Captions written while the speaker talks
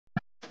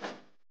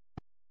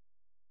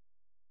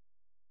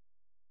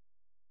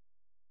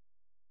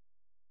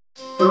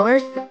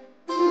Lord.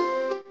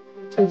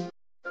 Timmy,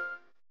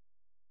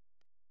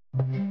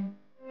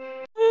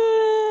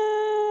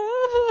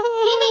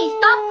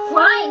 stop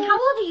crying. How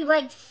old are you,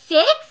 like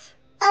 6?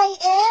 I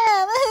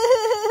am.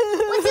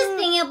 What's this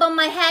thing above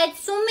my head?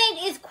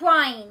 Soulmate is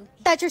crying.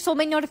 That's your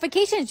soulmate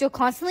notifications. You'll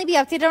constantly be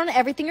updated on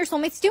everything your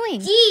soulmate's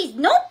doing. Jeez,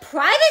 no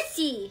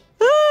privacy.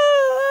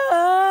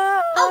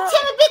 Oh,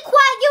 Timmy, be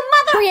quiet, your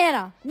mother.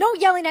 Brianna, no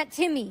yelling at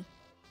Timmy.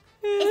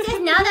 It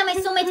says now that my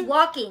soulmate's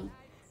walking.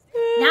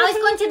 Now he's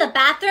going to the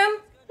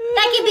bathroom?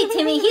 That could be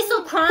Timmy. He's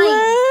still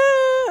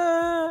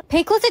crying.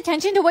 Pay close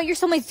attention to what your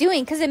soulmate's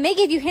doing, because it may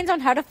give you hints on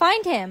how to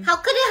find him. How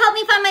could it help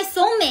me find my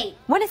soulmate?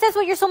 When it says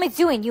what your soulmate's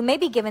doing, you may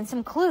be given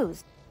some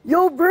clues.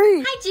 Yo,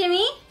 Bree. Hi,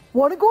 Jimmy.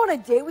 Want to go on a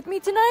date with me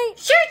tonight?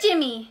 Sure,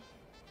 Jimmy.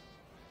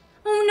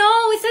 Oh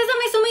no, it says that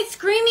my soulmate's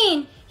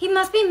screaming. He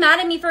must be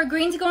mad at me for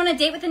agreeing to go on a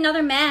date with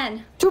another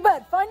man. Too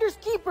bad. Finders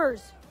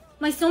keepers.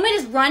 My soulmate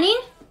is running?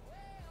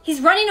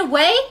 He's running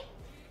away?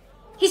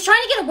 He's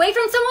trying to get away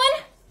from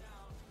someone?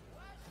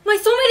 My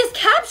soulmate is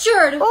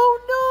captured! Oh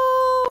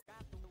no!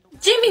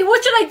 Jimmy,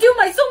 what should I do?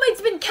 My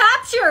soulmate's been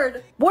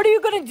captured! What are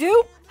you gonna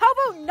do? How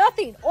about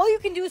nothing? All you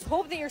can do is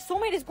hope that your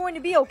soulmate is going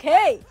to be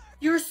okay.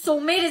 Your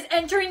soulmate is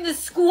entering the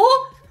school?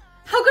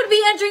 How could he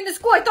be entering the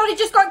school? I thought he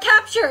just got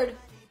captured!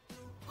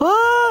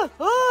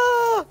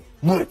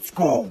 Let's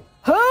go.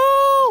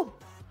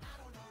 Help!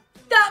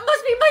 That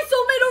must be my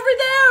soulmate over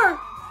there!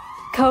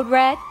 Code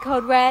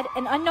red,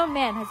 an unknown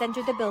man has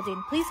entered the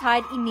building. Please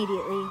hide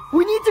immediately.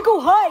 We need to go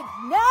hide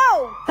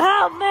now!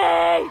 Help me!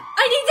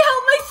 I need to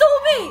help my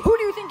soulmate! Who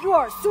do you think you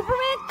are,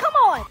 Superman? Come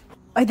on!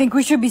 I think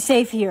we should be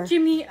safe here.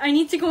 Jimmy, I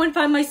need to go and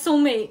find my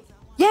soulmate.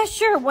 Yeah,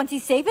 sure, once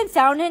he's safe and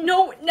sound and...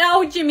 No,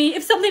 now, Jimmy.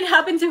 If something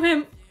happened to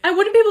him, I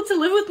wouldn't be able to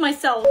live with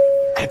myself.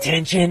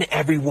 Attention,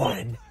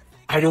 everyone.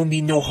 I don't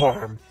mean no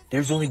harm.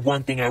 There's only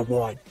one thing I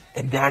want,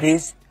 and that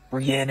is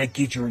Brianna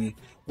Guidry.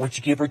 Once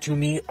you give her to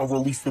me, I'll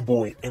release the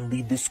boy and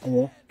leave the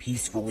school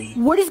peacefully.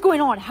 What is going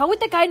on? How would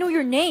the guy know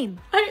your name?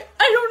 I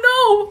don't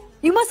know.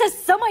 You must have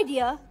some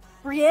idea.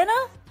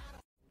 Brianna?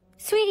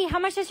 Sweetie, how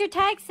much does your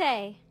tag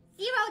say?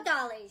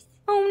 $0.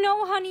 Oh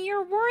no, honey,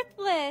 you're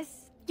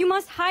worthless. You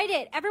must hide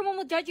it. Everyone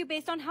will judge you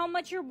based on how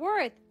much you're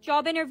worth.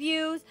 Job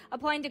interviews,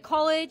 applying to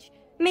college,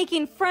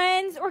 making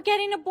friends, or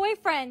getting a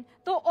boyfriend.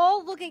 They'll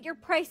all look at your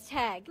price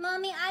tag.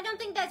 Mommy, I don't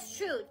think that's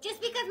true.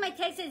 Just because my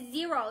tag says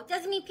 0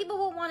 doesn't mean people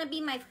will want to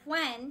be my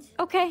friend.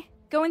 Okay,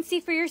 go and see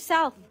for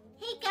yourself.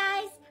 Hey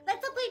guys,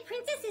 let's all play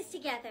princesses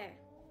together.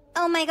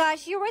 Oh my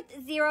gosh, you're worth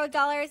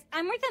 $0.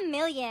 I'm worth $1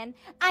 million.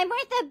 I'm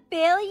worth $1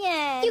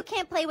 billion. You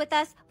can't play with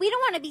us. We don't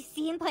want to be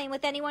seen playing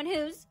with anyone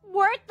who's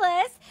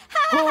worthless.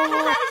 You're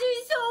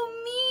so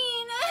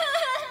mean.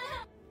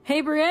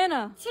 Hey,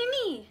 Brianna.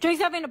 Timmy. Jake's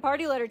having a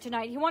party later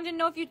tonight. He wanted to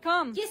know if you'd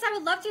come. Yes, I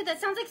would love to.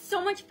 That sounds like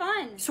so much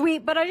fun.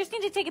 Sweet, but I just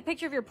need to take a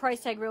picture of your price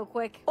tag real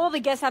quick. All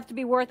the guests have to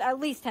be worth at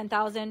least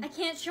 $10,000. I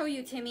can't show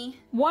you, Timmy.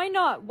 Why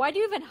not? Why do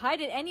you even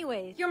hide it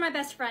anyways? You're my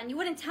best friend. You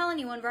wouldn't tell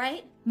anyone,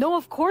 right? No,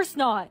 of course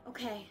not.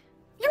 Okay.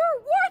 You're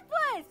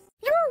worthless!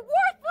 You're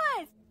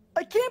worthless!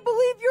 I can't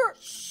believe you're...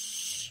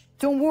 Shh!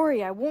 Don't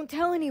worry, I won't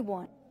tell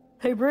anyone.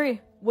 Hey, Bree,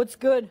 what's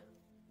good?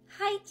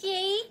 Hi,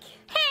 Jake.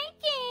 Hey,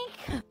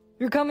 Jake.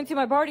 You're coming to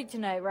my party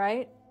tonight,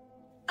 right?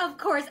 Of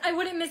course, I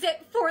wouldn't miss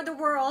it for the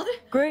world.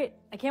 Great,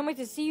 I can't wait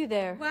to see you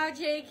there. Wow,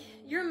 Jake,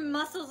 your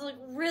muscles look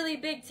really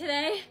big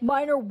today.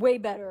 Mine are way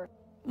better.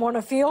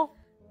 Wanna feel?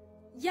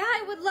 Yeah,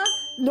 I would love...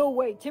 No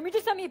way, Timmy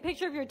just sent me a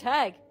picture of your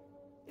tag.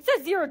 It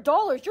says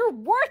 $0, you're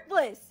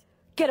worthless!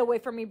 Get away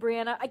from me,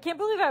 Brianna. I can't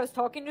believe I was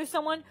talking to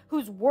someone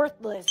who's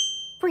worthless.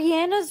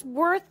 Brianna's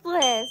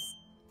worthless.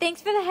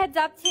 Thanks for the heads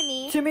up,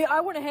 Timmy. Timmy,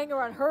 I wouldn't hang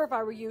around her if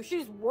I were you.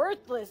 She's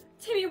worthless.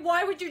 Timmy,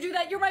 why would you do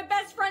that? You're my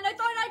best friend. I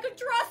thought I could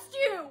trust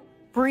you.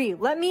 Bree,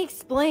 let me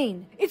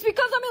explain. It's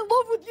because I'm in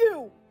love with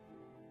you.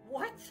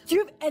 What? Do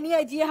you have any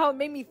idea how it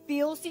made me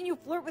feel seeing you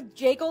flirt with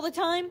Jake all the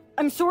time?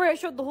 I'm sorry I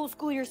showed the whole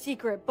school your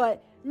secret,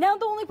 but now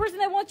the only person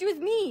that wants you is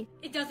me.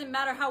 It doesn't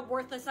matter how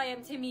worthless I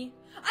am, Timmy.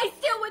 I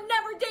still would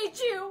never date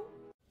you.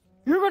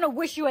 You're gonna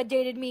wish you had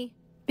dated me,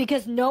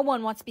 because no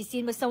one wants to be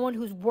seen with someone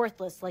who's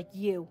worthless like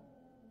you.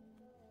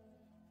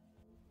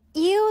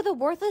 Ew, the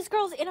worthless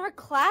girl's in our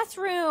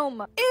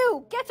classroom.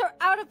 Ew, get her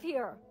out of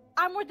here.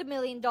 I'm worth $1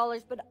 million,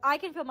 but I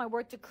can feel my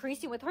worth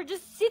decreasing with her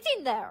just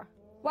sitting there.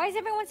 Why is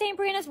everyone saying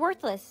Brianna's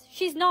worthless?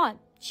 She's not.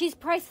 She's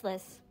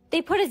priceless.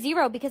 They put a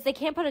 0 because they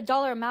can't put a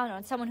dollar amount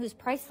on someone who's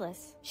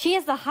priceless. She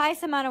has the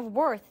highest amount of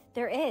worth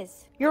there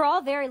is. You're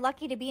all very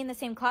lucky to be in the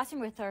same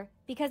classroom with her,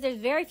 because there's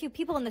very few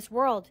people in this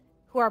world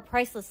who are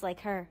priceless like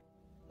her.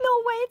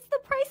 No way, it's the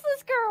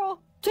priceless girl.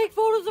 Take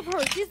photos of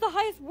her. She's the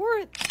highest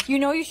worth. You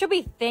know, you should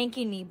be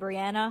thanking me,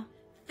 Brianna.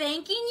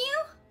 Thanking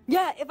you?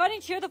 Yeah, if I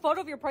didn't share the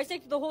photo of your price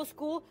tag to the whole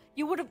school,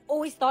 you would have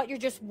always thought you're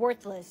just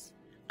worthless.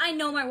 I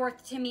know my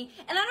worth, Timmy,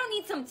 and I don't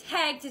need some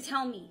tag to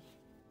tell me.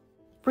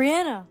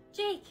 Brianna.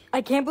 Jake.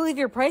 I can't believe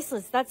you're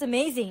priceless. That's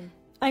amazing.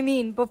 I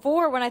mean,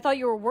 before, when I thought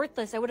you were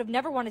worthless, I would have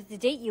never wanted to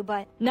date you,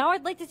 but now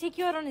I'd like to take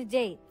you out on a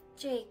date.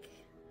 Jake,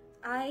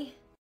 I...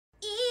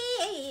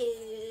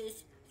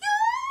 Is...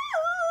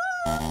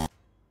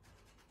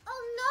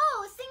 Oh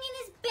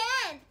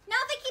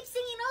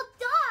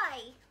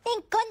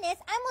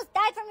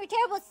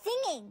terrible at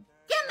singing.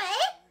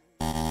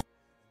 Gemma!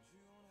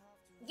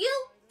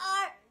 You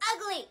are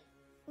ugly.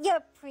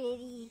 You're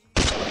pretty.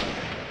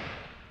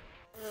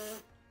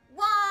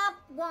 Womp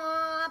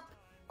womp.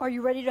 Are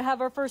you ready to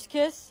have our first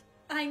kiss?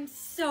 I'm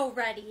so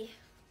ready.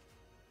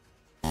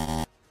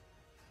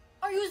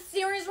 Are you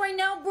serious right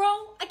now, bro?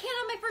 I can't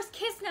have my first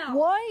kiss now.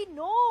 Why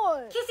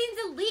not? Kissing's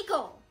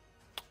illegal.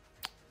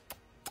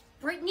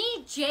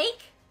 Brittany,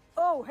 Jake?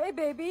 Oh, hey,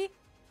 baby.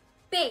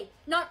 Babe,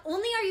 not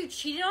only are you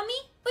cheating on me,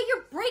 but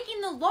you're breaking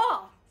the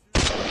law.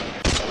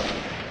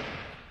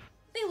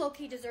 They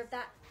low-key deserve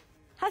that.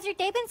 How's your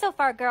day been so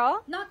far,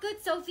 girl? Not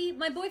good, Sophie.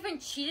 My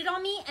boyfriend cheated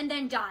on me and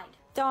then died.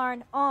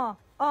 Darn,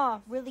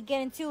 really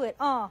get into it,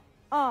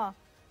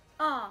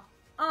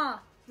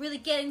 Really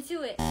get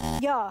into it.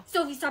 yeah,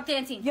 Sophie, stop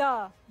dancing.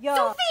 yeah,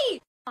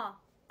 Sophie!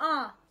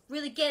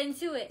 Really get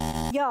into it.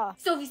 yeah,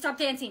 Sophie, stop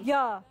dancing.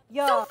 yeah,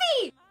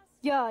 Sophie!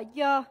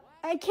 Yeah.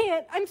 I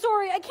can't. I'm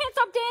sorry. I can't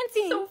stop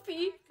dancing.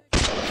 Sophie!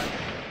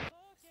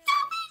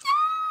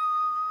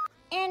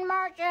 in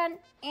motion,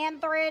 in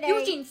 3D.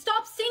 Eugene,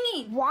 stop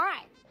singing.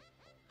 Why?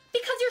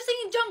 Because you're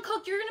singing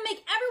Jungkook, you're gonna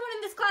make everyone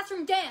in this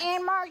classroom dance.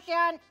 In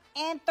motion,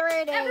 in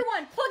 3D.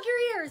 Everyone, plug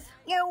your ears.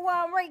 You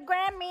won't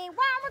regret me,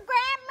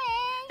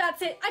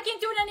 That's it. I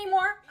can't do it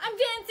anymore. I'm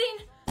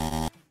dancing.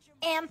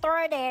 in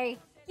 3D.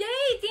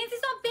 Yay,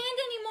 dancing's not banned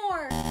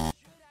anymore.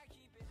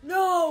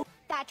 No.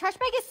 That trash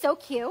bag is so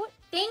cute.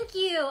 Thank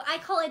you. I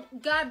call it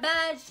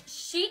garbage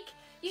chic.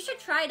 You should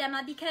try it,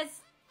 Emma,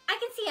 because I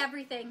can see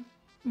everything.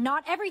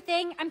 Not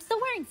everything. I'm still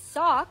wearing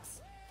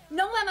socks.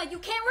 No, Emma, you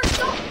can't wear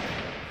socks.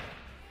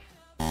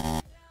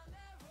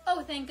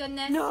 Oh, thank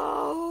goodness.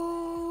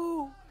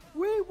 No.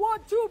 We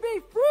want to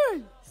be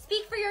free.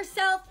 Speak for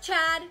yourself,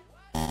 Chad.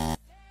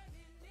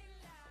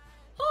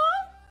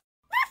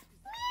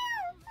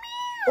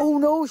 Oh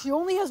no, she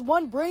only has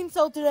one brain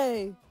cell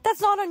today.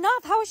 That's not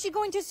enough. How is she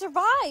going to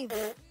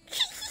survive?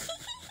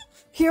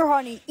 Here,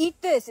 honey,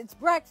 eat this. It's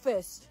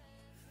breakfast.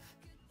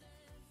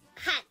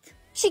 Hot.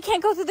 She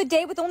can't go through the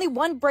day with only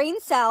one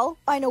brain cell.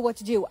 I know what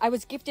to do. I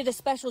was gifted a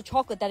special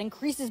chocolate that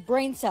increases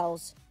brain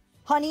cells.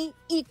 Honey,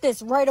 eat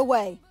this right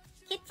away.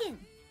 Kitchen.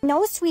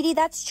 No, sweetie,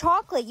 that's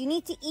chocolate. You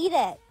need to eat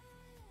it.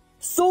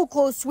 So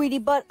close, sweetie,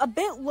 but a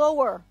bit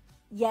lower.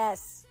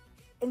 Yes.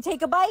 And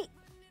take a bite.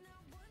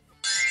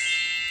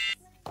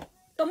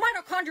 The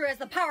mitochondria is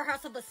the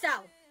powerhouse of the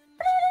cell.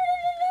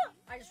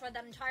 I just read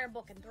that entire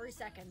book in 3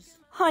 seconds.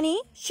 Honey,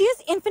 she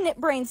has infinite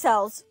brain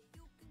cells.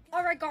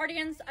 All right,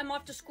 Guardians, I'm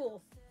off to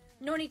school.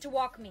 No need to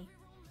walk me.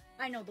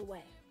 I know the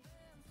way.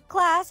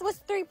 Class was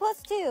 3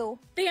 plus 2.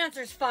 The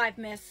answer's 5,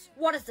 miss.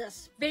 What is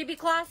this? Baby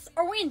class?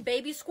 Are we in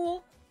baby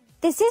school?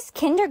 This is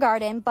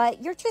kindergarten,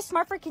 but you're too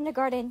smart for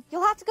kindergarten.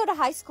 You'll have to go to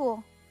high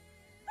school.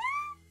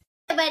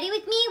 Ready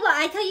with me while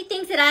I tell you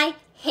things that I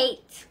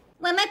hate.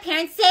 When my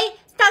parents say,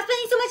 stop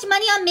spending so much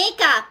money on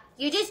makeup,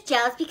 you're just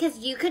jealous because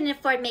you couldn't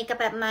afford makeup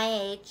at my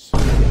age.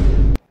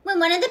 When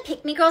one of the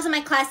pick-me girls in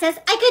my class says,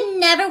 I could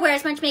never wear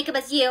as much makeup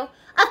as you.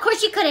 Of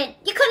course you couldn't.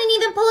 You couldn't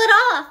even pull it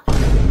off.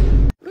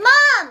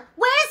 Mom,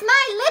 where's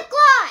my lip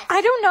gloss?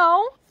 I don't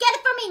know. Get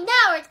it for me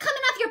now or it's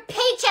coming off your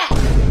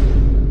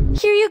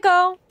paycheck. Here you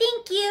go.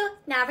 Thank you.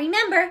 Now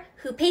remember,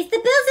 who pays the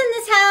bills in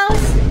this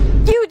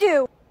house? You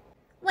do.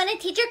 When a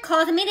teacher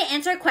calls me to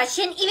answer a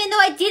question, even though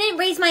I didn't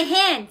raise my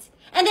hand.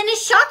 And then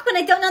is shocked when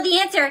I don't know the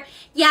answer.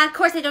 Yeah, of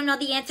course I don't know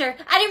the answer.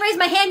 I didn't raise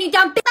my hand, you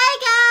dumb Bye,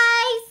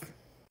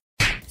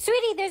 guys!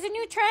 Sweetie, there's a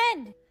new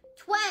trend.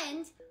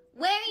 Trend?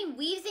 Wearing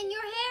weaves in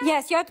your hair?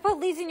 Yes, you have to put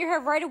leaves in your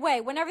hair right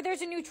away. Whenever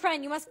there's a new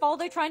trend, you must follow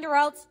the trend or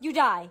else you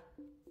die.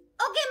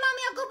 Okay,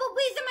 Mommy, I'll go put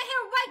weaves in my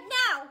hair right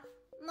now.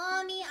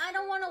 Mommy, I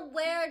don't want to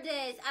wear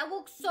this. I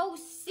look so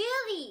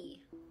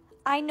silly.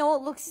 I know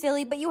it looks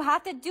silly, but you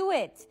have to do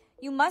it.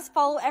 You must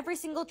follow every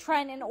single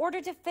trend in order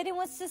to fit in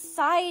with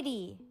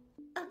society.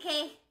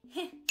 Okay.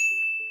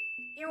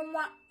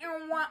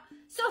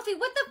 Sophie,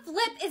 what the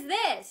flip is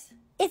this?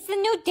 It's the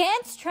new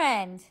dance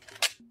trend.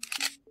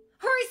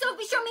 Hurry,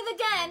 Sophie, show me the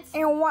dance.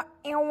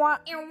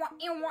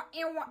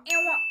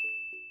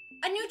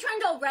 A new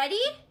trend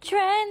already?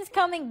 Trends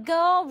come and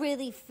go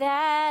really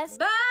fast.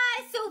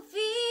 Bye,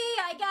 Sophie.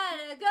 I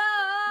gotta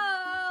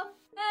go.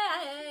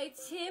 Hey,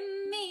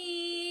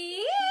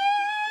 Timmy.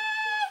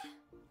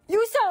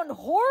 You sound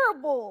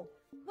horrible.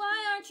 Why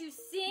aren't you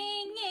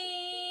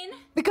singing?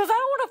 Because I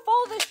don't want to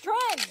follow this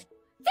trend.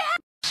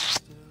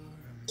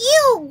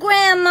 You,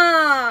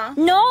 Grandma.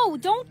 No,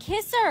 don't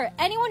kiss her.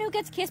 Anyone who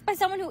gets kissed by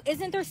someone who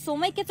isn't their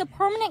soulmate gets a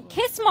permanent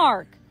kiss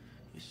mark.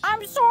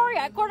 I'm sorry,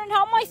 I couldn't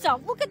help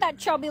myself. Look at that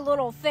chubby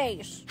little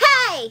face.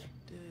 Hey,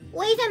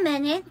 wait a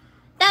minute.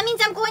 That means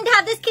I'm going to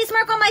have this kiss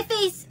mark on my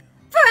face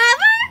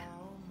forever?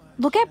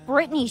 Look at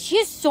Brittany. She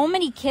has so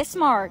many kiss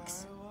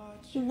marks.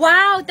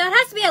 Wow, that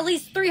has to be at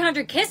least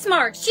 300 kiss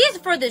marks. She is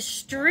for the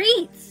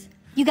streets.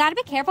 You gotta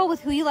be careful with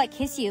who you let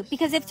kiss you,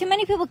 because if too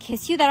many people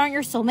kiss you that aren't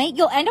your soulmate,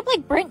 you'll end up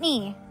like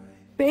Brittany.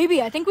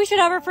 Baby, I think we should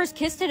have our first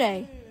kiss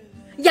today.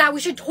 Yeah, we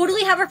should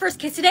totally have our first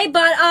kiss today,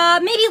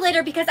 but maybe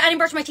later because I didn't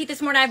brush my teeth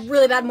this morning. I have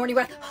really bad morning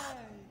breath.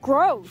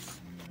 Gross.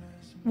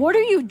 What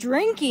are you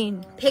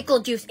drinking? Pickle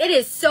juice. It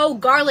is so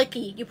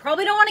garlicky. You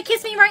probably don't want to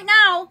kiss me right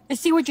now. I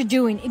see what you're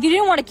doing. If you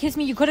didn't want to kiss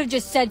me, you could have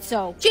just said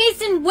so.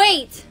 Jason,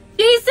 wait.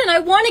 Jason, I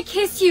want to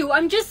kiss you.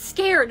 I'm just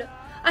scared.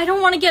 I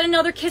don't want to get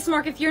another kiss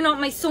mark if you're not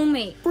my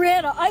soulmate.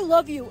 Brianna, I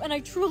love you, and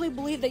I truly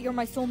believe that you're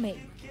my soulmate.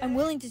 I'm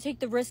willing to take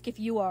the risk if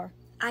you are.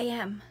 I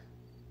am.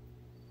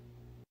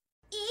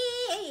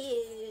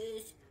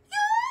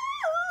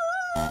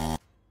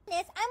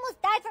 I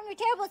almost died from your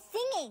terrible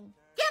singing.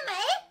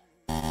 Gimme!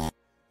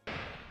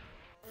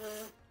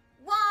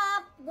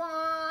 Womp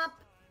womp.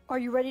 Are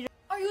you ready to...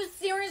 Are you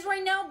serious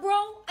right now,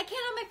 bro? I can't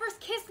have my first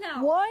kiss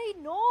now. Why?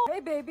 No. Hey,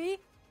 baby.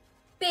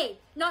 Babe,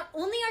 not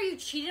only are you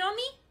cheating on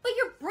me, but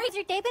you're How's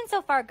your day been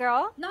so far,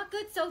 girl? Not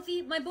good,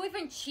 Sophie. My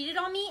boyfriend cheated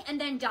on me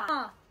and then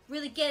died.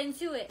 Really get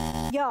into it.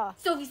 Yeah.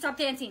 Sophie, stop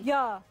dancing.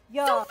 Yeah.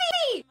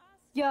 Sophie!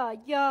 Yeah.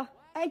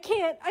 I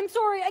can't. I'm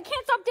sorry. I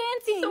can't stop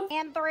dancing.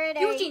 And 3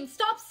 days. Eugene,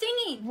 stop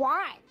singing.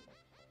 Why?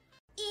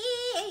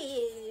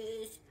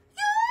 Is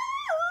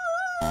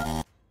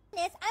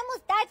I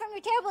almost died from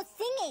your terrible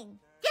singing.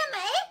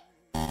 Gimme!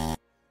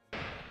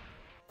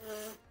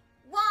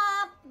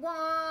 Womp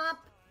womp.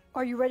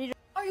 Are you ready to...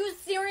 Are you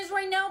serious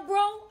right now,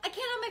 bro? I can't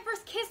have my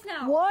first kiss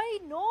now. Why?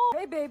 No.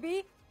 Hey,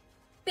 baby.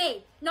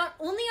 Babe, not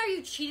only are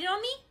you cheating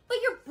on me, but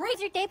you're How's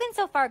your day been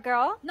so far,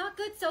 girl? Not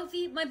good,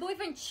 Sophie. My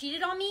boyfriend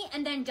cheated on me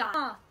and then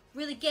died.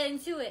 Really get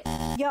into it.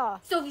 Yeah.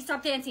 Sophie,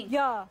 stop dancing.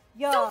 Yeah.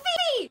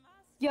 Sophie!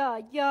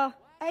 Yeah.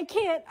 I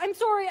can't. I'm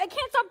sorry. I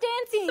can't stop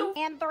dancing.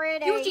 And 3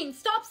 days. Eugene,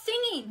 stop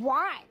singing.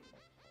 Why?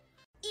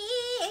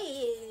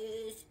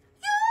 Is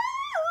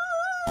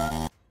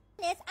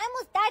I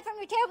almost died from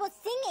your terrible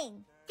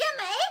singing.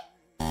 Gimme!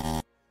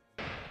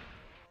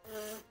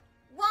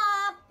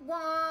 Womp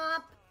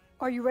womp.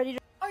 Are you ready to...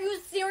 Are you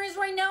serious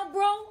right now,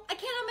 bro? I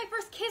can't have my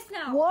first kiss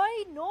now.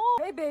 Why? No.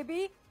 Hey,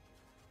 baby.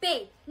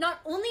 Babe, not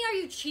only are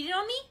you cheating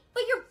on me,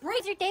 but you're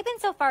How's your day been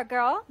so far,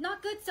 girl?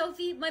 Not good,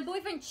 Sophie. My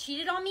boyfriend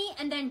cheated on me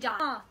and then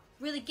died.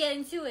 Really get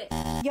into it.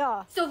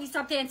 Yeah. Sophie,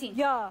 stop dancing.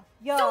 Yeah.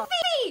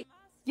 Sophie!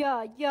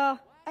 Yeah.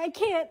 I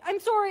can't. I'm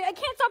sorry. I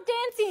can't stop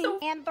dancing.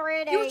 And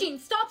 3 days. Eugene,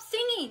 stop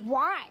singing.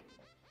 Why?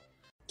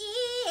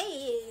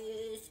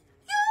 Is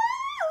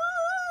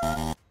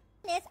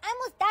I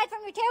almost died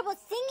from your terrible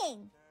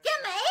singing.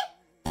 Gimme!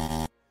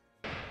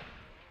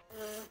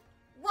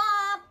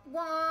 Womp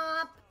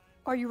womp.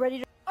 Are you ready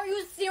to... Are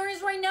you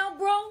serious right now,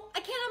 bro? I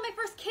can't have my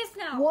first kiss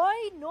now.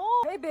 Why? No.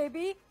 Hey,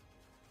 baby.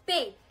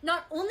 Babe,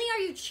 not only are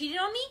you cheating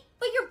on me,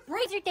 but you're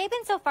How's your day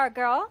been so far,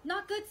 girl?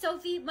 Not good,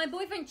 Sophie. My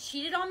boyfriend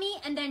cheated on me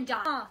and then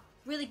died.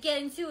 Really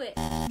get into it.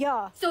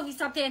 Yeah. Sophie,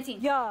 stop dancing.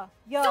 Yeah.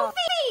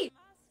 Sophie!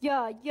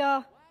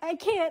 Yeah. I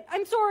can't.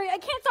 I'm sorry. I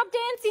can't stop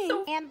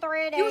dancing. And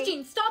 3 days.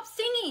 Eugene, stop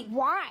singing.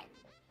 Why?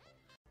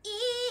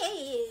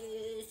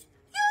 Is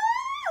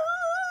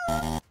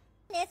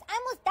I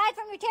almost died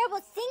from your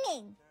terrible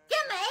singing.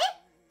 Gimme!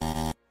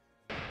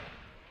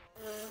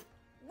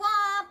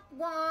 Womp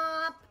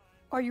womp.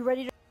 Are you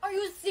ready to... Are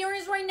you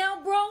serious right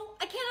now, bro?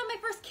 I can't have my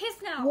first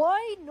kiss now.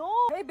 Why? No.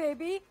 Hey,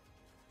 baby.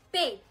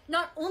 Babe,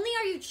 not only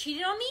are you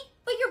cheating on me,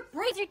 but you're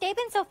How's your day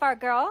been so far,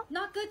 girl?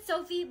 Not good,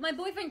 Sophie. My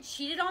boyfriend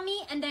cheated on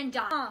me and then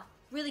died.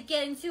 Really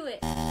get into it.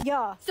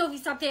 Yeah. Sophie,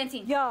 stop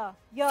dancing. Yeah.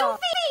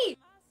 Sophie!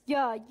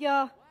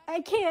 Yeah. I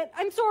can't.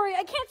 I'm sorry.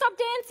 I can't stop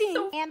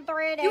dancing. And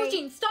 3 days.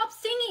 Eugene, stop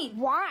singing.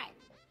 Why?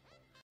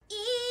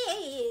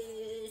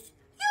 Is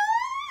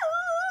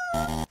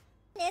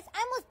I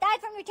almost died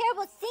from your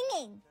terrible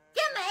singing.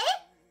 Gimme!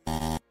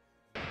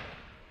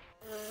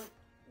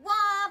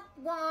 Womp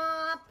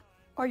womp.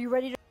 Are you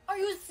ready to... Are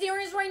you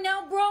serious right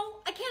now, bro?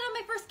 I can't have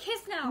my first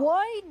kiss now.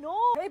 Why? No.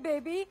 Hey,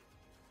 baby.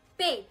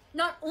 Babe,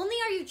 not only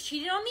are you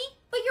cheating on me,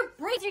 but you're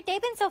How's your day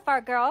been so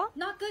far, girl?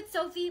 Not good,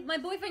 Sophie. My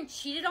boyfriend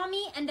cheated on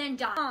me and then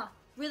died.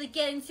 Really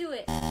get into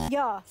it.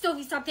 Yeah.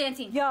 Sophie, stop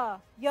dancing. Yeah.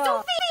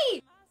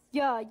 Sophie!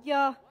 Yeah.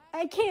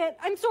 I can't.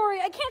 I'm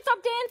sorry. I can't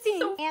stop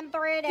dancing. And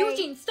 3 days.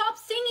 Eugene, stop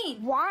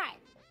singing. Why?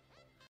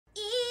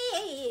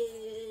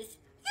 Is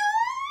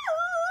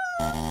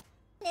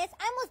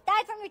I almost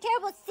died from your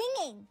terrible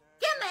singing.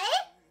 Gimme!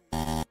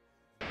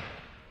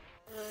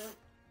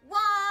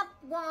 Womp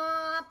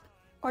womp.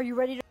 Are you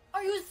ready to...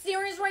 Are you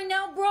serious right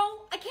now,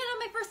 bro? I can't have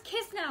my first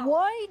kiss now.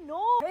 Why?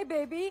 No. Hey,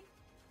 baby.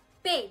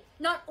 Babe,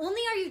 not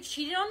only are you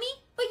cheating on me,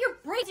 but you're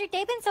How's your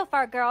day been so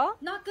far, girl?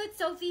 Not good,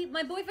 Sophie.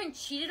 My boyfriend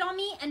cheated on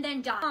me and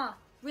then died.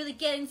 Really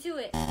get into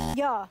it.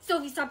 Yeah.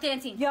 Sophie, stop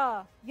dancing.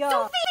 Yeah.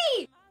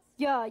 Sophie!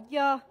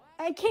 Yeah.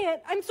 I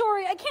can't. I'm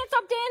sorry. I can't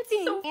stop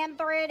dancing. And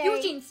 3 days.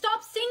 Eugene,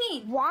 stop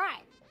singing.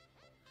 Why?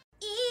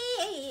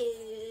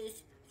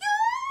 Is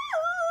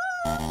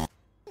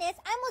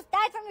I almost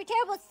died from your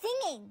terrible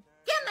singing.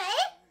 Gimme!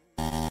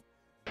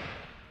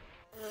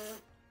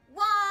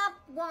 Womp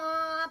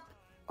womp.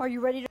 Are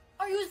you ready to...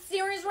 Are you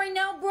serious right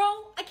now,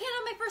 bro? I can't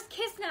have my first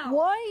kiss now.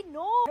 Why?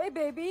 No. Hey,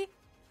 baby.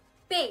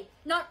 Babe,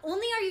 not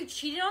only are you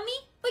cheating on me,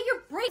 but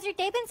you're How's your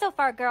day been so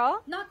far,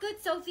 girl? Not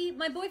good, Sophie.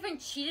 My boyfriend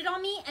cheated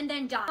on me and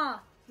then died.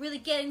 Really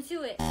get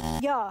into it.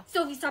 Yeah.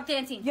 Sophie, stop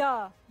dancing.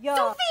 Yeah.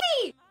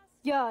 Sophie!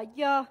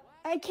 Yeah.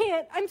 I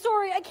can't. I'm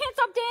sorry. I can't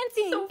stop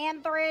dancing.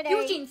 And 3 days.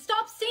 Eugene,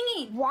 stop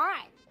singing.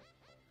 Why?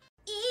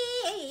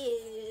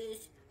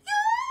 Is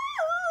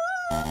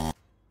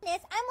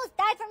Miss, I almost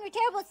died from your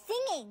terrible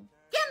singing.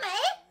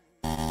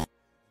 Gimme.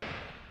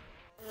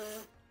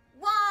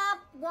 Womp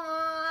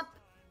womp.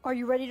 Are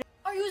you ready to...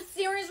 Are you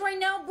serious right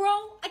now, bro?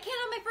 I can't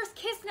have my first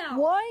kiss now.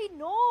 Why?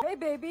 No. Hey,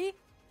 baby.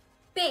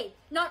 Babe,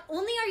 not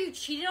only are you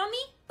cheating on me,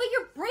 but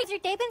you're How's breaking. your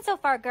day been so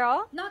far,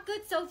 girl? Not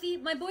good, Sophie.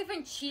 My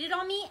boyfriend cheated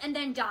on me and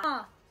then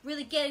died.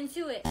 Really get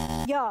into it.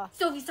 Yeah.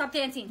 Sophie, stop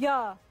dancing.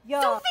 Yeah.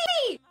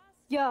 Sophie!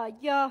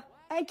 Yeah.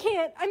 I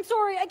can't. I'm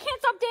sorry. I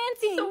can't stop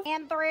dancing.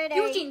 And 3 days.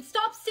 Eugene,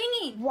 stop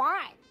singing.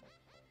 Why?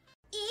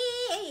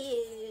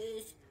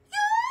 Is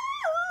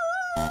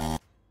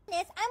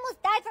Miss, I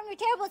almost died from your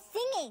terrible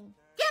singing.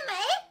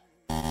 Gimme.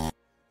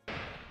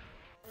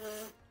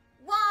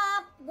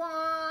 Womp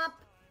womp.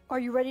 Are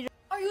you ready to...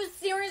 Are you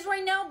serious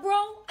right now,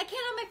 bro? I can't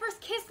have my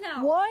first kiss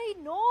now. Why?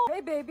 No.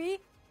 Hey, baby.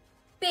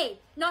 Babe,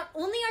 not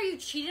only are you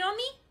cheating on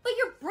me, but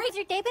you're How's breaking.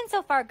 your day been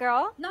so far,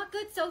 girl? Not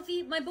good,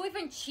 Sophie. My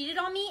boyfriend cheated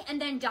on me and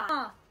then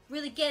died.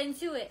 Really get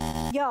into it.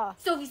 Yeah.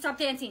 Sophie, stop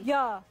dancing.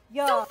 Yeah.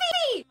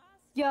 Sophie!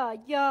 Yeah.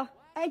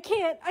 I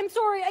can't. I'm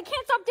sorry. I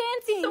can't stop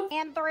dancing.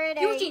 And 3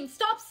 days. Eugene,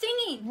 stop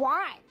singing.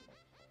 Why?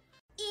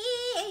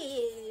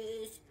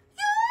 Is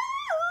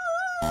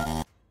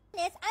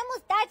Miss, I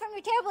almost died from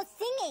your terrible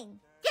singing.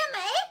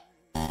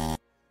 Gimme.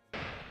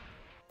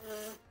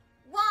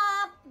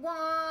 Womp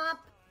womp.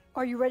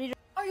 Are you ready to...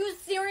 Are you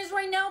serious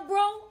right now,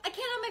 bro? I can't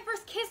have my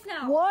first kiss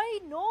now. Why?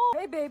 No.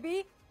 Hey,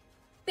 baby.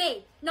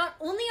 Babe, not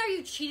only are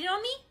you cheating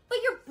on me, but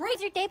you're How's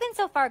breaking. your day been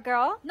so far,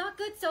 girl? Not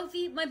good,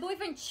 Sophie. My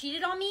boyfriend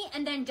cheated on me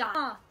and then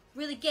died.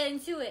 Really get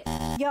into it.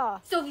 Yeah.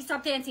 Sophie,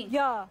 stop dancing.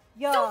 Yeah.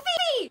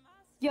 Sophie!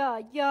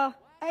 Yeah.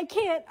 I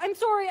can't. I'm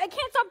sorry. I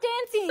can't stop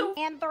dancing.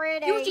 And 3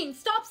 days. Eugene,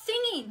 stop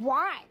singing.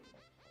 Why?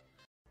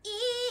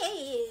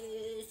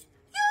 Is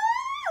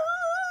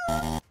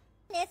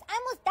Miss, I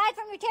almost died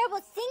from your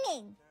terrible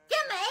singing.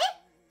 Gimme.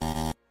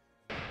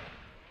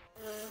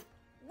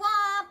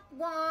 Womp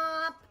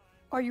womp.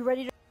 Are you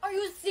ready to... Are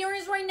you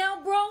serious right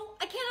now, bro?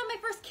 I can't have my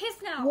first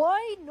kiss now.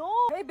 Why? No.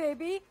 Hey,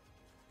 baby.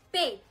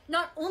 Babe,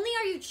 not only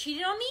are you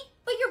cheating on me,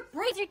 but you're How's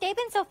breaking. your day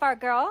been so far,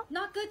 girl?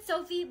 Not good,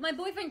 Sophie. My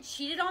boyfriend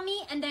cheated on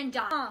me and then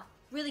died.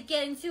 Really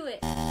get into it.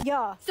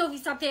 Yeah. Sophie,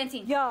 stop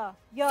dancing. Yeah.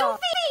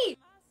 Sophie!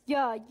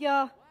 Yeah.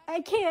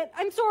 I can't.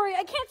 I'm sorry.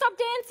 I can't stop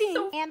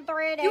dancing. And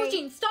 3 days.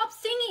 Eugene, stop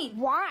singing.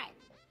 Why?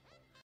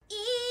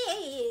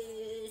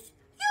 Is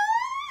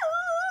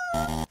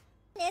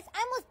Miss,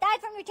 I almost died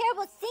from your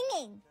terrible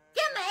singing.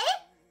 Gimme.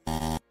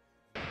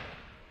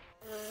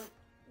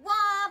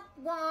 Womp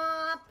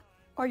womp.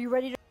 Are you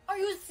ready to... Are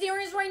you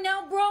serious right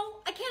now, bro?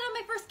 I can't have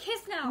my first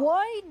kiss now.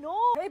 Why? No.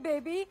 Hey,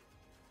 baby.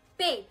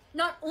 Babe,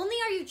 not only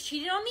are you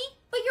cheating on me,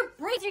 but you're How's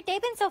breaking. your day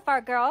been so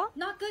far, girl?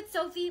 Not good,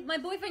 Sophie. My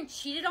boyfriend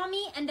cheated on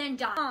me and then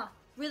died.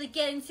 Really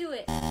get into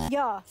it.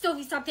 Yeah.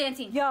 Sophie, stop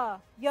dancing. Yeah.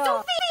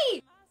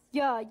 Sophie!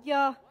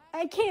 Yeah.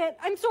 I can't.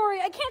 I'm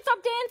sorry. I can't stop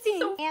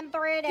dancing. And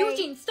 3 days.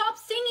 Eugene, stop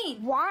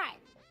singing. Why?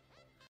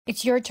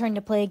 It's your turn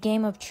to play a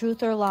game of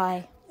truth or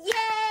lie.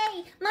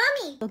 Yay!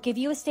 Mommy! They'll give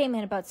you a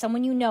statement about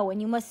someone you know,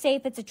 and you must say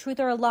if it's a truth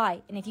or a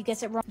lie. And if you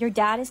guess it wrong, your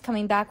dad is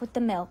coming back with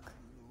the milk.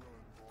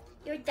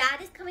 Your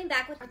dad is coming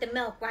back with the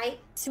milk, right?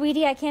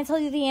 Sweetie, I can't tell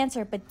you the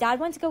answer, but Dad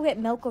went to go get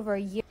milk over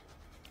a year.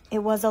 It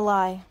was a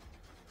lie.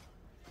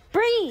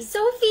 Bree!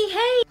 Sophie,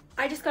 hey!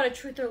 I just got a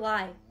truth or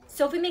lie.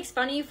 Sophie makes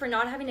fun of you for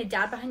not having a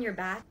dad behind your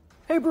back.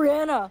 Hey,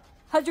 Brianna,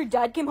 has your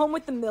dad came home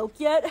with the milk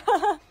yet?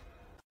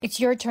 It's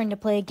your turn to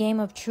play a game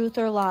of truth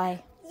or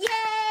lie.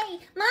 Yay!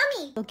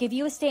 Mommy! They'll give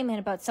you a statement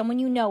about someone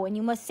you know, and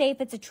you must say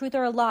if it's a truth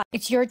or a lie.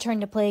 It's your turn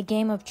to play a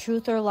game of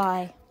truth or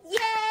lie.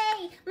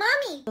 Yay!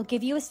 Mommy! They'll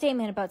give you a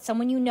statement about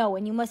someone you know,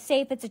 and you must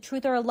say if it's a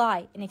truth or a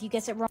lie. And if you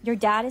guess it wrong, your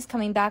dad is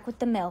coming back with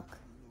the milk.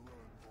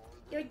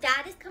 Your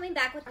dad is coming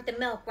back with the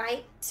milk,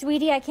 right?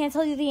 Sweetie, I can't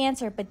tell you the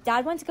answer, but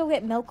Dad went to go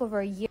get milk over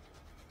a year.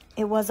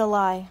 It was a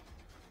lie.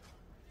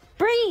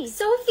 Bree!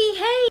 Sophie,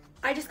 hey!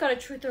 I just got a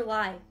truth or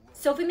lie.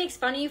 Sophie makes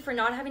fun of you for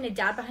not having a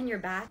dad behind your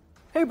back.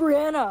 Hey,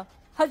 Brianna,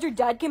 has your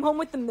dad came home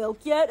with the milk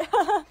yet?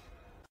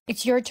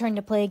 It's your turn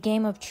to play a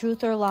game of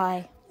truth or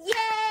lie.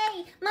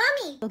 Yay!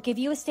 Mommy! They'll give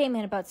you a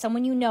statement about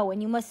someone you know,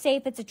 and you must say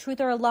if it's a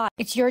truth or a lie.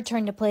 It's your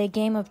turn to play a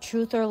game of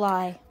truth or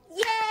lie.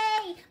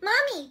 Yay!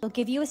 Mommy! They'll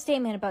give you a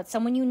statement about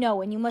someone you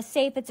know, and you must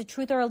say if it's a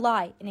truth or a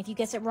lie. And if you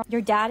guess it wrong,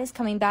 your dad is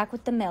coming back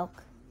with the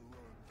milk.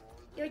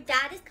 Your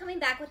dad is coming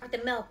back with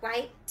the milk,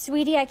 right?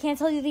 Sweetie, I can't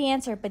tell you the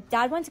answer, but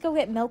Dad went to go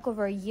get milk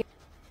over a year.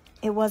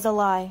 It was a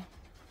lie.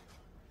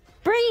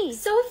 Bree!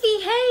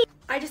 Sophie, hey!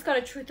 I just got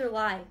a truth or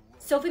lie.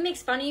 Sophie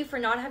makes fun of you for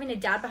not having a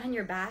dad behind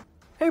your back.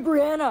 Hey,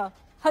 Brianna,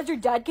 has your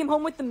dad came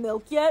home with the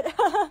milk yet?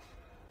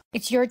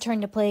 It's your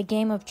turn to play a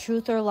game of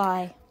truth or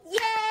lie.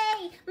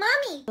 Yay!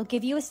 Mommy! They'll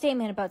give you a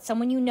statement about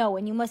someone you know,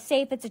 and you must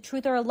say if it's a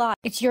truth or a lie.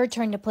 It's your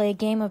turn to play a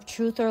game of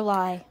truth or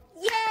lie.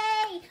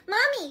 Yay!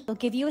 Mommy! They'll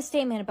give you a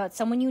statement about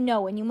someone you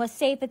know, and you must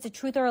say if it's a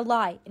truth or a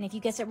lie. And if you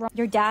guess it wrong,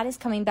 your dad is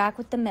coming back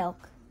with the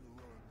milk.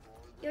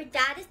 Your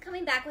dad is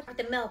coming back with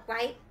the milk,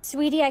 right?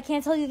 Sweetie, I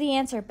can't tell you the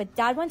answer, but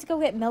Dad went to go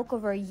get milk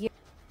over a year.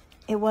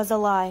 It was a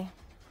lie.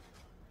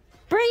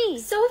 Bree!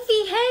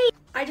 Sophie, hey!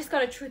 I just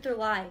got a truth or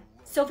lie.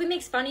 Sophie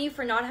makes fun of you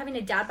for not having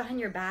a dad behind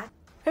your back.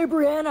 Hey,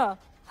 Brianna,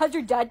 has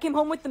your dad came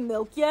home with the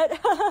milk yet?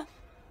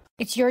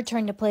 It's your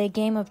turn to play a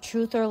game of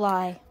truth or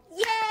lie.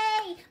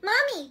 Yay!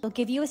 Mommy! They'll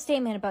give you a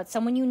statement about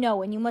someone you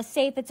know, and you must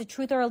say if it's a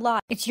truth or a lie.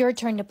 It's your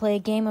turn to play a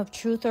game of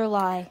truth or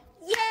lie.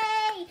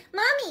 Yay!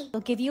 Mommy!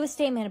 They'll give you a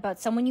statement about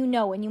someone you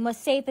know, and you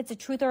must say if it's a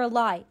truth or a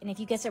lie. And if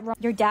you guess it wrong,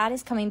 your dad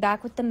is coming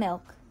back with the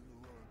milk.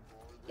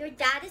 Your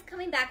dad is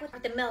coming back with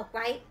the milk,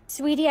 right?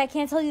 Sweetie, I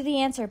can't tell you the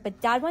answer, but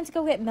Dad went to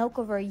go get milk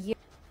over a year.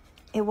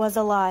 It was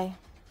a lie.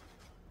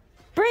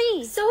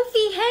 Bree!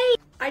 Sophie, hey!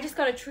 I just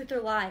got a truth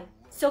or lie.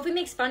 Sophie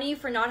makes fun of you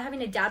for not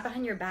having a dad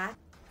behind your back.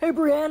 Hey,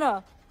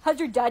 Brianna, has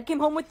your dad came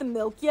home with the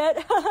milk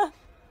yet?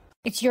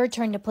 It's your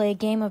turn to play a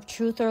game of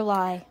truth or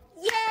lie.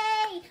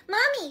 Yay!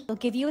 Mommy! They'll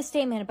give you a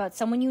statement about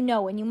someone you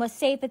know, and you must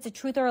say if it's a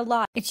truth or a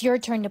lie. It's your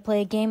turn to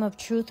play a game of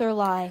truth or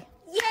lie.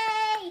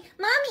 Yay!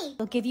 Mommy!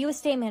 They'll give you a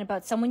statement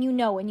about someone you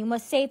know, and you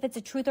must say if it's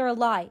a truth or a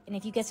lie. And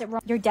if you guess it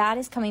wrong, your dad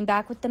is coming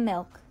back with the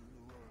milk.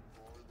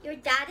 Your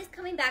dad is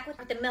coming back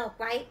with the milk,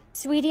 right?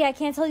 Sweetie, I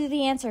can't tell you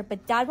the answer,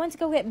 but Dad went to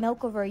go get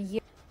milk over a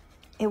year.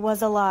 It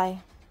was a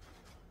lie.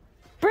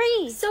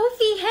 Bree!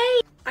 Sophie, hey!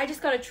 I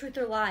just got a truth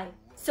or lie.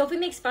 Sophie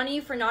makes fun of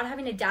you for not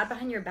having a dad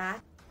behind your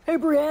back. Hey,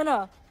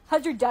 Brianna,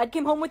 has your dad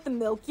came home with the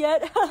milk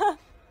yet?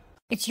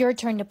 It's your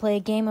turn to play a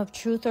game of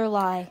truth or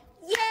lie.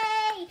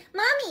 Yay!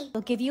 Mommy!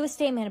 They'll give you a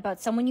statement about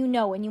someone you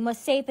know, and you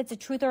must say if it's a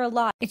truth or a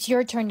lie. It's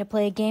your turn to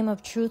play a game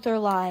of truth or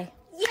lie.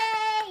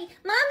 Yay!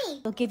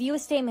 Mommy! They'll give you a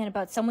statement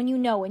about someone you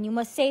know, and you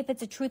must say if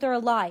it's a truth or a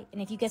lie.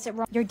 And if you guess it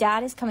wrong, your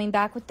dad is coming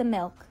back with the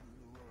milk.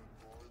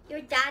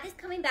 Your dad is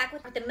coming back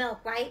with the milk,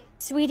 right?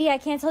 Sweetie, I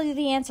can't tell you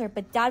the answer,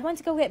 but Dad went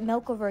to go get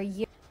milk over a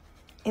year.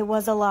 It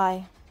was a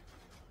lie.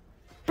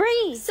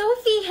 Bree!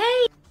 Sophie,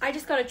 hey! I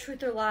just got a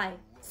truth or lie.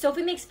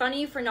 Sophie makes fun of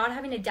you for not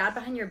having a dad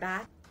behind your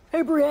back.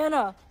 Hey,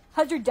 Brianna,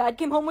 has your dad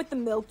came home with the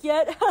milk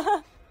yet?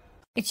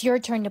 It's your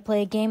turn to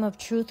play a game of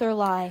truth or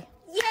lie.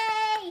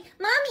 Yay!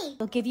 Mommy!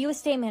 They'll give you a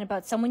statement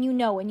about someone you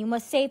know, and you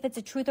must say if it's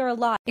a truth or a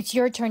lie. It's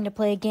your turn to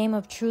play a game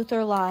of truth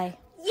or lie.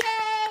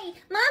 Yay!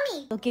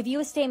 Mommy! They'll give you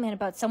a statement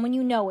about someone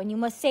you know, and you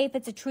must say if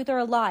it's a truth or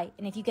a lie.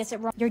 And if you guess it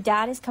wrong, your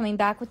dad is coming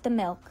back with the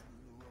milk.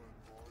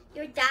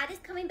 Your dad is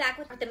coming back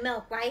with the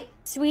milk, right?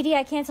 Sweetie,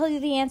 I can't tell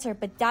you the answer,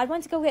 but Dad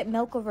went to go get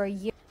milk over a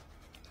year.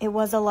 It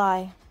was a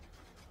lie.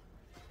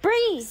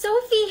 Bree!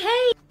 Sophie,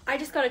 hey! I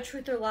just got a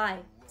truth or lie.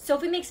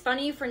 Sophie makes fun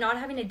of you for not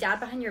having a dad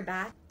behind your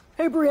back.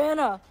 Hey,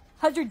 Brianna,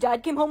 has your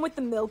dad came home with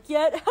the milk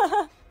yet?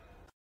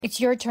 It's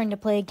your turn to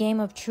play a game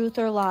of truth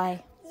or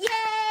lie.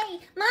 Yay!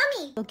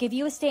 Mommy! They'll give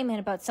you a statement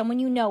about someone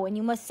you know, and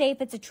you must say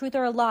if it's a truth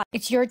or a lie.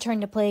 It's your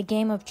turn to play a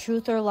game of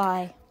truth or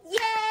lie.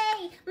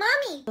 Yay!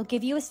 Mommy! They'll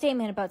give you a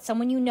statement about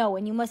someone you know,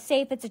 and you must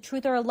say if it's a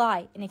truth or a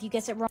lie. And if you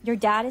guess it wrong, your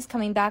dad is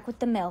coming back with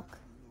the milk.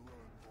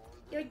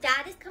 Your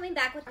dad is coming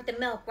back with the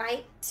milk,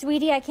 right?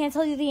 Sweetie, I can't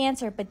tell you the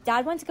answer, but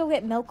Dad went to go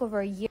get milk over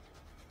a year.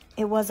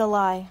 It was a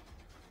lie.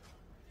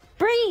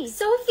 Bree!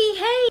 Sophie,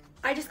 hey!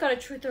 I just got a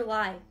truth or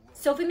lie.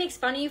 Sophie makes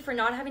fun of you for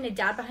not having a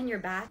dad behind your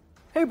back.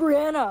 Hey,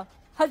 Brianna,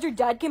 has your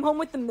dad came home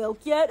with the milk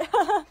yet?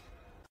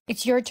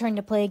 It's your turn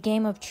to play a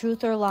game of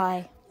truth or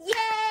lie.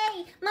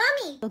 Yay!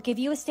 Mommy! They'll give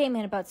you a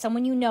statement about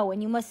someone you know,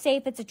 and you must say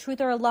if it's a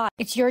truth or a lie.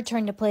 It's your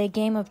turn to play a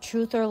game of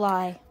truth or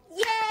lie.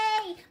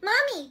 Yay!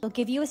 Mommy! They'll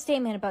give you a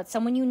statement about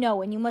someone you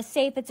know, and you must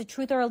say if it's a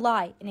truth or a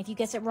lie. And if you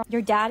guess it wrong,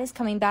 your dad is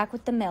coming back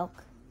with the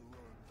milk.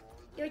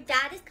 Your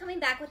dad is coming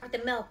back with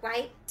the milk,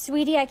 right?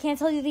 Sweetie, I can't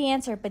tell you the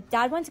answer, but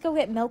Dad went to go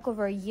get milk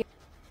over a year.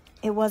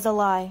 It was a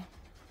lie.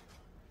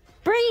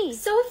 Bree!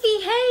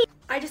 Sophie, hey!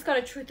 I just got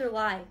a truth or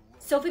lie.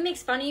 Sophie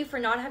makes fun of you for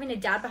not having a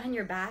dad behind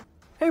your back.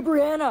 Hey,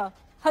 Brianna,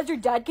 has your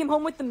dad came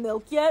home with the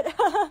milk yet?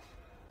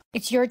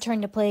 It's your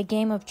turn to play a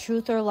game of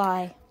truth or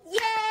lie.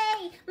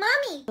 Yay!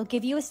 Mommy! They'll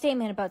give you a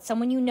statement about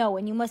someone you know,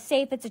 and you must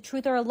say if it's a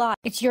truth or a lie.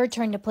 It's your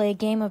turn to play a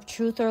game of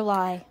truth or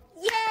lie.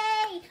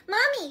 Yay!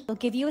 Mommy! They'll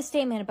give you a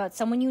statement about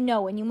someone you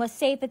know, and you must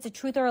say if it's a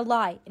truth or a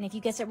lie. And if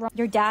you guess it wrong,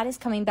 your dad is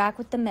coming back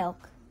with the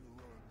milk.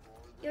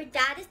 Your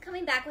dad is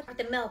coming back with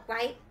the milk,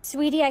 right?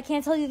 Sweetie, I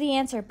can't tell you the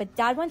answer, but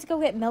Dad went to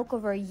go get milk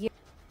over a year.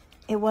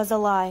 It was a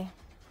lie.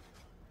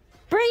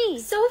 Bree!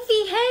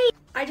 Sophie, hey!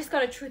 I just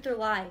got a truth or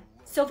lie.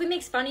 Sophie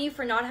makes fun of you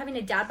for not having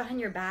a dad behind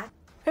your back.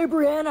 Hey,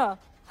 Brianna,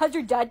 has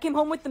your dad came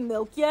home with the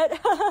milk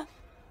yet?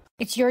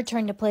 It's your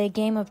turn to play a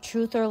game of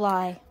truth or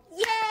lie.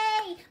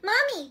 Yay!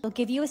 Mommy! They'll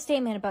give you a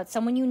statement about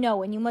someone you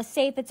know, and you must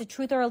say if it's a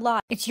truth or a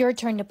lie. It's your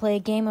turn to play a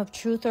game of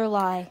truth or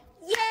lie.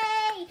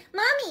 Yay!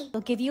 Mommy!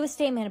 They'll give you a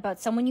statement about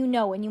someone you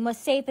know, and you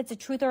must say if it's a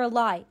truth or a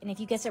lie. And if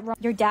you guess it wrong,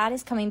 your dad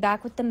is coming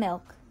back with the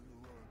milk.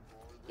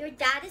 Your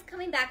dad is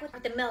coming back with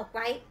the milk,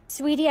 right?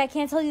 Sweetie, I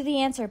can't tell you the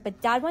answer,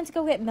 but Dad went to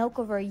go get milk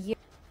over a year.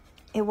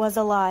 It was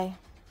a lie.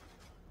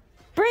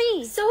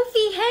 Bree!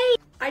 Sophie, hey!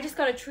 I just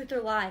got a truth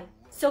or lie.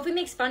 Sophie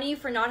makes fun of you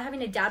for not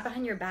having a dad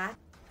behind your back.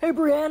 Hey,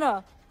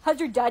 Brianna, has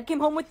your dad came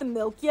home with the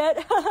milk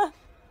yet?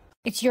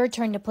 It's your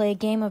turn to play a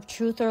game of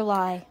truth or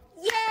lie.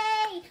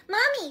 Yay!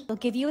 Mommy! They'll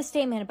give you a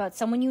statement about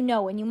someone you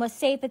know, and you must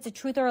say if it's a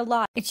truth or a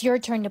lie. It's your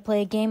turn to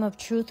play a game of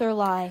truth or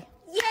lie.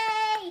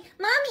 Yay!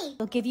 Mommy!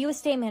 They'll give you a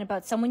statement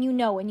about someone you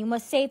know, and you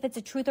must say if it's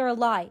a truth or a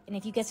lie. And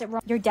if you guess it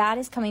wrong, your dad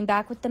is coming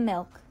back with the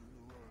milk.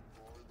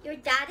 Your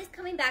dad is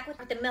coming back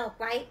with the milk,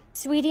 right?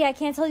 Sweetie, I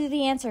can't tell you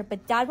the answer,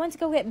 but Dad went to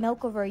go get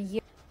milk over a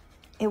year.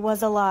 It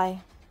was a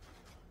lie.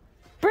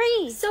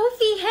 Bree!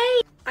 Sophie,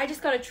 hey! I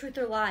just got a truth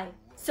or lie.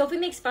 Sophie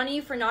makes fun of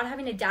you for not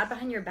having a dad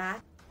behind your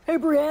back. Hey,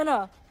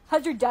 Brianna,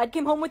 has your dad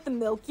came home with the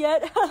milk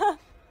yet?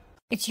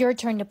 It's your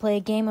turn to play a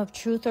game of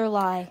truth or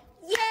lie.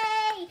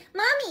 Yay!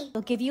 Mommy!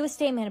 They'll give you a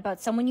statement about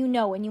someone you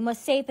know, and you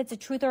must say if it's a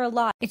truth or a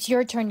lie. It's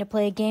your turn to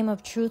play a game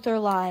of truth or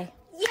lie.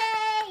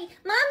 Yay!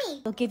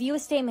 Mommy! They'll give you a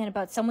statement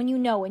about someone you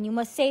know, and you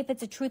must say if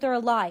it's a truth or a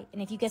lie.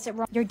 And if you guess it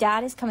wrong, your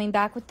dad is coming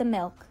back with the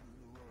milk.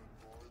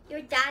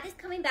 Your dad is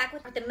coming back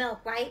with the milk,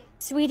 right?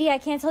 Sweetie, I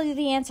can't tell you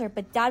the answer,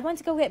 but Dad went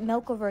to go get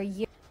milk over a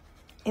year.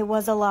 It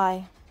was a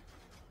lie.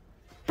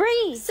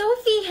 Bree!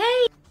 Sophie,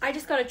 hey! I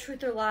just got a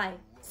truth or lie.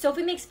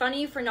 Sophie makes fun of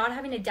you for not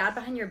having a dad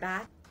behind your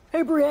back.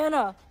 Hey,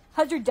 Brianna,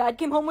 has your dad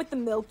came home with the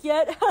milk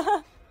yet?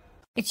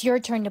 It's your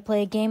turn to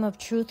play a game of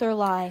truth or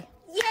lie.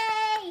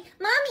 Yay!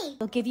 Mommy!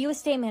 They'll give you a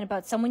statement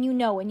about someone you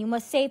know, and you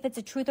must say if it's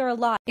a truth or a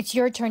lie. It's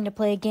your turn to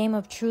play a game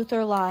of truth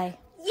or lie.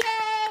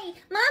 Yay!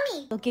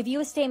 Mommy! They'll give you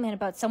a statement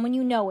about someone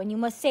you know, and you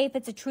must say if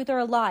it's a truth or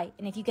a lie.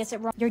 And if you guess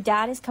it wrong, your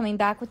dad is coming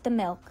back with the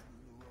milk.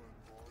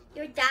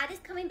 Your dad is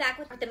coming back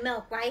with the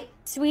milk, right?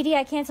 Sweetie,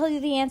 I can't tell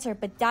you the answer,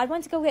 but Dad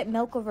went to go get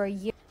milk over a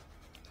year.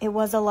 It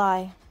was a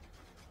lie.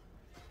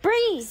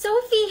 Bree!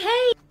 Sophie,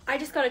 hey! I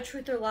just got a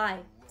truth or lie.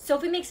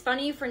 Sophie makes fun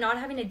of you for not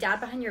having a dad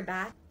behind your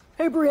back.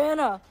 Hey,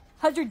 Brianna,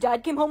 has your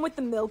dad came home with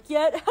the milk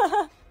yet?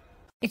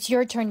 It's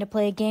your turn to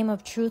play a game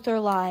of truth or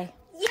lie.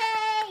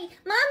 Yay!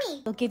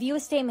 Mommy! They'll give you a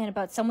statement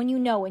about someone you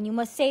know, and you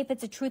must say if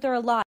it's a truth or a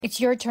lie. It's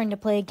your turn to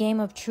play a game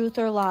of truth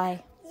or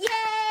lie.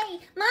 Yay!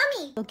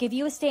 Mommy! They'll give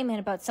you a statement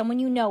about someone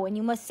you know, and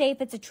you must say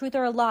if it's a truth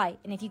or a lie.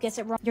 And if you guess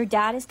it wrong, your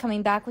dad is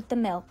coming back with the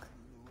milk.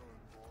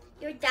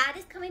 Your dad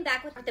is coming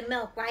back with the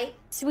milk, right?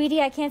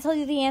 Sweetie, I can't tell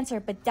you the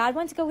answer, but Dad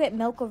went to go get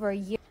milk over a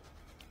year.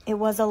 It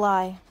was a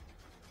lie.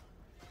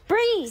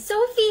 Bree!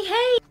 Sophie,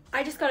 hey!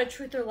 I just got a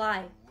truth or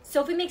lie.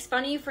 Sophie makes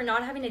fun of you for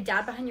not having a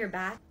dad behind your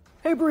back.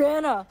 Hey,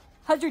 Brianna,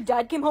 has your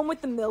dad came home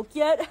with the milk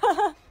yet?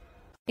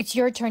 It's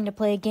your turn to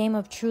play a game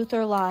of truth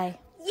or lie.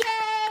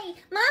 Yay!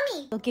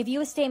 Mommy! They'll give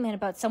you a statement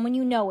about someone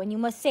you know, and you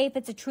must say if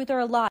it's a truth or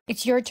a lie.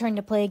 It's your turn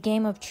to play a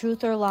game of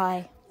truth or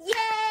lie.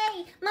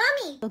 Yay!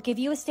 Mommy! They'll give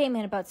you a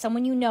statement about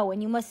someone you know,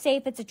 and you must say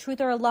if it's a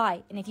truth or a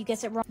lie. And if you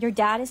guess it wrong, your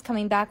dad is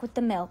coming back with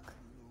the milk.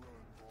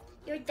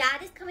 Your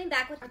dad is coming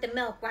back with the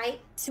milk, right?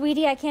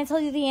 Sweetie, I can't tell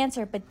you the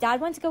answer, but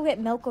Dad went to go get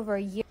milk over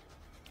a year.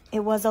 It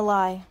was a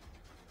lie.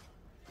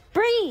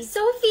 Bree!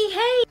 Sophie,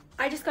 hey!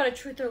 I just got a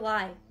truth or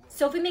lie.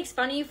 Sophie makes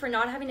fun of you for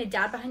not having a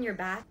dad behind your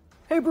back.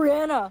 Hey,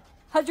 Brianna,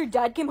 has your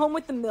dad came home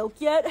with the milk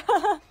yet?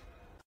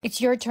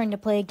 It's your turn to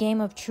play a game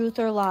of truth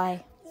or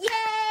lie.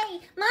 Yay!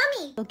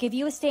 Mommy! They'll give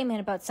you a statement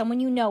about someone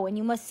you know, and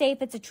you must say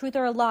if it's a truth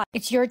or a lie.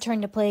 It's your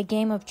turn to play a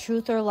game of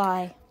truth or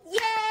lie.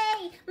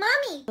 Yay!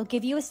 Mommy! They'll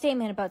give you a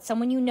statement about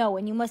someone you know,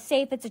 and you must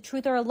say if it's a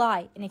truth or a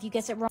lie. And if you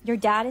guess it wrong, your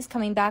dad is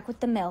coming back with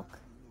the milk.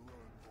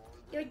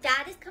 Your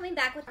dad is coming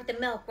back with the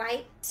milk,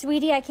 right?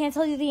 Sweetie, I can't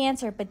tell you the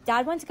answer, but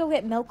Dad went to go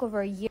get milk over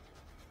a year.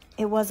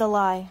 It was a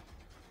lie.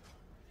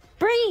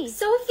 Bree!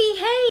 Sophie,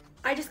 hey!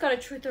 I just got a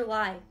truth or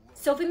lie.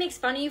 Sophie makes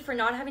fun of you for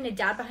not having a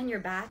dad behind your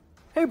back.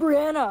 Hey,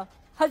 Brianna,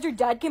 has your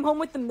dad came home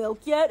with the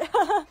milk yet?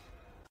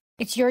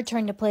 It's your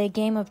turn to play a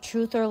game of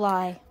truth or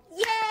lie.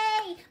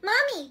 Yay!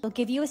 Mommy! They'll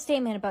give you a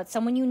statement about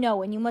someone you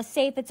know, and you must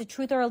say if it's a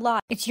truth or a lie.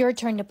 It's your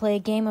turn to play a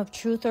game of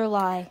truth or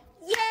lie.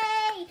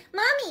 Yay!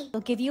 Mommy!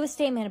 They'll give you a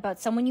statement about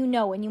someone you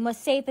know, and you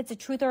must say if it's a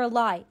truth or a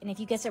lie. And if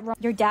you guess it wrong,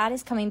 your dad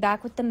is coming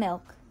back with the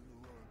milk.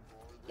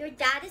 Your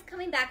dad is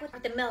coming back with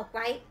the milk,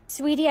 right?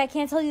 Sweetie, I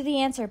can't tell you the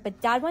answer, but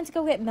Dad went to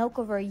go get milk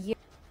over a year.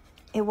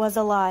 It was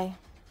a lie.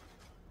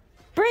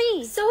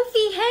 Bree!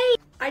 Sophie, hey!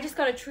 I just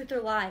got a truth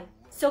or lie.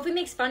 Sophie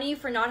makes fun of you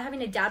for not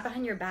having a dad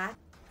behind your back.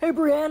 Hey,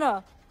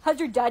 Brianna, has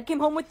your dad came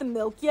home with the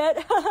milk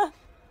yet?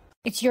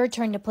 It's your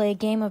turn to play a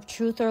game of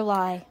truth or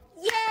lie.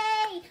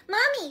 Yay!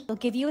 Mommy! They'll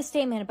give you a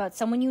statement about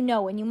someone you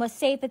know, and you must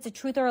say if it's a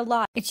truth or a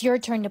lie. It's your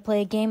turn to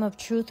play a game of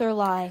truth or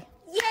lie.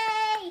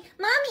 Yay!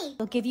 Mommy!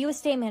 They'll give you a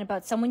statement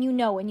about someone you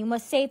know, and you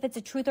must say if it's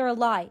a truth or a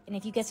lie. And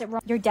if you guess it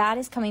wrong, your dad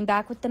is coming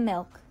back with the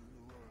milk.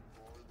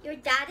 Your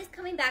dad is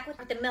coming back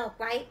with the milk,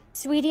 right?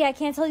 Sweetie, I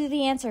can't tell you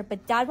the answer,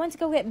 but Dad went to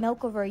go get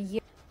milk over a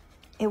year.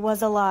 It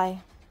was a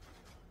lie.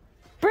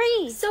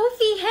 Bree!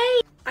 Sophie,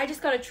 hey! I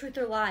just got a truth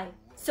or lie.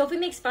 Sophie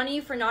makes fun of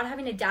you for not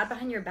having a dad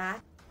behind your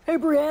back. Hey,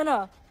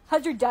 Brianna,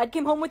 has your dad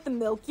came home with the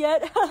milk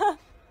yet?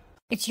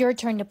 It's your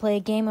turn to play a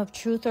game of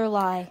truth or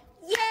lie.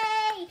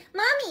 Yay!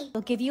 Mommy!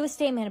 They'll give you a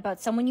statement about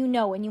someone you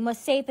know, and you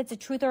must say if it's a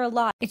truth or a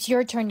lie. It's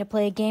your turn to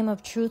play a game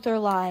of truth or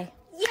lie.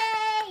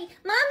 Yay!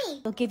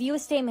 Mommy! They'll give you a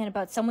statement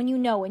about someone you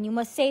know, and you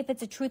must say if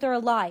it's a truth or a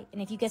lie.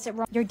 And if you guess it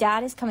wrong, your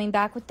dad is coming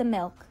back with the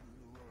milk.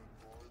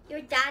 Your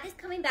dad is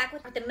coming back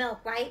with the milk,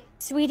 right?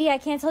 Sweetie, I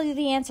can't tell you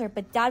the answer,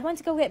 but Dad went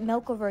to go get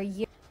milk over a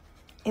year.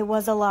 It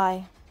was a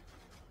lie.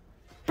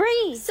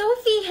 Bree!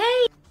 Sophie,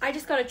 hey! I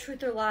just got a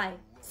truth or lie.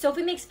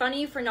 Sophie makes fun of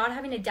you for not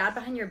having a dad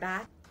behind your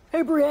back.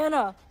 Hey,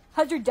 Brianna,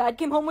 has your dad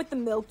came home with the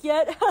milk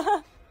yet?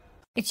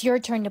 It's your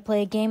turn to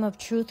play a game of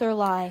truth or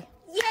lie.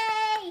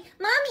 Yay!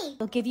 Mommy!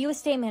 They'll give you a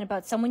statement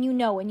about someone you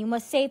know, and you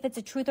must say if it's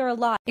a truth or a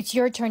lie. It's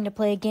your turn to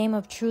play a game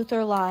of truth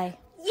or lie.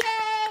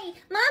 Yay!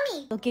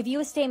 Mommy! They'll give you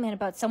a statement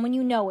about someone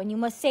you know, and you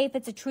must say if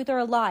it's a truth or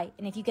a lie.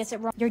 And if you guess it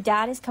wrong, your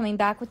dad is coming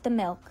back with the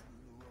milk.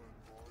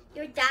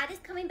 Your dad is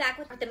coming back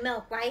with the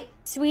milk, right?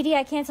 Sweetie,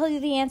 I can't tell you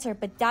the answer,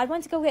 but Dad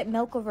went to go get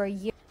milk over a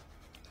year.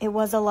 It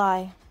was a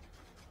lie.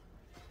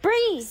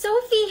 Bree!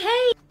 Sophie,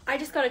 hey! I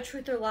just got a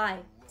truth or lie.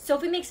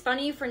 Sophie makes fun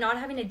of you for not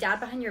having a dad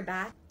behind your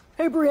back.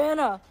 Hey,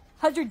 Brianna,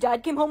 has your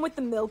dad came home with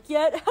the milk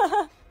yet?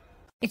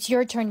 It's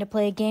your turn to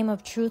play a game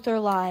of truth or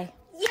lie.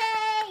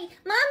 Yay!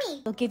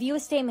 Mommy! They'll give you a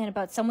statement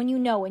about someone you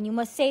know, and you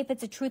must say if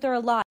it's a truth or a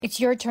lie. It's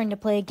your turn to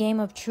play a game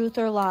of truth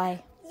or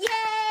lie.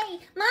 Yay!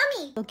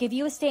 Mommy! They'll give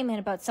you a statement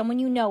about someone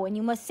you know, and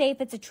you must say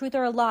if it's a truth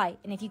or a lie.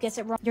 And if you guess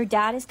it wrong, your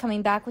dad is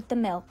coming back with the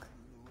milk.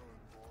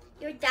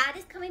 Your dad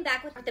is coming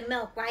back with the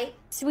milk, right?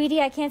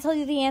 Sweetie, I can't tell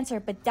you the answer,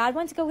 but Dad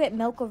went to go get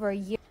milk over a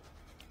year.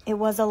 It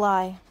was a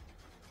lie.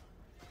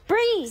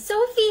 Bree!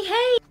 Sophie,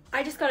 hey!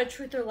 I just got a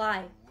truth or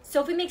lie.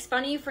 Sophie makes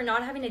fun of you for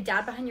not having a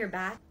dad behind your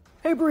back.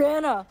 Hey,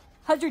 Brianna,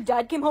 has your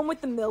dad came home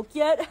with the milk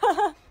yet?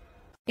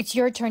 It's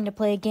your turn to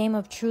play a game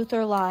of truth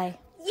or lie.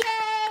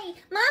 Yay!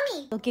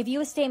 Mommy! They'll give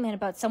you a statement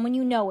about someone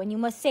you know, and you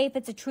must say if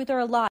it's a truth or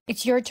a lie.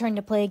 It's your turn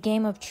to play a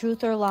game of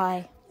truth or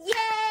lie.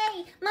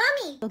 Yay!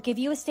 Mommy! They'll give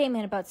you a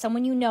statement about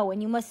someone you know,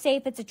 and you must say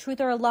if it's a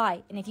truth or a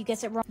lie. And if you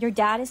guess it wrong, your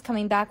dad is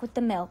coming back with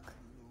the milk.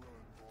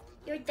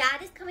 Your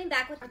dad is coming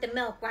back with the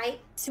milk, right?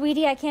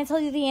 Sweetie, I can't tell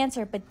you the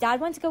answer, but Dad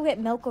went to go get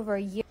milk over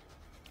a year.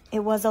 It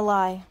was a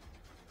lie.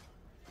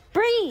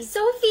 Bree!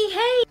 Sophie,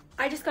 hey!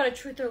 I just got a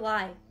truth or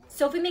lie.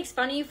 Sophie makes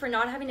fun of you for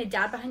not having a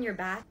dad behind your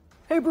back.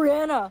 Hey,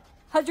 Brianna,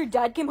 has your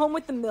dad came home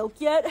with the milk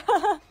yet?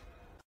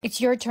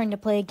 It's your turn to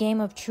play a game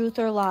of truth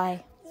or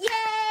lie.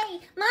 Yay!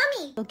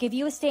 Mommy! They'll give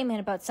you a statement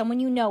about someone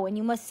you know, and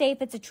you must say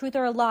if it's a truth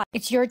or a lie.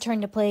 It's your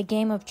turn to play a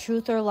game of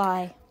truth or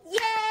lie.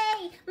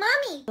 Yay!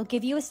 Mommy! They'll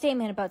give you a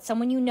statement about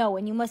someone you know,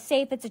 and you must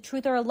say if it's a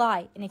truth or a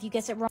lie. And if you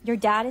guess it wrong, your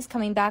dad is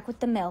coming back with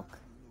the milk.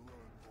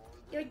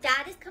 Your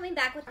dad is coming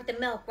back with the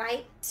milk,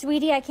 right?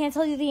 Sweetie, I can't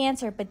tell you the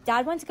answer, but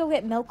Dad went to go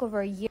get milk over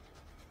a year.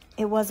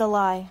 It was a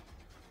lie.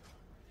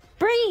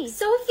 Bree!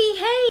 Sophie,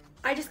 hey!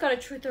 I just got a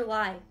truth or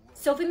lie.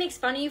 Sophie makes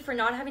fun of you for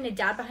not having a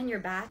dad behind your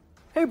back.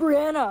 Hey,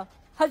 Brianna,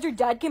 has your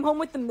dad came home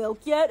with the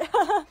milk yet?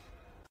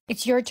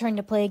 It's your turn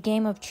to play a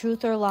game of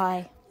truth or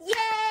lie.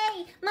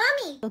 Yay!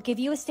 Mommy! They'll give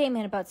you a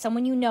statement about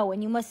someone you know,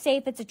 and you must say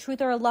if it's a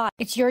truth or a lie.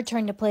 It's your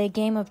turn to play a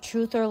game of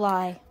truth or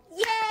lie.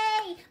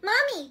 Yay!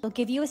 Mommy! They'll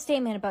give you a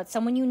statement about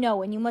someone you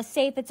know, and you must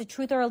say if it's a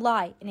truth or a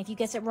lie. And if you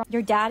guess it wrong,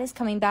 your dad is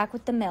coming back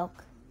with the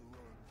milk.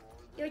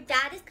 Your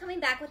dad is coming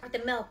back with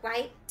the milk,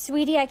 right?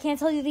 Sweetie, I can't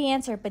tell you the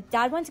answer, but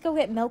Dad went to go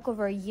get milk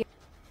over a year.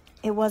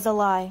 It was a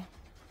lie.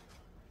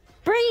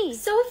 Bree!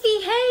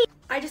 Sophie, hey!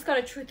 I just got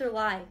a truth or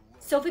lie.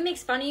 Sophie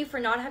makes fun of you for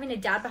not having a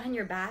dad behind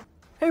your back.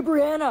 Hey,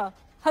 Brianna,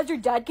 has your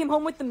dad came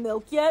home with the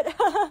milk yet?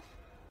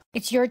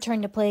 It's your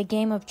turn to play a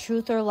game of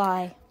truth or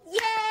lie.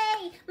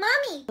 Yay!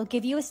 Mommy! They'll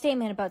give you a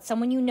statement about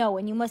someone you know,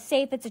 and you must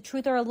say if it's a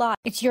truth or a lie.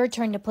 It's your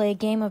turn to play a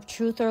game of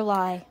truth or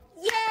lie.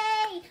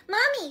 Yay!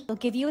 Mommy! They'll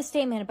give you a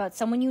statement about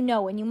someone you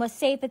know, and you must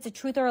say if it's a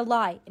truth or a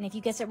lie. And if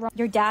you guess it wrong,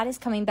 your dad is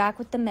coming back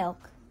with the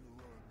milk.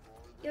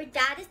 Your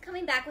dad is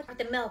coming back with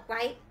the milk,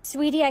 right?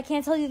 Sweetie, I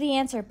can't tell you the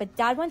answer, but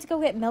Dad went to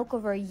go get milk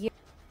over a year.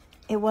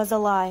 It was a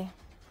lie.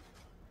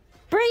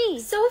 Bree!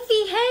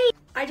 Sophie, hey!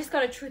 I just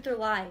got a truth or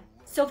lie.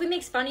 Sophie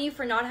makes fun of you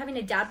for not having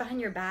a dad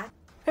behind your back.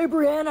 Hey,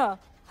 Brianna,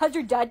 has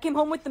your dad came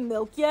home with the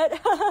milk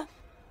yet?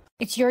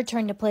 It's your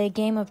turn to play a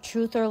game of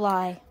truth or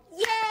lie.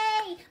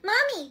 Yay!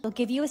 Mommy! They'll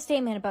give you a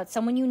statement about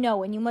someone you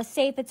know, and you must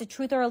say if it's a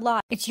truth or a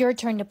lie. It's your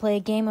turn to play a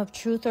game of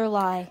truth or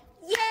lie.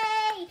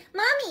 Yay!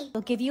 Mommy!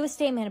 They'll give you a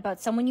statement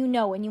about someone you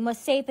know, and you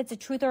must say if it's a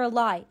truth or a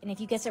lie. And if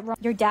you guess it wrong,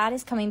 your dad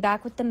is coming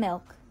back with the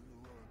milk.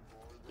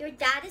 Your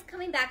dad is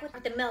coming back with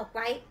the milk,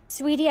 right?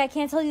 Sweetie, I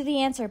can't tell you the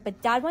answer,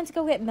 but Dad went to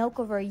go get milk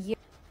over a year.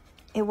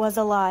 It was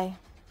a lie.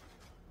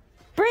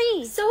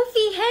 Bree!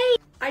 Sophie, hey!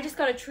 I just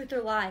got a truth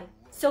or lie.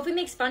 Sophie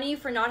makes fun of you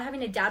for not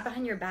having a dad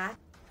behind your back.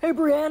 Hey,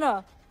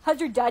 Brianna,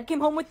 has your dad came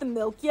home with the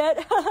milk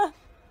yet?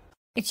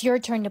 It's your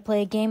turn to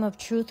play a game of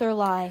truth or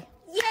lie.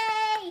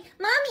 Yay!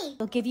 Mommy!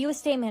 They'll give you a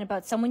statement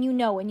about someone you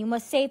know, and you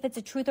must say if it's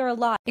a truth or a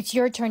lie. It's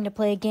your turn to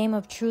play a game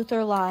of truth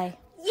or lie.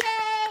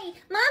 Yay!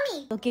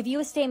 Mommy! They'll give you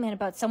a statement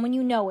about someone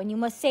you know, and you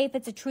must say if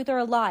it's a truth or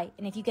a lie.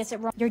 And if you guess it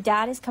wrong, your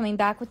dad is coming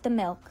back with the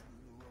milk.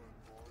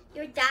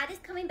 Your dad is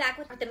coming back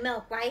with the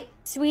milk, right?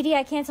 Sweetie,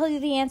 I can't tell you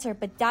the answer,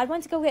 but Dad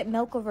went to go get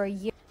milk over a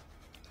year.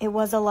 It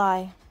was a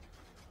lie.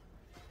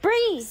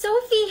 Bree!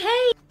 Sophie,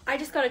 hey! I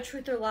just got a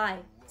truth or lie.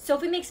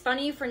 Sophie makes fun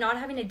of you for not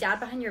having a dad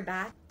behind your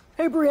back.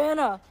 Hey,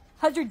 Brianna,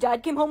 has your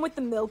dad came home with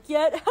the milk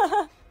yet?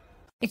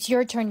 It's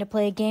your turn to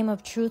play a game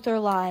of truth or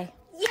lie.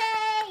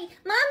 Yay!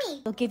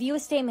 Mommy! They'll give you a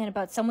statement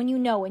about someone you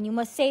know, and you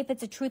must say if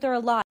it's a truth or a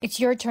lie. It's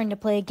your turn to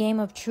play a game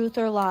of truth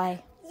or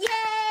lie.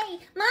 Yay!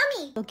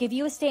 Mommy! They'll give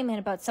you a statement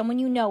about someone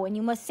you know, and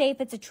you must say if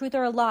it's a truth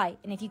or a lie.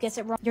 And if you guess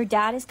it wrong, your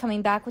dad is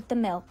coming back with the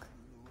milk.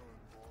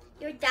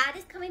 Your dad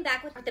is coming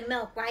back with the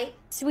milk, right?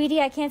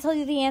 Sweetie, I can't tell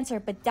you the answer,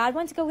 but Dad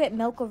went to go get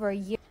milk over a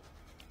year.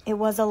 It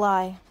was a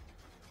lie.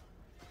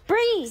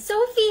 Bree!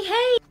 Sophie,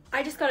 hey!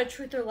 I just got a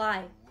truth or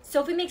lie.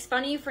 Sophie makes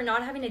fun of you for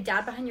not having a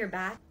dad behind your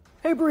back.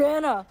 Hey,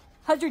 Brianna,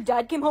 has your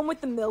dad came home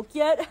with the milk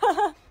yet?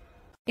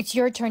 It's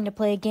your turn to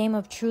play a game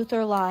of truth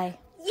or lie.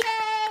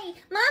 Yay!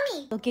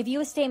 Mommy! They'll give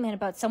you a statement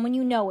about someone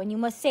you know, and you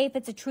must say if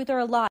it's a truth or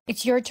a lie.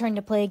 It's your turn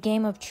to play a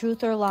game of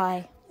truth or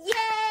lie.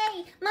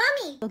 Yay!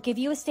 Mommy! They'll give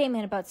you a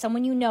statement about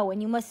someone you know,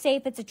 and you must say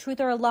if it's a truth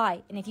or a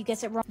lie. And if you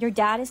guess it wrong, your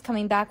dad is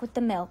coming back with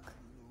the milk.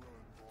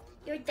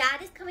 Your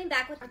dad is coming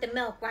back with the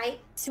milk, right?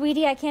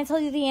 Sweetie, I can't tell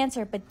you the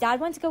answer, but Dad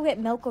went to go get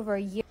milk over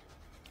a year.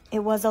 It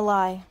was a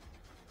lie.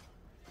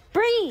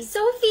 Bree!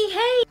 Sophie,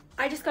 hey!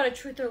 I just got a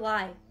truth or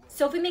lie.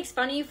 Sophie makes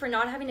fun of you for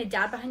not having a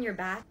dad behind your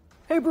back.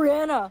 Hey,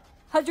 Brianna,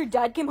 has your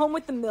dad came home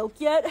with the milk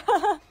yet?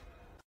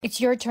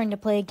 It's your turn to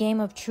play a game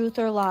of truth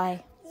or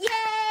lie.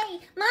 Yay!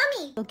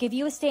 Mommy! They'll give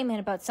you a statement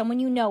about someone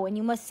you know, and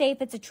you must say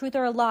if it's a truth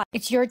or a lie.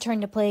 It's your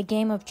turn to play a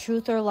game of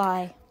truth or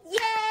lie.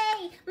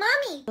 Yay!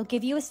 Mommy! They'll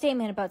give you a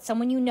statement about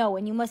someone you know,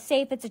 and you must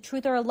say if it's a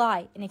truth or a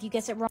lie. And if you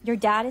guess it wrong, your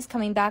dad is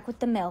coming back with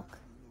the milk.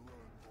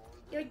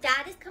 Your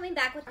dad is coming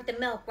back with the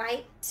milk,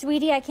 right?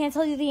 Sweetie, I can't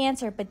tell you the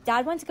answer, but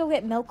Dad went to go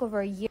get milk over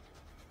a year.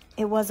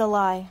 It was a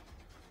lie.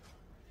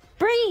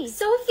 Bree!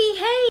 Sophie,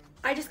 hey!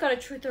 I just got a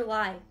truth or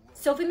lie.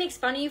 Sophie makes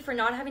fun of you for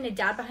not having a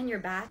dad behind your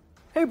back.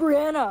 Hey,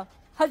 Brianna,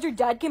 has your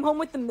dad came home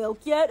with the milk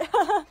yet?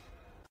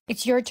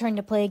 It's your turn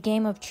to play a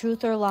game of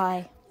truth or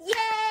lie.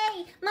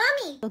 Yay!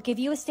 Mommy! They'll give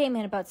you a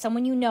statement about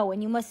someone you know,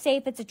 and you must say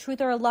if it's a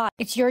truth or a lie.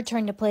 It's your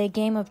turn to play a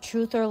game of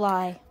truth or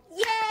lie.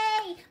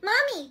 Yay!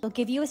 Mommy! They'll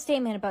give you a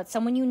statement about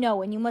someone you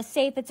know, and you must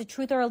say if it's a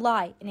truth or a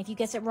lie. And if you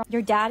guess it wrong,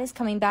 your dad is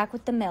coming back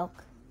with the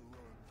milk.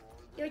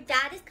 Your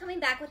dad is coming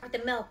back with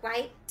the milk,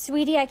 right?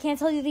 Sweetie, I can't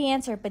tell you the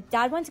answer, but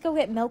Dad went to go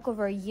get milk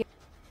over a year.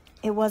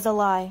 It was a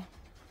lie.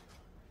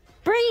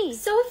 Bree!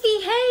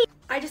 Sophie, hey!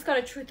 I just got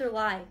a truth or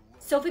lie.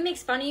 Sophie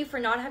makes fun of you for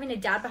not having a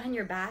dad behind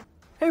your back.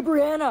 Hey,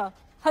 Brianna,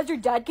 has your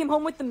dad came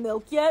home with the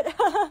milk yet?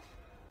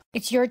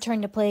 It's your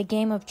turn to play a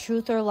game of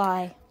truth or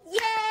lie.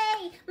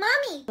 Yay!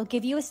 Mommy! They'll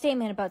give you a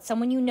statement about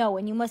someone you know,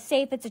 and you must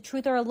say if it's a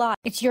truth or a lie.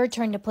 It's your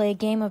turn to play a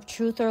game of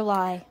truth or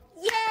lie.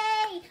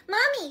 Yay!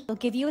 Mommy! They'll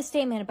give you a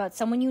statement about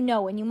someone you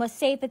know, and you must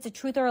say if it's a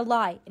truth or a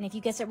lie. And if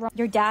you guess it wrong,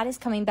 your dad is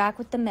coming back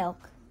with the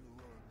milk.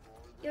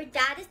 Your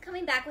dad is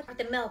coming back with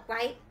the milk,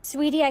 right?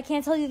 Sweetie, I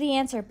can't tell you the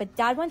answer, but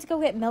Dad went to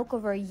go get milk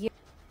over a year.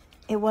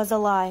 It was a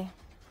lie.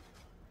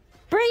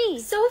 Bree!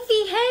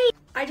 Sophie, hey!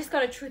 I just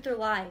got a truth or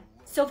lie.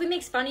 Sophie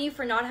makes fun of you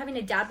for not having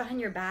a dad behind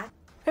your back.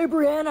 Hey,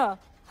 Brianna,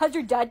 has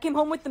your dad came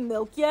home with the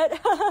milk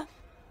yet?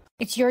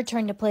 It's your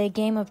turn to play a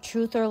game of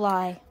truth or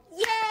lie.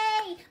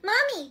 Yay!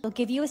 Mommy! They'll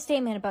give you a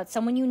statement about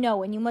someone you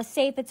know, and you must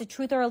say if it's a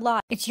truth or a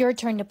lie. It's your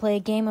turn to play a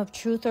game of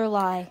truth or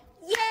lie.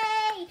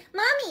 Yay!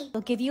 Mommy!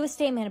 They'll give you a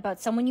statement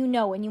about someone you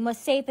know, and you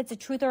must say if it's a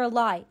truth or a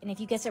lie. And if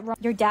you guess it wrong,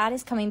 your dad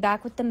is coming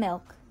back with the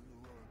milk.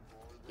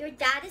 Your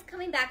dad is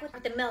coming back with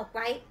the milk,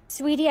 right?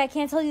 Sweetie, I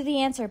can't tell you the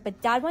answer,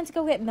 but Dad went to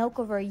go get milk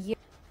over a year.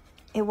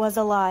 It was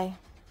a lie.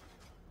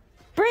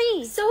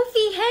 Bree!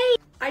 Sophie, hey!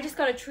 I just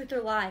got a truth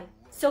or lie.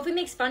 Sophie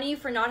makes fun of you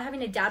for not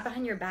having a dad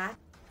behind your back.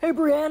 Hey,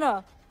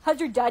 Brianna,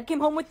 has your dad came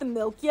home with the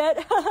milk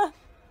yet?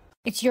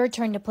 It's your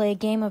turn to play a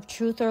game of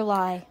truth or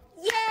lie.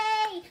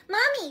 Yay!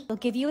 Mommy! They'll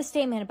give you a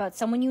statement about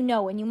someone you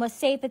know, and you must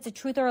say if it's a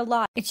truth or a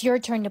lie. It's your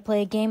turn to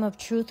play a game of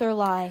truth or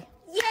lie.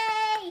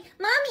 Yay!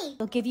 Mommy!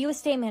 They'll give you a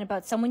statement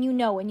about someone you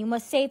know, and you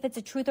must say if it's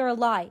a truth or a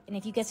lie. And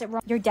if you guess it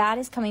wrong, your dad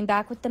is coming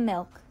back with the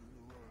milk.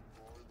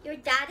 Your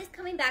dad is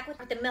coming back with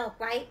the milk,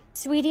 right?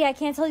 Sweetie, I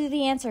can't tell you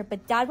the answer,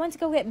 but Dad went to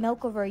go get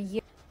milk over a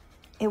year.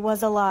 It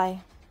was a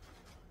lie.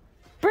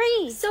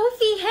 Bree!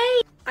 Sophie,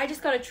 hey! I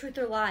just got a truth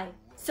or lie.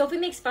 Sophie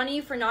makes fun of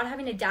you for not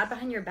having a dad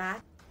behind your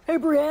back. Hey,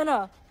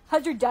 Brianna,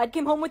 has your dad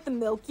came home with the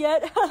milk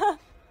yet?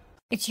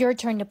 It's your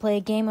turn to play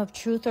a game of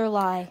truth or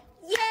lie.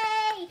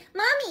 Yay!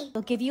 Mommy!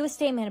 They'll give you a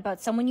statement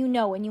about someone you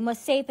know, and you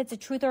must say if it's a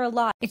truth or a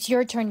lie. It's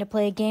your turn to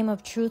play a game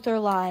of truth or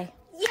lie.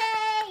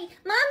 Yay!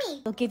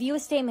 Mommy! They'll give you a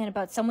statement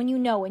about someone you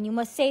know, and you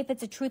must say if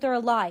it's a truth or a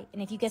lie.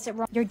 And if you guess it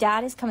wrong, your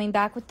dad is coming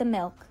back with the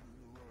milk.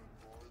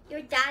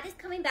 Your dad is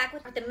coming back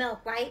with the milk,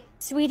 right?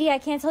 Sweetie, I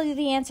can't tell you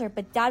the answer,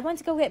 but Dad went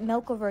to go get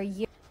milk over a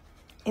year.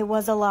 It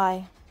was a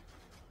lie.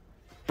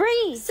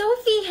 Bree!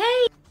 Sophie,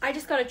 hey! I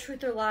just got a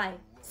truth or lie.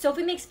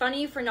 Sophie makes fun of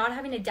you for not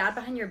having a dad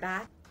behind your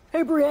back.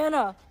 Hey,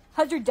 Brianna,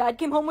 has your dad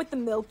came home with the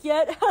milk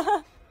yet?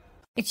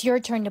 It's your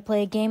turn to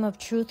play a game of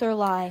truth or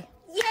lie.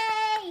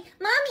 Yay!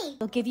 Mommy!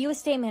 They'll give you a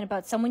statement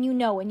about someone you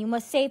know, and you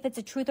must say if it's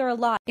a truth or a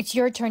lie. It's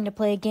your turn to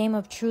play a game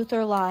of truth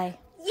or lie.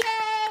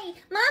 Yay!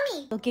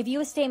 Mommy! They'll give you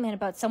a statement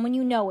about someone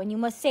you know, and you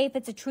must say if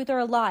it's a truth or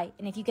a lie.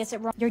 And if you guess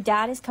it wrong, your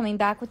dad is coming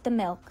back with the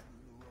milk.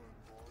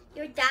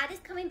 Your dad is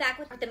coming back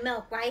with the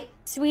milk, right?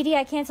 Sweetie,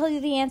 I can't tell you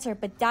the answer,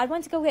 but Dad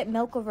went to go get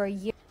milk over a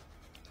year.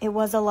 It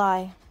was a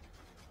lie.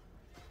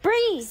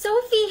 Bree!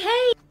 Sophie,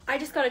 hey! I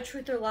just got a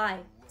truth or lie.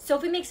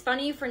 Sophie makes fun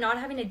of you for not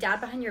having a dad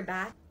behind your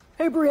back.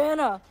 Hey,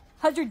 Brianna,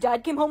 has your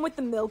dad came home with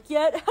the milk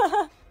yet?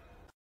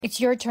 It's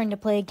your turn to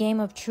play a game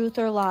of truth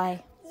or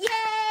lie.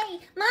 Yay!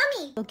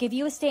 Mommy! They'll give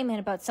you a statement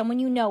about someone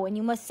you know, and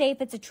you must say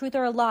if it's a truth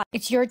or a lie.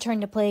 It's your turn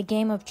to play a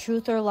game of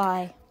truth or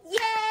lie.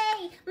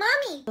 Yay!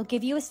 Mommy! They'll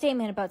give you a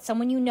statement about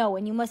someone you know,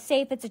 and you must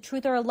say if it's a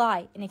truth or a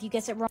lie. And if you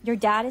guess it wrong, your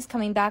dad is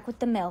coming back with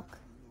the milk.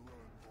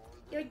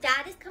 Your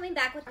dad is coming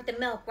back with the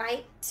milk,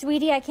 right?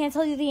 Sweetie, I can't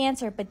tell you the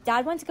answer, but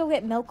Dad went to go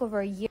get milk over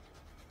a year.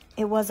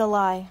 It was a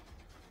lie.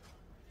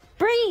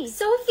 Bree!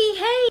 Sophie,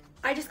 hey!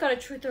 I just got a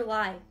truth or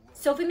lie.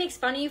 Sophie makes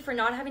fun of you for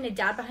not having a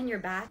dad behind your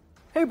back.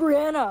 Hey,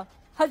 Brianna,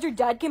 has your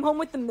dad came home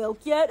with the milk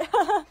yet?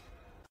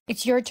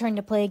 It's your turn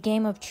to play a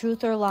game of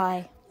truth or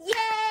lie.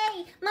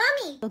 Yay!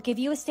 Mommy! They'll give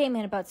you a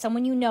statement about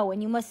someone you know,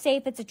 and you must say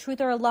if it's a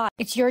truth or a lie.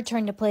 It's your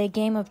turn to play a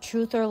game of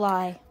truth or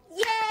lie.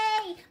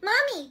 Yay!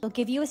 Mommy! They'll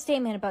give you a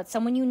statement about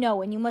someone you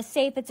know, and you must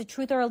say if it's a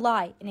truth or a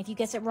lie. And if you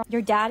guess it wrong,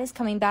 your dad is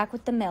coming back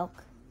with the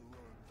milk.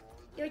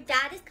 Your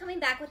dad is coming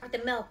back with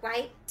the milk,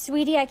 right?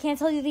 Sweetie, I can't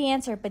tell you the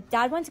answer, but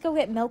Dad went to go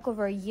get milk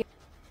over a year.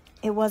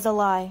 It was a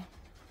lie.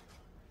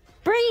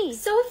 Bree!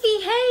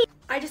 Sophie, hey!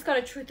 I just got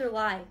a truth or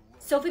lie.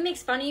 Sophie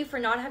makes fun of you for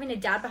not having a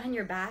dad behind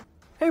your back.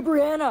 Hey,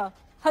 Brianna,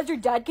 has your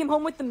dad came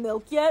home with the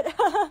milk yet?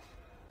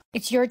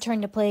 It's your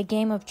turn to play a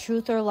game of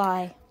truth or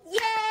lie.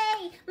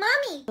 Yay!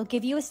 Mommy! They'll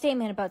give you a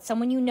statement about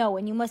someone you know,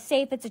 and you must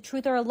say if it's a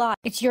truth or a lie.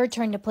 It's your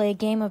turn to play a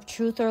game of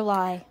truth or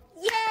lie.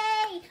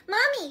 Yay!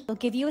 Mommy! They'll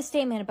give you a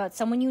statement about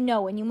someone you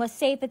know, and you must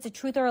say if it's a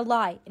truth or a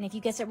lie. And if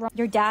you guess it wrong,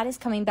 your dad is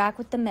coming back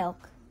with the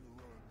milk.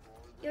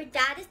 Your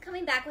dad is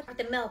coming back with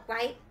the milk,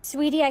 right?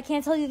 Sweetie, I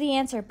can't tell you the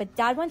answer, but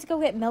Dad went to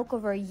go get milk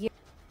over a year.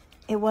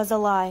 It was a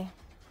lie.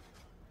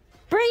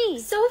 Bree!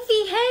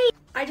 Sophie, hey!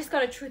 I just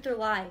got a truth or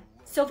lie.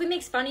 Sophie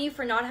makes fun of you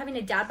for not having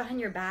a dad behind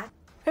your back.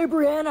 Hey,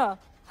 Brianna,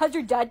 has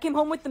your dad came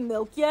home with the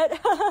milk yet?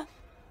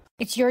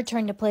 It's your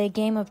turn to play a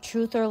game of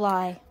truth or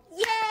lie.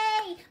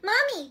 Yay!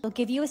 Mommy! They'll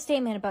give you a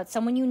statement about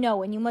someone you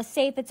know, and you must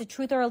say if it's a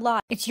truth or a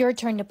lie. It's your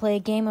turn to play a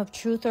game of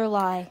truth or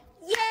lie.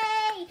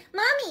 Yay!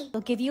 Mommy!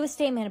 They'll give you a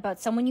statement about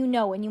someone you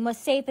know, and you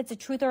must say if it's a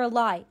truth or a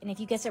lie. And if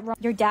you guess it wrong,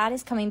 your dad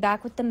is coming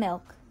back with the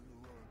milk.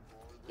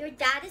 Your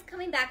dad is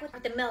coming back with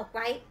the milk,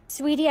 right?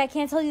 Sweetie, I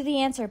can't tell you the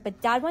answer,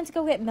 but Dad went to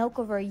go get milk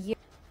over a year.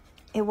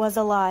 It was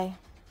a lie.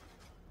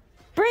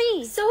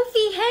 Bree!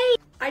 Sophie, hey!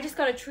 I just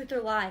got a truth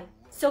or lie.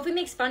 Sophie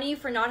makes fun of you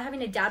for not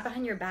having a dad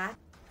behind your back.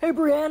 Hey,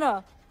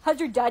 Brianna, has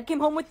your dad came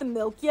home with the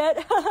milk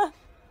yet?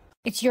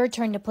 It's your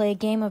turn to play a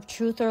game of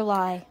truth or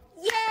lie.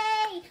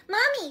 Yay!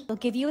 Mommy! They'll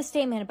give you a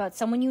statement about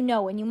someone you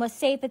know, and you must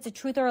say if it's a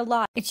truth or a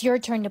lie. It's your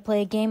turn to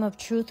play a game of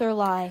truth or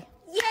lie.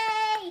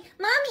 Yay!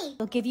 Mommy!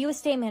 They'll give you a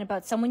statement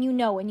about someone you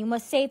know, and you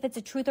must say if it's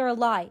a truth or a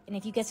lie. And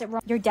if you guess it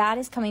wrong, your dad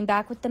is coming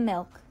back with the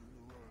milk.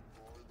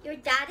 Your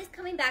dad is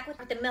coming back with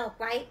the milk,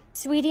 right?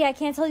 Sweetie, I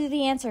can't tell you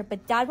the answer,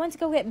 but Dad went to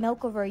go get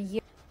milk over a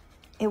year.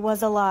 It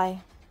was a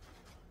lie.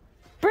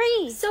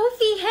 Bree!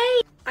 Sophie,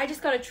 hey! I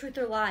just got a truth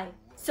or lie.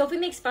 Sophie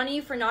makes fun of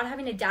you for not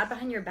having a dad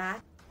behind your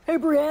back. Hey,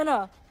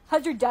 Brianna,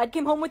 has your dad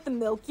came home with the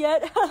milk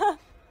yet?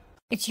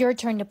 It's your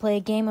turn to play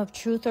a game of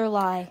truth or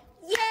lie.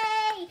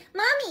 Yay!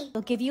 Mommy!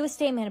 They'll give you a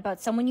statement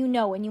about someone you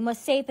know, and you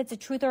must say if it's a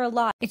truth or a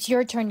lie. It's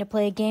your turn to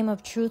play a game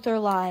of truth or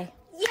lie.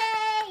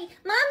 Yay!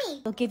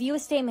 Mommy! They'll give you a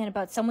statement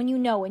about someone you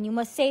know, and you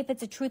must say if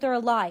it's a truth or a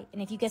lie.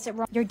 And if you guess it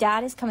wrong, your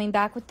dad is coming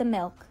back with the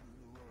milk.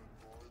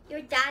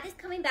 Your dad is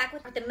coming back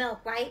with the milk,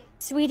 right?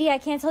 Sweetie, I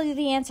can't tell you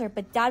the answer,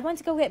 but Dad went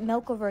to go get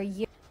milk over a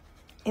year.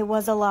 It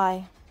was a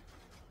lie.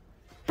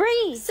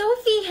 Bree!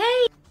 Sophie,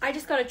 hey! I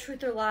just got a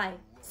truth or lie.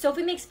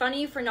 Sophie makes fun of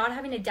you for not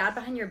having a dad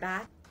behind your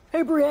back.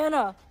 Hey,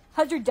 Brianna,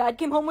 has your dad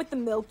came home with the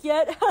milk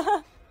yet?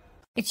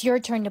 It's your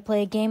turn to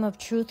play a game of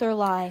truth or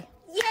lie.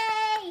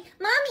 Yay!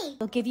 Mommy!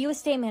 They'll give you a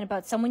statement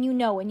about someone you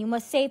know, and you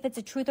must say if it's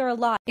a truth or a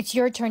lie. It's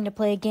your turn to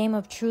play a game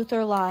of truth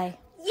or lie.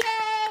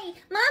 Yay!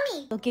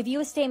 Mommy! They'll give you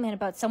a statement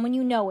about someone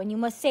you know, and you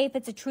must say if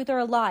it's a truth or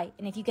a lie.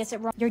 And if you guess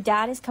it wrong, your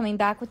dad is coming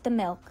back with the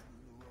milk.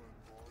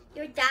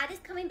 Your dad is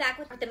coming back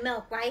with the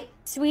milk, right?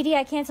 Sweetie,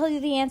 I can't tell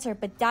you the answer,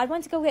 but Dad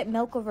went to go get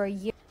milk over a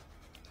year.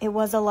 It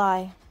was a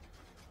lie.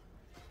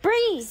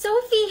 Bree!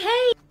 Sophie,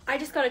 hey! I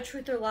just got a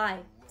truth or lie.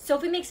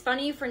 Sophie makes fun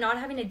of you for not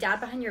having a dad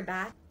behind your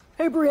back.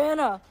 Hey,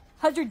 Brianna,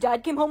 has your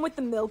dad came home with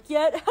the milk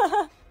yet?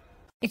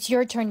 It's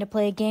your turn to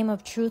play a game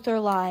of truth or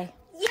lie.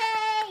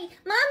 Yay!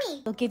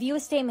 Mommy! They'll give you a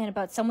statement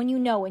about someone you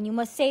know, and you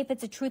must say if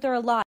it's a truth or a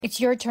lie. It's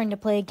your turn to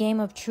play a game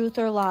of truth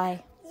or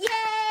lie.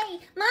 Yay!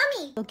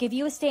 Mommy! They'll give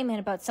you a statement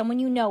about someone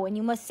you know, and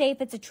you must say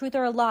if it's a truth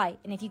or a lie.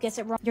 And if you guess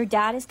it wrong, your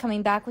dad is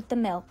coming back with the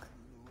milk.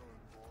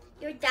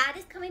 Your dad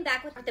is coming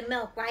back with the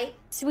milk, right?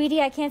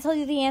 Sweetie, I can't tell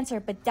you the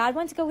answer, but Dad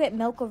went to go get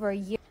milk over a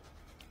year.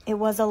 It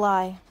was a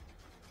lie.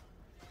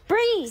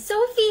 Bree!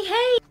 Sophie,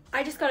 hey!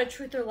 I just got a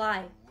truth or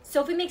lie.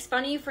 Sophie makes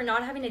fun of you for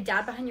not having a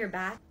dad behind your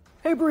back.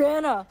 Hey,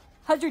 Brianna,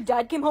 has your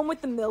dad came home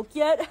with the milk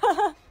yet?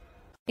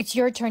 It's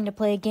your turn to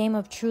play a game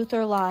of truth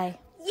or lie.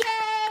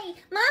 Yay!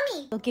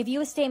 Mommy! They'll give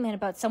you a statement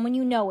about someone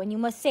you know, and you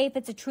must say if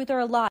it's a truth or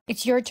a lie.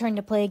 It's your turn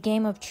to play a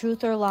game of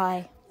truth or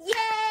lie.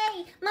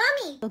 Yay!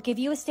 Mommy! They'll give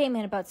you a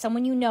statement about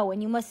someone you know,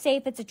 and you must say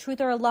if it's a truth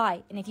or a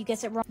lie. And if you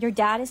guess it wrong, your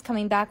dad is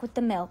coming back with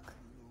the milk.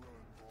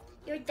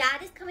 Your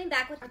dad is coming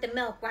back with the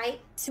milk, right?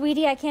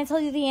 Sweetie, I can't tell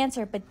you the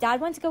answer, but Dad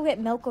went to go get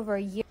milk over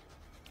a year.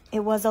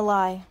 It was a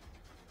lie.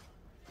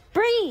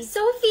 Bree!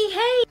 Sophie,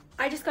 hey!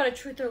 I just got a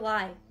truth or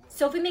lie.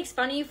 Sophie makes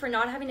fun of you for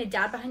not having a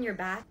dad behind your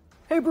back.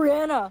 Hey,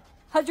 Brianna,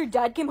 has your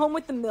dad came home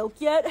with the milk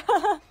yet?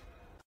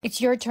 It's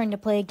your turn to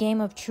play a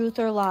game of truth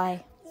or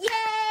lie.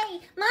 Yay!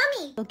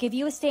 Mommy! They'll give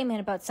you a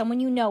statement about someone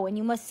you know, and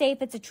you must say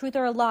if it's a truth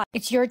or a lie.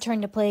 It's your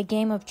turn to play a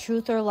game of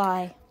truth or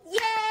lie.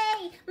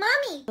 Yay!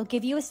 Mommy! They'll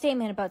give you a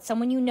statement about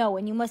someone you know,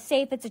 and you must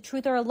say if it's a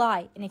truth or a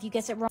lie. And if you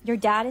guess it wrong, your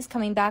dad is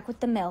coming back with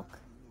the milk.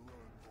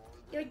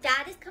 Your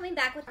dad is coming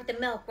back with the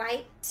milk,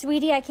 right?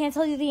 Sweetie, I can't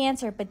tell you the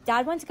answer, but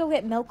Dad went to go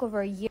get milk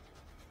over a year.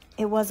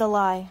 It was a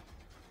lie.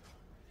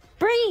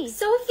 Bree!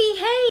 Sophie,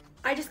 hey!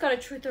 I just got a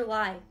truth or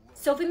lie.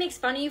 Sophie makes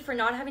fun of you for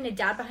not having a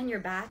dad behind your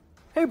back.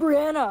 Hey,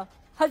 Brianna,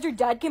 has your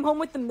dad came home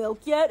with the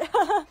milk yet?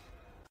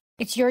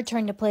 It's your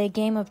turn to play a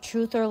game of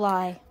truth or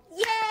lie.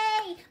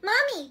 Yay!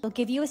 Mommy! They'll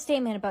give you a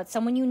statement about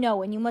someone you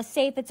know, and you must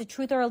say if it's a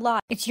truth or a lie.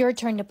 It's your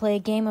turn to play a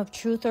game of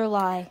truth or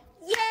lie.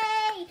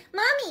 Yay!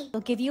 Mommy!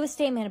 They'll give you a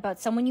statement about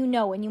someone you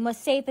know, and you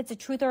must say if it's a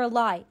truth or a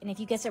lie. And if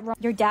you guess it wrong,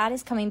 your dad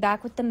is coming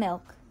back with the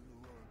milk.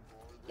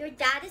 Your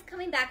dad is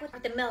coming back with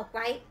the milk,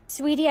 right?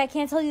 Sweetie, I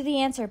can't tell you the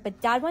answer, but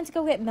Dad went to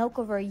go get milk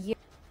over a year.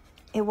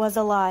 It was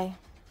a lie.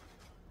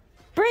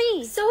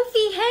 Bree!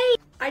 Sophie, hey!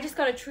 I just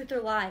got a truth or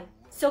lie.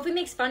 Sophie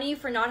makes fun of you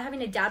for not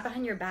having a dad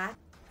behind your back.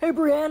 Hey,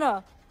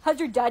 Brianna, has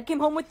your dad came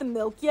home with the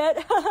milk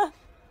yet?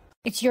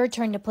 It's your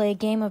turn to play a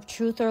game of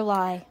truth or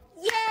lie.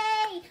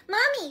 Yay!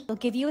 Mommy! They'll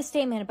give you a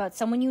statement about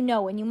someone you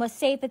know, and you must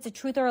say if it's a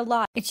truth or a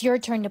lie. It's your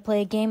turn to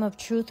play a game of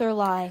truth or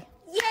lie.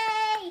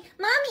 Yay!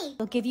 Mommy!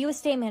 They'll give you a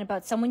statement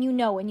about someone you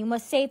know, and you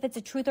must say if it's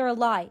a truth or a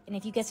lie. And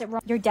if you guess it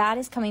wrong, your dad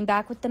is coming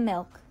back with the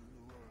milk.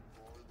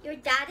 Your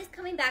dad is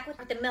coming back with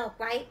the milk,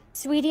 right?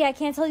 Sweetie, I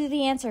can't tell you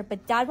the answer,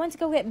 but Dad went to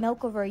go get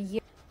milk over a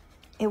year.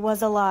 It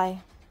was a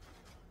lie.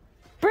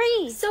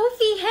 Bree!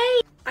 Sophie, hey!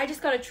 I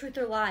just got a truth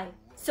or lie.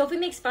 Sophie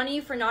makes fun of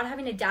you for not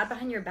having a dad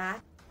behind your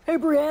back. Hey,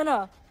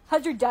 Brianna,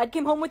 has your dad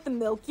came home with the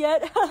milk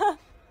yet?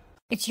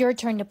 It's your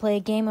turn to play a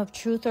game of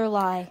truth or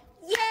lie.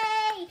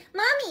 Yay!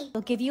 Mommy!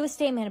 They'll give you a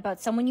statement about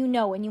someone you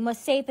know, and you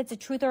must say if it's a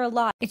truth or a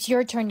lie. It's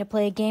your turn to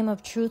play a game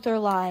of truth or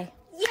lie.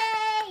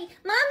 Yay!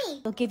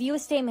 Mommy! They'll give you a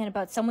statement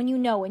about someone you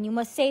know, and you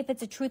must say if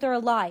it's a truth or a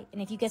lie.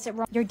 And if you guess it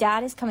wrong, your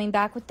dad is coming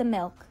back with the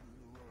milk.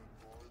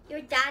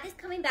 Your dad is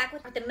coming back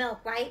with the milk,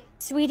 right?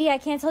 Sweetie, I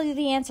can't tell you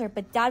the answer,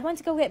 but Dad went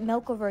to go get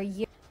milk over a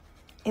year.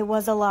 It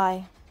was a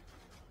lie.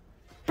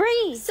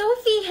 Bree!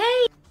 Sophie,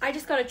 hey! I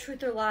just got a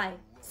truth or lie.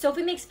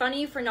 Sophie makes fun of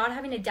you for not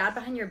having a dad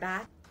behind your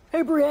back.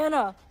 Hey,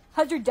 Brianna,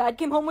 has your dad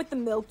came home with the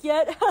milk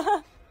yet?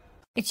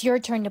 It's your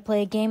turn to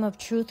play a game of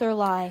truth or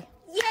lie.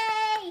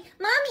 Yay!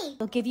 Mommy!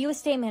 They'll give you a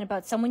statement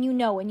about someone you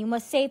know, and you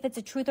must say if it's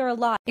a truth or a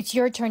lie. It's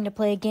your turn to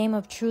play a game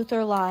of truth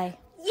or lie.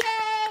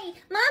 Yay!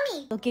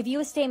 Mommy! They'll give you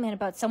a statement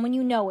about someone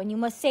you know, and you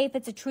must say if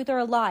it's a truth or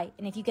a lie.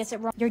 And if you guess it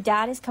wrong, your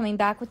dad is coming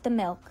back with the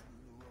milk.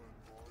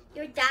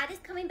 Your dad is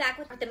coming back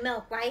with the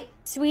milk, right?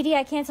 Sweetie,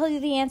 I can't tell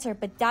you the answer,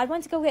 but Dad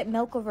went to go get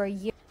milk over a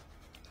year.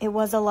 It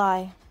was a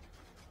lie.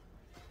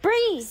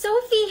 Bree!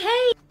 Sophie,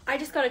 hey! I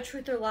just got a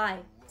truth or lie.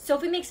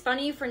 Sophie makes fun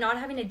of you for not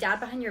having a dad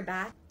behind your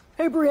back.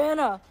 Hey,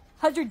 Brianna,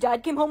 has your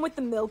dad came home with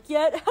the milk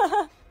yet?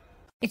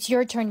 It's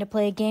your turn to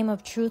play a game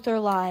of truth or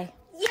lie.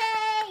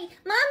 Yay!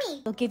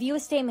 Mommy! They'll give you a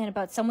statement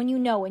about someone you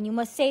know, and you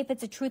must say if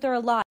it's a truth or a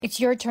lie. It's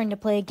your turn to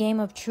play a game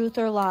of truth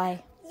or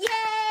lie.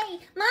 Yay!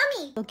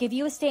 Mommy! They'll give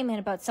you a statement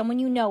about someone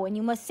you know, and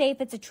you must say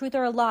if it's a truth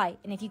or a lie.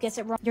 And if you guess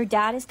it wrong, your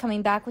dad is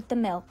coming back with the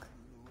milk.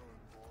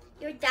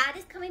 Your dad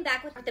is coming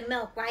back with the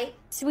milk, right?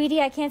 Sweetie,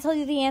 I can't tell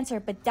you the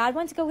answer, but Dad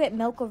went to go get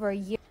milk over a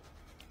year.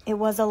 It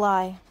was a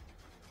lie.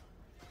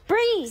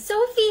 Bree!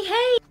 Sophie,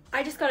 hey!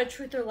 I just got a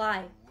truth or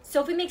lie.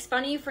 Sophie makes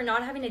fun of you for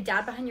not having a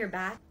dad behind your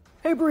back.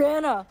 Hey,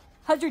 Brianna,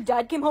 has your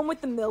dad came home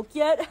with the milk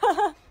yet?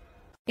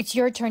 It's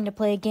your turn to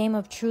play a game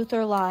of truth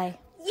or lie.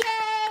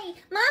 Yay!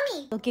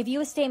 Mommy! They'll give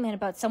you a statement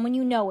about someone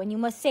you know, and you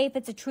must say if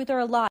it's a truth or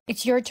a lie.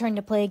 It's your turn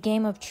to play a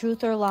game of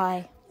truth or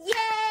lie.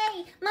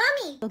 Yay!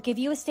 Mommy! They'll give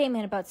you a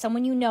statement about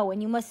someone you know,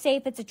 and you must say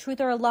if it's a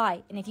truth or a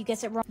lie. And if you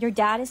guess it wrong, your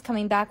dad is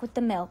coming back with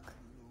the milk.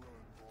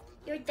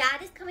 Your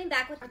dad is coming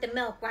back with the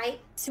milk, right?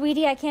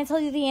 Sweetie, I can't tell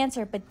you the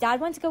answer, but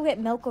Dad went to go get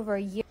milk over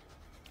a year.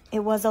 It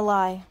was a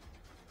lie.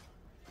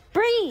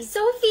 Bree!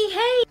 Sophie,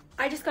 hey!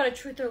 I just got a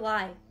truth or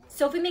lie.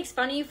 Sophie makes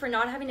fun of you for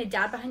not having a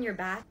dad behind your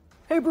back.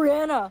 Hey,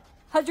 Brianna,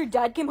 has your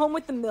dad came home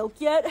with the milk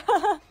yet?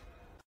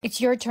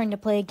 It's your turn to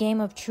play a game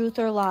of truth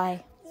or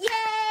lie.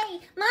 Yay!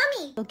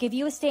 Mommy! They'll give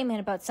you a statement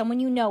about someone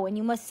you know, and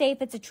you must say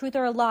if it's a truth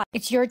or a lie.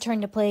 It's your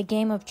turn to play a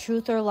game of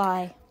truth or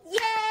lie.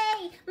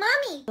 Yay!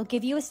 Mommy! They'll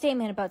give you a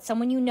statement about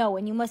someone you know,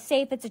 and you must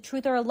say if it's a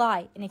truth or a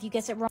lie. And if you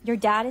guess it wrong, your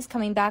dad is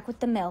coming back with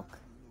the milk.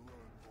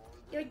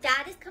 Your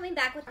dad is coming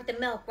back with the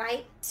milk,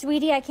 right?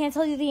 Sweetie, I can't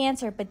tell you the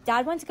answer, but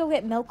Dad went to go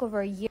get milk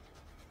over a year.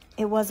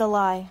 It was a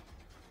lie.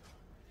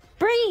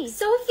 Bree!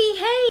 Sophie,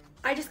 hey!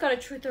 I just got a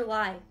truth or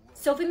lie.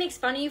 Sophie makes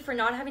fun of you for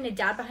not having a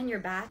dad behind your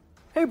back.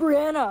 Hey,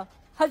 Brianna,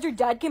 has your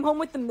dad came home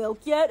with the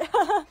milk yet?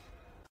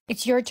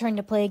 It's your turn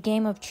to play a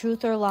game of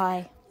truth or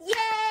lie.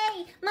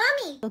 Yay!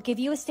 Mommy! They'll give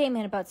you a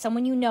statement about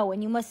someone you know,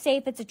 and you must say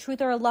if it's a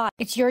truth or a lie.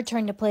 It's your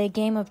turn to play a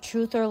game of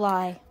truth or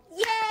lie.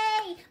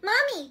 Yay!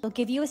 Mommy! They'll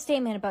give you a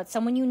statement about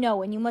someone you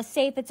know, and you must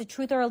say if it's a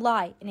truth or a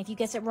lie. And if you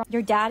guess it wrong,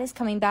 your dad is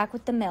coming back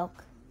with the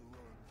milk.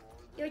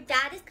 Your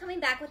dad is coming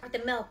back with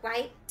the milk,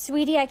 right?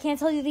 Sweetie, I can't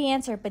tell you the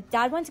answer, but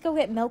Dad went to go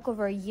get milk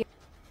over a year.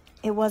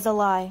 It was a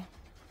lie.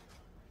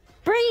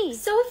 Bree!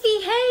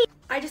 Sophie, hey!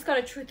 I just got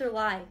a truth or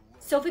lie.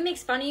 Sophie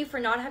makes fun of you for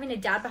not having a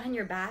dad behind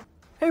your back.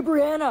 Hey,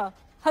 Brianna,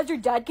 has your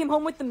dad came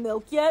home with the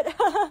milk yet?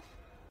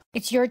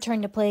 It's your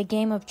turn to play a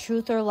game of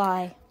truth or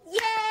lie.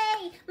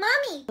 Yay!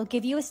 Mommy! They'll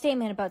give you a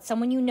statement about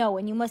someone you know,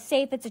 and you must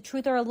say if it's a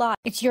truth or a lie.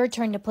 It's your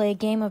turn to play a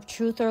game of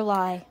truth or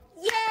lie.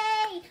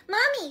 Yay!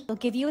 Mommy! They'll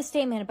give you a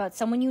statement about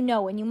someone you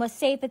know, and you must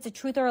say if it's a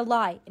truth or a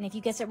lie. And if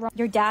you guess it wrong,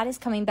 your dad is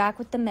coming back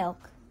with the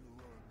milk.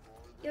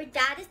 Your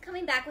dad is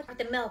coming back with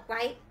the milk,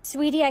 right?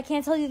 Sweetie, I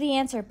can't tell you the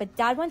answer, but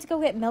Dad went to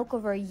go get milk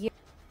over a year.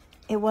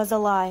 It was a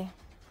lie.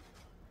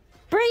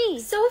 Bree!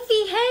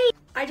 Sophie, hey!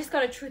 I just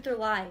got a truth or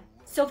lie.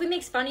 Sophie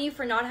makes fun of you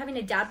for not having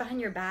a dad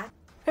behind your back.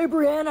 Hey,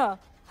 Brianna,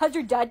 has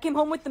your dad came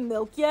home with the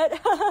milk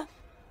yet?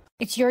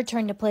 It's your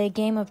turn to play a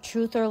game of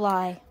truth or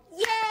lie.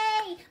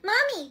 Yay!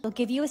 Mommy! They'll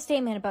give you a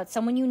statement about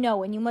someone you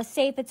know, and you must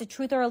say if it's a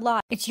truth or a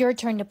lie. It's your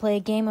turn to play a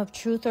game of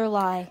truth or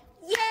lie.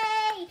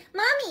 Yay!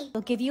 Mommy!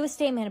 They'll give you a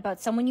statement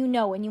about someone you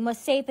know, and you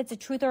must say if it's a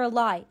truth or a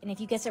lie. And if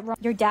you guess it wrong,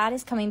 your dad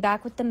is coming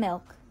back with the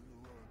milk.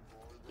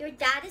 Your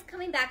dad is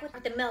coming back with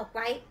the milk,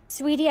 right?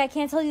 Sweetie, I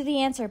can't tell you the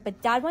answer,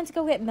 but Dad went to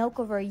go get milk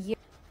over a year.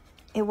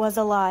 It was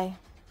a lie.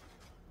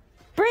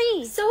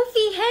 Bree!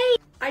 Sophie, hey!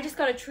 I just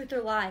got a truth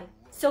or lie.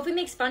 Sophie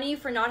makes fun of you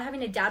for not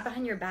having a dad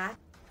behind your back.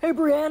 Hey,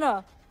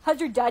 Brianna,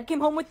 has your dad came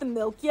home with the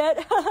milk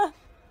yet?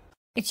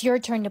 It's your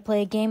turn to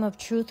play a game of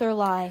truth or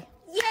lie.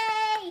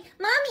 Yay!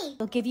 Mommy!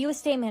 They'll give you a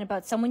statement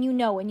about someone you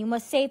know, and you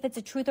must say if it's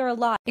a truth or a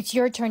lie. It's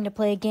your turn to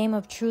play a game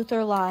of truth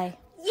or lie.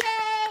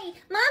 Yay!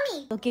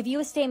 Mommy! They'll give you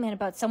a statement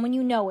about someone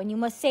you know, and you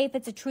must say if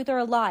it's a truth or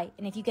a lie.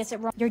 And if you guess it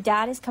wrong, your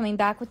dad is coming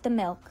back with the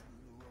milk.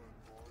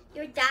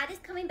 Your dad is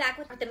coming back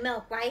with the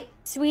milk, right?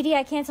 Sweetie,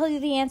 I can't tell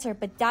you the answer,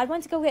 but Dad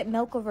went to go get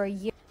milk over a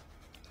year.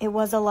 It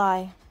was a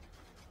lie.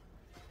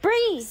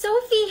 Bree!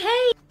 Sophie,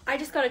 hey! I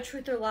just got a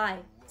truth or lie.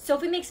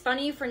 Sophie makes fun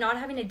of you for not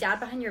having a dad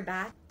behind your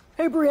back.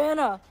 Hey,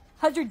 Brianna,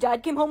 has your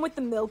dad came home with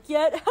the milk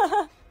yet?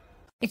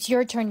 It's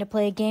your turn to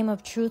play a game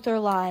of truth or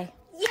lie.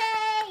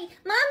 Yay!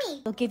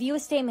 Mommy! They'll give you a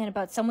statement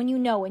about someone you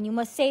know, and you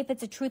must say if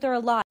it's a truth or a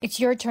lie. It's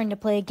your turn to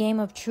play a game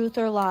of truth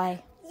or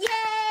lie.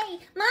 Yay!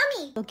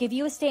 Mommy! They'll give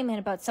you a statement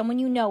about someone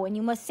you know, and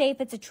you must say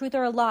if it's a truth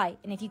or a lie.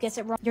 And if you guess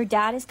it wrong, your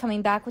dad is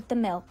coming back with the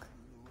milk.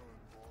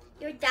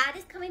 Your dad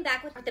is coming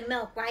back with the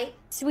milk, right?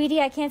 Sweetie,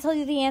 I can't tell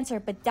you the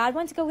answer, but Dad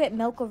went to go get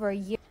milk over a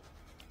year.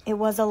 It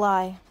was a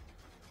lie.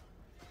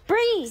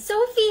 Bree!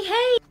 Sophie,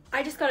 hey!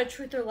 I just got a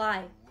truth or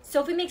lie.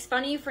 Sophie makes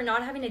fun of you for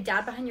not having a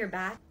dad behind your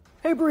back.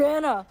 Hey,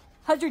 Brianna,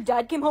 has your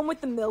dad came home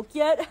with the milk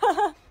yet?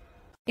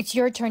 It's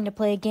your turn to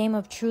play a game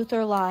of truth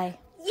or lie.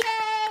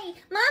 Yay!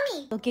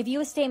 Mommy! They'll give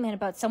you a statement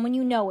about someone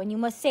you know, and you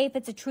must say if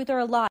it's a truth or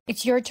a lie.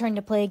 It's your turn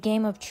to play a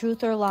game of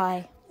truth or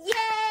lie.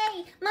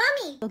 Yay!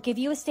 Mommy! They'll give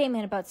you a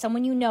statement about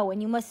someone you know,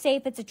 and you must say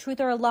if it's a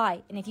truth or a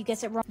lie. And if you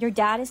guess it wrong, your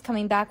dad is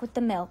coming back with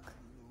the milk.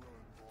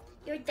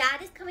 Your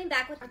dad is coming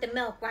back with the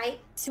milk, right?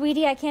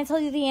 Sweetie, I can't tell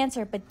you the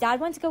answer, but Dad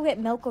went to go get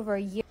milk over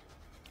a year.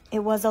 It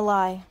was a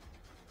lie.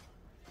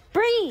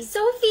 Bree!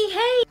 Sophie,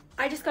 hey!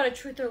 I just got a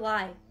truth or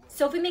lie.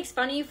 Sophie makes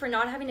fun of you for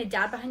not having a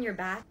dad behind your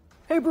back.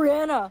 Hey,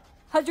 Brianna,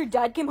 has your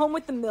dad came home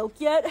with the milk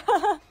yet?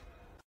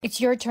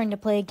 It's your turn to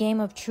play a game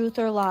of truth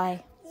or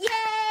lie.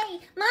 Yay!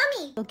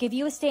 Mommy! They'll give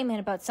you a statement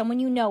about someone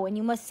you know, and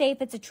you must say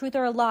if it's a truth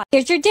or a lie.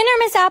 Here's your dinner,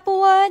 Miss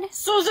Applewood.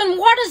 Susan,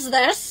 what is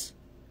this?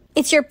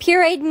 It's your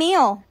pureed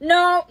meal.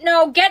 No,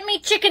 get me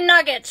chicken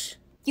nuggets.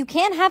 You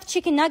can't have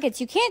chicken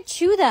nuggets. You can't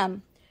chew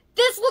them.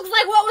 This looks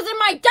like what was in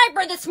my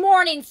diaper this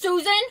morning,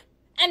 Susan.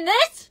 And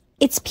this?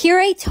 It's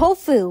puree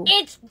tofu.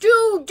 It's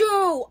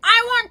doo-doo.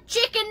 I want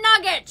chicken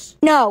nuggets.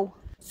 No.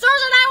 Susan,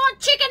 I want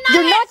chicken nuggets.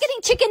 You're not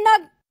getting chicken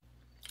nuggets.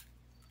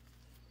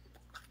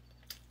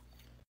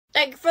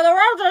 Thank you for the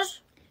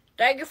roses.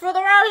 Thank you for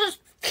the roses.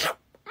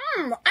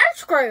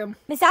 Ice cream.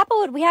 Miss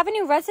Applewood, we have a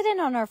new resident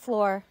on our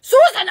floor.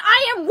 Susan,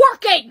 I am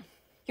working.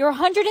 You're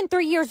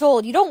 103 years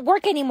old. You don't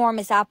work anymore,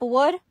 Miss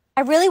Applewood.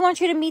 I really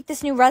want you to meet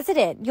this new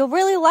resident. You'll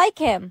really like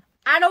him.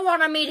 I don't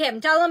want to meet him.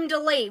 Tell him to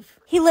leave.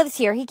 He lives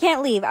here. He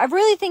can't leave. I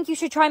really think you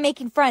should try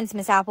making friends,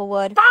 Miss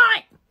Applewood.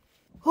 Fine.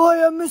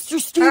 Hi, I'm Mr.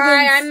 Stevens.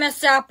 Hi, I'm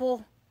Miss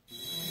Apple.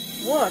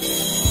 What?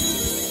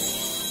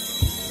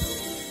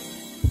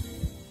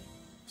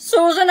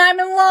 Susan, I'm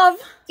in love.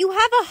 You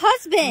have a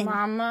husband.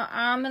 Mama,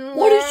 I'm in love.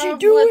 What is she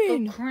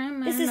doing? With the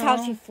criminal. This is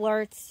how she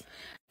flirts.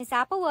 Miss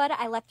Applewood,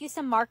 I left you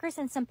some markers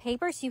and some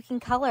paper so you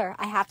can color.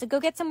 I have to go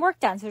get some work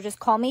done, so just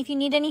call me if you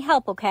need any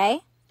help,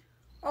 okay?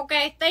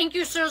 Okay, thank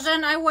you,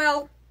 Susan. I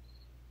will.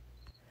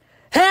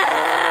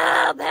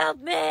 Help! Help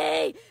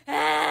me!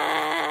 Help!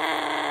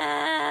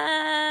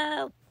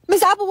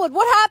 Miss Applewood,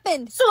 what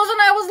happened? Susan,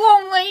 I was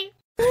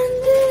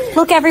lonely.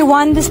 Look,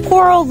 everyone, this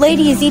poor old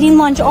lady is eating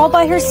lunch all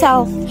by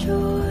herself.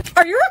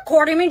 Are you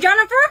recording me,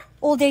 Jennifer?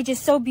 Old age is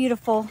so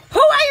beautiful. Who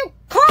are you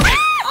calling?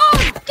 Oh,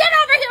 get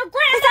over here,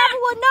 Grandma! Miss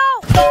Applewood, no!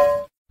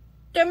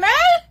 To me?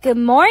 Good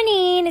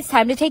morning. It's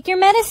time to take your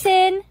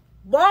medicine.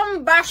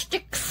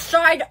 Bombastic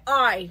side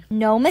eye.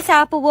 No, Miss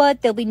Applewood,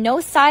 there'll be no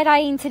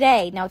side-eyeing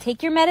today. Now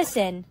take your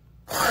medicine.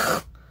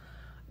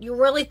 You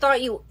really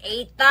thought you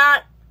ate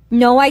that?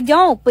 No, I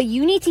don't, but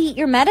you need to eat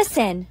your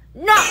medicine.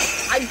 No,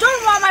 I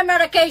don't want my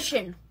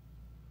medication.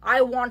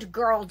 I want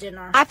girl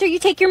dinner. After you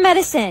take your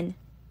medicine.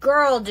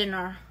 Girl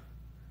dinner.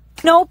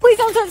 No, please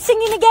don't start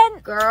singing again.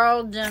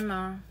 Girl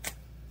dinner.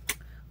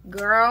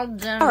 Girl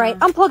dinner. All right,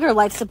 unplug your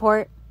life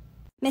support.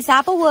 Miss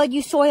Applewood,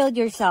 you soiled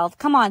yourself.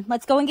 Come on,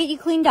 let's go and get you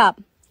cleaned up.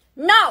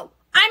 No,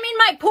 I'm in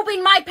my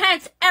pooping my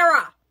pants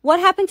era. What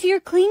happened to your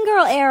clean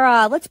girl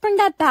era? Let's bring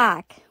that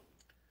back.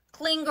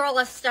 Clean girl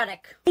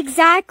aesthetic.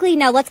 Exactly.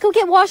 Now let's go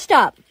get washed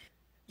up.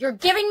 You're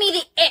giving me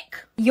the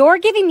ick. You're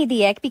giving me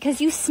the ick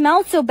because you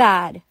smell so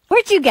bad.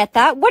 Where'd you get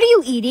that? What are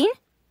you eating?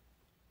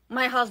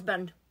 My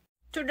husband.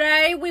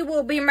 Today we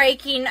will be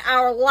making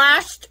our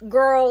last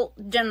girl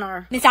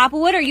dinner. Miss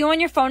Applewood, are you on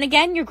your phone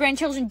again? Your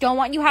grandchildren don't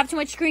want you to have too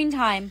much screen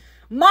time.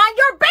 Mind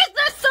your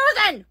business,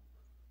 Susan!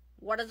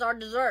 What is our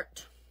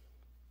dessert?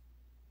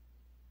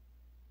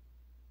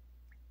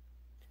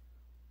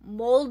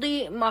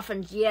 Moldy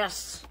muffins.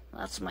 Yes,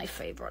 that's my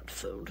favorite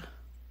food.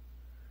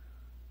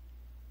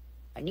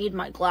 I need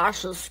my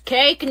glasses.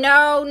 Cake?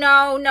 No,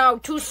 no, no.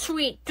 Too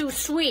sweet, too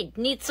sweet.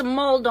 Need some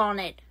mold on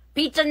it.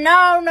 Pizza?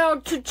 No, no.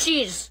 Too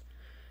cheese.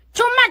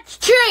 Too much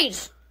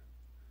cheese!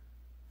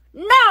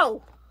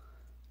 No!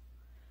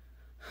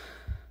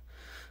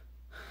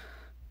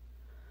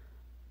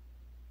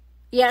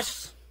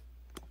 Yes.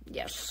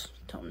 Yes.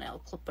 Toenail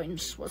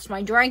clippings. What's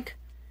my drink?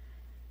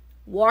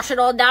 Wash it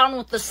all down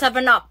with the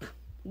 7-Up.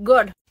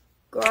 Good.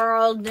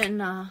 Girl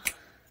dinner.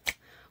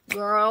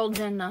 Girl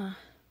dinner.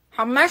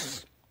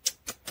 Hummus?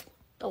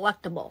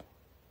 Delectable.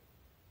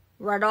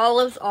 Red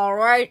olives?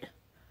 Alright.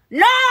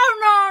 No,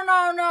 no,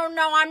 no, no,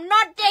 no. I'm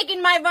not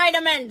taking my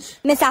vitamins.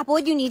 Miss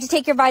Applewood, you need to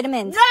take your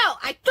vitamins. No,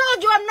 I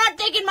told you I'm not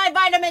taking my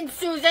vitamins,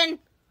 Susan.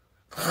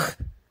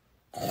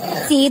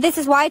 See, this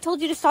is why I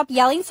told you to stop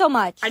yelling so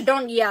much. I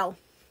don't yell.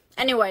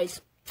 Anyways,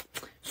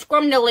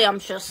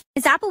 scrumdiddlyumptious.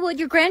 Miss Applewood,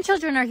 your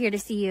grandchildren are here to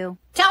see you.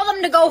 Tell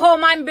them to go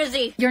home. I'm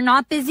busy. You're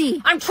not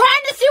busy. I'm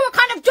trying to see what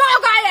kind of dog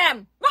I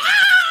am.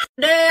 Ah!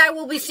 Today I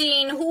will be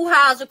seeing who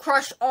has a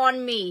crush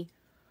on me.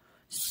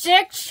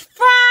 6'5".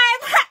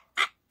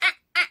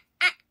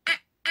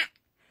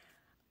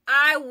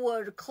 I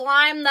would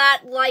climb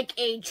that like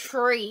a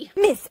tree.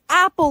 Miss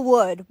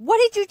Applewood, what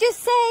did you just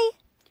say?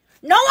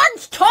 No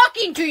one's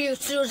talking to you,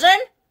 Susan.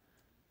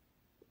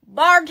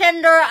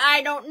 Bartender,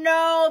 I don't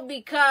know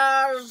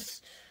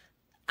because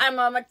I'm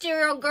a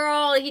material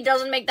girl. He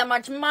doesn't make that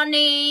much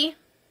money.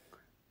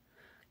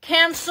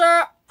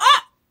 Cancer,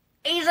 oh,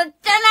 he's a 10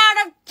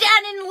 out of 10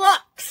 in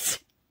looks.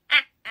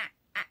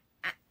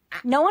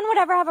 No one would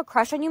ever have a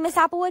crush on you, Miss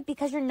Applewood,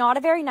 because you're not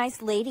a very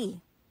nice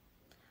lady.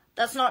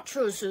 That's not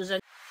true, Susan.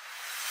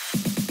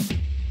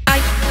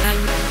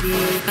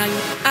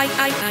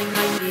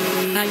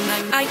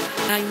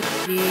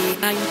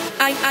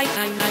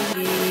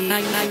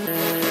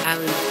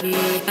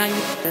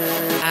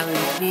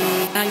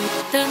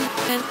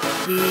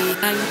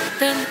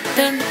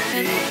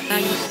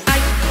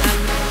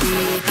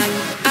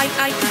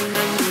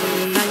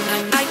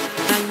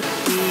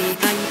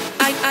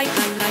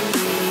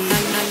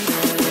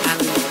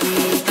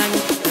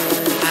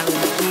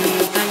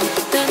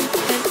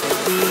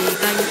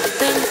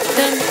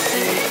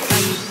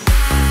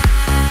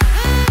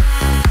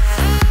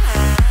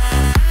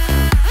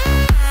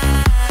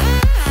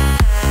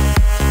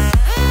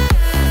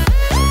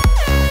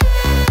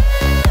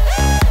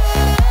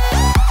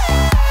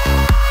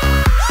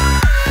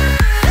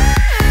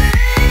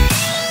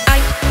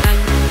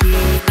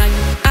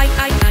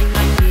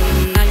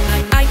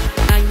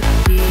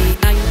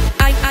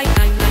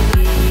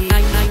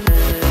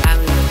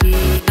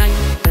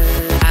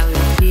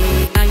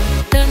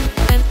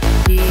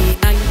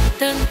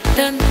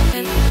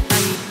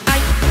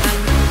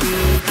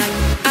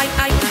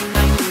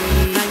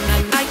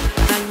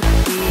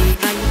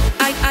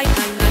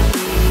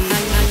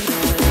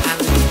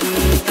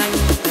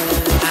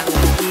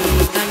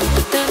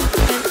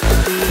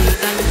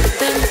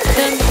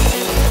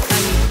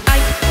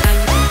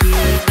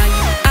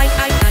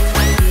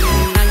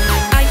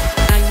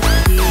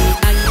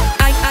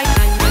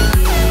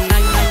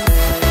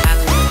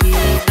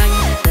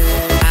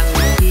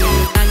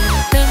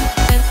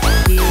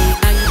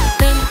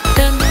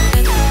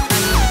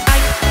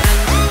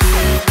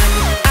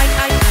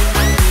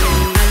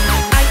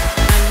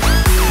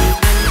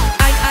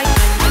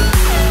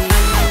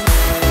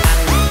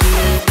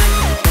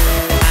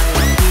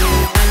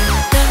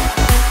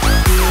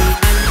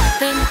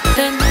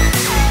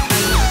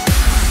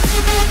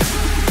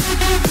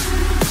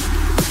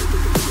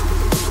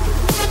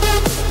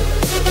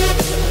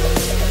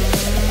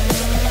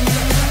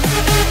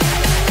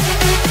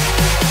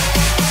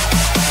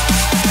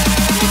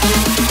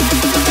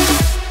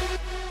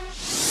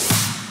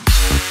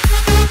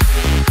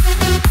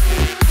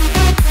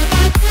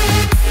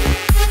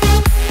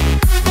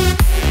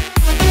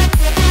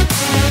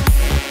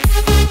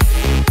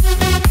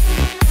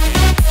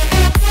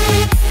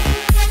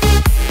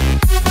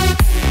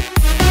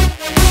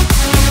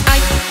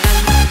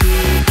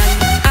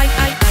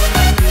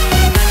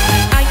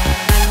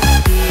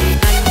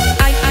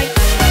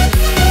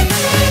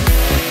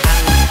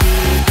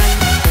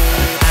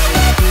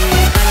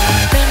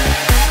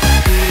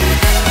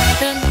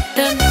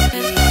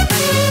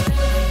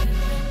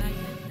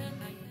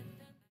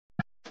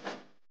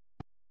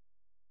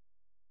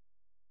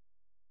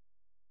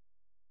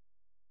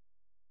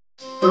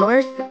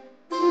 Lord. Timmy,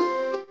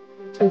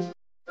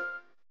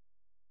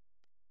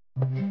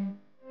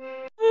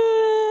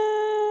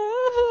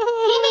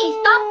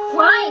 stop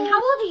crying.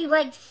 How old are you,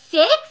 like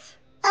 6?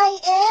 I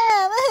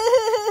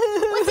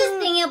am. What's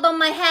this thing above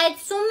my head?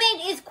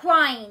 Soulmate is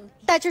crying.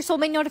 That's your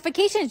soulmate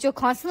notifications. You'll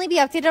constantly be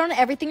updated on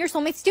everything your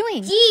soulmate's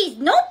doing. Jeez,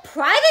 no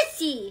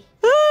privacy.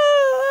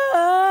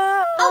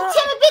 Oh,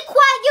 Timmy, be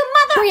quiet, your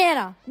mother.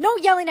 Brianna, no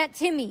yelling at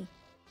Timmy.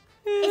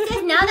 It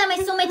says now that my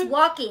soulmate's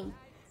walking.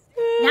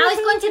 Now he's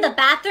going to the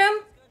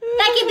bathroom?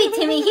 That can be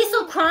Timmy. He's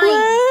still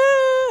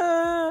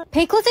crying.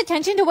 Pay close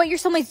attention to what your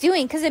soulmate's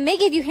doing, because it may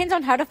give you hints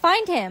on how to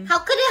find him. How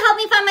could it help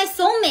me find my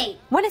soulmate?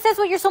 When it says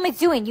what your soulmate's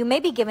doing, you may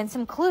be given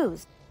some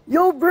clues.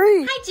 Yo,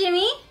 Bree, Hi,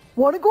 Jimmy.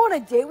 wanna go on a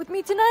date with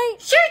me tonight?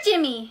 Sure,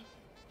 Jimmy.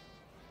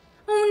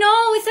 Oh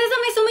no, it says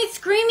that my soulmate's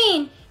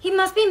screaming. He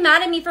must be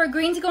mad at me for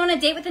agreeing to go on a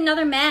date with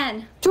another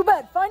man. Too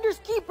bad, finders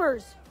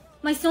keepers.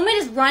 My soulmate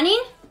is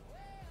running?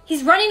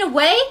 He's running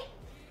away?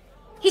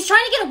 He's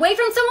trying to get away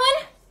from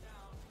someone?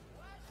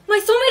 My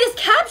soulmate is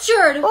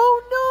captured!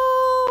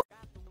 Oh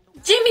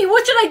Jimmy,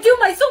 what should I do?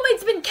 My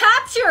soulmate's been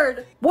captured!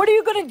 no! What are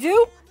you gonna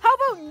do? How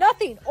about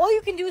nothing? All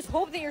you can do is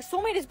hope that your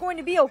soulmate is going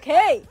to be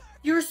okay.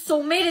 Your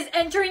soulmate is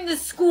entering the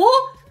school?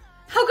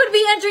 How could he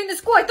be entering the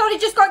school? I thought he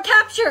just got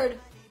captured!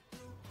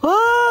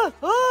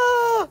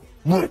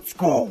 Let's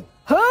go.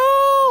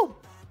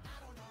 Help!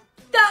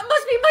 That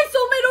must be my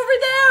soulmate over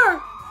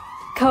there!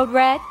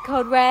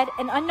 Code red,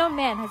 an unknown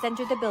man has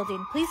entered the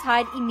building. Please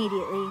hide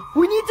immediately.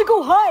 We need to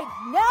go hide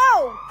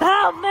now!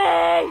 Help me!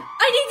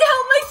 I need to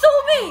help my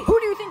soulmate! Who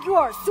do you think you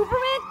are,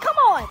 Superman? Come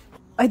on!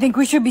 I think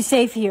we should be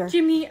safe here.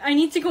 Jimmy, I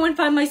need to go and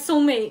find my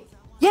soulmate.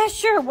 Yeah,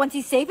 sure, once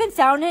he's safe and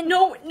sound and...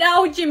 No,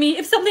 now, Jimmy.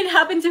 If something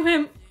happened to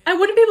him, I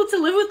wouldn't be able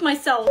to live with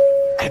myself.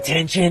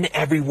 Attention,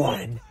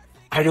 everyone.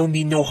 I don't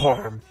mean no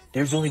harm.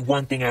 There's only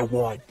one thing I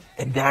want,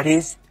 and that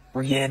is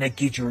Brianna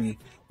Guidry.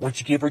 Once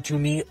you give her to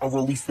me, I'll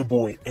release the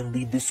boy and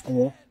leave the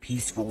school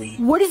peacefully.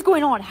 What is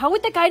going on? How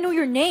would that guy know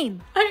your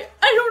name? I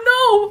don't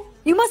know.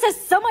 You must have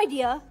some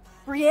idea.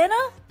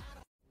 Brianna?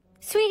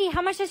 Sweetie,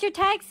 how much does your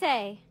tag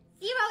say?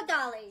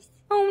 $0.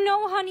 Oh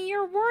no, honey,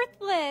 you're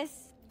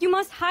worthless. You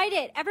must hide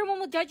it. Everyone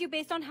will judge you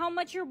based on how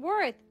much you're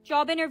worth.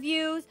 Job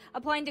interviews,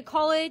 applying to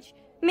college,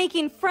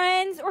 making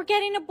friends, or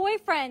getting a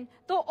boyfriend.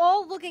 They'll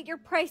all look at your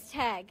price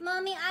tag.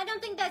 Mommy, I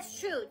don't think that's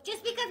true.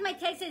 Just because my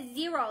tag says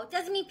 0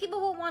 doesn't mean people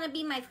will want to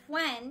be my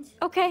friend.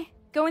 Okay,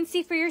 go and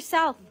see for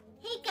yourself.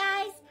 Hey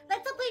guys,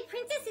 let's all play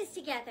princesses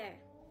together.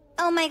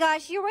 Oh my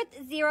gosh, you're worth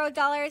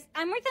 $0.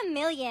 I'm worth $1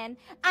 million.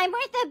 I'm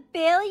worth $1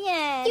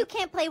 billion. You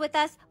can't play with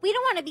us. We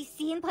don't want to be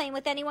seen playing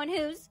with anyone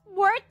who's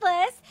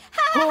worthless.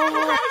 You're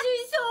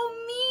so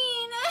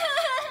mean.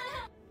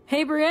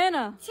 Hey,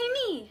 Brianna.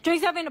 Timmy.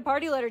 Jake's having a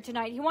party later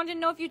tonight. He wanted to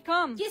know if you'd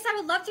come. Yes, I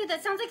would love to.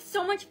 That sounds like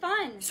so much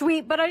fun.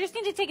 Sweet, but I just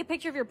need to take a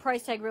picture of your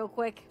price tag real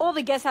quick. All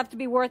the guests have to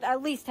be worth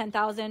at least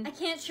 $10,000. I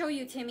can't show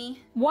you,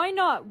 Timmy. Why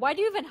not? Why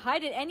do you even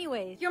hide it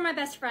anyways? You're my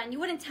best friend. You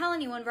wouldn't tell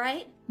anyone,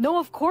 right? No,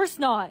 of course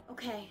not.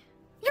 Okay.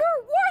 You're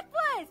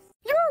worthless!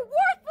 You're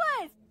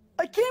worthless!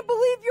 I can't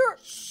believe you're...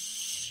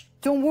 Shh!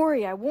 Don't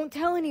worry, I won't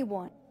tell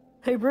anyone.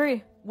 Hey,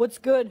 Bree, what's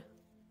good?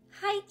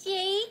 Hi,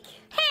 Jake.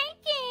 Hey,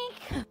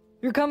 Jake.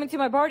 You're coming to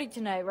my party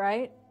tonight,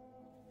 right?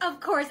 Of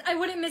course, I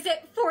wouldn't miss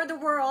it for the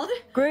world.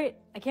 Great.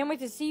 I can't wait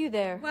to see you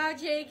there. Wow,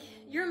 Jake,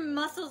 your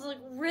muscles look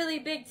really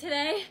big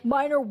today.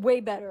 Mine are way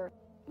better.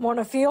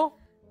 Wanna feel?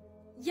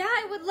 Yeah,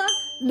 I would love...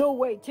 No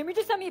way. Timmy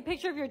just sent me a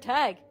picture of your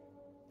tag.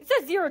 It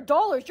says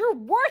 $0. You're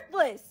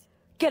worthless.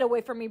 Get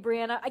away from me,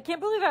 Brianna. I can't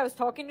believe I was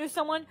talking to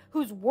someone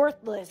who's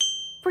worthless.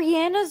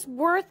 Brianna's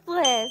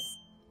worthless.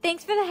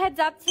 Thanks for the heads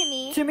up,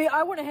 Timmy. Timmy,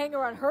 I wouldn't hang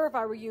around her if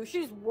I were you.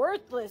 She's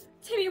worthless.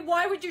 Timmy,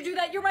 why would you do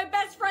that? You're my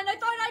best friend. I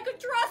thought I could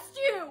trust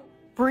you.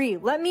 Bree,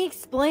 let me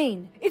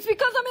explain. It's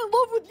because I'm in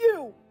love with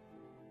you.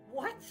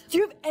 What? Do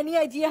you have any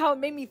idea how it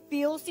made me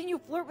feel seeing you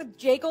flirt with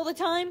Jake all the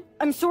time?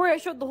 I'm sorry I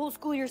showed the whole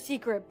school your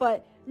secret,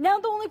 but now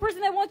the only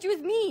person that wants you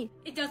is me.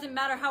 It doesn't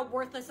matter how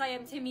worthless I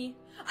am, Timmy.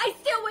 I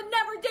still would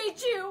never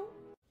date you.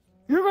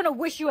 You're gonna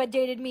wish you had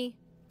dated me,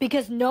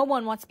 because no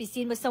one wants to be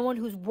seen with someone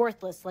who's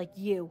worthless like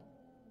you.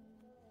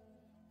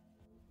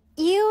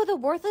 Ew, the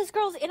worthless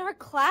girl's in our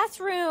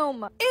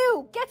classroom.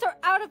 Ew, get her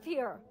out of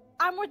here.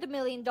 I'm worth $1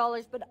 million,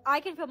 but I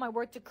can feel my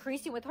worth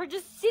decreasing with her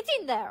just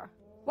sitting there.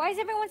 Why is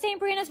everyone saying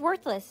Brianna's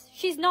worthless?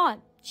 She's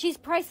not. She's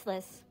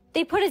priceless.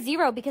 They put a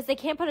 0 because they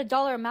can't put a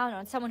dollar amount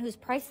on someone who's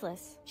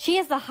priceless. She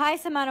has the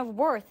highest amount of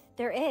worth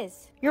there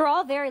is. You're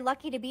all very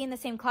lucky to be in the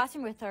same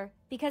classroom with her,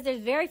 because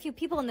there's very few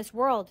people in this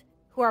world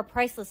who are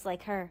priceless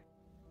like her.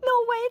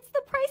 No way, it's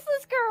the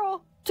priceless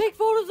girl. Take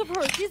photos of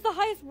her. She's the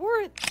highest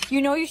worth.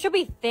 You know, you should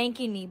be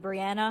thanking me,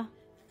 Brianna.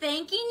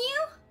 Thanking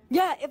you?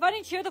 Yeah, if I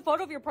didn't share the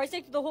photo of your price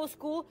tag to the whole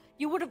school,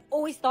 you would have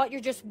always thought you're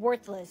just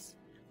worthless.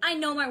 I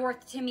know my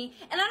worth, Timmy,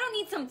 and I don't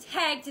need some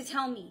tag to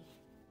tell me.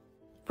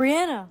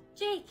 Brianna.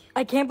 Jake.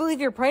 I can't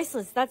believe you're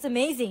priceless. That's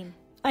amazing.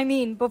 I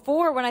mean,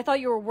 before, when I thought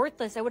you were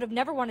worthless, I would have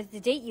never wanted to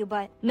date you,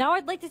 but now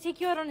I'd like to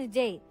take you out on a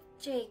date.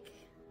 Jake,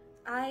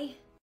 I...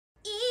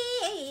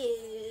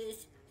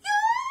 Is...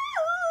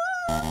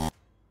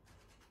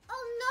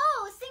 Oh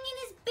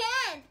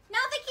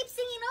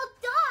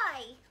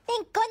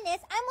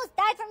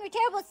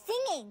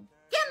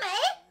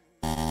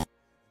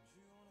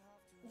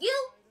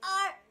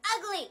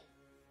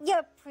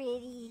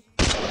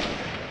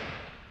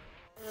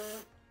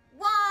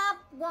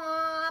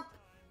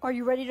Are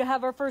you ready to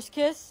have our first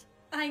kiss?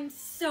 I'm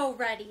so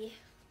ready.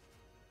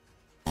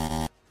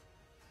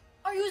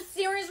 Are you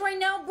serious right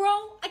now, bro?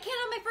 I can't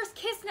have my first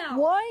kiss now.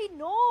 Why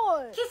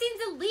not?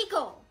 Kissing's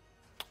illegal.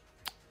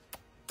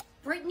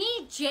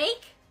 Brittany,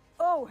 Jake?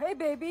 Oh, hey,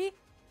 baby.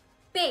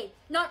 Babe,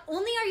 not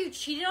only are you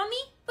cheating on me,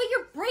 but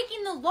you're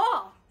breaking the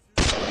law.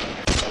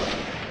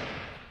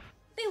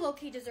 They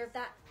low-key deserve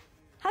that.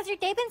 How's your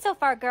day been so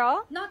far,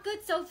 girl? Not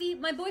good, Sophie.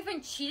 My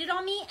boyfriend cheated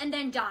on me and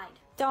then died.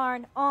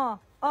 Darn,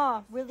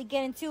 really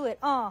get into it,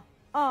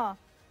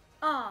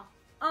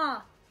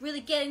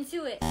 Really get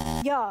into it.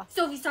 yeah,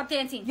 Sophie, stop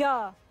dancing.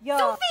 yeah,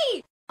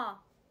 Sophie!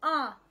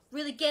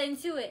 Really get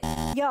into it.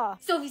 yeah,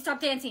 Sophie,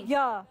 stop dancing.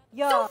 yeah,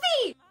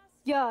 Sophie!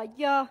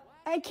 yeah,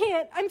 I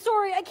can't, I'm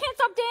sorry, I can't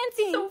stop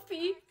dancing.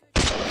 Sophie!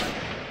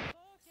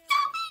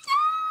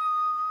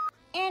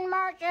 In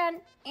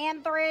motion,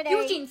 in 3D.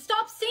 Eugene,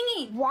 stop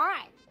singing.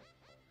 Why?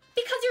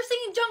 Because you're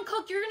singing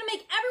Jungkook, you're gonna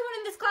make everyone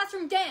in this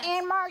classroom dance.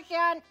 In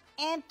motion,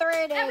 in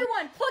 3D.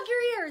 Everyone, plug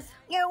your ears.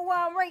 You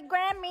won't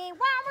regret me,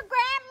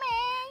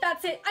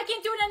 That's it. I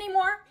can't do it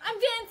anymore. I'm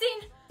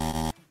dancing.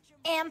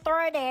 In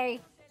 3D.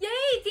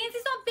 Yay,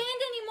 dancing's not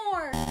banned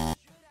anymore.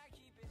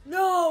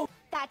 No.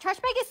 That trash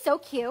bag is so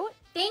cute.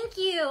 Thank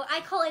you.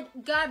 I call it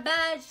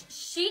garbage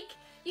chic.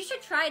 You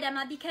should try it,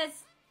 Emma, because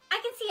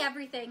I can see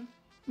everything.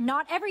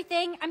 Not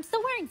everything. I'm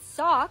still wearing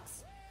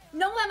socks.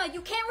 No, Emma,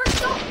 you can't wear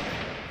socks.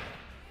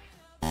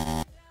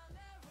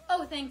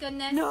 Oh, thank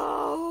goodness.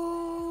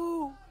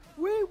 No.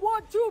 We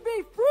want to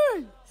be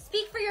free.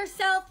 Speak for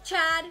yourself,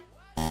 Chad.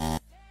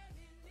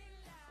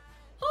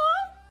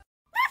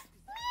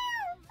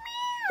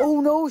 Oh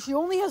no, she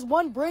only has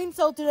one brain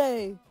cell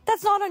today.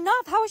 That's not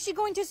enough. How is she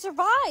going to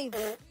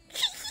survive?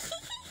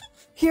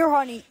 Here,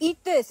 honey,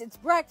 eat this. It's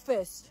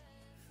breakfast.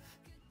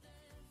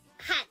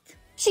 Hot.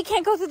 She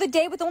can't go through the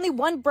day with only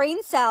one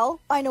brain cell.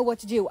 I know what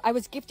to do. I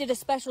was gifted a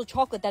special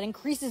chocolate that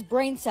increases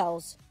brain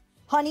cells.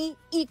 Honey,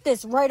 eat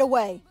this right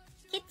away.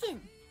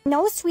 Kitchen.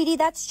 No, sweetie,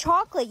 that's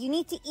chocolate. You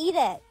need to eat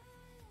it.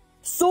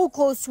 So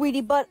close,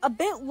 sweetie, but a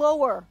bit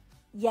lower.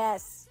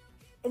 Yes.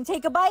 And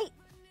take a bite.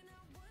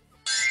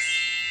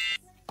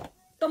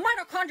 The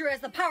mitochondria is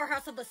the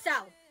powerhouse of the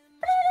cell.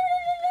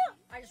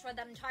 I just read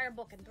that entire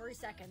book in 3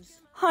 seconds.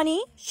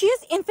 Honey, she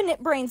has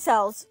infinite brain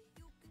cells.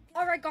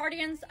 All right,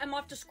 Guardians, I'm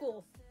off to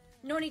school.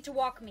 No need to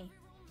walk me.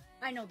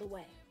 I know the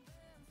way.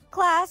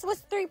 Class,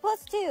 what's 3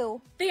 plus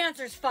 2? The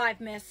answer's 5,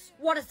 miss.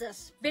 What is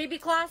this? Baby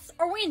class?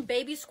 Are we in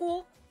baby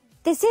school?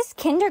 This is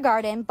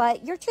kindergarten,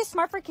 but you're too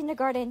smart for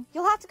kindergarten.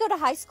 You'll have to go to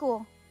high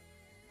school.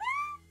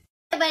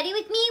 Ready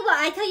with me while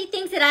I tell you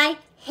things that I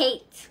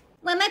hate.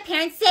 When my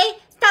parents say,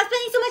 stop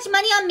spending so much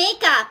money on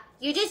makeup.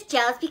 You're just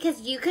jealous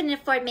because you couldn't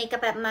afford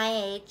makeup at my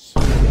age.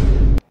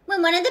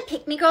 When one of the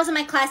pick-me girls in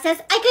my class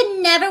says, I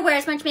could never wear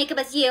as much makeup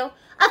as you.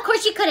 Of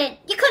course you couldn't.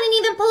 You couldn't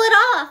even pull it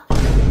off.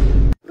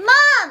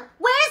 Mom,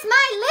 where's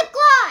my lip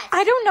gloss?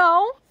 I don't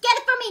know. Get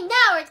it for me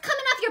now or it's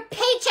coming off your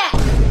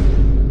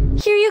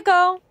paycheck. Here you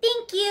go.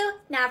 Thank you.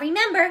 Now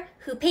remember,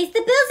 who pays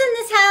the bills in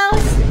this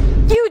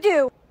house? You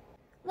do.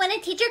 When a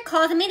teacher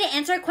calls me to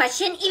answer a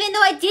question, even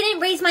though I didn't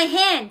raise my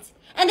hand.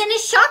 And then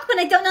is shocked when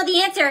I don't know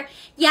the answer.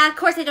 Yeah, of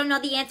course I don't know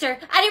the answer.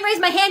 I didn't raise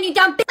my hand, you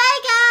dumb bitch.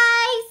 Bye,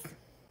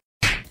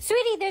 guys!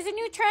 Sweetie, there's a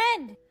new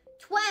trend.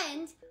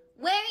 Trend?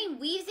 Wearing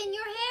weaves in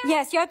your hair?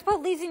 Yes, you have to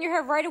put leaves in your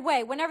hair right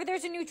away. Whenever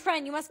there's a new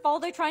trend, you must follow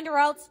the trend or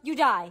else you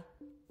die.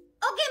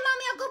 Okay,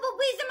 Mommy, I'll go put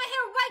weaves in my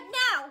hair right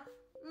now.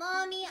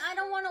 Mommy, I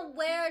don't want to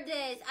wear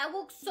this. I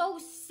look so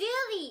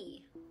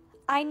silly.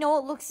 I know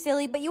it looks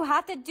silly, but you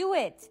have to do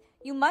it.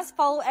 You must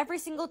follow every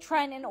single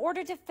trend in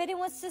order to fit in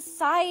with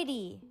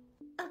society.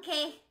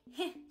 Okay.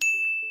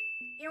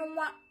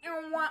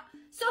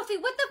 Sophie,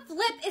 what the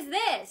flip is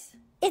this?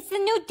 It's the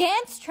new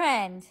dance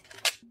trend.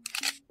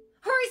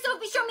 Hurry,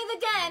 Sophie, show me the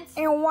dance.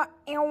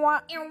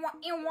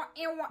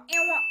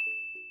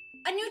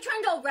 A new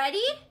trend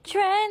already?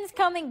 Trends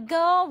come and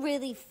go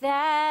really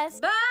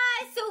fast.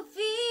 Bye,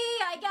 Sophie,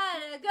 I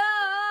gotta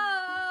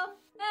go.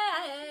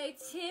 Hey,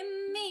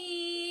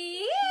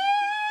 Timmy.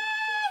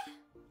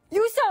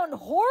 You sound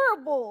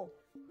horrible.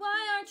 Why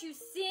aren't you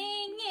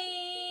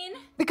singing?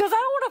 Because I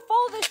don't want to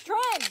follow this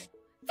trend.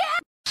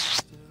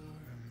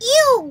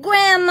 You,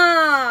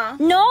 Grandma!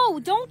 No,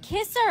 don't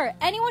kiss her.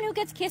 Anyone who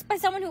gets kissed by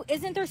someone who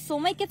isn't their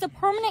soulmate gets a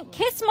permanent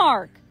kiss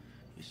mark.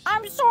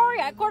 I'm sorry,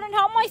 I couldn't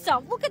help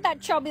myself. Look at that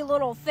chubby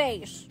little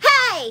face.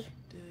 Hey!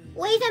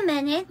 Wait a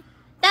minute.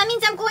 That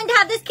means I'm going to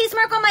have this kiss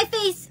mark on my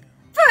face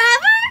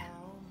forever?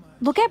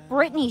 Look at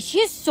Brittany.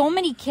 She has so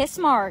many kiss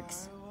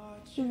marks.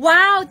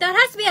 Wow, that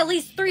has to be at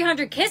least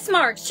 300 kiss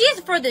marks. She is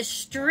for the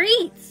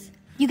streets.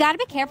 You gotta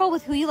be careful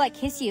with who you let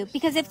kiss you,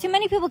 because if too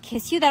many people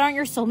kiss you that aren't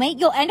your soulmate,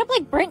 you'll end up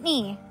like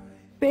Brittany.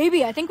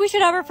 Baby, I think we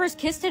should have our first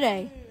kiss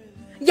today.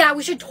 Yeah,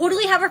 we should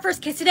totally have our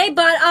first kiss today,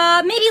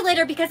 but maybe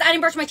later because I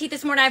didn't brush my teeth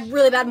this morning. I have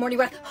really bad morning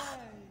breath.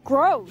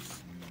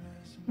 Gross.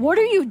 What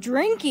are you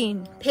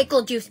drinking?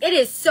 Pickle juice. It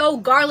is so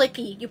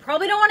garlicky. You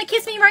probably don't want to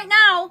kiss me right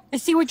now. I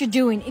see what you're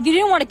doing. If you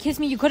didn't want to kiss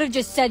me, you could have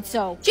just said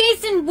so.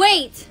 Jason,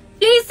 wait.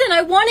 Jason,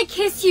 I want to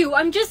kiss you.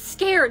 I'm just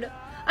scared.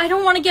 I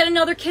don't want to get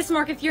another kiss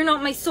mark if you're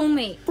not my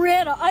soulmate.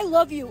 Brianna, I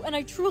love you, and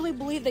I truly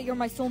believe that you're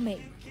my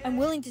soulmate. I'm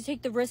willing to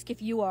take the risk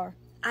if you are.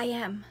 I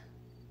am.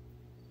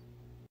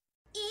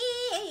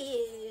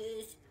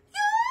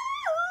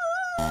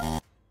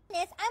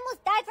 I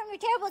almost died from your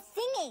terrible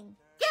singing.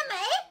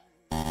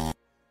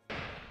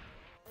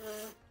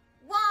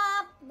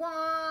 Womp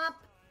womp.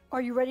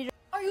 Are you ready to...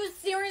 Are you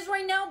serious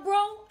right now,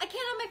 bro? I can't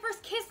have my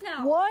first kiss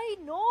now. Why?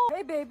 No.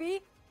 Hey,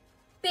 baby.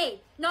 Babe,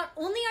 not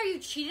only are you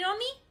cheating on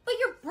me, but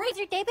you're How's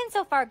your day been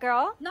so far,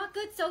 girl? Not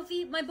good,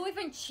 Sophie. My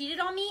boyfriend cheated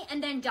on me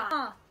and then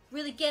died.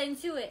 Really get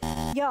into it.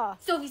 Yeah.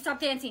 Sophie, stop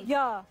dancing.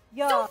 Yeah.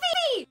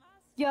 Sophie!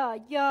 Yeah.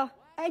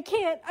 I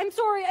can't. I'm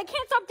sorry. I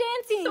can't stop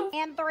dancing.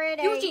 And 3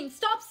 days. Eugene,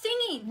 stop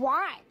singing.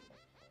 Why?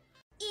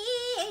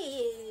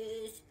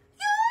 Is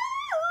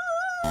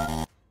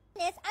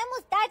I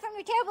almost died from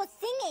your terrible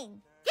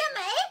singing.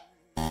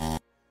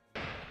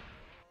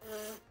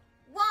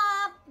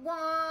 Womp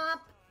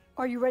womp.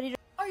 Are you ready to...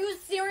 Are you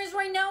serious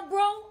right now,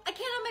 bro? I can't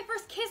have my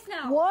first kiss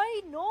now.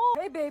 Why? No.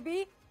 Hey,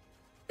 baby.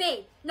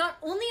 Babe, not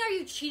only are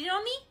you cheating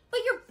on me, but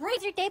you're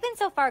How's your day been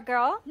so far,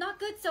 girl? Not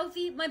good,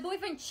 Sophie. My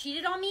boyfriend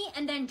cheated on me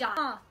and then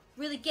died.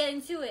 Really get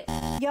into it.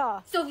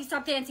 Yeah. Sophie,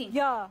 stop dancing.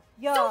 Yeah.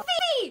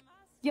 Sophie!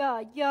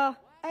 Yeah.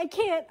 I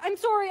can't. I'm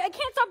sorry. I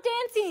can't stop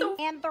dancing.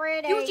 And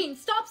 3 days. Eugene,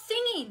 stop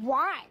singing.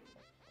 Why?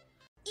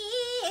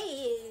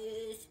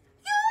 Is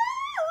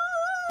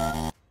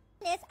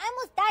I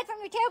almost died from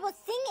your terrible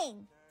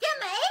singing.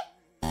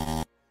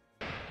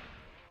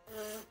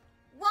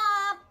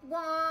 Womp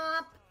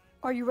womp.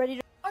 Are you ready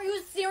to... Are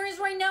you serious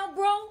right now,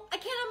 bro? I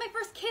can't have my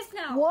first kiss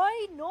now.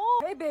 Why? No.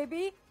 Hey,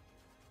 baby.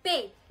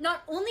 Babe,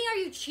 not only are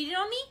you cheating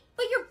on me,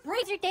 but you're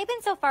How's your day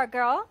been so far,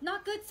 girl?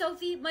 Not good,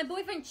 Sophie. My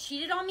boyfriend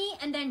cheated on me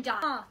and then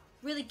died.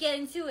 Really get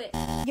into it.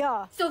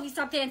 Yeah. Sophie,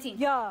 stop dancing.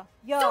 Yeah.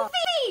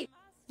 Sophie!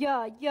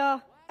 Yeah.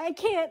 I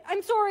can't.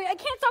 I'm sorry. I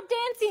can't stop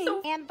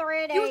dancing. And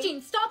 3 days.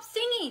 Eugene, stop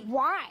singing.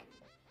 Why?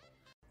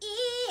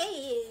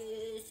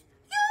 Is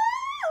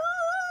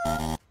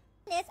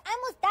I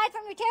almost died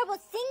from your terrible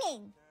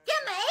singing.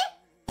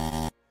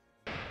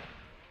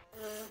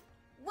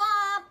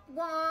 Womp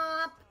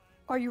womp.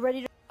 Are you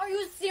ready to... Are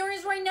you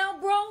serious right now,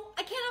 bro?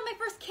 I can't have my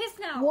first kiss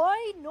now.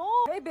 Why? No.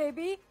 Hey,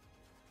 baby.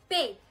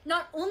 Babe,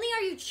 not only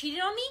are you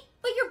cheating on me,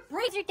 but you're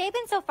How's your day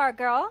been so far,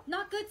 girl?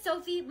 Not good,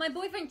 Sophie. My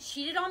boyfriend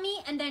cheated on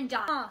me and then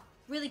died.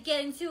 Really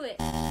get into it.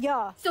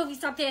 Yeah. Sophie,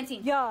 stop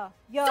dancing. Yeah.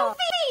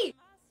 Sophie!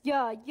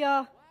 Yeah.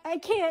 I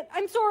can't.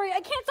 I'm sorry.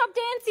 I can't stop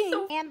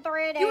dancing. And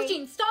 3 days.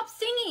 Eugene, stop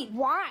singing.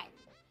 Why?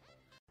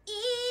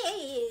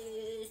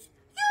 Is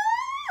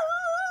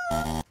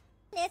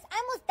I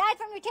almost died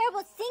from your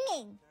terrible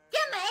singing.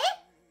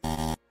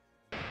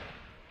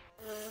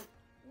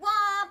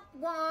 Womp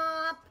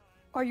womp.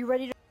 Are you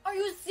ready to... Are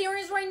you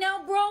serious right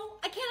now, bro?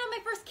 I can't have my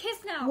first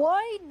kiss now.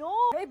 Why? No.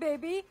 Hey,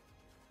 baby.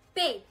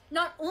 Babe,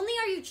 not only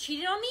are you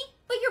cheating on me,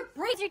 but you're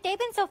How's your day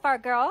been so far,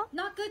 girl?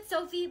 Not good,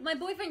 Sophie. My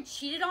boyfriend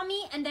cheated on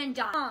me and then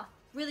died.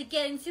 Really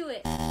get into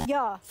it.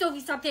 Yeah.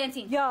 Sophie, stop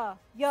dancing. Yeah.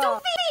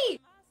 Sophie!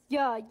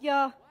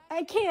 Yeah.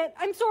 I can't.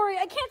 I'm sorry.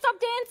 I can't stop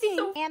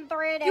dancing. And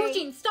 3 days.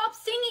 Eugene, stop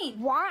singing.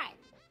 Why?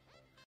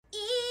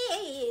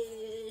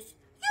 Is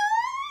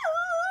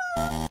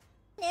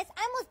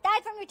I almost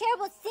died from your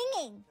terrible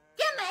singing.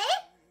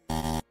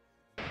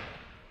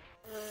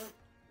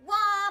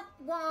 Womp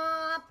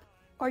womp.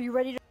 Are you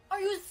ready to... Are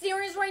you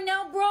serious right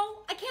now,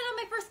 bro? I can't have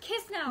my first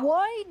kiss now.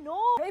 Why? No.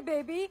 Hey,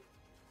 baby.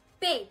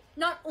 Babe,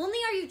 not only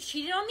are you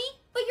cheating on me,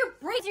 but you're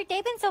How's your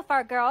day been so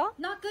far, girl?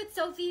 Not good,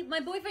 Sophie. My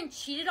boyfriend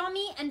cheated on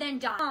me and then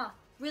died.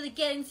 Really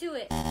get into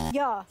it.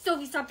 Yeah.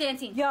 Sophie, stop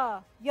dancing.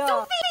 Yeah.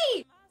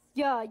 Sophie!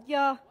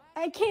 Yeah.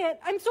 I can't.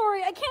 I'm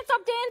sorry. I can't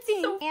stop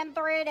dancing. And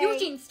 3 days.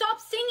 Eugene, stop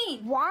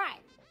singing. Why?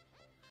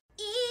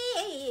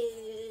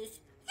 Is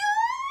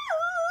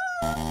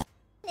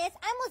I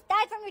almost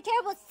died from your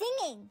terrible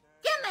singing.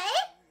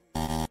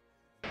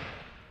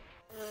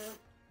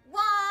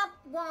 Womp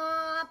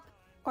womp.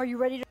 Are you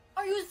ready to...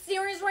 Are you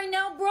serious right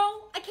now,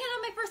 bro? I can't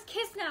have my first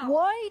kiss now.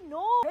 Why?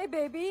 No. Hey,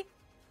 baby.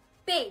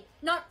 Babe,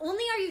 not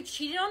only are you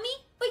cheating on me,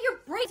 but you're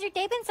How's your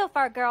day been so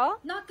far, girl?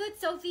 Not good,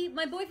 Sophie.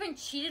 My boyfriend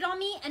cheated on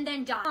me and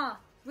then died.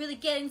 Really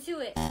get into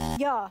it.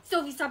 Yeah.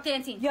 Sophie, stop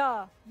dancing.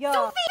 Yeah.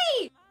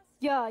 Sophie!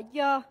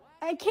 Yeah.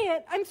 I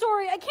can't. I'm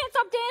sorry. I can't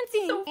stop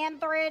dancing. And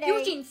 3 days.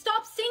 Eugene,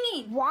 stop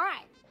singing.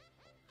 Why?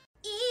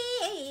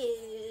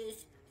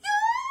 Is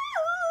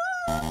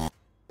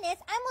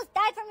I almost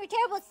died from your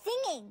terrible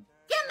singing.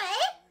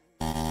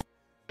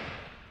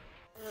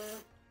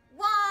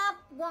 Womp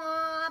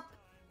womp.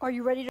 Are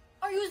you ready to...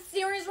 Are you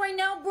serious right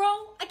now,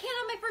 bro? I can't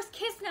have my first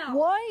kiss now.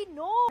 Why?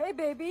 No. Hey,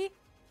 baby.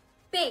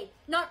 Babe,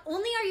 not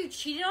only are you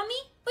cheating on me,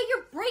 but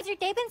you're How's your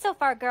day been so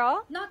far,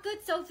 girl? Not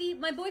good, Sophie.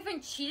 My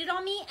boyfriend cheated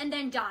on me and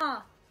then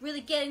died.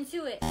 Really get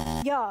into it.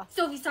 Yeah.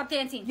 Sophie, stop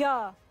dancing.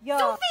 Yeah.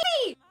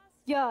 Sophie!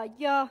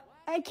 Yeah.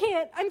 I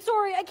can't. I'm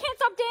sorry. I can't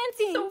stop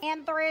dancing.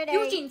 And 3 days.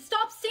 Eugene,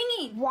 stop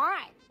singing.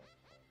 Why?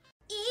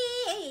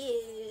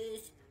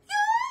 Is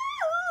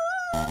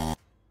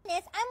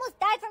I almost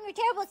died from your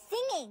terrible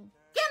singing.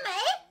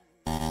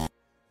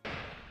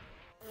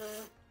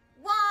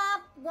 Womp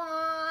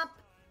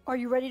Are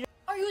you ready to...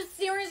 Are you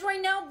serious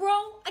right now, bro?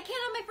 I can't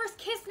have my first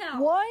kiss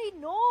now. Why?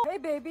 No. Hey,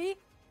 baby.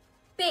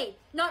 Babe,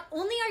 not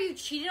only are you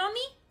cheating on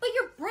me, but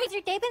you're breaking. How's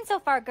your day been so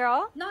far,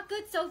 girl? Not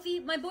good, Sophie.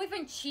 My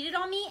boyfriend cheated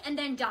on me and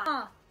then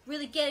died.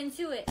 Really get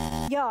into it.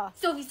 Yeah.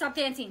 Sophie, stop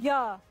dancing.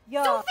 Yeah.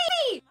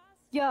 Sophie!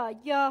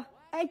 Yeah.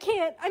 I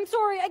can't. I'm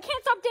sorry. I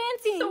can't stop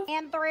dancing.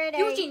 And 3 days.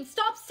 Eugene,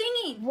 stop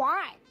singing.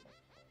 Why?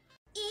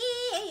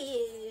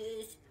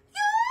 Is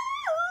you.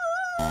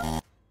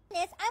 I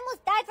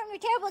almost died from your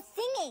terrible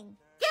singing.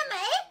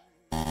 Jimmy!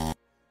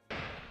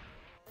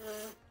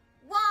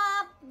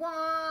 Womp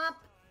womp.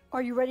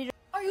 Are you ready to...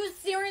 Are you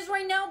serious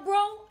right now, bro?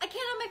 I can't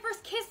have my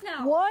first kiss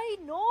now. Why?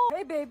 No.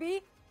 Hey,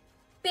 baby.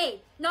 Babe,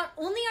 not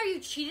only are you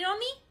cheating on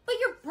me, but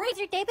you're breaking. How's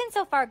your day been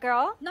so far,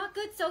 girl? Not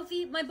good,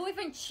 Sophie. My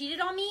boyfriend cheated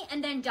on me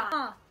and then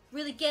died.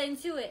 Really get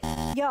into it.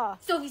 Yeah.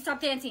 Sophie, stop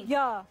dancing.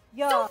 Yeah.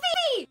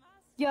 Sophie!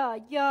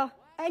 Yeah.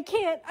 I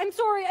can't. I'm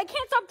sorry. I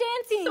can't stop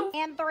dancing.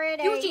 And 3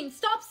 days. Eugene,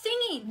 stop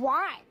singing.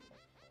 Why?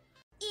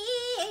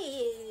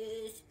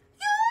 Is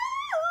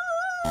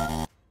you.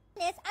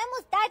 I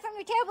almost died from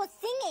your terrible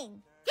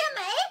singing.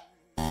 Jimmy!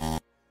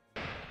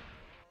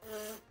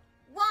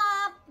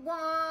 Womp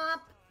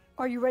womp.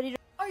 Are you ready to...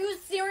 Are you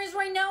serious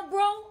right now,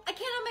 bro? I can't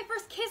have my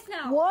first kiss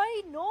now.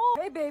 Why? No.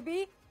 Hey,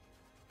 baby.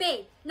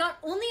 Babe, not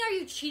only are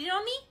you cheating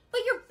on me, but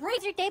you're How's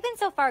breaking. your day been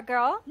so far,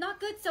 girl? Not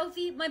good,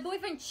 Sophie. My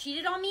boyfriend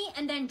cheated on me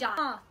and then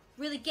died.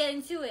 Really get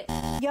into it.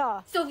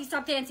 Yeah. Sophie,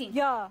 stop dancing.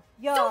 Yeah.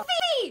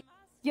 Sophie!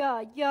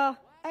 Yeah.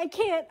 I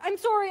can't. I'm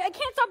sorry. I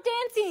can't stop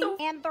dancing.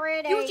 And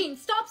 3 days. Eugene,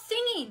 stop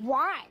singing.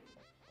 Why?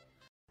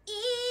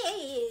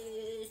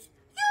 Is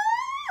you.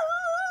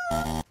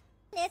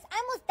 I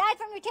almost died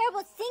from your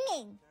terrible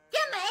singing.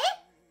 Jimmy!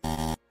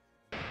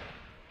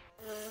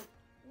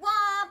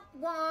 Womp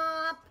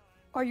womp.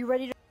 Are you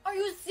ready to... Are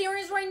you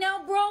serious right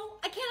now, bro?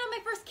 I can't have my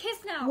first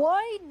kiss now.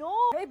 Why? No.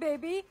 Hey,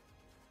 baby.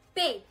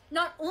 Babe,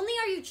 not only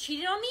are you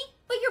cheating on me,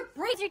 but you're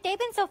breaking. How's your day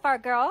been so far,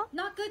 girl?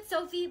 Not good,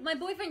 Sophie. My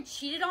boyfriend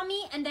cheated on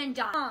me and then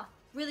died.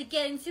 Really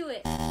get into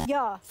it.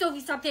 Yeah.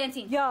 Sophie, stop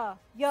dancing. Yeah.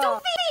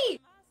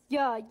 Sophie!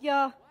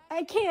 Yeah.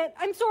 I can't.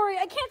 I'm sorry.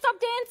 I can't stop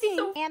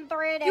dancing. And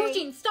 3 days.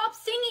 Eugene, stop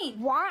singing.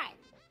 Why?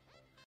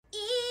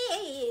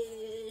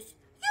 Is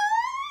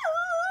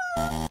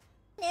you.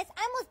 I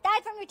almost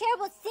died from your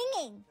terrible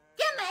singing.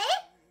 Jimmy!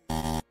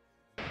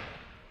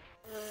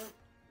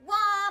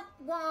 Womp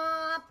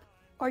womp.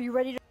 Are you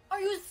ready to...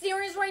 Are you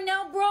serious right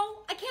now,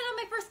 bro? I can't have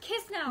my first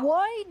kiss now.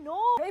 Why?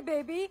 No. Hey,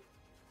 baby.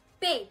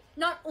 Babe,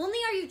 not only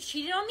are you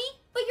cheating on me,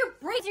 but you're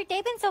How's breaking. your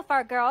day been so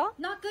far, girl?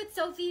 Not good,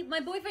 Sophie. My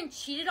boyfriend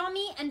cheated on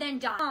me and then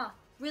died.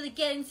 Really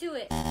get into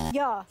it.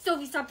 Yeah.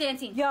 Sophie, stop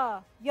dancing.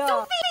 Yeah.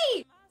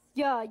 Sophie!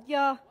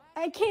 Yeah.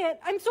 I can't.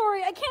 I'm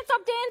sorry. I can't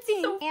stop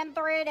dancing. And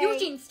 3 days.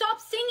 Eugene, stop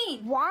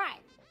singing. Why?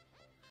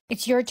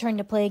 It's your turn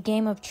to play a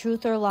game of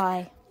truth or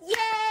lie.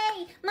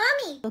 Yay!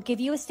 Mommy! They'll give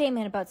you a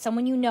statement about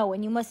someone you know,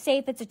 and you must say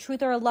if it's a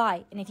truth or a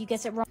lie. And if you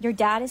guess it wrong, your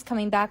dad is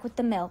coming back with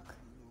the milk.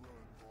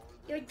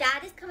 Your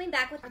dad is coming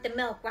back with the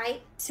milk,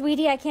 right?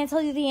 Sweetie, I can't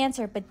tell you the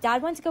answer, but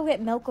Dad went to go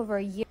get milk over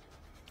a year.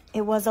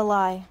 It was a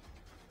lie.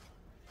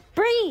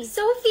 Bree!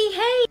 Sophie,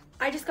 hey!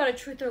 I just got a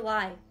truth or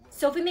lie.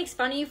 Sophie makes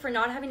fun of you for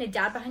not having a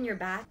dad behind your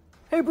back.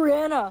 Hey,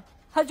 Brianna.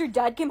 Has your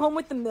dad came home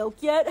with the milk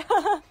yet?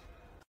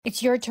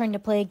 It's your turn to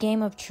play a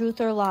game of truth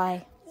or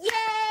lie.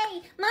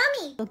 Yay!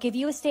 Mommy! They'll give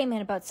you a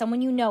statement about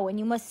someone you know, and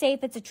you must say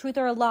if it's a truth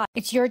or a lie.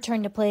 It's your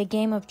turn to play a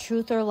game of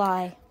truth or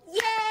lie.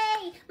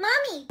 Yay!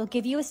 Mommy! They'll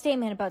give you a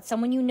statement about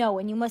someone you know,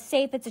 and you must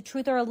say if it's a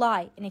truth or a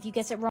lie. And if you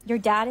guess it wrong, your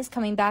dad is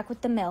coming back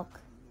with the milk.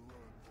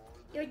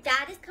 Your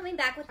dad is coming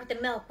back with the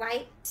milk,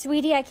 right?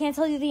 Sweetie, I can't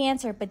tell you the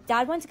answer, but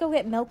Dad went to go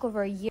get milk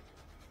over a year.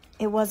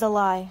 It was a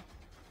lie.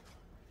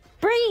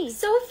 Bree!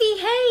 Sophie,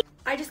 hey!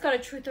 I just got a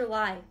truth or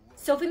lie.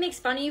 Sophie makes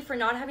fun of you for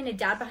not having a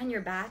dad behind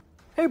your back.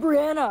 Hey,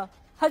 Brianna.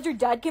 Has your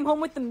dad came home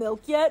with the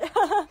milk yet?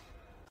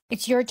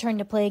 It's your turn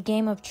to play a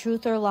game of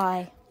truth or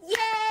lie.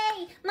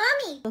 Yay!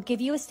 Mommy! They'll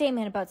give you a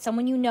statement about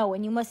someone you know,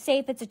 and you must say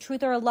if it's a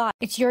truth or a lie.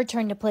 It's your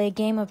turn to play a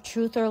game of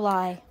truth or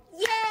lie.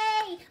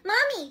 Yay!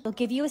 Mommy! They'll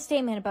give you a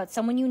statement about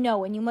someone you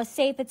know, and you must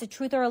say if it's a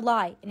truth or a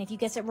lie. And if you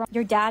guess it wrong,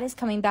 your dad is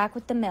coming back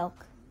with the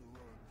milk.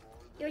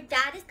 Your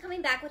dad is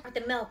coming back with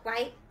the milk,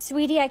 right?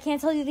 Sweetie, I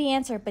can't tell you the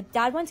answer, but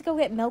Dad went to go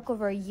get milk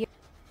over a year.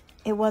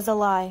 It was a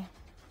lie.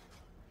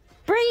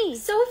 Bree!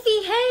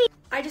 Sophie, hey!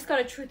 I just got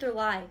a truth or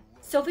lie.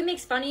 Sophie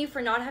makes fun of you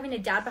for not having a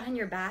dad behind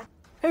your back.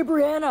 Hey,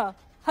 Brianna.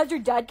 Has your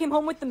dad came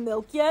home with the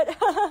milk yet?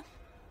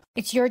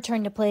 It's your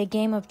turn to play a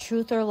game of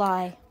truth or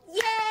lie.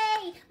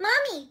 Yay!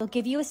 Mommy! They'll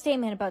give you a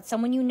statement about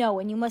someone you know,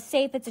 and you must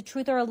say if it's a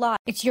truth or a lie.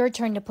 It's your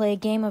turn to play a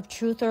game of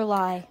truth or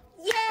lie.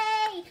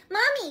 Yay!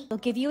 Mommy! They'll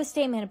give you a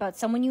statement about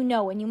someone you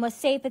know, and you must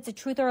say if it's a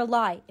truth or a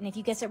lie. And if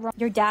you guess it wrong,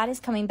 your dad is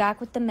coming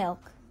back with the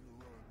milk.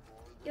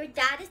 Your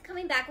dad is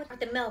coming back with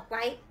the milk,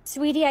 right?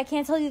 Sweetie, I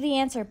can't tell you the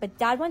answer, but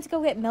Dad went to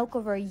go get milk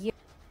over a year.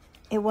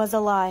 It was a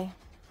lie.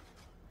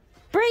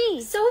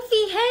 Bree!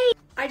 Sophie, hey!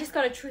 I just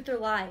got a truth or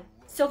lie.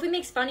 Sophie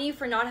makes fun of you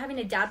for not having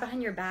a dad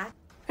behind your back.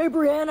 Hey,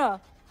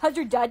 Brianna. Has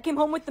your dad came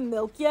home with the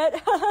milk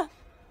yet?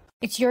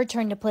 It's your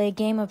turn to play a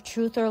game of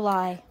truth or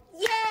lie.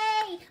 Yay!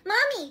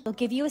 They'll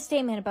give you a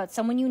statement about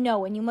someone you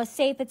know, and you must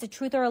say if it's a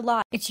truth or a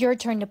lie. It's your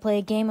turn to play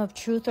a game of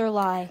truth or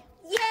lie.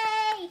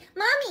 Yay!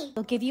 Mommy!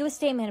 They'll give you a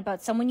statement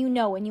about someone you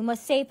know, and you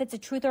must say if it's a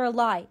truth or a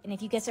lie. And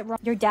if you guess it wrong,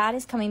 your dad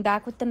is coming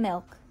back with the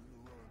milk.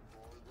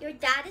 Your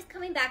dad is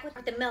coming back with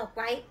the milk,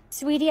 right?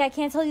 Sweetie, I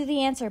can't tell you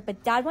the answer,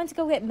 but Dad went to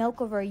go get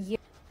milk over a year.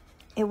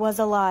 It was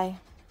a lie.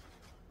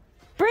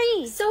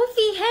 Bree!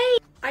 Sophie, hey!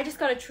 I just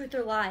got a truth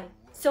or lie.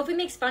 Sophie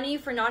makes fun of you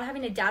for not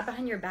having a dad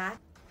behind your back.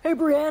 Hey,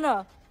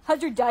 Brianna,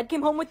 has your dad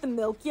came home with the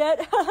milk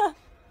yet?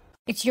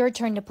 It's your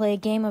turn to play a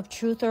game of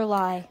truth or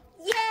lie.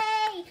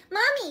 Yay!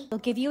 Mommy! They'll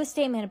give you a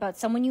statement about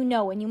someone you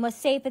know, and you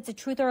must say if it's a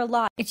truth or a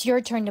lie. It's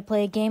your turn to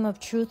play a game of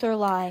truth or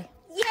lie.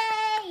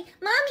 Yay!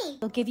 Mommy!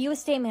 They'll give you a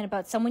statement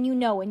about someone you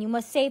know, and you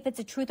must say if it's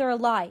a truth or a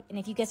lie. And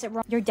if you guess it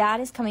wrong, your dad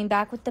is coming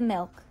back with the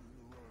milk.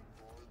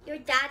 Your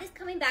dad is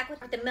coming back with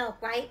the milk,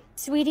 right?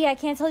 Sweetie, I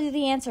can't tell you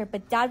the answer,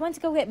 but Dad went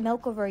to go get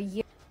milk over a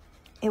year.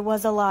 It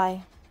was a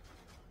lie.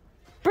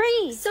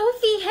 Bree!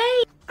 Sophie,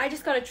 hey! I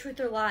just got a truth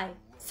or lie.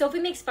 Sophie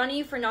makes fun of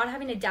you for not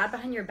having a dad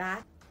behind your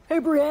back. Hey,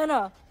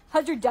 Brianna,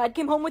 has your dad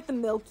came home with the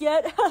milk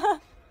yet?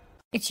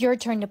 It's your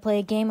turn to play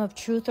a game of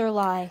truth or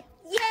lie.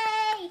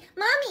 Yay!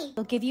 Mommy!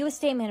 They'll give you a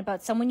statement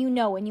about someone you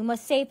know, and you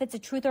must say if it's a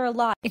truth or a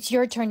lie. It's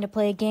your turn to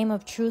play a game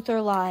of truth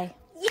or lie.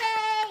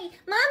 Yay!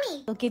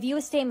 Mommy! They'll give you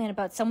a statement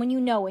about someone you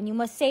know, and you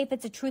must say if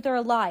it's a truth or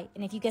a lie.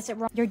 And if you guess it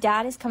wrong, your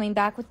dad is coming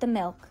back with the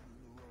milk.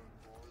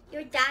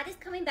 Your dad is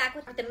coming back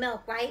with the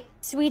milk, right?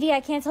 Sweetie, I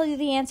can't tell you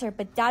the answer,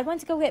 but Dad went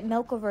to go get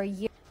milk over a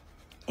year.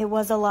 It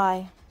was a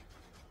lie.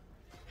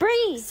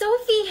 Bree!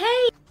 Sophie,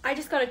 hey! I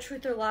just got a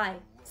truth or lie.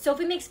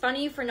 Sophie makes fun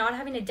of you for not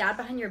having a dad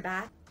behind your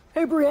back.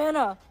 Hey,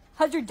 Brianna,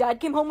 has your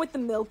dad came home with the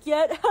milk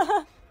yet?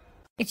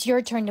 It's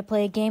your turn to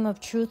play a game of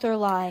truth or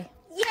lie.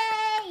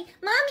 Yay!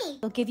 Mommy!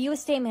 They'll give you a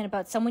statement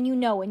about someone you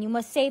know, and you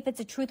must say if it's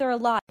a truth or a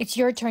lie. It's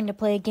your turn to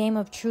play a game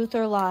of truth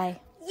or lie.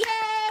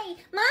 Yay!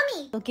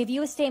 Mommy! They'll give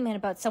you a statement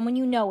about someone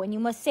you know, and you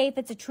must say if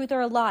it's a truth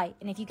or a lie.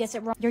 And if you guess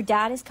it wrong, your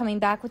dad is coming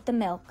back with the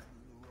milk.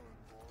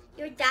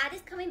 Your dad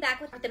is coming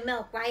back with the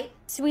milk, right?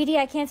 Sweetie,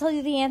 I can't tell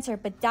you the answer,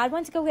 but Dad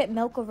went to go get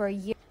milk over a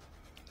year.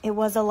 It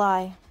was a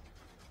lie.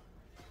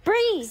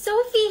 Bree!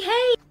 Sophie,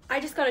 hey! I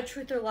just got a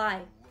truth or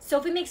lie.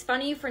 Sophie makes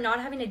fun of you for not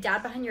having a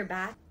dad behind your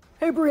back.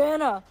 Hey,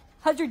 Brianna,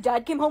 has your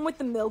dad came home with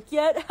the milk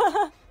yet?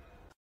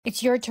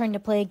 It's your turn to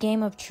play a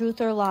game of truth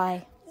or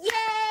lie.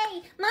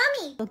 Yay!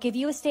 Mommy! They'll give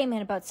you a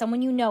statement about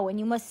someone you know, and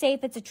you must say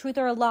if it's a truth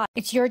or a lie.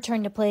 It's your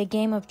turn to play a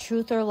game of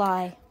truth or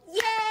lie.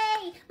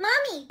 Yay!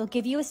 Mommy! They'll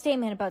give you a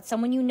statement about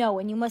someone you know,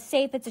 and you must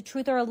say if it's a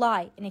truth or a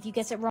lie. And if you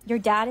guess it wrong, your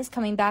dad is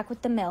coming back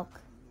with the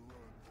milk.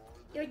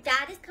 Your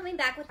dad is coming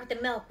back with the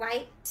milk,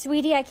 right?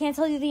 Sweetie, I can't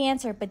tell you the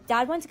answer, but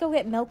Dad went to go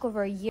get milk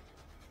over a year.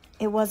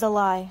 It was a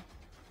lie.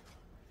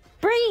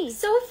 Bree!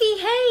 Sophie,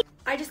 hey!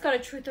 I just got a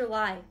truth or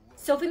lie.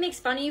 Sophie makes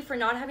fun of you for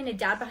not having a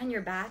dad behind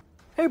your back.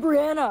 Hey,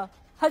 Brianna,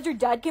 has your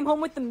dad came home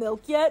with the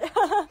milk yet?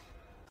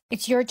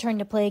 It's your turn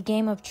to play a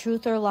game of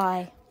truth or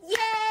lie.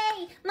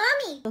 Yay!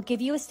 Mommy! They'll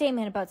give you a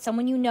statement about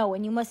someone you know,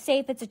 and you must say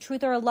if it's a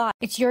truth or a lie.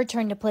 It's your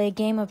turn to play a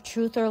game of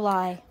truth or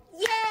lie.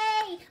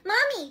 Yay!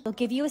 Mommy! They'll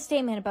give you a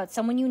statement about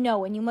someone you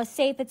know, and you must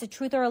say if it's a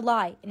truth or a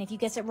lie. And if you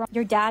guess it wrong,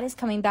 your dad is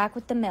coming back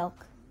with the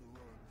milk.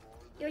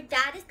 Your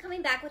dad is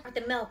coming back with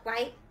the milk,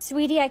 right?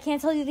 Sweetie, I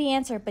can't tell you the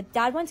answer, but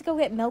Dad went to go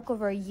get milk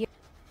over a year.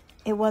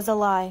 It was a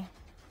lie.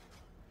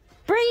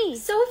 Bree!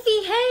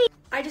 Sophie, hey!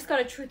 I just got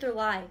a truth or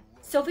lie.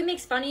 Sophie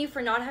makes fun of you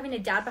for not having a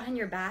dad behind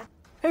your back.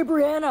 Hey,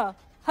 Brianna,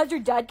 has your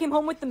dad came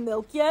home with the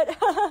milk yet?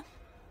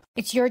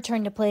 It's your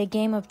turn to play a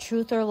game of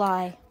truth or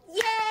lie.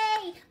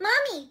 Yay!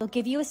 Mommy! They'll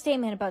give you a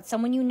statement about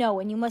someone you know,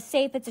 and you must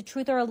say if it's a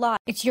truth or a lie.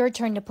 It's your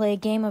turn to play a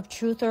game of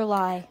truth or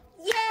lie.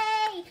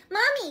 Yay!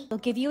 Mommy! They'll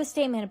give you a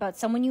statement about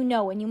someone you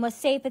know, and you must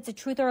say if it's a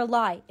truth or a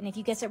lie. And if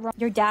you guess it wrong,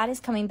 your dad is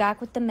coming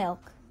back with the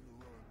milk.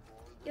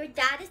 Your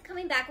dad is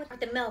coming back with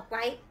the milk,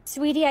 right?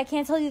 Sweetie, I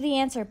can't tell you the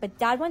answer, but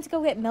Dad went to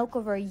go get milk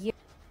over a year.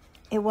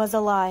 It was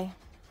a lie.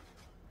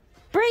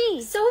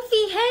 Bree!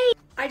 Sophie, hey!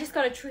 I just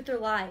got a truth or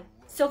lie.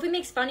 Sophie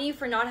makes fun of you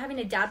for not having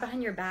a dad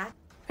behind your back.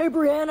 Hey,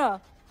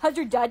 Brianna, has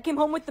your dad came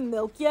home with the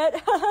milk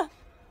yet?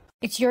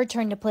 It's your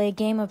turn to play a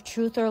game of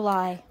truth or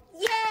lie.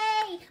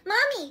 Yay!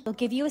 Mommy! They'll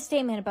give you a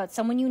statement about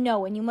someone you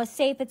know, and you must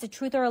say if it's a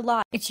truth or a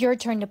lie. It's your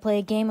turn to play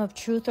a game of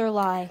truth or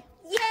lie.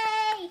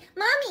 Yay!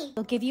 Mommy!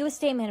 They'll give you a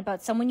statement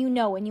about someone you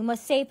know, and you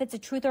must say if it's a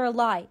truth or a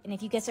lie. And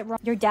if you guess it wrong,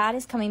 your dad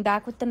is coming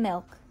back with the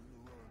milk.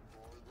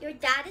 Your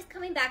dad is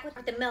coming back with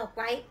the milk,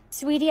 right?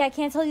 Sweetie, I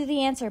can't tell you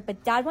the answer,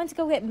 but Dad went to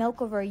go get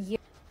milk over a year.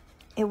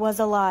 It was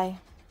a lie.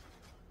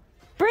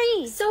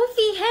 Bree!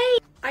 Sophie, hey!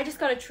 I just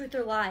got a truth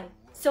or lie.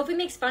 Sophie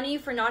makes fun of you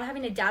for not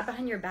having a dad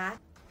behind your back.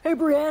 Hey,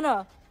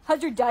 Brianna,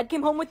 has your dad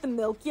came home with the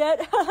milk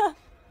yet?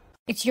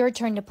 It's your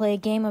turn to play a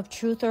game of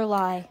truth or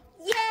lie.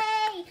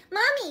 Yay!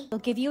 Mommy! They'll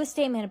give you a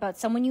statement about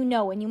someone you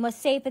know, and you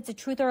must say if it's a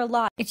truth or a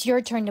lie. It's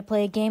your turn to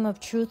play a game of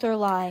truth or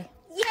lie.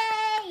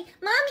 Yay!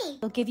 Mommy!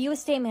 They'll give you a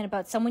statement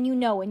about someone you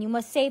know, and you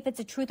must say if it's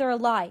a truth or a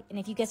lie. And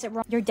if you guess it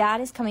wrong, your dad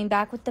is coming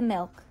back with the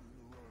milk.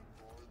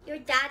 Your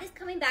dad is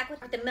coming back with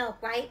the milk,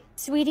 right?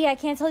 Sweetie, I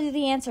can't tell you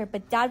the answer,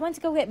 but Dad went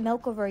to go get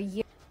milk over a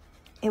year.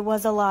 It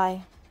was a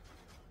lie.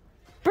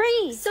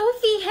 Bree!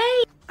 Sophie,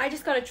 hey! I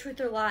just got a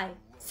truth or lie.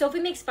 Sophie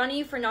makes fun of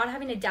you for not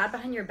having a dad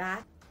behind your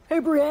back. Hey,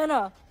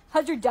 Brianna,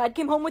 has your dad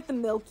came home with the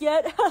milk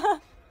yet?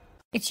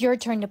 It's your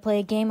turn to play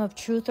a game of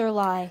truth or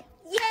lie.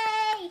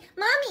 Yay!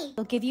 Mommy!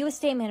 They'll give you a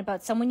statement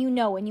about someone you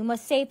know, and you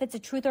must say if it's a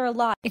truth or a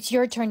lie. It's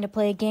your turn to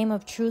play a game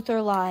of truth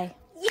or lie.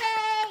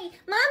 Yay!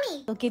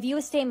 Mommy! They'll give you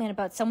a statement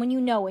about someone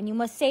you know, and you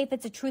must say if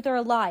it's a truth or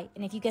a lie.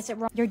 And if you guess it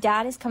wrong, your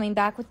dad is coming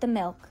back with the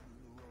milk.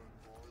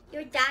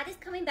 Your dad is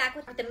coming back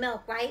with the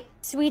milk, right?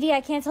 Sweetie,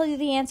 I can't tell you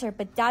the answer,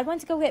 but Dad went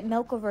to go get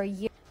milk over a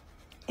year.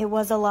 It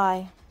was a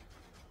lie.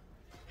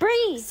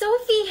 Bree!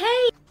 Sophie,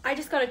 hey! I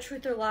just got a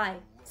truth or lie.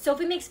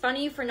 Sophie makes fun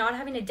of you for not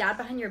having a dad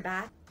behind your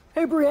back.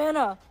 Hey,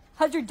 Brianna,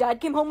 has your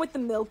dad came home with the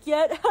milk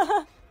yet?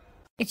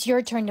 It's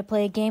your turn to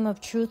play a game of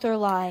truth or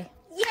lie.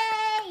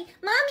 Yay!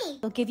 Mommy!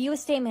 They'll give you a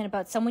statement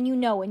about someone you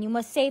know, and you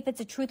must say if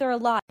it's a truth or a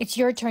lie. It's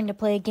your turn to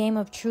play a game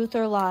of truth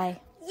or lie.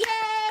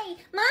 Yay!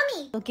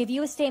 Mommy! They'll give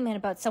you a statement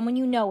about someone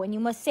you know, and you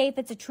must say if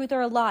it's a truth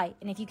or a lie.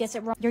 And if you guess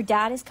it wrong, your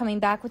dad is coming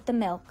back with the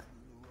milk.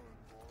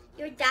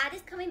 Your dad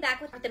is coming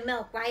back with the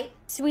milk, right?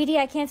 Sweetie,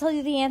 I can't tell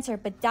you the answer,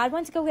 but Dad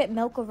went to go get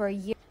milk over a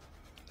year.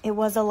 It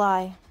was a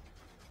lie.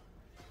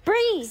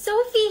 Bree!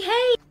 Sophie,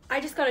 hey!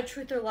 I just got a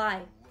truth or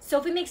lie.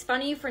 Sophie makes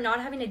fun of you for not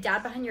having a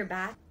dad behind your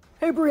back.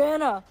 Hey,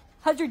 Brianna,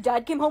 has your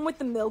dad came home with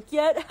the milk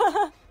yet?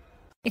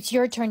 It's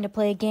your turn to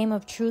play a game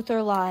of truth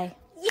or lie.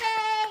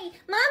 Yay!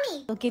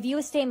 Mommy! They'll give you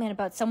a statement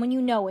about someone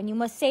you know, and you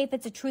must say if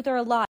it's a truth or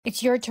a lie.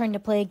 It's your turn to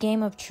play a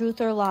game of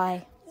truth or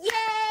lie.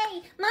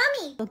 Yay!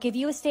 Mommy! They'll give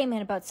you a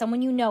statement about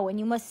someone you know, and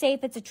you must say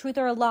if it's a truth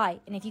or a lie.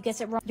 And if you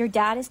guess it wrong, your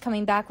dad is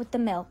coming back with the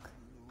milk.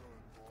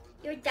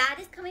 Your dad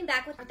is coming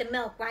back with the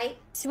milk, right?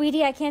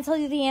 Sweetie, I can't tell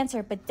you the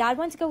answer, but Dad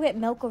went to go get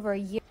milk over a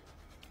year.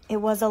 It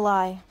was a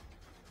lie.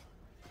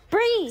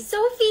 Bree!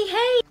 Sophie,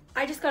 hey!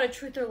 I just got a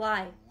truth or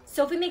lie.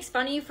 Sophie makes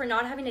fun of you for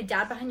not having a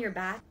dad behind your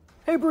back.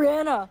 Hey,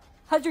 Brianna,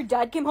 has your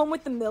dad came home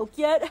with the milk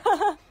yet?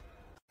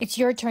 It's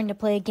your turn to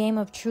play a game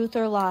of truth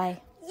or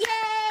lie.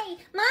 Yay!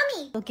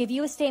 Mommy! They'll give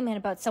you a statement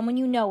about someone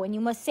you know, and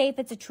you must say if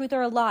it's a truth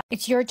or a lie.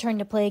 It's your turn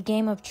to play a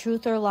game of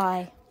truth or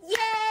lie.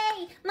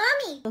 Yay!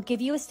 Mommy! They'll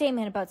give you a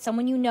statement about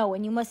someone you know,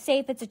 and you must say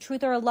if it's a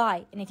truth or a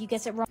lie. And if you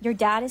guess it wrong, your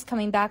dad is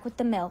coming back with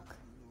the milk.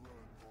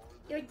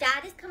 Your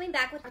dad is coming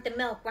back with the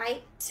milk,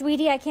 right?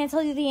 Sweetie, I can't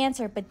tell you the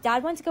answer, but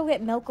Dad went to go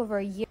get milk over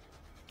a year.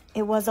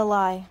 It was a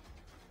lie.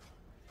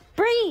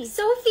 Bree!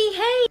 Sophie,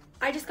 hey!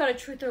 I just got a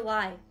truth or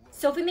lie.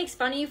 Sophie makes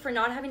fun of you for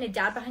not having a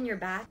dad behind your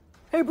back.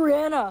 Hey,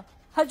 Brianna,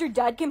 has your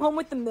dad came home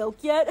with the milk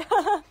yet?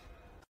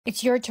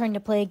 It's your turn to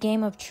play a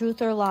game of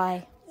truth or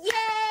lie.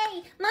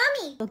 Yay!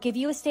 Mommy! They'll give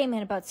you a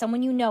statement about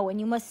someone you know, and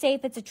you must say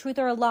if it's a truth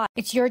or a lie.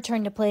 It's your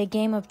turn to play a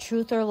game of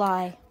truth or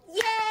lie.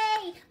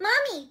 Yay!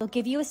 Mommy! They'll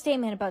give you a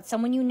statement about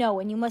someone you know,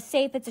 and you must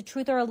say if it's a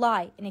truth or a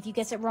lie. And if you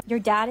guess it wrong, your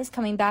dad is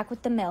coming back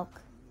with the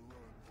milk.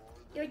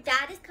 Your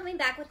dad is coming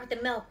back with the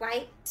milk,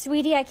 right?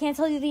 Sweetie, I can't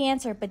tell you the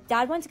answer, but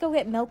Dad went to go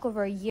get milk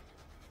over a year.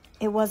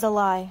 It was a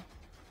lie.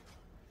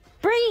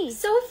 Bree!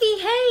 Sophie,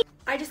 hey!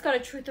 I just got a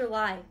truth or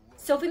lie.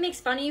 Sophie makes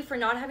fun of you for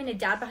not having a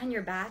dad behind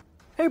your back.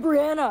 Hey,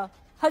 Brianna,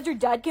 has your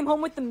dad came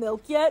home with the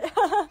milk yet?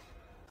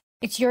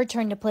 It's your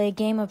turn to play a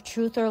game of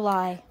truth or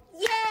lie.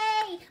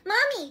 Yay!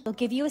 Mommy! They'll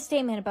give you a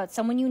statement about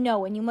someone you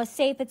know, and you must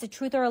say if it's a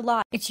truth or a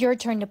lie. It's your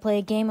turn to play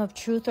a game of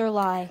truth or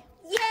lie.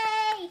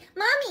 Yay!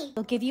 Mommy!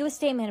 They'll give you a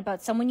statement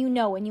about someone you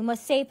know, and you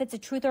must say if it's a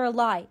truth or a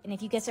lie. And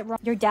if you guess it wrong,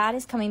 your dad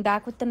is coming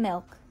back with the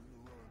milk.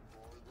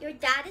 Your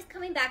dad is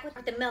coming back with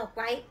the milk,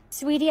 right?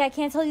 Sweetie, I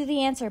can't tell you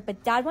the answer,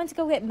 but Dad went to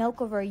go get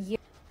milk over a year.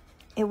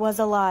 It was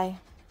a lie.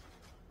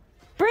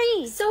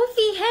 Bree!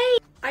 Sophie, hey!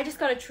 I just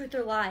got a truth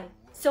or lie.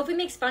 Sophie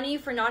makes fun of you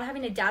for not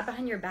having a dad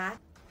behind your back.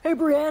 Hey,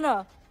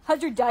 Brianna,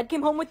 has your dad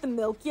came home with the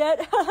milk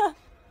yet?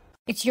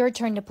 It's your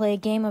turn to play a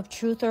game of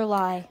truth or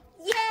lie.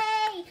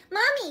 Yay!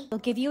 Mommy! They'll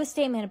give you a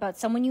statement about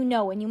someone you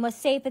know, and you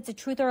must say if it's a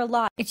truth or a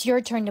lie. It's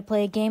your turn to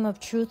play a game of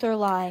truth or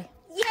lie.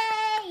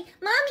 Yay!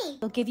 Mommy!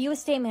 They'll give you a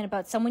statement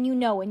about someone you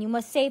know, and you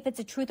must say if it's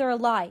a truth or a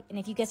lie. And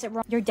if you guess it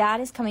wrong, your dad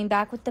is coming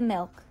back with the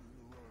milk.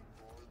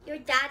 Your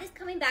dad is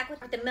coming back with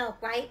the milk,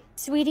 right?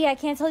 Sweetie, I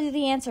can't tell you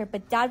the answer,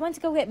 but Dad went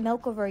to go get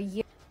milk over a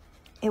year.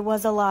 It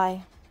was a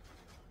lie.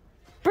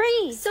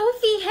 Bree!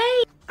 Sophie,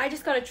 hey! I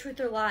just got a truth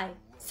or lie.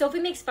 Sophie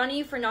makes fun of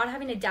you for not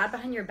having a dad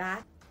behind your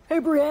back. Hey,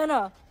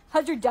 Brianna,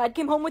 has your dad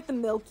came home with the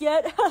milk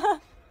yet?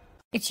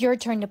 It's your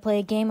turn to play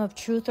a game of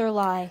truth or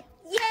lie.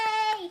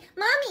 Yay!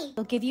 Mommy!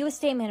 They'll give you a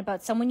statement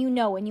about someone you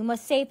know, and you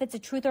must say if it's a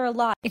truth or a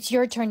lie. It's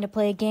your turn to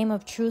play a game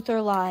of truth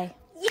or lie.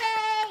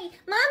 Yay!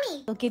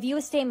 Mommy! They'll give you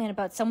a statement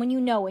about someone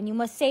you know, and you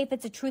must say if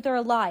it's a truth or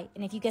a lie.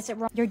 And if you guess it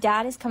wrong, your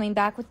dad is coming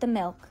back with the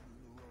milk.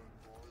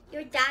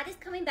 Your dad is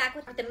coming back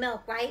with the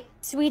milk, right?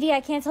 Sweetie, I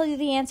can't tell you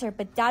the answer,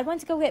 but Dad went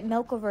to go get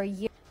milk over a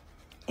year.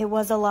 It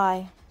was a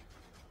lie.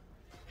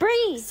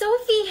 Bree!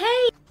 Sophie,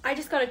 hey! I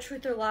just got a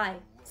truth or lie.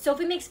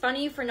 Sophie makes fun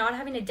of you for not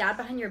having a dad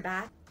behind your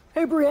back.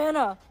 Hey,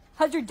 Brianna,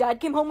 has your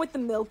dad came home with the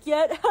milk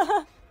yet?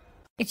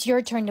 It's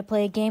your turn to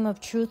play a game of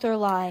truth or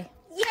lie.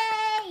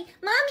 Yay!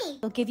 Mommy!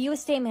 They'll give you a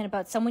statement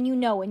about someone you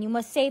know, and you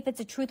must say if it's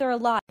a truth or a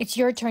lie. It's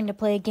your turn to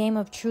play a game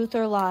of truth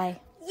or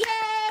lie.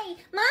 Yay!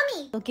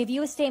 Mommy! They'll give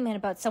you a statement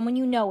about someone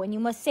you know, and you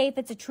must say if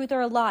it's a truth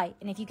or a lie.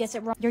 And if you guess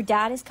it wrong, your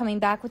dad is coming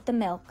back with the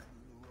milk.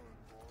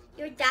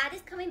 Your dad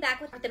is coming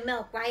back with the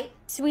milk, right?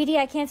 Sweetie,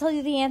 I can't tell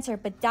you the answer,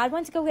 but Dad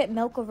went to go get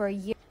milk over a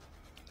year.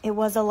 It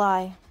was a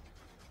lie.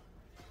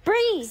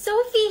 Bree!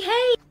 Sophie,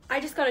 hey! I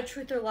just got a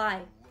truth or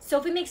lie.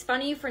 Sophie makes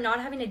fun of you for not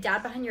having a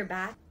dad behind your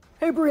back.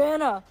 Hey,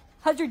 Brianna,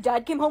 has your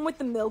dad came home with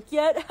the milk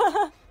yet?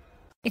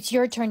 It's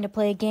your turn to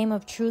play a game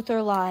of truth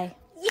or lie.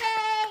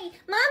 Yay!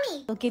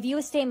 Mommy! They'll give you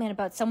a statement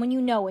about someone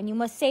you know, and you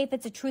must say if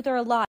it's a truth or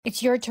a lie.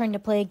 It's your turn to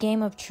play a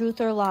game of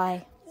truth or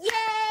lie.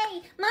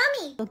 Yay!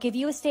 Mommy! They'll give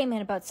you a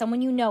statement about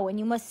someone you know, and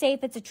you must say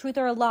if it's a truth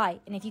or a lie.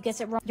 And if you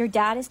guess it wrong, your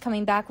dad is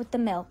coming back with the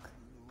milk.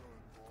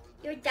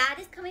 Your dad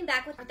is coming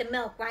back with the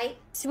milk, right?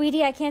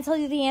 Sweetie, I can't tell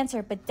you the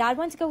answer, but Dad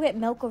went to go get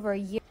milk over a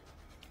year.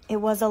 It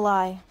was a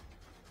lie.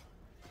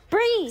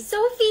 Bree!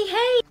 Sophie,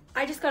 hey!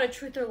 I just got a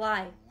truth or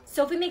lie.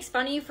 Sophie makes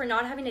fun of you for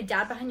not having a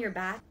dad behind your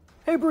back.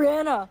 Hey,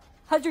 Brianna,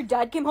 has your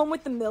dad came home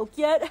with the milk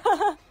yet?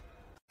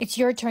 It's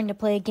your turn to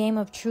play a game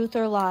of truth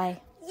or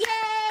lie.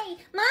 Yay!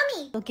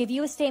 Mommy! They'll give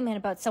you a statement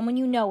about someone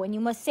you know, and you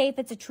must say if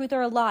it's a truth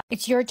or a lie.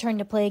 It's your turn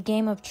to play a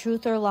game of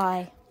truth or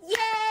lie.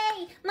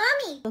 Yay!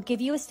 Mommy! They'll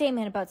give you a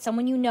statement about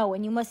someone you know,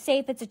 and you must say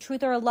if it's a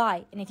truth or a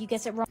lie. And if you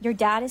guess it wrong, your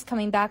dad is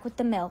coming back with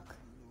the milk.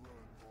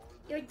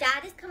 Your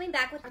dad is coming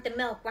back with the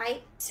milk,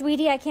 right?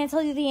 Sweetie, I can't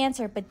tell you the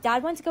answer, but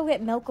Dad went to go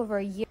get milk over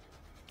a year.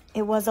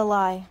 It was a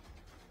lie.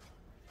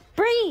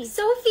 Bree!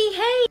 Sophie,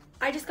 hey!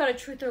 I just got a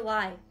truth or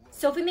lie.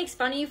 Sophie makes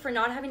fun of you for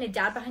not having a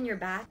dad behind your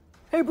back.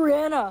 Hey,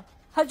 Brianna,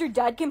 has your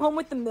dad came home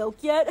with the milk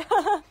yet?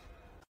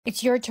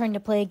 It's your turn to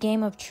play a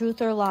game of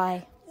truth or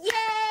lie.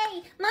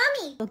 Yay!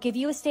 Mommy! They'll give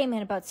you a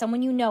statement about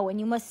someone you know, and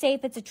you must say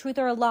if it's a truth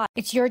or a lie.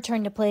 It's your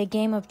turn to play a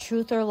game of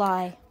truth or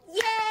lie.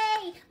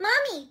 Yay!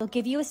 Mommy! They'll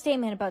give you a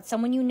statement about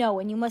someone you know,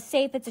 and you must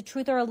say if it's a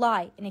truth or a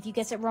lie. And if you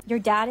guess it wrong, your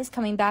dad is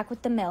coming back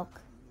with the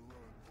milk.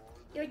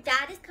 Your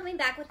dad is coming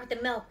back with the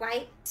milk,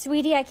 right?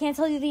 Sweetie, I can't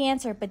tell you the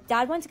answer, but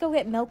Dad went to go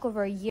get milk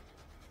over a year.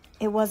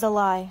 It was a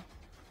lie.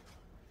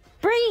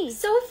 Bree!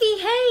 Sophie,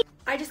 hey!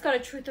 I just got a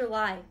truth or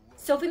lie.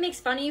 Sophie makes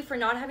fun of you for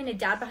not having a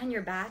dad behind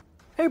your back.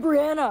 Hey,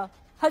 Brianna,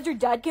 has your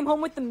dad came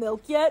home with the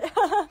milk yet?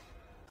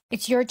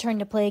 It's your turn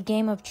to play a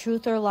game of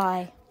truth or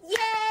lie.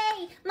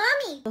 Yay!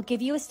 Mommy! They'll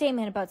give you a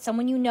statement about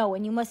someone you know,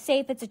 and you must say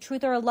if it's a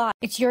truth or a lie.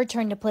 It's your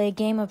turn to play a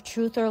game of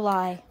truth or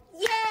lie.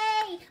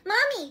 Yay!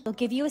 Mommy! They'll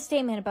give you a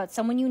statement about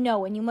someone you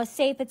know, and you must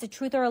say if it's a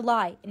truth or a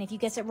lie. And if you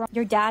guess it wrong,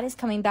 your dad is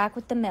coming back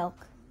with the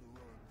milk.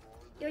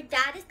 Your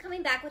dad is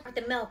coming back with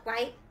the milk,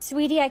 right?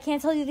 Sweetie, I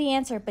can't tell you the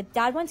answer, but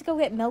Dad went to go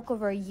get milk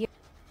over a year.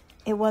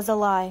 It was a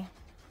lie.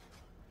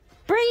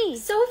 Bree!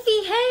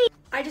 Sophie, hey!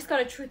 I just got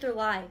a truth or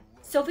lie.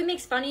 Sophie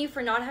makes fun of you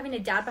for not having a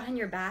dad behind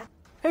your back.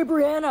 Hey,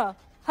 Brianna,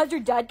 has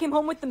your dad came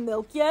home with the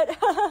milk yet?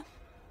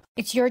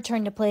 It's your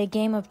turn to play a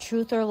game of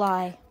truth or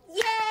lie.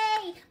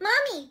 Yay!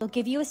 Mommy! They'll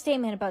give you a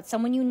statement about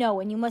someone you know,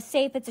 and you must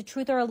say if it's a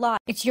truth or a lie.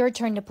 It's your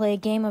turn to play a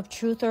game of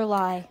truth or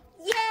lie.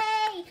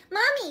 Yay!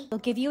 Mommy! They'll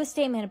give you a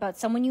statement about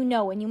someone you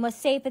know, and you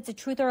must say if it's a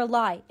truth or a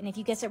lie. And if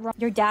you guess it wrong,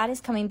 your dad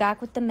is coming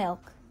back with the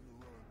milk.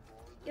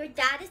 Your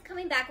dad is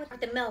coming back with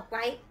the milk,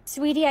 right?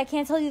 Sweetie, I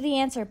can't tell you the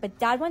answer, but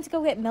Dad went to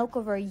go get milk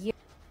over a year.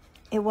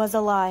 It was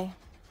a lie.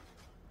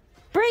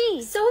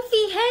 Bree!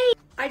 Sophie, hey!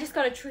 I just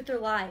got a truth or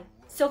lie.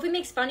 Sophie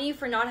makes fun of you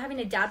for not having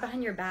a dad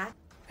behind your back.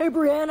 Hey,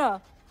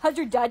 Brianna, has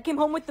your dad came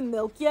home with the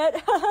milk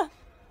yet?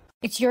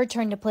 It's your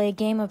turn to play a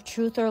game of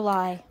truth or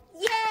lie.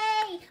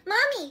 Yay!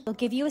 Mommy! They'll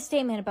give you a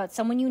statement about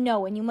someone you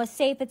know, and you must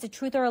say if it's a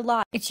truth or a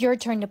lie. It's your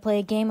turn to play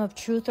a game of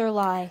truth or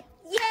lie.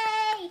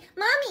 Yay!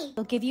 Mommy!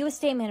 They'll give you a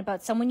statement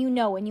about someone you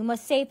know, and you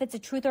must say if it's a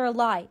truth or a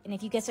lie. And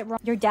if you guess it wrong,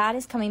 your dad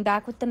is coming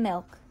back with the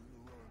milk.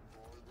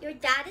 Your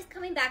dad is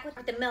coming back with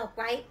the milk,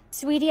 right?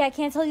 Sweetie, I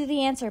can't tell you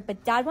the answer,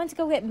 but Dad went to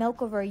go get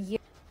milk over a year.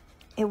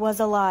 It was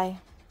a lie.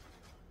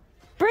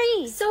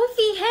 Bree!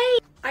 Sophie, hey!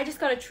 I just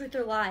got a truth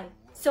or lie.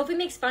 Sophie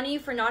makes fun of you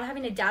for not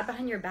having a dad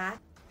behind your back.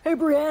 Hey,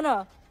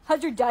 Brianna,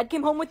 has your dad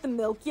came home with the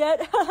milk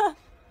yet?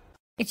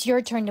 It's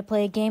your turn to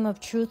play a game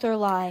of truth or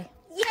lie.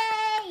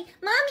 Yay!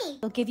 Mommy!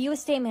 They'll give you a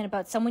statement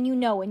about someone you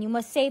know, and you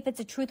must say if it's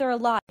a truth or a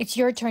lie. It's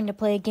your turn to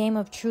play a game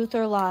of truth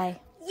or lie.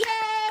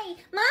 Yay!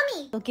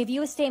 Mommy! They'll give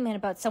you a statement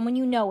about someone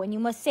you know, and you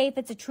must say if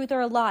it's a truth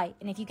or a lie.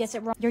 And if you guess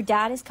it wrong, your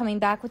dad is coming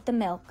back with the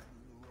milk.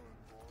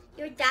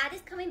 Your dad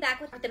is coming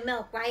back with the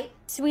milk, right?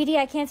 Sweetie,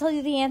 I can't tell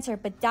you the answer,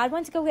 but Dad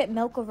went to go get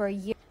milk over a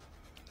year.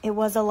 It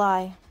was a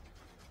lie.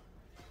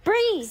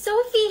 Bree!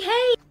 Sophie,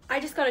 hey! I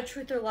just got a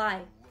truth or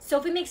lie.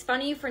 Sophie makes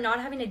fun of you for not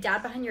having a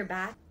dad behind your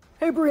back.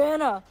 Hey,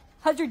 Brianna,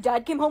 has your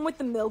dad came home with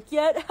the milk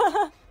yet?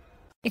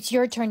 It's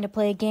your turn to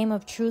play a game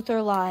of truth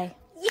or lie.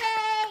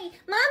 Yay!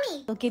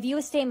 Mommy! They'll give you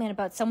a statement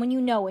about someone you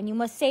know, and you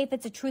must say if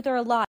it's a truth or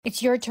a lie.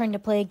 It's your turn to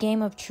play a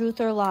game of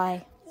truth or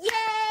lie.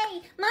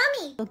 Yay!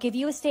 Mommy! They'll give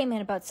you a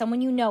statement about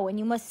someone you know, and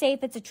you must say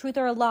if it's a truth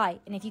or a lie.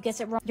 And if you guess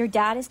it wrong, your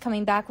dad is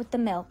coming back with the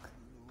milk.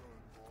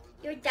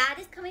 Your dad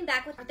is coming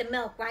back with the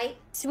milk, right?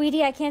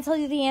 Sweetie, I can't tell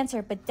you the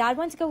answer, but Dad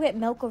went to go get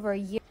milk over a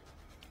year.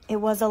 It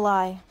was a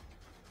lie.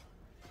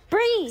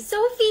 Bree!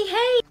 Sophie,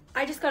 hey!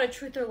 I just got a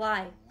truth or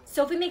lie.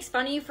 Sophie makes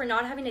fun of you for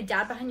not having a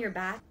dad behind your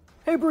back.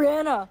 Hey,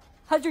 Brianna,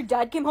 has your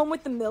dad came home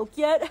with the milk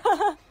yet?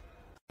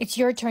 It's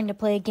your turn to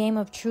play a game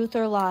of truth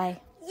or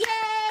lie.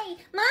 Yay!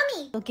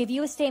 Mommy! They'll give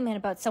you a statement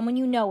about someone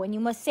you know, and you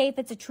must say if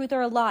it's a truth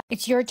or a lie.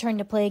 It's your turn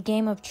to play a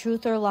game of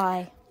truth or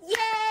lie.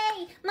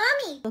 Yay!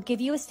 Mommy! They'll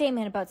give you a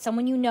statement about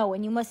someone you know,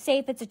 and you must say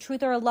if it's a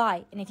truth or a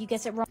lie. And if you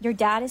guess it wrong, your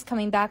dad is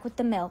coming back with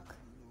the milk.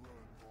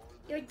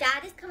 Your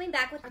dad is coming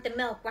back with the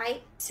milk,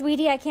 right?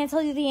 Sweetie, I can't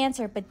tell you the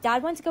answer, but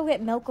Dad went to go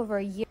get milk over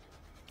a year.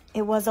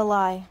 It was a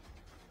lie.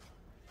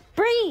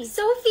 Bree!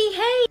 Sophie,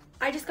 hey!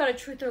 I just got a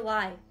truth or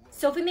lie.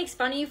 Sophie makes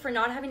fun of you for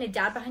not having a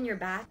dad behind your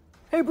back.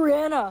 Hey,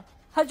 Brianna,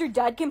 has your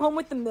dad came home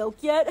with the milk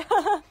yet?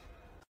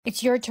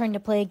 It's your turn to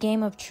play a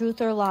game of truth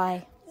or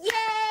lie.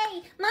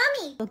 Yay!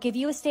 Mommy! They'll give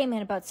you a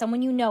statement about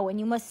someone you know, and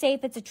you must say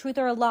if it's a truth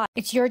or a lie.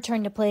 It's your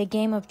turn to play a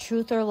game of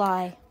truth or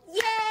lie.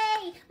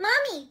 Yay!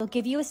 Mommy! They'll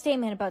give you a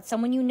statement about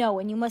someone you know,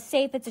 and you must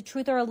say if it's a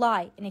truth or a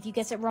lie. And if you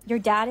guess it wrong, your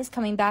dad is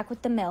coming back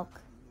with the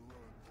milk.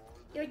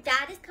 Your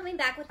dad is coming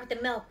back with the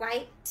milk,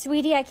 right?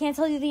 Sweetie, I can't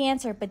tell you the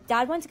answer, but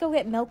Dad went to go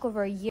get milk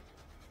over a year.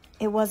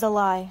 It was a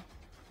lie.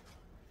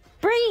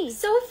 Bree!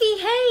 Sophie,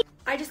 hey!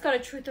 I just got a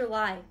truth or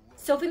lie.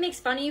 Sophie makes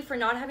fun of you for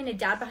not having a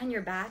dad behind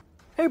your back.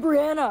 Hey,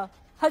 Brianna,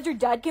 has your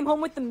dad came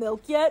home with the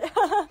milk yet?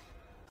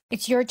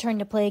 It's your turn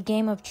to play a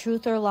game of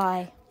truth or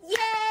lie.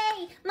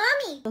 Yay!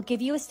 Mommy! They'll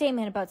give you a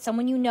statement about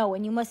someone you know,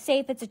 and you must say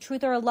if it's a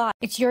truth or a lie.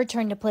 It's your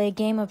turn to play a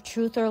game of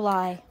truth or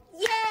lie.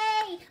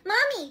 Yay!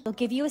 Mommy! They'll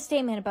give you a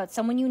statement about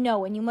someone you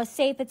know, and you must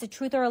say if it's a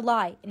truth or a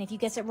lie. And if you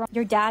guess it wrong,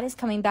 your dad is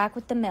coming back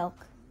with the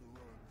milk.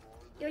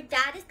 Your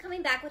dad is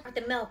coming back with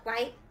the milk,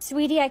 right?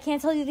 Sweetie, I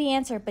can't tell you the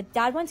answer, but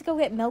Dad went to go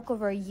get milk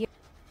over a year.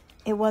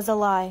 It was a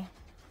lie.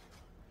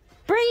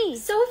 Bree!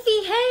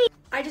 Sophie, hey!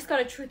 I just got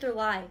a truth or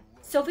lie.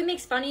 Sophie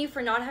makes fun of you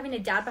for not having a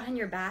dad behind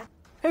your back.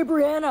 Hey,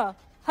 Brianna,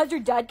 has your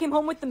dad came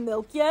home with the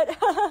milk yet?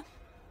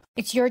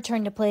 It's your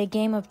turn to play a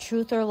game of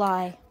truth or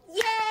lie.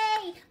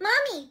 Yay!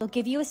 Mommy! They'll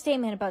give you a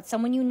statement about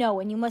someone you know,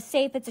 and you must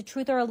say if it's a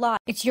truth or a lie.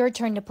 It's your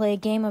turn to play a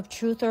game of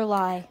truth or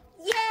lie.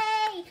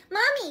 Yay!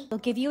 Mommy! They'll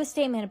give you a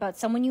statement about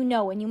someone you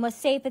know, and you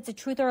must say if it's a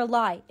truth or a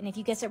lie. And if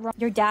you guess it wrong,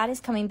 your dad is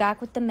coming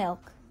back with the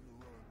milk.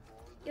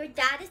 Your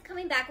dad is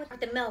coming back with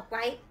the milk,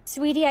 right?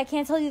 Sweetie, I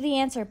can't tell you the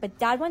answer, but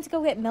Dad went to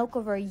go get milk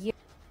over a year.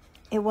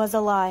 It was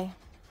a lie.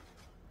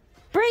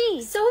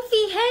 Bree!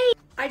 Sophie, hey!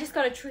 I just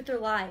got a truth or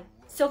lie.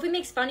 Sophie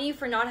makes fun of you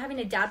for not having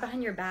a dad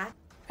behind your back.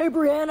 Hey,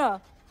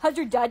 Brianna, has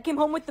your dad came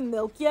home with the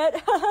milk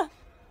yet?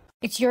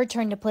 It's your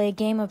turn to play a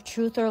game of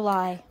truth or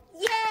lie.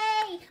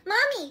 Yay!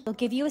 Mommy! They'll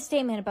give you a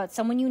statement about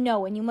someone you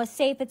know, and you must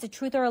say if it's a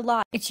truth or a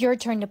lie. It's your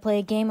turn to play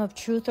a game of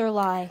truth or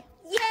lie.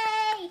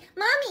 Yay!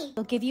 Mommy!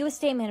 They'll give you a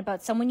statement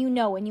about someone you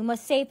know, and you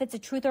must say if it's a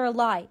truth or a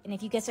lie. And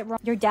if you guess it wrong,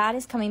 your dad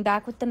is coming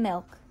back with the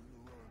milk.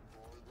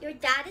 Your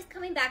dad is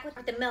coming back with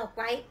the milk,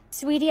 right?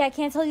 Sweetie, I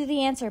can't tell you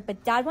the answer,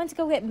 but Dad went to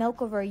go get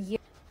milk over a year.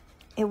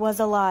 It was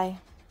a lie.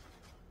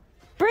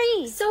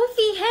 Bree!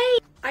 Sophie, hey!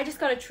 I just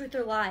got a truth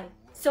or lie.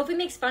 Sophie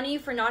makes fun of you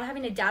for not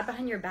having a dad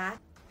behind your back.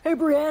 Hey,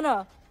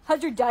 Brianna,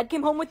 has your dad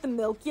came home with the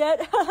milk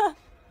yet?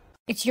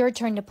 It's your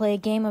turn to play a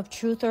game of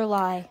truth or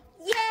lie.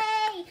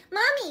 Yay!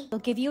 Mommy! They'll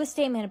give you a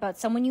statement about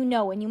someone you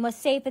know, and you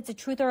must say if it's a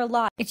truth or a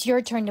lie. It's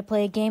your turn to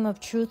play a game of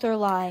truth or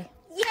lie.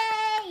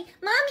 Yay!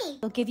 Mommy!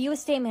 They'll give you a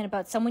statement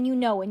about someone you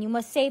know, and you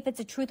must say if it's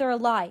a truth or a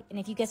lie. And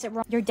if you guess it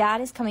wrong, your dad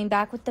is coming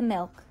back with the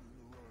milk.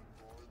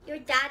 Your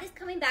dad is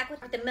coming back with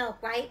the milk,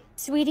 right?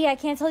 Sweetie, I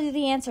can't tell you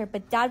the answer,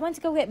 but Dad went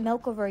to go get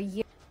milk over a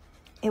year.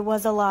 It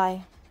was a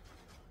lie.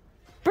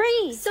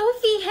 Bree!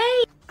 Sophie,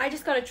 hey! I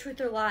just got a truth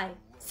or lie.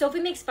 Sophie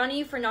makes fun of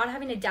you for not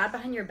having a dad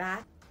behind your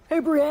back. Hey,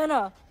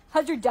 Brianna,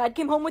 has your dad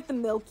came home with the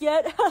milk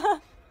yet?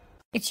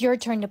 It's your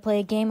turn to play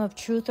a game of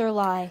truth or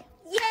lie.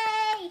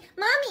 Yay!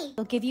 Mommy!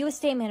 They'll give you a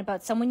statement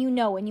about someone you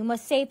know, and you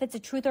must say if it's a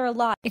truth or a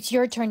lie. It's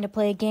your turn to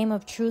play a game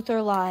of truth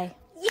or lie.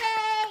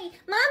 Yay!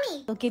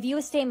 Mommy! They'll give you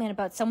a statement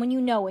about someone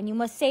you know, and you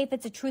must say if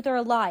it's a truth or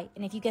a lie.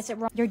 And if you guess it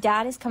wrong, your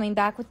dad is coming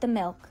back with the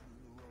milk.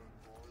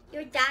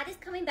 Your dad is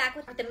coming back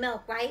with the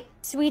milk, right?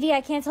 Sweetie,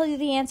 I can't tell you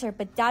the answer,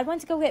 but Dad went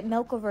to go get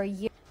milk over a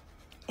year.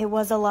 It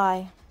was a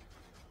lie.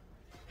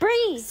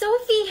 Bree!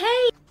 Sophie,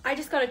 hey! I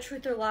just got a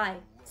truth or lie.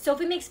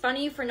 Sophie makes fun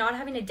of you for not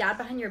having a dad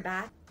behind your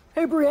back.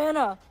 Hey,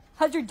 Brianna,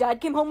 has your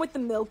dad came home with the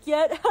milk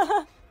yet?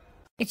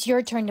 It's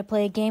your turn to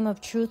play a game of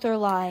truth or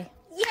lie.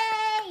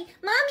 Yay!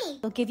 Mommy!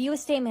 They'll give you a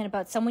statement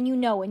about someone you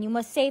know, and you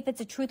must say if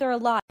it's a truth or a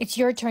lie. It's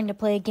your turn to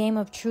play a game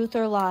of truth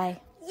or lie.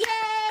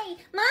 Yay!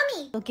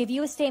 Mommy! They'll give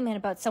you a statement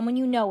about someone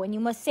you know, and you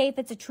must say if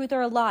it's a truth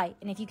or a lie.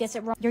 And if you guess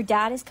it wrong, your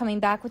dad is coming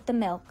back with the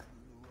milk.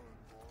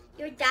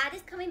 Your dad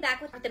is coming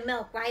back with the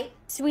milk, right?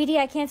 Sweetie,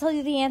 I can't tell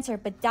you the answer,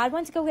 but Dad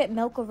went to go get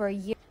milk over a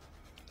year.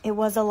 It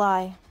was a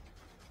lie.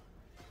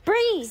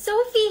 Bree!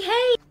 Sophie,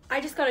 hey!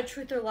 I just got a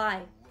truth or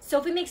lie.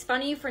 Sophie makes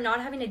fun of you for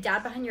not having a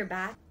dad behind your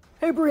back.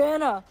 Hey,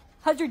 Brianna,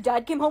 has your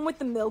dad came home with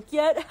the milk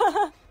yet?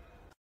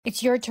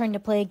 It's your turn to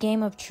play a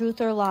game of truth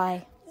or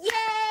lie.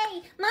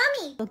 Yay!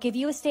 Mommy! They'll give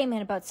you a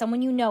statement about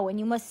someone you know, and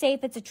you must say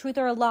if it's a truth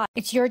or a lie.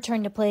 It's your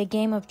turn to play a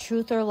game of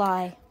truth or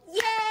lie.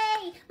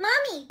 Yay!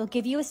 Mommy! They'll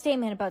give you a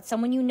statement about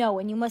someone you know,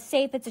 and you must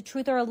say if it's a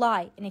truth or a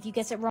lie. And if you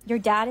guess it wrong, your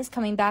dad is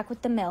coming back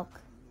with the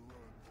milk.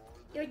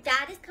 Your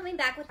dad is coming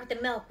back with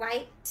the milk,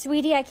 right?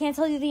 Sweetie, I can't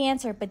tell you the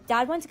answer, but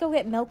Dad went to go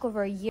get milk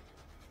over a year.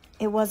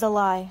 It was a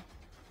lie.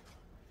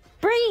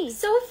 Bree!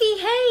 Sophie,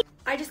 hey!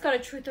 I just got a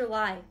truth or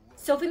lie.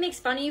 Sophie makes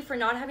fun of you for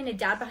not having a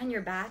dad behind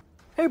your back.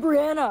 Hey,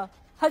 Brianna,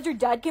 has your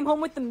dad came home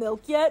with the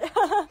milk yet?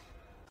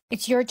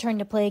 It's your turn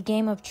to play a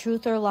game of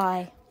truth or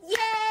lie.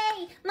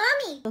 Yay!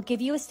 Mommy! They'll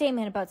give you a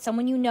statement about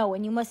someone you know,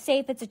 and you must say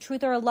if it's a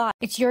truth or a lie.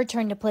 It's your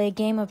turn to play a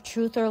game of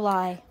truth or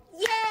lie.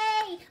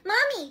 Yay!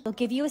 Mommy! They'll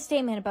give you a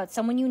statement about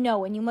someone you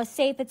know, and you must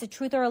say if it's a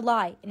truth or a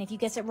lie. And if you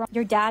guess it wrong,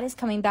 your dad is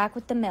coming back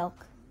with the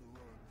milk.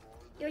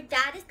 Your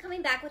dad is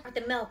coming back with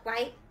the milk,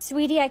 right?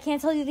 Sweetie, I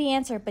can't tell you the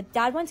answer, but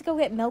Dad went to go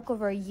get milk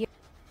over a year.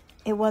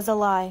 It was a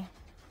lie.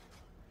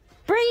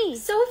 Bree!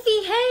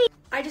 Sophie, hey!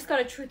 I just got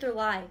a truth or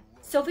lie.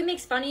 Sophie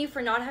makes fun of you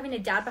for not having a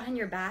dad behind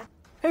your back.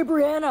 Hey,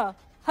 Brianna,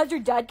 has your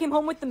dad came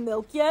home with the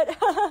milk yet?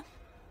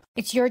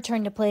 It's your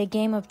turn to play a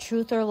game of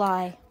truth or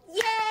lie.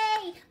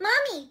 Yay!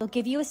 Mommy! They'll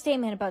give you a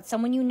statement about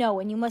someone you know,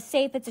 and you must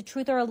say if it's a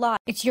truth or a lie.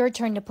 It's your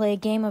turn to play a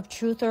game of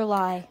truth or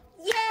lie.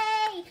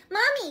 Yay!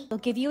 Mommy! They'll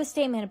give you a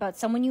statement about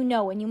someone you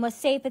know, and you must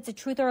say if it's a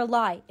truth or a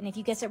lie. And if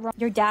you guess it wrong,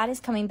 your dad is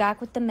coming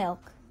back with the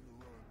milk.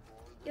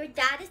 Your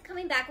dad is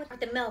coming back with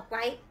the milk,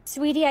 right?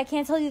 Sweetie, I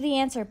can't tell you the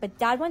answer, but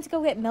Dad went to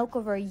go get milk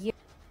over a year.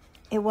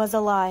 It was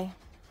a lie.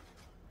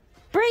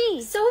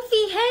 Bree!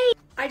 Sophie, hey!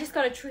 I just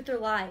got a truth or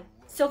lie.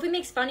 Sophie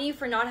makes fun of you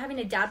for not having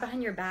a dad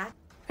behind your back.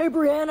 Hey,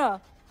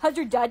 Brianna, has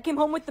your dad came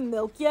home with the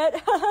milk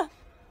yet?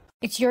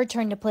 It's your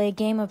turn to play a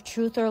game of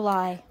truth or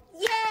lie.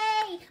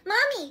 Yay!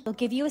 Mommy! They'll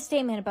give you a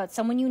statement about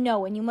someone you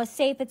know, and you must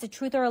say if it's a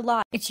truth or a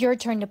lie. It's your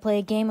turn to play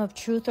a game of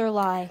truth or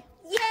lie.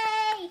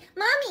 Yay!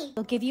 Mommy!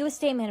 They'll give you a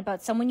statement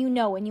about someone you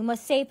know, and you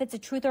must say if it's a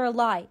truth or a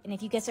lie. And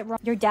if you guess it wrong,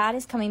 your dad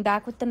is coming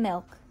back with the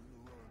milk.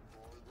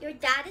 Your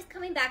dad is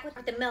coming back with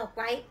the milk,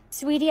 right?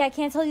 Sweetie, I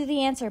can't tell you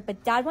the answer,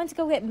 but Dad went to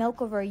go get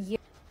milk over a year.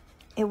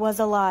 It was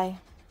a lie.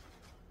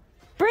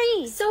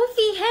 Bree!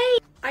 Sophie, hey!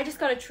 I just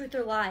got a truth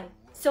or lie.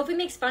 Sophie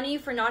makes fun of you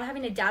for not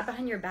having a dad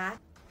behind your back.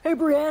 Hey,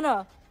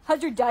 Brianna,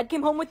 has your dad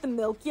came home with the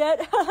milk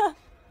yet?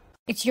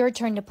 It's your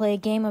turn to play a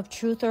game of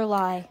truth or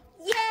lie.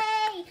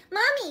 Yay!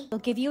 Mommy! They'll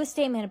give you a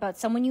statement about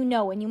someone you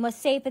know, and you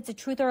must say if it's a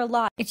truth or a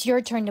lie. It's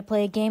your turn to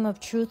play a game of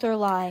truth or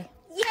lie.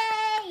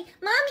 Yay!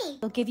 Mommy!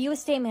 They'll give you a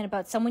statement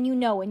about someone you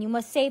know, and you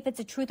must say if it's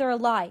a truth or a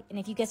lie. And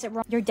if you guess it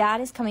wrong, your dad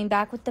is coming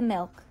back with the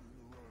milk.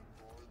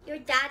 Your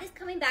dad is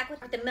coming back with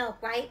the milk,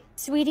 right?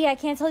 Sweetie, I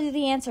can't tell you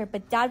the answer,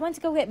 but Dad went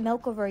to go get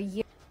milk over a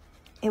year.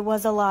 It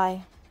was a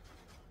lie.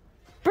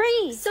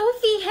 Bree!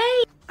 Sophie,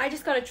 hey! I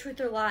just got a truth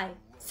or lie.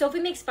 Sophie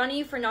makes fun of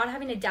you for not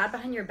having a dad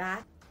behind your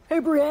back. Hey,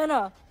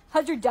 Brianna,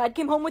 has your dad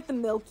came home with the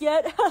milk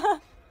yet?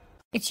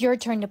 It's your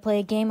turn to play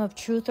a game of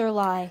truth or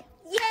lie.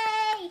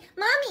 Yay!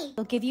 Mommy!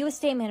 They'll give you a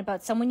statement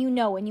about someone you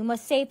know, and you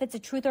must say if it's a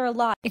truth or a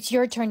lie. It's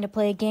your turn to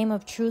play a game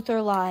of truth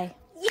or lie.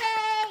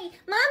 Yay!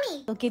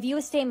 Mommy! They'll give you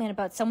a statement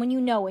about someone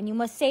you know, and you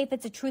must say if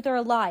it's a truth or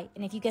a lie.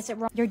 And if you guess it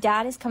wrong, your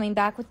dad is coming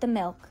back with the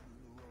milk.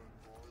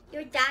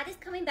 Your dad is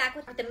coming back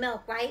with the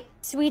milk, right?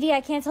 Sweetie,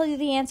 I can't tell you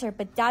the answer,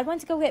 but Dad went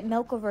to go get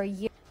milk over a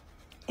year.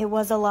 It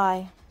was a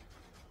lie.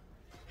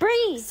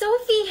 Bree!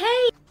 Sophie,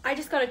 hey! I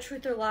just got a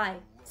truth or lie.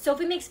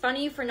 Sophie makes fun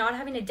of you for not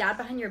having a dad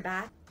behind your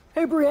back.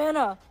 Hey,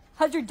 Brianna,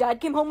 has your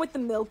dad came home with the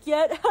milk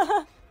yet?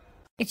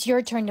 It's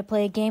your turn to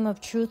play a game of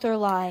truth or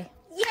lie.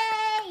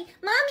 Yay!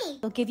 Mommy!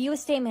 They'll give you a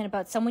statement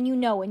about someone you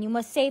know, and you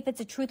must say if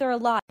it's a truth or a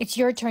lie. It's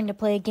your turn to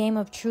play a game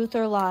of truth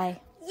or lie.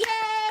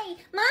 Yay!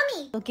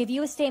 Mommy! They'll give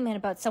you a statement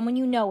about someone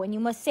you know, and you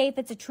must say if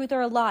it's a truth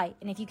or a lie.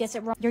 And if you guess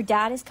it wrong, your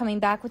dad is coming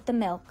back with the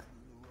milk.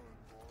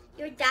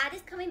 Your dad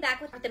is coming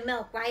back with the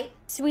milk, right?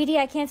 Sweetie,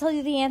 I can't tell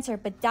you the answer,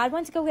 but Dad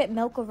went to go get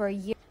milk over a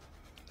year.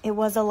 It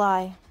was a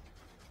lie.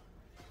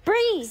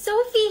 Bree!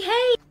 Sophie,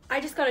 hey!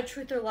 I just got a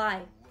truth or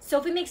lie.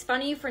 Sophie makes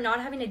fun of you for not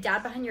having a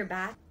dad behind your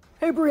back.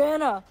 Hey,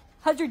 Brianna,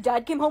 has your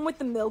dad came home with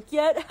the milk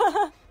yet?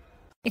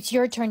 It's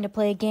your turn to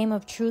play a game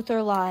of truth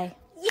or lie.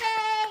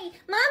 Yay!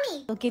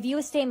 Mommy! They'll give you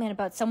a statement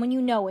about someone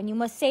you know, and you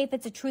must say if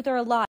it's a truth or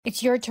a lie.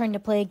 It's your turn to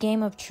play a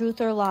game of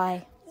truth or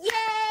lie.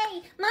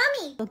 Yay!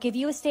 Mommy! They'll give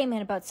you a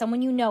statement about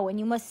someone you know, and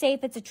you must say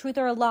if it's a truth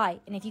or a lie.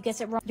 And if you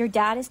guess it wrong, your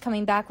dad is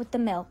coming back with the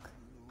milk.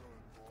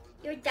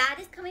 Your dad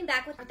is coming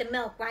back with the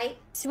milk, right?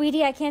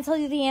 Sweetie, I can't tell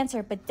you the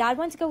answer, but Dad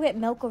went to go get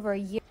milk over a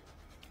year.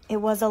 It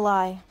was a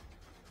lie.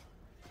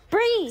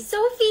 Bree!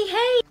 Sophie,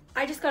 hey!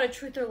 I just got a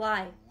truth or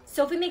lie.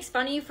 Sophie makes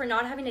fun of you for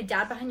not having a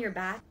dad behind your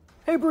back.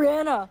 Hey,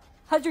 Brianna,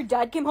 has your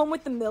dad came home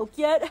with the milk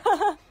yet?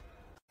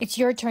 It's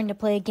your turn to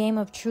play a game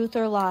of truth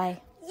or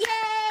lie.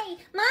 Yay!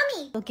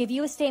 Mommy! They'll give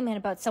you a statement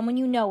about someone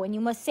you know, and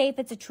you must say if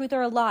it's a truth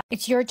or a lie.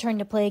 It's your turn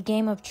to play a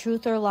game of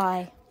truth or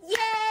lie.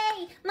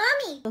 Yay!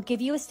 Mommy! They'll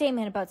give you a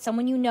statement about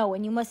someone you know,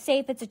 and you must say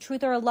if it's a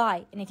truth or a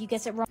lie. And if you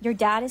guess it wrong, your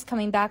dad is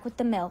coming back with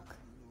the milk.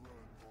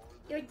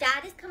 Your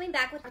dad is coming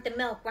back with the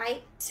milk,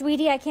 right?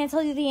 Sweetie, I can't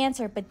tell you the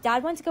answer, but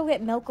Dad went to go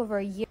get milk over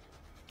a year.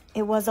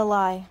 It was a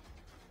lie.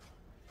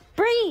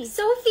 Bree!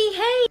 Sophie,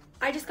 hey!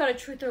 I just got a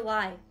truth or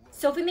lie.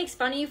 Sophie makes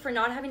fun of you for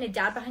not having a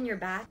dad behind your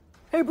back.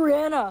 Hey,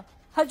 Brianna,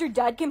 has your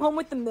dad came home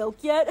with the milk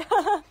yet?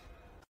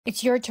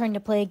 It's your turn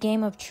to play a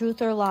game of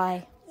truth or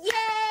lie.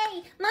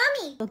 Yay!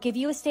 Mommy! They'll give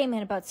you a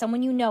statement about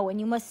someone you know, and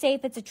you must say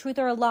if it's a truth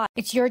or a lie.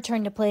 It's your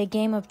turn to play a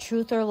game of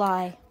truth or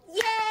lie.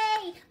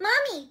 Yay!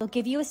 Mommy! They'll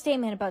give you a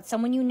statement about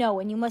someone you know,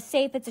 and you must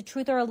say if it's a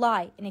truth or a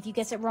lie. And if you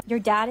guess it wrong, your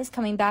dad is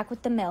coming back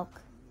with the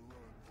milk.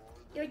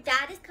 Your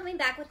dad is coming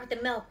back with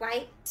the milk,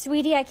 right?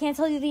 Sweetie, I can't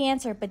tell you the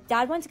answer, but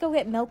Dad went to go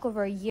get milk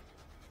over a year.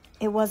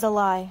 It was a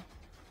lie.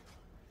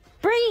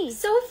 Bree!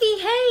 Sophie,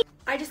 hey!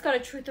 I just got a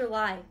truth or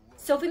lie.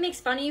 Sophie makes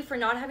fun of you for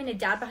not having a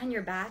dad behind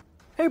your back.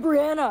 Hey,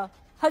 Brianna,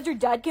 has your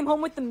dad came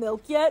home with the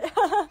milk yet?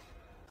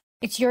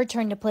 It's your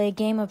turn to play a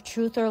game of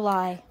truth or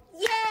lie.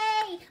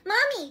 Yay!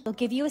 Mommy! They'll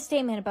give you a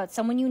statement about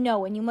someone you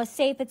know, and you must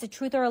say if it's a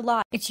truth or a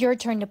lie. It's your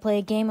turn to play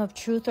a game of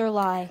truth or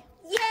lie.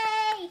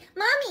 Yay!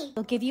 Mommy!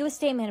 They'll give you a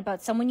statement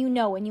about someone you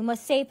know, and you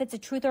must say if it's a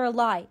truth or a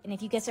lie. And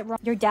if you guess it wrong,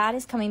 your dad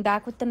is coming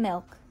back with the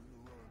milk.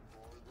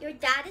 Your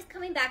dad is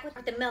coming back with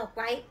the milk,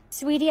 right?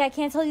 Sweetie, I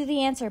can't tell you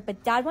the answer,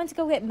 but Dad went to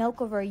go get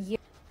milk over a year.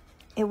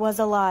 It was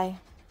a lie.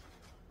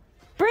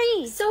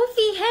 Bree!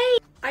 Sophie, hey!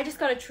 I just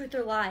got a truth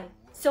or lie.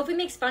 Sophie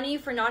makes fun of you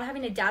for not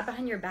having a dad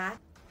behind your back.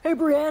 Hey,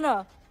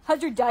 Brianna,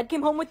 has your dad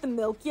came home with the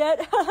milk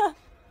yet?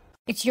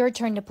 It's your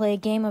turn to play a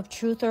game of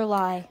truth or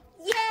lie.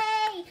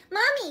 Yay!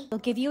 Mommy! They'll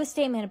give you a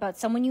statement about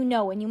someone you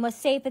know, and you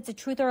must say if it's a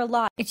truth or a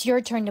lie. It's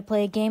your turn to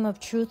play a game of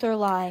truth or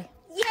lie.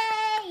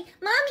 Yay!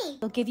 Mommy!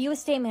 They'll give you a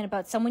statement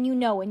about someone you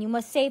know, and you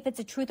must say if it's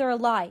a truth or a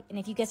lie. And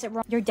if you guess it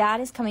wrong, your dad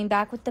is coming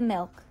back with the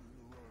milk.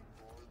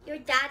 Your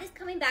dad is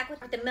coming back with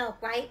the milk,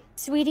 right?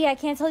 Sweetie, I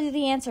can't tell you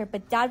the answer,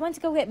 but Dad went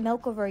to go get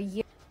milk over a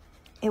year.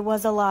 It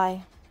was a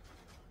lie.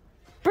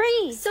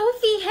 Bree!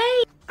 Sophie,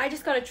 hey! I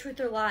just got a truth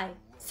or lie.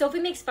 Sophie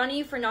makes fun of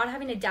you for not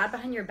having a dad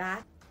behind your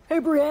back. Hey,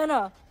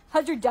 Brianna,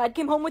 has your dad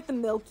came home with the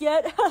milk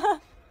yet?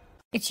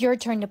 It's your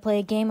turn to play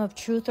a game of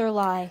truth or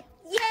lie.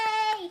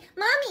 Yay!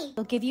 Mommy!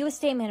 They'll give you a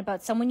statement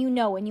about someone you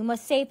know, and you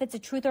must say if it's a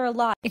truth or a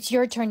lie. It's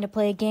your turn to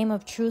play a game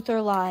of truth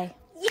or lie.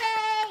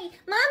 Yay!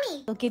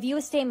 Mommy! They'll give you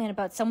a statement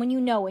about someone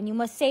you know, and you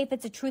must say if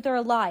it's a truth or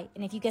a lie.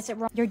 And if you guess it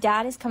wrong, your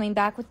dad is coming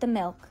back with the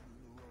milk.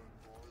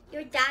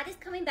 Your dad is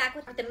coming back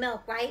with the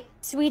milk, right?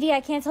 Sweetie,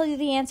 I can't tell you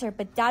the answer,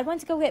 but Dad went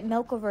to go get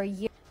milk over a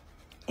year.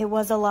 It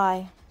was a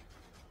lie.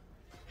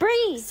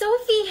 Bree!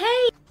 Sophie,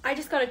 hey! I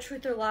just got a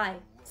truth or lie.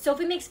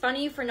 Sophie makes fun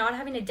of you for not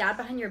having a dad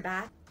behind your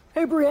back.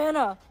 Hey,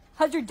 Brianna,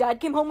 has your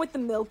dad came home with the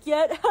milk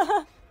yet?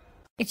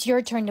 It's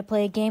your turn to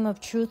play a game of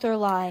truth or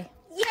lie.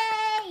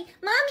 Yay!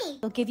 Mommy!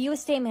 They'll give you a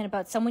statement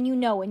about someone you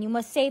know, and you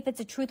must say if it's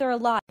a truth or a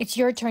lie. It's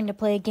your turn to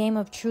play a game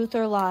of truth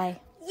or lie.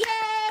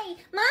 Yay!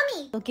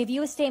 Mommy! They'll give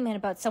you a statement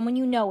about someone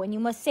you know, and you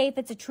must say if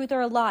it's a truth or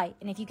a lie.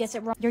 And if you guess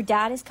it wrong, your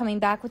dad is coming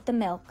back with the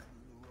milk.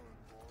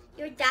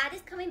 Your dad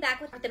is coming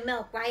back with the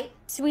milk, right?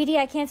 Sweetie,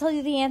 I can't tell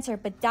you the answer,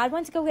 but Dad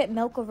went to go get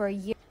milk over a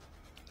year.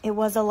 It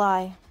was a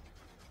lie.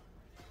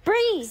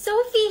 Bree!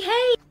 Sophie,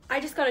 hey! I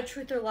just got a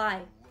truth or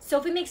lie.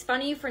 Sophie makes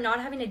fun of you for not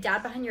having a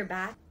dad behind your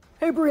back.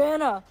 Hey,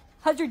 Brianna,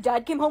 has your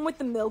dad came home with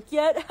the milk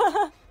yet?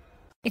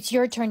 It's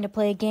your turn to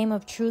play a game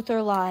of truth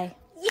or lie.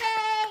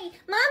 Yay!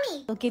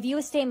 Mommy! They'll give you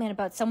a statement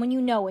about someone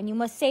you know, and you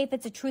must say if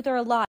it's a truth or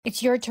a lie.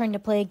 It's your turn to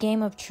play a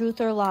game of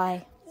truth or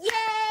lie.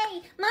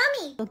 Yay!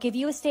 Mommy! They'll give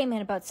you a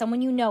statement about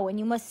someone you know, and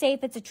you must say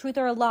if it's a truth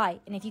or a lie.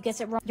 And if you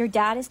guess it wrong, your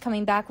dad is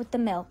coming back with the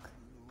milk.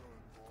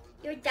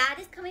 Your dad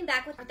is coming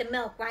back with the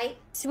milk, right?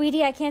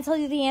 Sweetie, I can't tell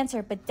you the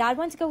answer, but Dad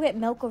went to go get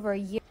milk over a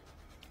year.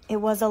 It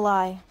was a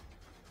lie.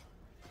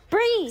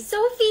 Bree!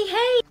 Sophie,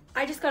 hey!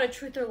 I just got a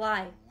truth or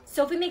lie.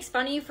 Sophie makes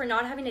fun of you for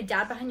not having a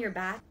dad behind your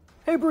back.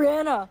 Hey,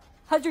 Brianna,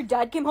 has your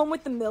dad came home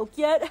with the milk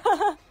yet?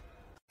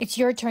 It's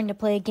your turn to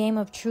play a game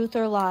of truth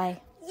or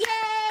lie.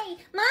 Yay!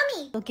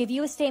 Mommy! They'll give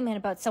you a statement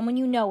about someone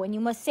you know, and you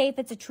must say if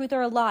it's a truth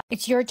or a lie.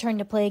 It's your turn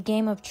to play a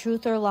game of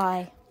truth or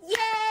lie.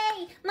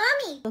 Yay!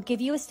 Mommy! They'll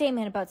give you a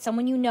statement about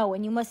someone you know,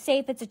 and you must say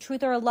if it's a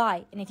truth or a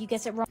lie. And if you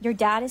guess it wrong, your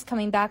dad is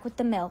coming back with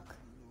the milk.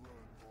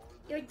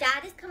 Your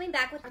dad is coming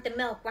back with the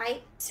milk,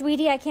 right?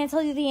 Sweetie, I can't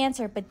tell you the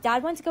answer, but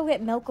Dad went to go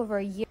get milk over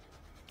a year.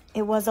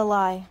 It was a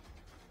lie.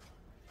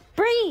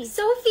 Bree!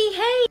 Sophie,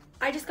 hey!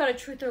 I just got a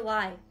truth or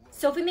lie.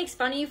 Sophie makes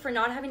fun of you for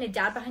not having a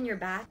dad behind your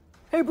back.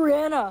 Hey,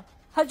 Brianna,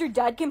 has your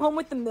dad came home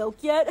with the milk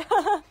yet?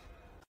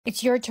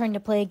 It's your turn to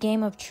play a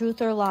game of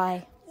truth or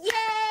lie.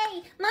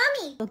 Yay!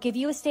 Mommy! They'll give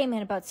you a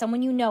statement about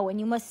someone you know, and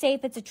you must say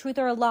if it's a truth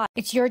or a lie.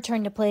 It's your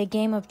turn to play a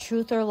game of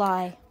truth or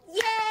lie.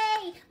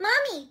 Yay!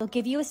 Mommy! They'll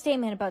give you a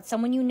statement about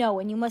someone you know,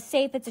 and you must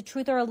say if it's a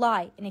truth or a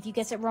lie. And if you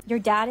guess it wrong, your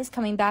dad is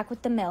coming back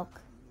with the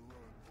milk.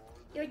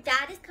 Your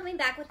dad is coming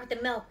back with the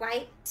milk,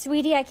 right?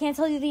 Sweetie, I can't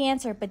tell you the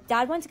answer, but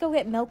Dad went to go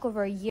get milk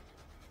over a year.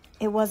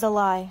 It was a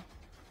lie.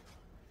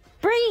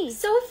 Bree!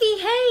 Sophie,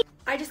 hey!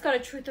 I just got a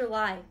truth or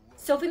lie.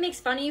 Sophie makes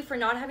fun of you for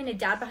not having a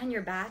dad behind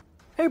your back.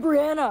 Hey,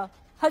 Brianna,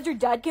 has your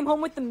dad came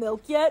home with the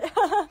milk yet?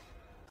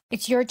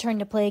 It's your turn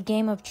to play a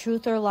game of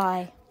truth or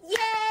lie.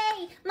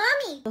 Yay!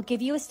 Mommy! They'll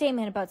give you a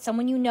statement about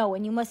someone you know,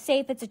 and you must say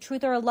if it's a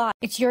truth or a lie.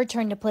 It's your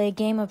turn to play a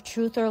game of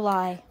truth or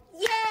lie.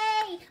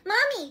 Yay!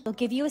 Mommy! They'll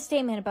give you a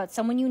statement about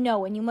someone you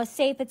know, and you must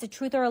say if it's a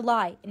truth or a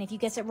lie. And if you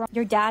guess it wrong,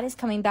 your dad is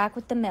coming back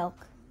with the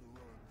milk.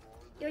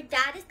 Your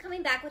dad is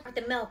coming back with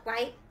the milk,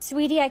 right?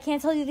 Sweetie, I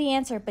can't tell you the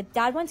answer, but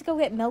Dad went to go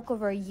get milk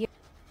over a year.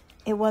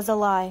 It was a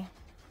lie.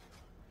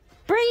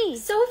 Bree!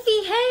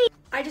 Sophie, hey!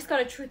 I just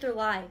got a truth or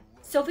lie.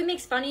 Sophie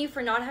makes fun of you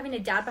for not having a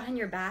dad behind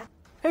your back.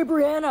 Hey,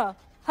 Brianna,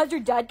 has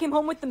your dad came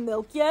home with the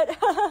milk yet?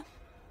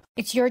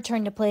 It's your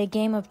turn to play a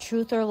game of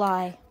truth or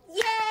lie.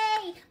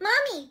 Yay!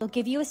 Mommy! They'll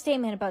give you a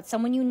statement about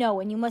someone you know,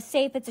 and you must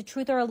say if it's a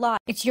truth or a lie.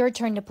 It's your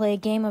turn to play a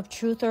game of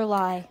truth or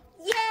lie.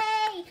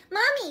 Yay!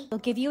 Mommy! They'll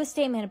give you a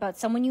statement about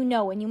someone you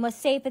know, and you must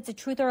say if it's a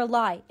truth or a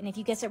lie. And if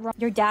you guess it wrong,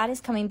 your dad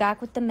is coming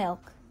back with the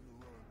milk.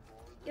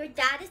 Your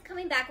dad is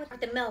coming back with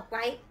the milk,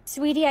 right?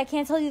 Sweetie, I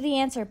can't tell you the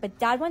answer, but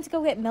Dad went to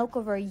go get milk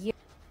over a year.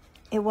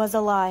 It was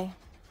a lie.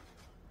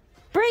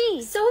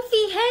 Bree!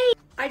 Sophie, hey!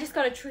 I just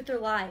got a truth or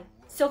lie.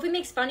 Sophie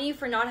makes fun of you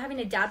for not having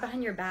a dad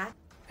behind your back.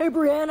 Hey,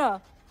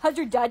 Brianna, has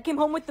your dad came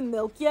home with the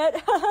milk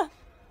yet?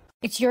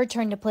 It's your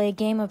turn to play a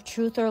game of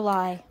truth or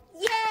lie.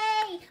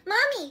 Yay!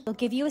 Mommy! They'll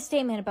give you a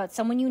statement about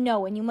someone you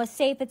know, and you must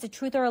say if it's a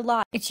truth or a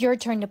lie. It's your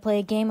turn to play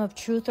a game of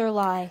truth or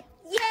lie.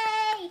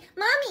 Yay!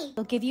 Mommy!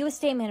 They'll give you a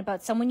statement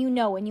about someone you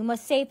know, and you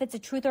must say if it's a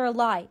truth or a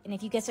lie. And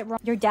if you guess it wrong,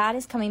 your dad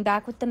is coming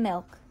back with the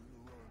milk.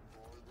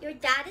 Your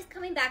dad is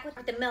coming back with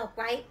the milk,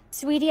 right?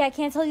 Sweetie, I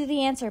can't tell you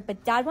the answer,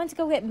 but Dad went to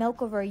go get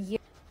milk over a year.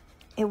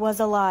 It was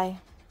a lie.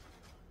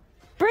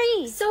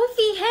 Bree!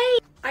 Sophie, hey!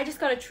 I just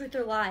got a truth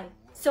or lie.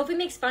 Sophie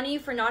makes fun of you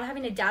for not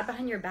having a dad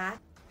behind your back.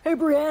 Hey,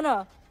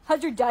 Brianna,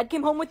 has your dad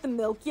came home with the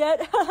milk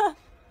yet?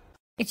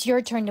 It's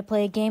your turn to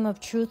play a game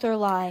of truth or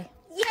lie.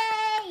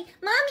 Yay!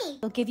 Mommy!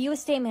 They'll give you a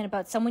statement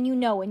about someone you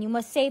know, and you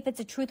must say if it's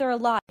a truth or a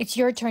lie. It's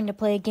your turn to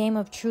play a game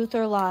of truth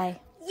or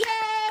lie.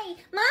 Yay!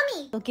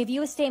 Mommy! They'll give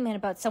you a statement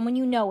about someone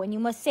you know, and you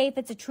must say if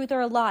it's a truth or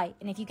a lie.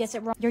 And if you guess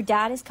it wrong, your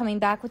dad is coming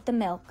back with the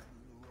milk.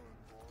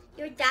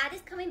 Your dad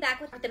is coming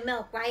back with the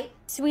milk, right?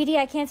 Sweetie,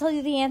 I can't tell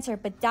you the answer,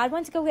 but Dad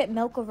went to go get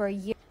milk over a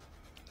year.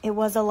 It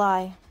was a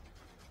lie.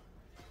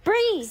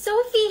 Bree!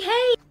 Sophie,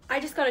 hey! I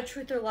just got a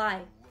truth or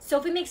lie.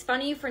 Sophie makes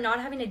fun of you for not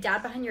having a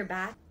dad behind your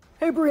back.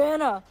 Hey,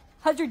 Brianna,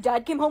 has your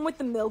dad came home with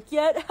the milk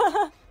yet?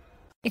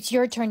 It's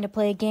your turn to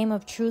play a game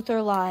of truth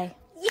or lie.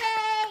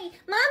 Yay!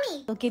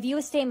 Mommy! They'll give you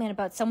a statement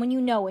about someone you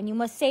know, and you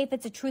must say if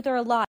it's a truth or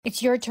a lie.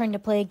 It's your turn to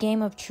play a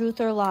game of truth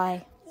or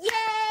lie.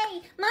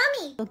 Yay!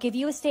 Mommy! They'll give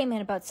you a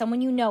statement about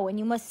someone you know, and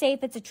you must say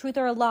if it's a truth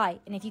or a lie.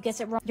 And if you guess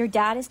it wrong, your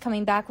dad is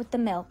coming back with the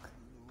milk.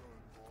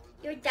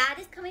 Your dad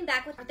is coming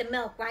back with the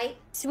milk, right?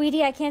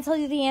 Sweetie, I can't tell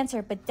you the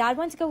answer, but Dad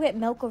went to go get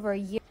milk over a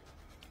year.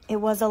 It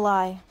was a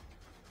lie.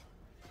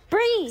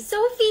 Bree!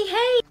 Sophie,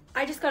 hey!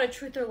 I just got a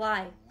truth or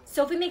lie.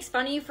 Sophie makes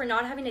fun of you for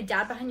not having a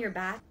dad behind your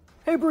back.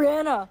 Hey,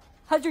 Brianna,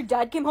 has your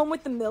dad came home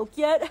with the milk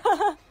yet?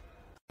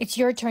 It's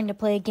your turn to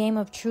play a game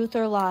of truth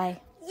or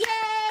lie.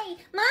 Yay!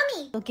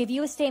 Mommy! They'll give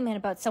you a statement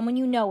about someone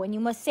you know, and you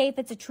must say if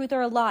it's a truth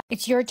or a lie.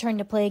 It's your turn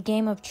to play a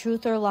game of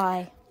truth or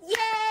lie.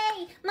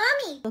 Yay!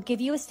 Mommy! They'll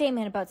give you a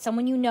statement about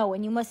someone you know,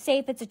 and you must say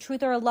if it's a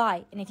truth or a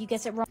lie. And if you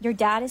guess it wrong, your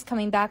dad is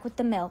coming back with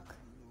the milk.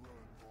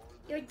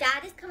 Your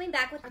dad is coming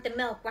back with the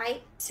milk,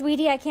 right?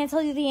 Sweetie, I can't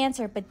tell you the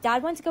answer, but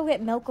Dad went to go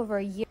get milk over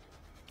a year.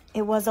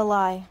 It was a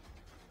lie.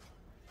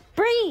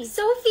 Bree!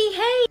 Sophie,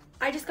 hey!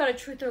 I just got a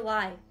truth or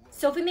lie.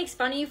 Sophie makes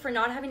fun of you for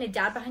not having a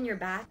dad behind your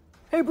back.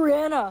 Hey,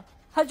 Brianna,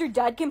 has your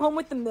dad came home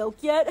with the milk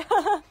yet?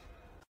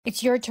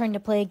 It's your turn to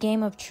play a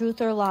game of truth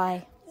or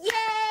lie.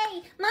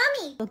 Yay!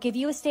 Mommy! They'll give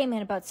you a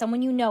statement about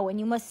someone you know, and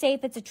you must say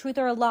if it's a truth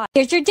or a lie.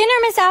 Here's your dinner,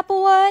 Miss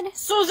Applewood.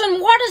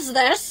 Susan, what is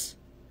this?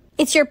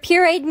 It's your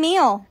pureed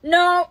meal.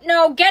 No,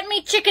 get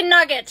me chicken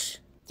nuggets.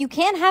 You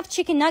can't have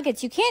chicken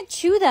nuggets. You can't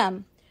chew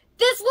them.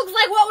 This looks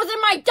like what was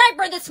in my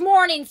diaper this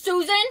morning,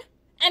 Susan.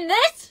 And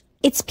this?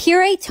 It's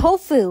puree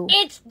tofu.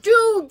 It's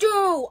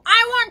doo-doo.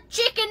 I want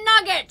chicken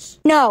nuggets.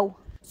 No.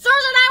 Susan,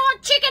 I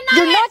want chicken nuggets.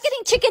 You're not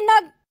getting chicken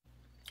nuggets.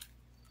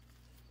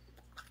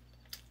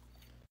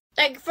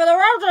 Thank you for the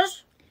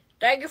roses.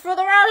 Thank you for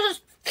the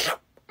roses.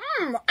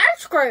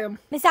 Ice cream.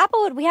 Miss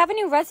Applewood, we have a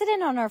new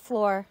resident on our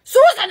floor.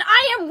 Susan,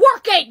 I am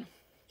working.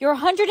 You're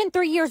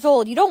 103 years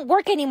old. You don't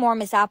work anymore,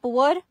 Miss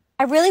Applewood.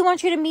 I really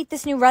want you to meet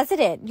this new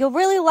resident. You'll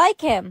really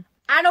like him.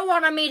 I don't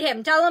want to meet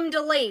him. Tell him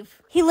to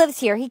leave. He lives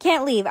here. He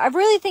can't leave. I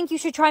really think you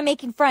should try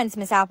making friends,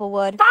 Miss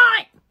Applewood.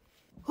 Fine.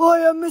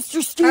 Hi, I'm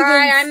Mr. Stevens.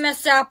 Hi, I'm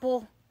Miss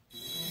Apple.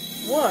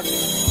 What?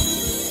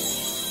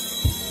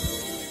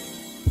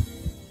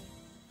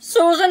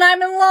 Susan,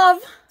 I'm in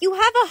love. You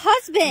have a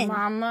husband.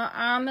 Mama,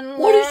 I'm in love.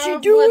 What is she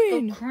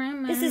doing? With a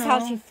criminal. This is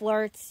how she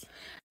flirts.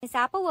 Miss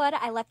Applewood,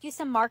 I left you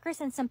some markers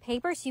and some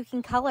paper so you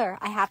can color.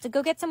 I have to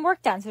go get some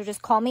work done, so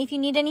just call me if you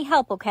need any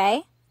help,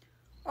 okay?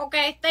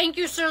 Okay, thank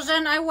you,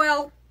 Susan. I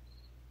will.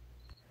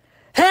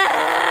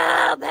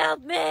 Help!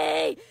 Help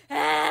me!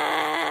 Help!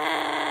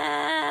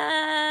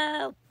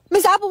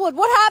 Miss Applewood,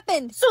 what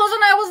happened? Susan,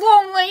 I was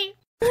lonely.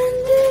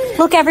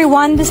 Look,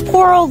 everyone, this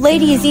poor old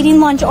lady is eating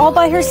lunch all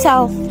by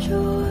herself.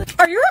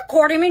 Are you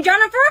recording me,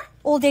 Jennifer?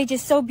 Old age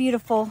is so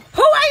beautiful.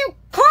 Who are you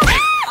calling?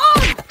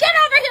 Oh, get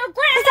over here,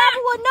 Grandma!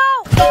 Applewood,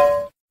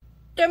 no!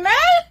 To me?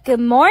 Good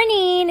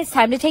morning. It's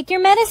time to take your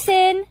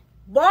medicine.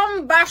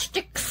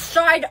 Bombastic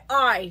side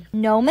eye.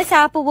 No, Miss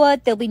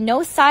Applewood. There'll be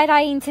no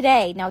side-eyeing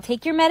today. Now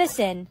take your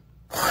medicine.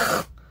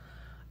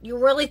 You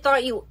really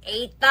thought you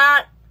ate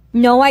that?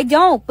 No, I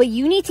don't. But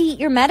you need to eat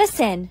your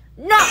medicine.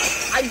 No,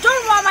 I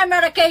don't want my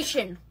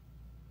medication.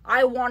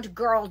 I want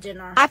girl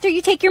dinner. After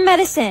you take your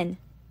medicine.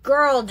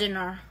 Girl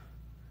dinner.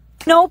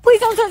 No, please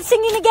don't start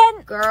singing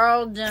again.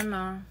 Girl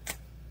dinner.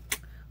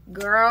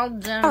 Girl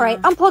dinner. All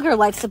right, unplug your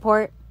life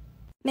support.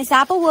 Miss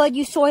Applewood,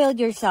 you soiled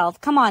yourself.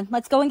 Come on,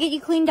 let's go and get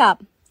you cleaned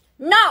up.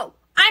 No,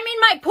 I'm in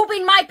my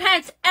pooping my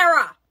pants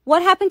era.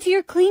 What happened to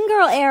your clean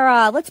girl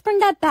era? Let's bring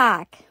that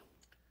back.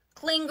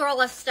 Clean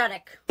girl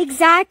aesthetic.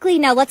 Exactly.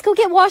 Now let's go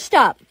get washed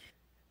up.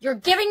 You're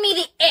giving me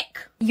the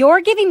ick.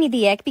 You're giving me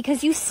the ick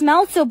because you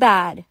smell so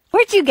bad.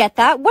 Where'd you get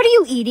that? What are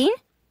you eating?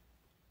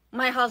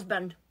 My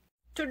husband.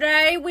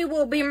 Today we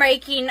will be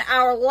making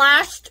our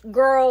last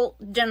girl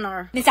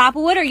dinner. Miss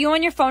Applewood, are you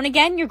on your phone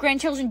again? Your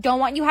grandchildren don't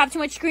want you to have too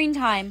much screen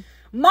time.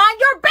 Mind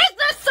your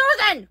business,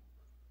 Susan!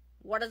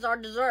 What is our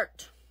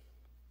dessert?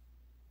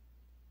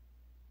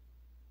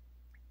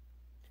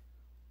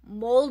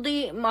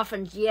 Moldy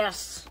muffins.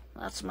 Yes,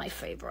 that's my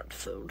favorite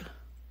food.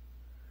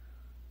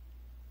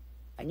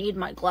 I need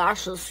my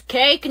glasses.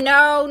 Cake?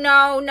 No,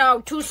 no,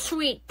 no. Too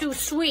sweet, too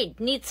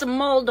sweet. Need some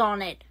mold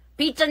on it.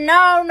 Pizza?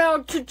 No,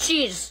 no. Too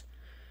cheese.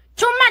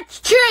 Too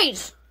much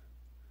cheese!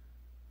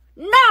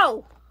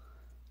 No!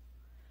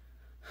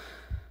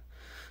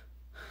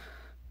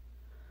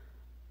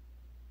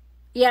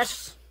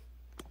 Yes.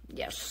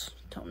 Yes.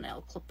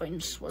 Toenail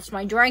clippings. What's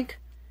my drink?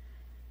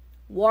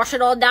 Wash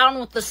it all down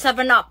with the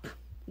 7-Up.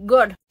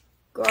 Good.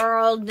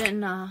 Girl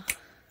dinner.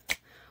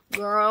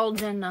 Girl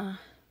dinner.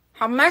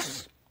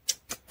 Hummus?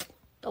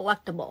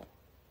 Delectable.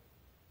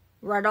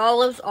 Red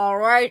olives?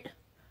 Alright.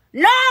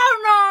 No,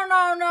 no,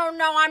 no, no,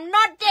 no. I'm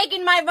not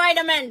taking my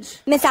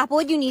vitamins. Miss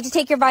Applewood, you need to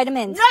take your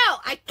vitamins. No,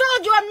 I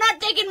told you I'm not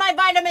taking my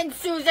vitamins,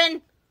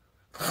 Susan.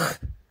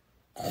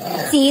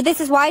 See, this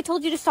is why I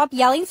told you to stop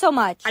yelling so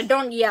much. I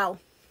don't yell.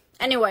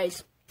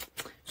 Anyways,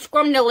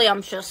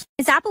 scrumdiddlyumptious.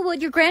 Miss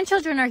Applewood, your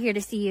grandchildren are here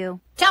to see you.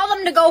 Tell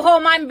them to go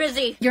home. I'm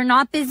busy. You're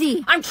not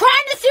busy. I'm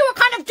trying to see what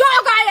kind of dog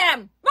I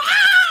am.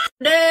 Ah!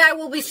 Today I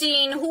will be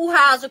seeing who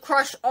has a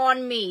crush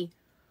on me.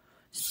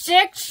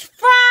 6'5".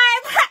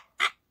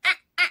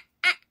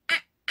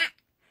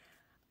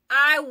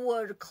 I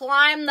would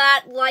climb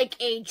that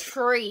like a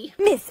tree.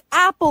 Miss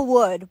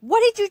Applewood,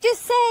 what did you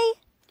just say?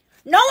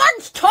 No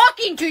one's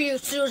talking to you,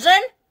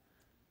 Susan.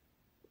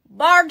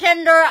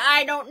 Bartender,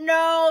 I don't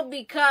know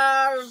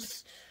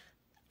because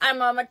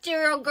I'm a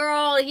material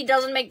girl. He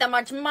doesn't make that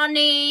much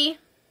money.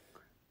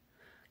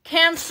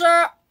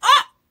 Cancer,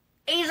 oh,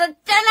 he's a 10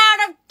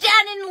 out of 10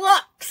 in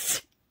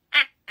looks.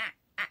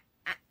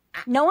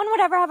 No one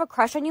would ever have a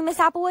crush on you, Miss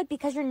Applewood,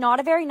 because you're not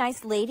a very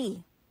nice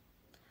lady.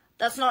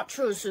 That's not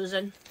true,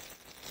 Susan.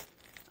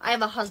 I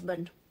have a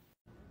husband.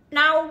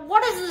 Now,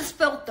 what is this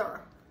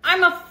filter?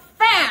 I'm a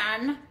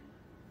fan.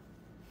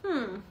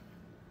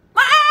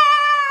 Ah!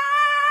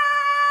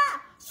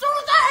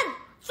 Susan!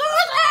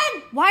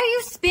 Susan! Why are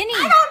you spinning?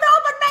 I don't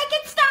know, but make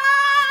it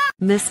stop!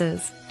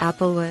 Mrs.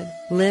 Applewood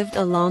lived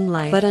a long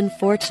life, but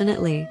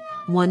unfortunately,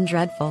 one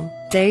dreadful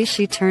day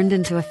she turned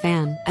into a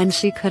fan, and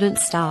she couldn't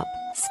stop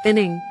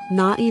spinning.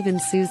 Not even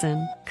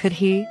Susan could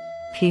pee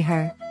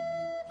her.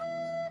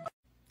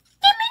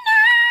 Give me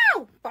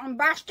now!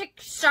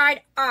 Bombastic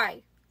side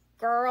eye.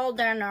 Girl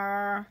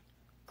dinner.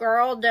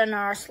 Girl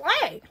dinner.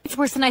 Slay. It's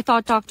worse than I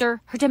thought,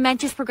 Doctor. Her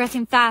dementia's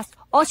progressing fast.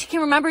 All she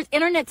can remember is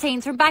internet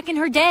sayings from back in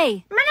her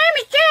day. My name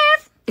is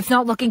Jeff. It's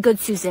not looking good,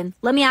 Susan.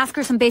 Let me ask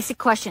her some basic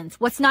questions.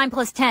 What's 9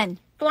 plus 10?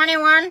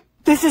 21.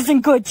 This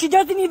isn't good. She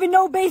doesn't even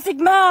know basic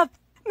math.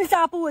 Miss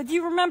Applewood, do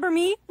you remember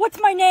me? What's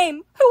my name?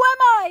 Who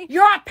am I?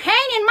 You're a pain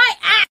in my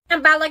ass.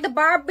 I'm bad like the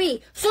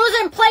Barbie.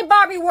 Susan, play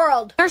Barbie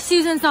World. Nurse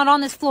Susan's not on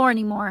this floor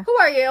anymore. Who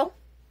are you?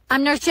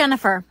 I'm Nurse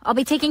Jennifer. I'll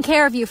be taking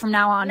care of you from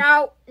now on.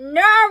 No,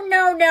 no,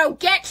 no, no.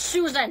 Get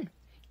Susan.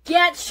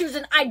 Get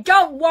Susan. I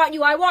don't want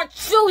you. I want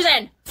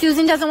Susan.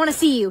 Susan doesn't want to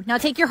see you. Now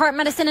take your heart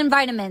medicine and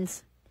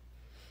vitamins.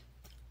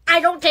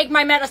 I don't take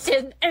my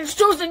medicine, and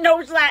Susan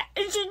knows that,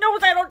 and she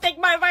knows I don't take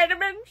my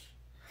vitamins.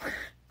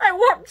 I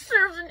want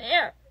Susan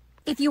here.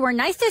 If you were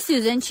nice to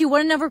Susan, she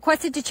wouldn't have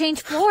requested to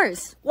change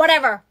floors.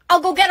 Whatever.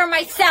 I'll go get her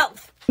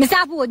myself. Miss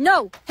Applewood,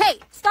 no. Hey,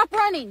 stop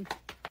running.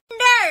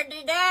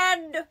 Dirty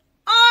Dad.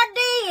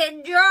 Oh,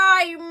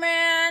 enjoy,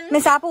 man.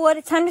 Miss Applewood,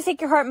 it's time to take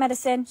your heart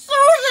medicine.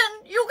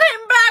 Susan, you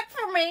came back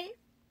for me.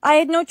 I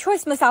had no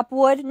choice, Miss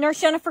Applewood. Nurse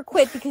Jennifer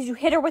quit because you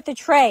hit her with a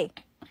tray.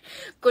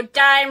 Good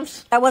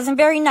times. That wasn't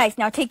very nice.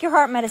 Now take your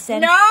heart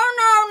medicine. No,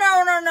 no,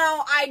 no, no,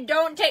 no. I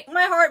don't take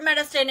my heart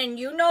medicine, and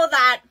you know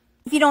that.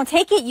 If you don't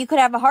take it, you could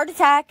have a heart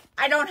attack.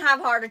 I don't have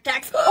heart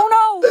attacks. Oh,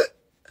 no.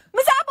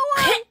 Miss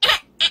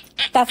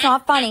Applewood! That's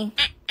not funny.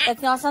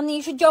 That's not something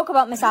you should joke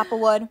about, Miss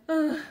Applewood.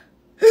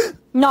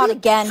 Not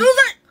again.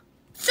 Susan!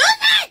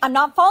 Susan! I'm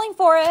not falling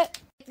for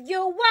it. If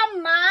you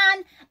want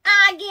mine,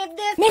 I give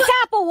this Miss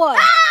Applewood!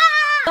 Ah!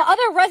 The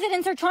other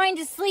residents are trying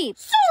to sleep.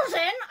 Susan,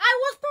 I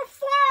was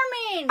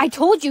performing! I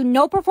told you,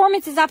 no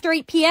performances after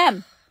 8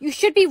 p.m. You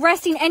should be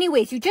resting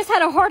anyways. You just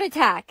had a heart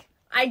attack.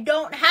 I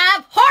don't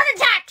have heart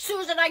attacks,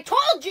 Susan, I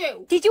told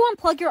you! Did you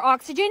unplug your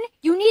oxygen?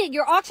 You need it.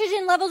 Your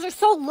oxygen levels are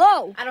so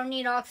low. I don't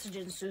need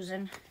oxygen,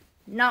 Susan.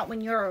 Not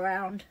when you're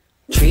around.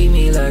 Treat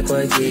me like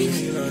white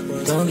teeth.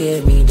 Don't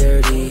get me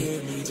dirty.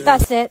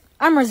 That's it.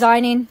 I'm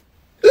resigning.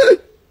 I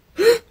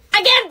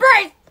can't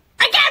breathe!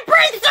 I can't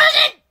breathe,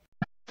 Susan!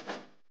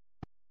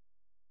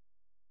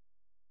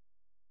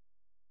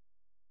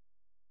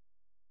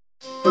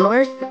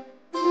 Lord?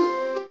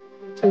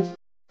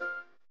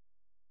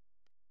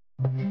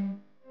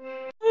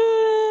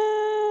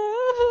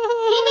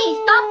 Timmy,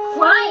 stop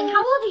crying.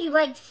 How old are you,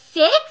 like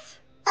 6?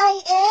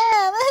 I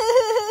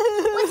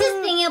am. What's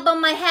this thing above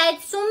my head?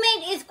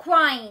 Soulmate is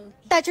crying.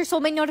 That's your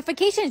soulmate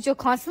notifications. You'll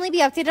constantly be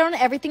updated on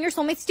everything your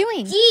soulmate's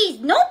doing. Jeez,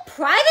 no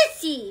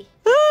privacy.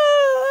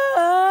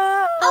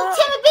 Oh,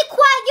 Timmy, be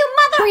quiet, you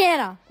mother!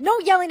 Brianna, no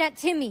yelling at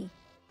Timmy.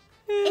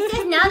 It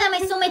says now that my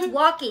soulmate's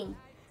walking.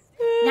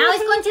 Now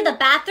he's going to the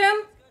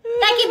bathroom?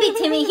 That could be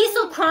Timmy. He's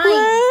still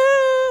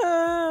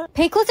crying.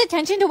 Pay close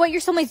attention to what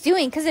your soulmate's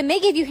doing, because it may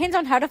give you hints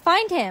on how to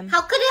find him.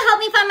 How could it help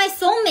me find my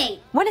soulmate?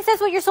 When it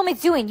says what your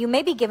soulmate's doing, you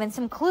may be given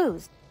some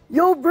clues.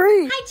 Yo,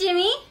 Bree, Hi,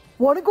 Jimmy.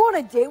 wanna go on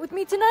a date with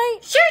me tonight?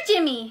 Sure,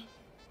 Jimmy.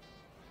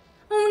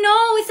 Oh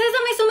no, it says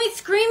that my soulmate's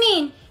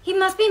screaming. He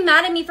must be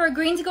mad at me for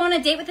agreeing to go on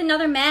a date with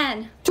another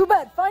man. Too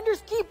bad,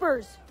 finders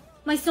keepers.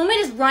 My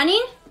soulmate is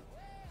running?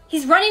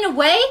 He's running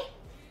away?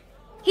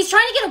 He's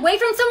trying to get away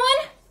from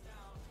someone?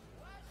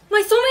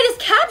 My soulmate is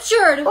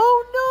captured!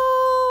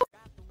 Oh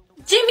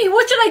Jimmy,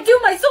 what should I do?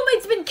 My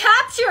soulmate's been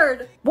captured!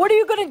 no! What are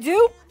you gonna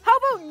do? How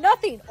about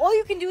nothing? All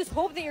you can do is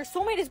hope that your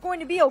soulmate is going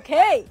to be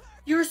okay.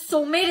 Your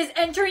soulmate is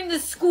entering the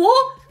school?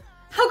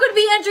 How could he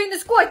be entering the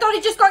school? I thought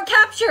he just got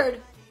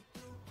captured!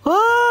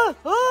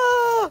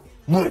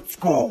 Let's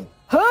go.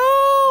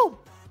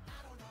 Help!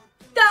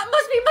 That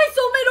must be my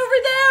soulmate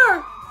over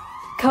there!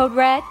 Code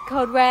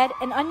red,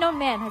 an unknown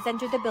man has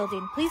entered the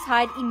building. Please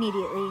hide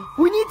immediately.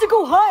 We need to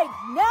go hide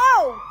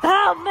now!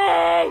 Help me!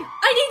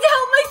 I need to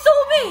help my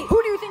soulmate!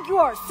 Who do you think you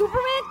are,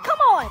 Superman? Come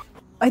on!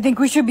 I think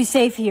we should be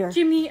safe here.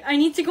 Jimmy, I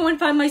need to go and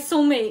find my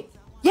soulmate.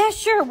 Yeah,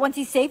 sure, once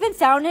he's safe and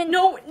sound and...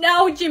 No,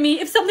 now, Jimmy.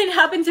 If something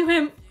happened to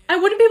him, I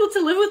wouldn't be able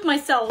to live with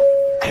myself.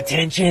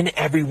 Attention,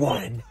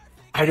 everyone.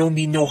 I don't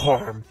mean no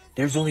harm.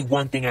 There's only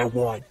one thing I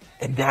want,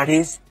 and that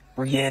is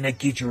Brianna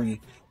Guidry.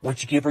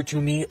 Once you give her to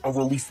me, I'll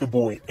release the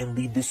boy and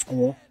leave the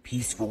school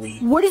peacefully.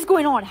 What is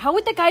going on? How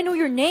would that guy know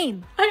your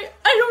name? I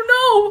don't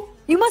know.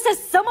 You must have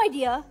some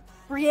idea.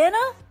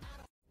 Brianna?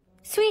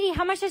 Sweetie,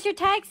 how much does your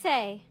tag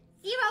say?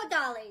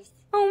 $0.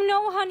 Oh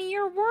no, honey,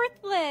 you're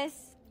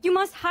worthless. You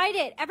must hide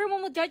it.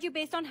 Everyone will judge you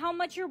based on how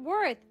much you're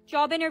worth.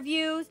 Job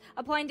interviews,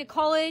 applying to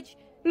college,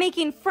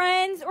 making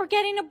friends, or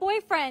getting a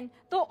boyfriend.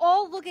 They'll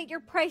all look at your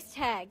price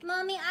tag.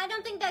 Mommy, I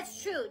don't think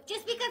that's true.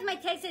 Just because my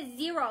tag says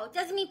 0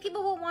 doesn't mean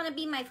people will want to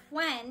be my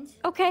friend.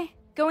 Okay,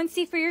 go and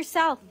see for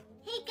yourself.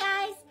 Hey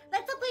guys,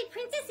 let's all play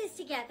princesses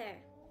together.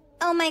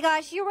 Oh my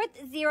gosh, you're worth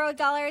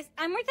 $0.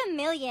 I'm worth $1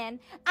 million.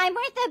 I'm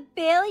worth $1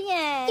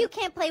 billion. You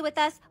can't play with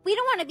us. We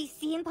don't want to be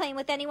seen playing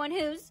with anyone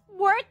who's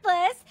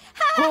worthless.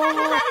 You're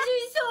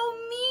so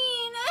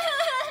mean.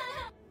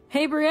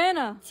 Hey,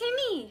 Brianna.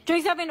 Timmy.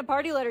 Jake's having a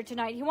party later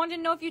tonight. He wanted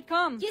to know if you'd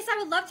come. Yes, I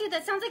would love to.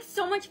 That sounds like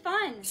so much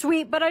fun.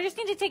 Sweet, but I just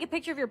need to take a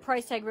picture of your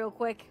price tag real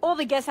quick. All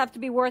the guests have to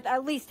be worth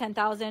at least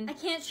 $10,000. I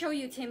can't show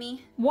you,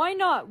 Timmy. Why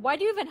not? Why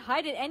do you even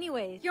hide it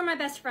anyways? You're my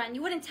best friend.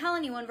 You wouldn't tell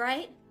anyone,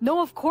 right?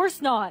 No, of course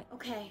not.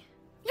 Okay.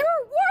 You're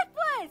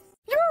worthless!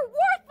 You're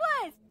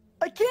worthless!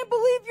 I can't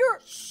believe you're...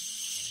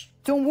 Shh!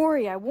 Don't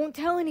worry, I won't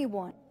tell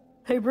anyone.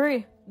 Hey,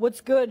 Bree,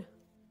 what's good?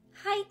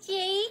 Hi,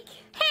 Jake.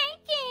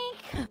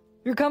 Hey, Jake.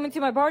 You're coming to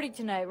my party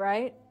tonight,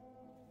 right?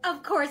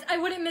 Of course, I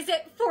wouldn't miss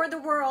it for the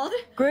world.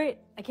 Great.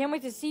 I can't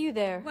wait to see you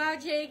there. Wow,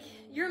 Jake,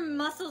 your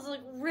muscles look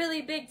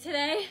really big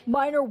today.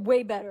 Mine are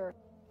way better.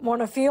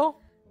 Wanna feel?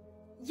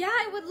 Yeah,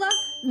 I would love...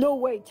 No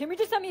way. Timmy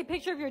just sent me a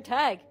picture of your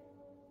tag.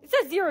 It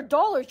says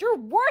 $0. You're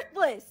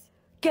worthless.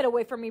 Get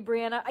away from me,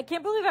 Brianna. I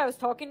can't believe I was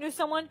talking to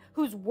someone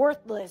who's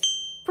worthless.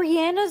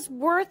 Brianna's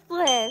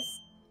worthless.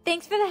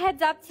 Thanks for the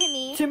heads up,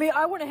 Timmy. Timmy,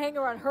 I wouldn't hang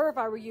around her if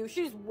I were you.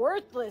 She's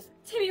worthless.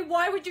 Timmy,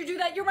 why would you do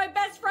that? You're my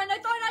best friend. I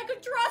thought I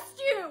could trust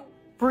you.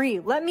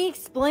 Bree, let me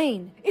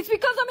explain. It's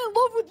because I'm in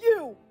love with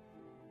you.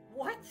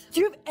 What?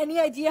 Do you have any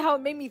idea how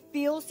it made me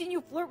feel seeing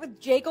you flirt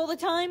with Jake all the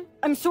time?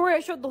 I'm sorry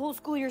I showed the whole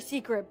school your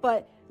secret,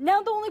 but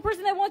now the only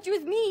person that wants you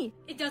is me.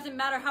 It doesn't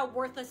matter how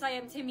worthless I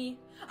am, Timmy.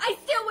 I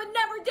still would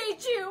never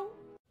date you.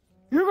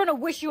 You're gonna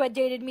wish you had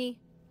dated me,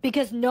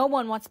 because no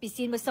one wants to be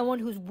seen with someone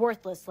who's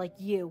worthless like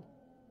you.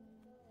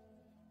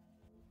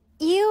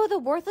 Ew, the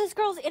worthless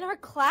girl's in our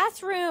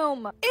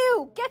classroom.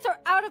 Ew, get her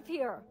out of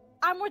here.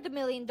 I'm worth $1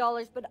 million,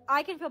 but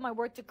I can feel my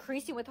worth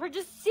decreasing with her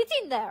just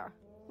sitting there.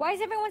 Why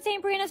is everyone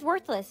saying Brianna's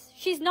worthless?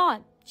 She's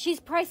not. She's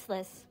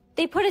priceless.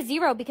 They put a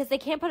 0 because they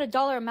can't put a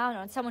dollar amount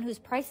on someone who's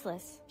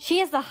priceless. She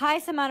has the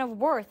highest amount of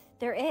worth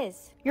there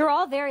is. You're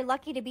all very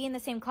lucky to be in the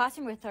same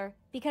classroom with her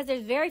because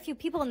there's very few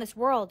people in this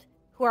world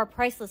who are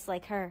priceless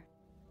like her.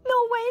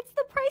 No way, it's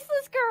the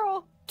priceless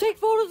girl! Take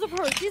photos of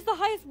her, she's the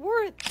highest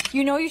worth.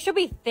 You know you should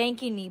be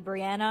thanking me,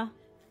 Brianna.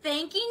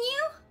 Thanking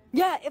you?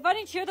 Yeah, if I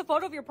didn't share the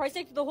photo of your price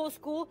tag to the whole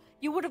school,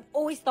 you would have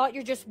always thought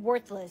you're just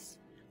worthless.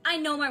 I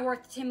know my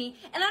worth, Timmy,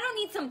 and I don't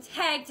need some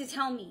tag to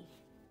tell me.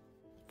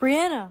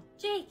 Brianna.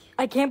 Jake.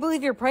 I can't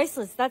believe you're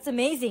priceless. That's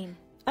amazing.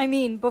 I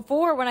mean,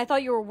 before, when I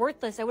thought you were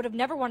worthless, I would have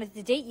never wanted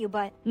to date you,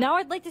 but now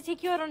I'd like to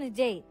take you out on a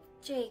date.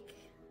 Jake,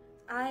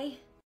 I...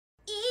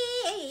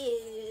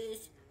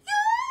 Is...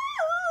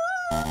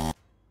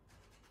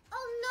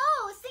 Oh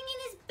no, singing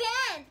is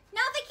banned.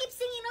 Now if I keep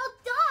singing, I'll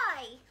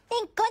die.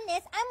 Thank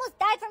goodness, I almost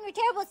died from your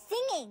terrible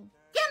singing.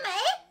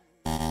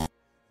 Timmy?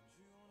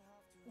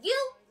 You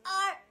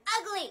are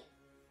ugly.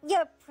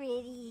 You're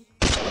pretty.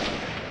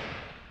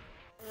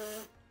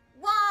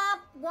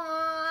 Womp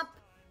womp.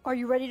 Are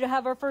you ready to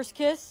have our first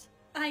kiss?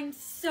 I'm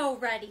so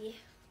ready.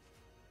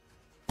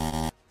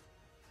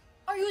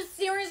 Are you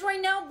serious right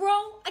now,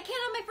 bro? I can't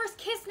have my first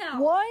kiss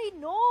now. Why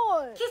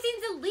not?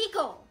 Kissing's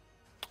illegal.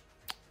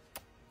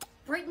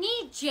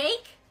 Brittany,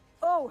 Jake?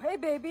 Oh, hey,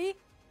 baby.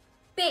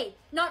 Babe,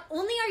 not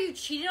only are you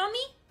cheating on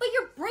me, but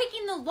you're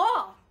breaking the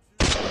law.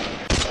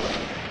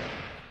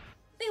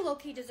 They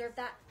low-key deserve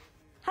that.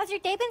 How's your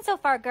day been so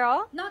far,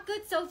 girl? Not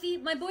good, Sophie.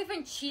 My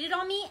boyfriend cheated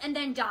on me and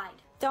then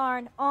died.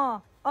 Darn,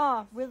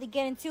 really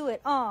get into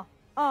it,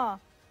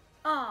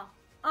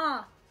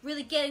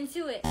 Really get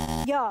into it.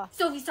 Yeah.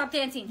 Sophie, stop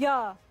dancing.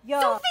 Yeah.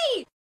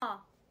 Sophie!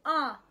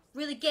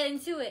 Really get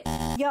into it.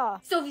 Yeah.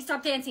 Sophie,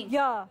 stop dancing.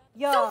 Yeah.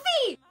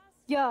 Sophie!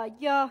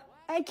 Yeah.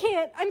 I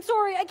can't. I'm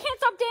sorry. I can't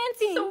stop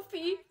dancing.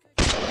 Sophie!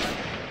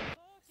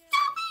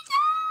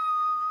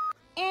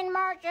 In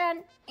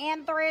motion,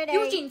 in 3D.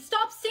 Eugene,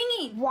 stop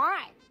singing.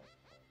 Why?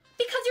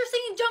 Because you're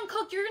singing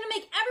Jungkook, you're gonna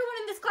make everyone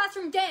in this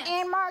classroom dance.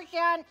 In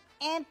motion,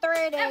 in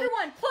 3D.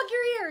 Everyone, plug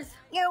your ears.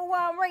 You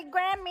won't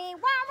regret me,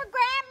 won't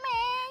regret me.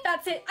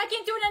 That's it. I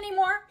can't do it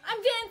anymore.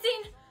 I'm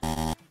dancing.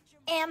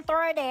 In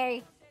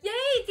 3D.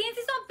 Yay,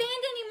 dancing's not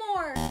banned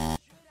anymore.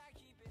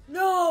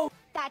 No.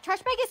 That trash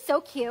bag is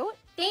so cute.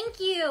 Thank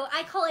you.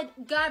 I call it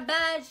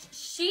garbage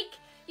chic.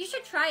 You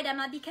should try it,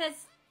 Emma,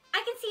 because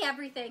I can see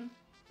everything.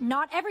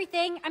 Not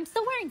everything. I'm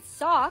still wearing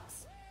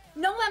socks.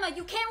 No, Emma,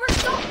 you can't wear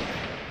socks.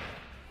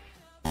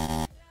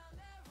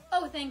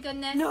 Oh, thank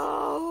goodness.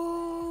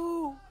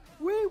 No.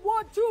 We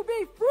want to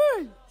be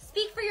free.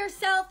 Speak for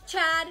yourself,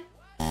 Chad.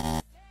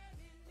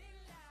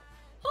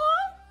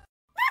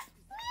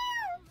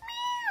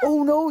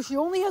 Oh no, she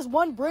only has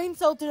one brain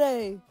cell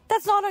today.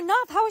 That's not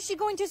enough. How is she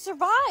going to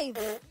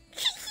survive?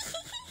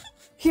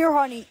 Here,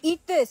 honey,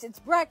 eat this. It's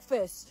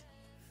breakfast.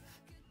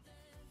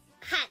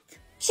 Hot.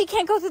 She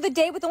can't go through the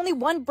day with only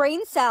one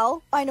brain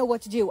cell. I know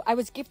what to do. I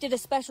was gifted a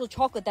special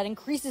chocolate that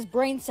increases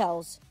brain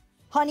cells.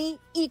 Honey,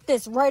 eat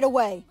this right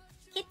away.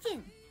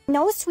 Kitchen.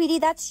 No, sweetie,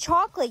 that's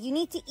chocolate. You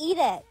need to eat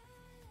it.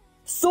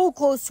 So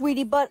close,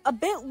 sweetie, but a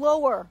bit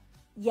lower.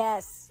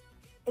 Yes.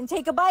 And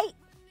take a bite.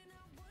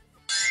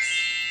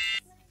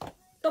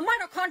 The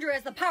mitochondria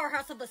is the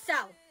powerhouse of the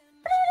cell.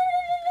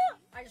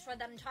 I just read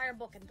that entire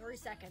book in 3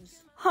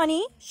 seconds.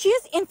 Honey, she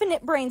has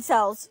infinite brain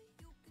cells.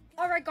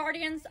 All right,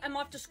 Guardians, I'm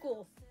off to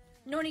school.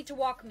 No need to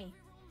walk me.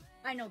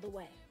 I know the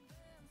way.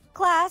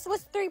 Class,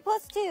 what's 3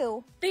 plus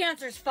 2? The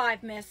answer's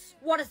 5, miss.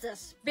 What is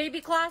this? Baby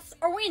class?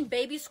 Are we in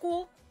baby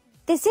school?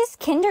 This is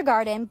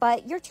kindergarten,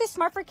 but you're too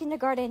smart for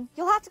kindergarten.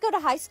 You'll have to go to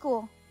high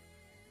school.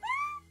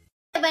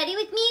 Buddy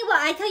with me while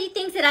I tell you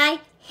things that I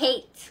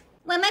hate.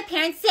 When my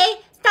parents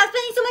say, stop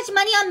spending so much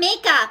money on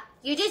makeup.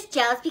 You're just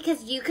jealous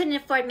because you couldn't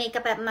afford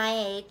makeup at my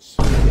age.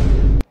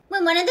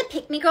 When one of the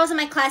pick-me girls in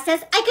my class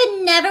says, I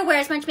could never wear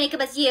as much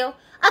makeup as you.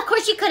 Of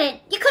course you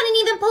couldn't. You couldn't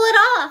even pull it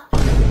off.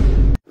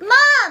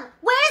 Mom,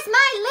 where's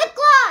my lip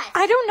gloss?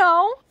 I don't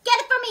know. Get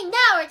it for me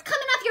now or it's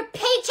coming off your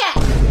paycheck.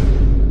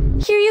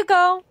 Here you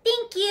go.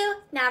 Thank you.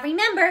 Now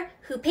remember,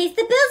 who pays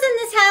the bills in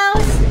this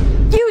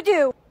house? You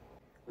do.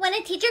 When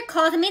a teacher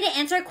calls me to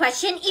answer a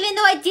question, even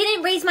though I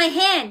didn't raise my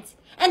hand.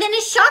 And then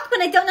is shocked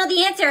when I don't know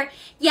the answer.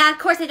 Yeah, of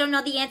course I don't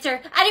know the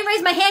answer. I didn't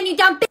raise my hand, you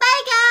dumb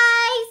Bye,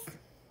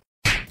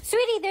 guys!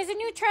 Sweetie, there's a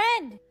new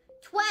trend.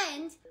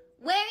 Trend?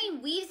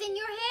 Wearing weaves in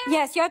your hair?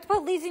 Yes, you have to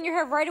put leaves in your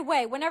hair right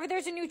away. Whenever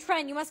there's a new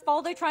trend, you must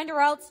follow their trend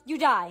or else you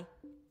die.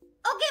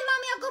 Okay,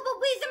 Mommy, I'll go put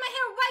weaves in my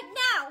hair right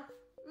now.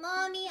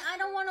 Mommy, I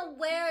don't want to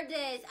wear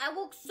this. I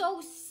look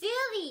so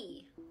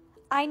silly.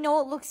 I know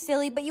it looks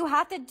silly, but you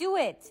have to do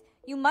it.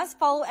 You must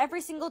follow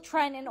every single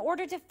trend in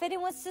order to fit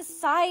in with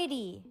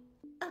society.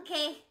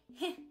 Okay.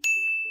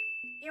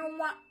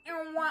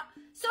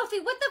 Sophie,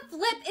 what the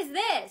flip is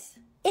this?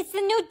 It's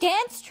the new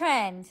dance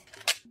trend.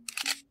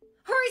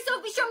 Hurry,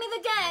 Sophie, show me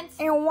the dance.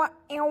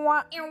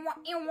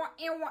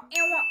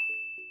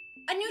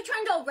 A new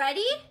trend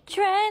already?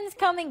 Trends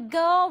come and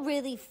go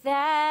really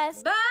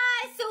fast.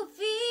 Bye,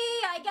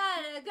 Sophie. I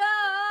gotta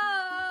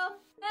go.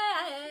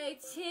 Hey,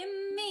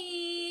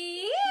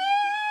 Timmy.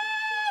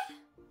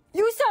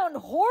 You sound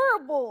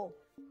horrible.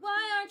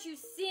 Why aren't you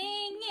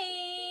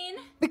singing?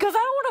 Because I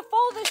don't want to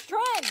follow this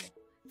trend.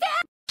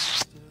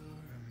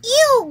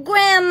 Ew,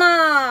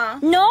 Grandma!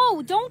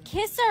 No, don't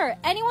kiss her.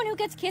 Anyone who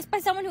gets kissed by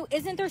someone who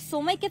isn't their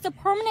soulmate gets a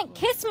permanent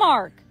kiss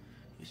mark.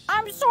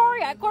 I'm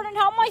sorry, I couldn't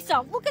help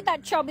myself. Look at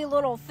that chubby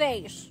little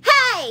face.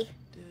 Hey!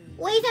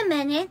 Wait a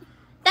minute.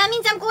 That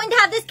means I'm going to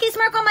have this kiss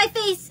mark on my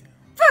face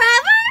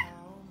forever?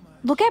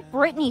 Look at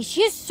Brittany.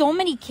 She has so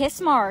many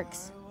kiss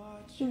marks.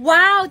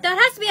 Wow, that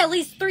has to be at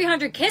least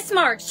 300 kiss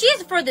marks. She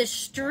is for the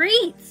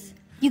streets.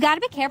 You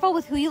gotta be careful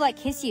with who you let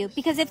kiss you,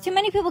 because if too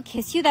many people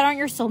kiss you that aren't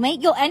your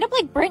soulmate, you'll end up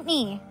like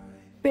Brittany.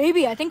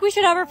 Baby, I think we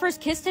should have our first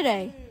kiss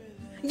today.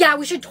 Yeah,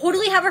 we should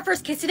totally have our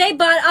first kiss today,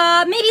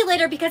 but maybe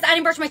later because I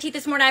didn't brush my teeth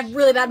this morning. I have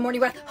really bad morning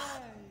breath.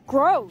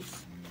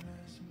 Gross.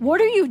 What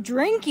are you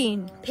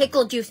drinking?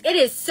 Pickle juice. It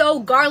is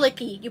so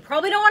garlicky. You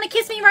probably don't want to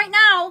kiss me right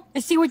now. I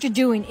see what you're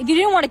doing. If you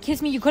didn't want to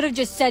kiss me, you could have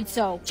just said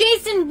so.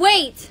 Jason,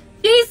 wait.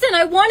 Jason,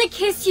 I want to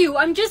kiss you.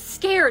 I'm just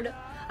scared.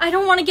 I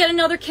don't want to get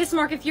another kiss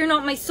mark if you're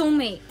not my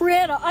soulmate.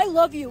 Brianna, I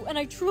love you, and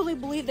I truly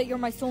believe that you're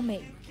my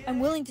soulmate. I'm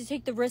willing to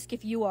take the risk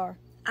if you are.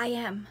 I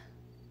am.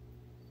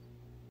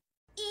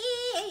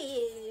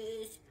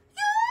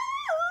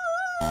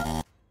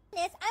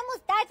 I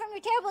almost died from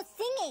your terrible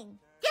singing.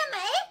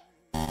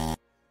 Gimme!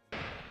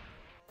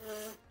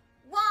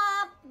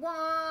 Womp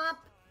womp.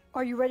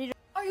 Are you ready to...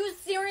 Are you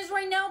serious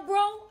right now,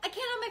 bro? I can't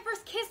have my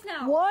first kiss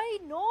now. Why?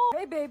 No.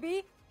 Hey,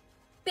 baby.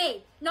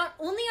 Babe, not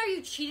only are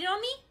you cheating on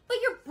me, but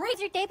you're How's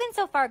your day been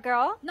so far,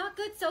 girl? Not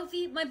good,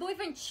 Sophie. My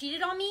boyfriend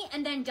cheated on me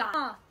and then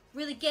died.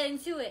 Really get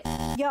into it.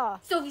 Yeah.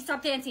 Sophie,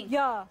 stop dancing.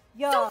 Yeah.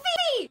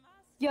 Sophie!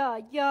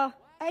 Yeah.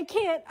 I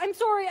can't. I'm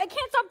sorry. I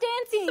can't stop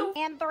dancing.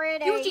 And 3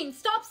 days. Eugene,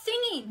 stop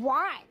singing.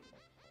 Why?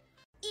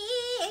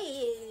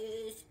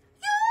 Is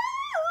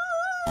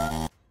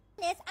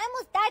I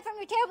almost died from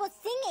your terrible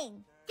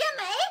singing.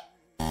 Gimme!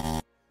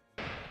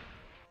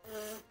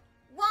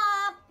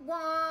 Womp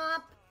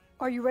womp.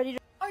 Are you ready to...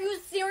 Are you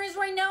serious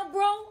right now,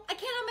 bro? I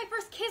can't have my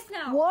first kiss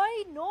now.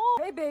 Why? No.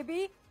 Hey,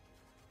 baby.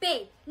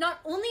 Babe, not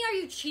only are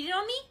you cheating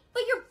on me,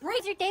 but you're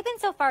How's your day been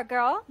so far,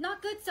 girl?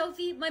 Not good,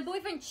 Sophie. My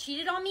boyfriend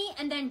cheated on me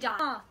and then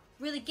died.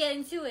 Really get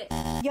into it.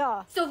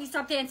 Yeah. Sophie,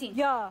 stop dancing.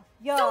 Yeah.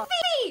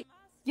 Sophie!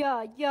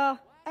 Yeah.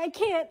 I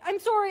can't. I'm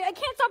sorry. I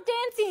can't stop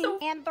dancing.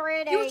 And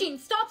 3 days. Eugene,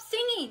 stop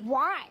singing.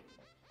 Why?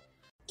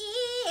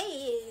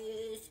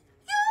 Is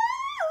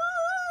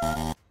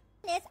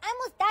I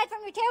almost died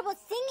from your terrible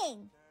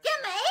singing.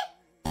 Gimme!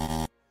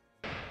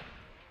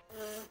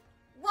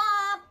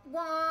 Womp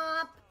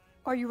womp.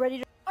 Are you ready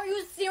to... Are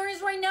you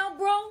serious right now,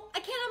 bro? I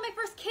can't have my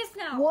first kiss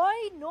now.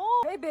 Why? No.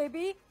 Hey,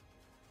 baby.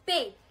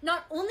 Babe,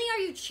 not only are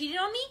you cheating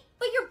on me,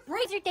 but you're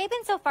How's your day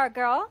been so far,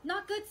 girl?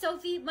 Not good,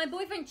 Sophie. My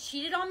boyfriend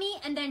cheated on me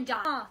and then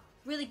died.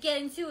 Really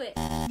get into it.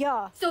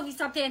 Yeah. Sophie,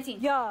 stop dancing.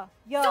 Yeah.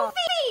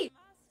 Sophie!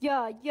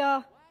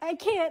 Yeah. I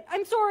can't.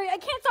 I'm sorry. I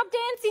can't stop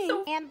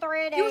dancing. And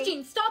 3 days.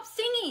 Eugene, stop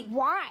singing.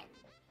 Why?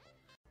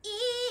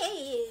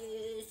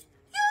 Is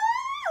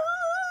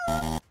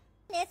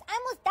I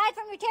almost died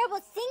from your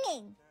terrible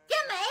singing.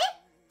 Gimme!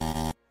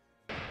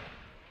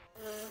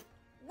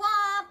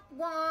 Womp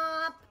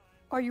womp.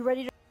 Are you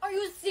ready to... Are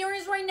you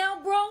serious right now,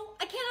 bro?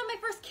 I can't have my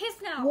first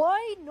kiss now.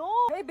 Why? No.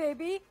 Hey,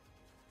 baby.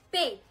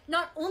 Babe,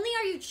 not only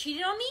are you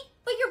cheating on me,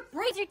 but you're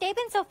How's your day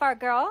been so far,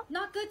 girl?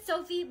 Not good,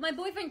 Sophie. My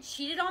boyfriend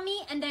cheated on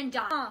me and then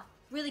died.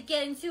 Really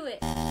get into it.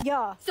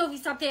 Yeah. Sophie,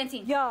 stop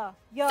dancing. Yeah.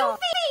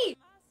 Sophie!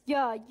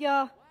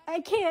 Yeah. I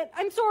can't.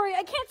 I'm sorry.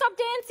 I can't stop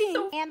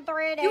dancing. And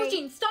 3 days.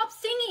 Eugene, stop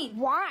singing.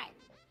 Why?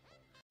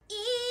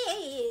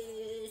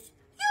 Is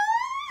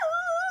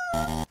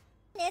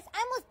I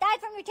almost died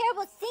from your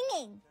terrible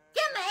singing.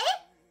 Gimme!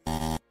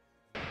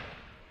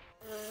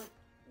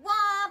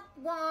 Womp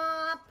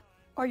womp.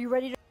 Are you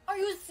ready to... Are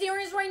you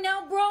serious right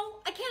now, bro?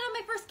 I can't have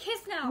my first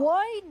kiss now.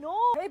 Why? No.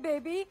 Hey,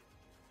 baby.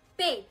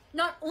 Babe,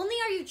 not only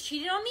are you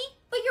cheating on me,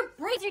 but you're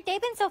How's your day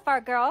been so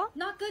far, girl?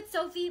 Not good,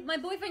 Sophie. My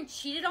boyfriend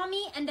cheated on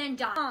me and then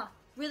died.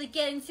 Really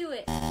get into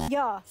it.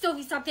 Yeah.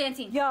 Sophie, stop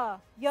dancing. Yeah.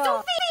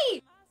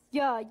 Sophie!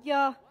 Yeah.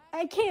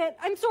 I can't.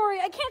 I'm sorry.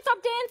 I can't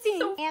stop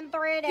dancing. And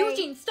 3 days.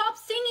 Eugene, stop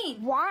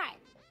singing. Why?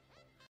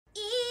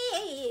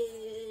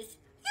 Is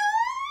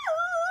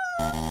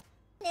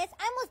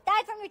I almost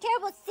died from your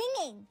terrible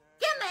singing.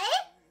 Gimme!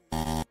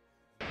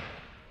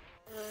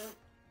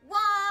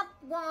 Womp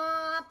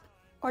womp.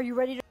 Are you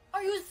ready to...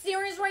 Are you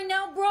serious right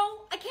now,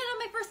 bro? I can't have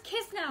my first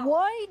kiss now.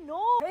 Why?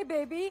 No. Hey,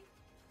 baby.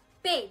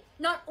 Babe,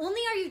 not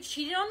only are you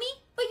cheating on me,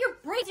 but you're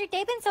How's your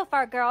day been so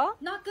far, girl?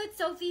 Not good,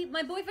 Sophie.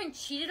 My boyfriend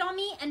cheated on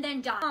me and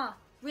then died.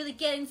 Really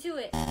get into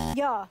it.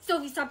 Yeah.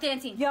 Sophie, stop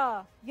dancing.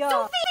 Yeah.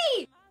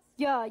 Sophie!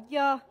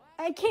 Yeah.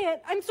 I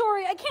can't. I'm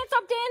sorry. I can't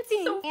stop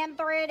dancing. And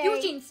 3 days.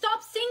 Eugene,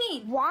 stop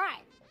singing.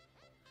 Why?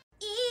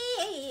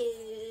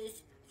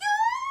 Is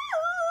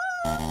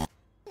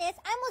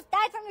I almost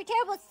died from your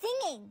terrible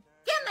singing.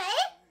 Gimme!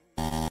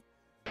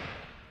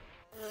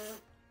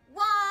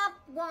 Womp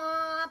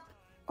womp.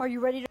 Are you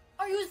ready to...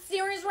 Are you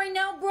serious right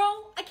now,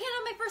 bro? I can't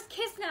have my first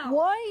kiss now.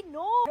 Why?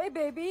 No. Hey,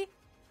 baby.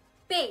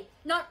 Babe,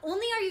 not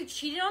only are you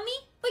cheating on me,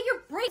 but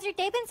you're How's your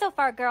day been so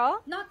far,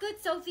 girl? Not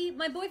good, Sophie.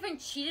 My boyfriend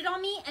cheated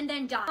on me and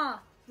then died.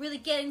 Really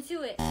get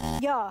into it.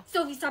 Yeah.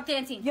 Sophie, stop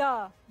dancing.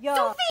 Yeah.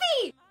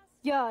 Sophie!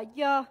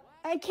 Yeah.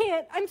 I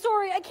can't. I'm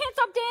sorry. I can't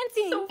stop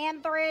dancing.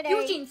 And 3 days.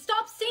 Eugene,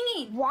 stop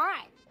singing.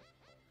 Why?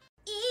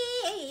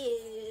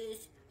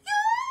 Is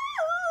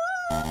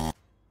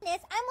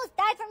Miss, I almost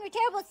died from your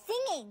terrible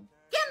singing.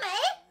 Gimme.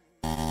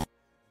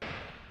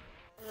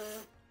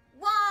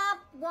 Womp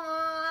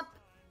womp.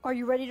 Are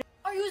you ready to?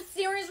 Are you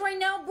serious right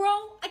now, bro?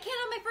 I can't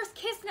have my first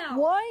kiss now.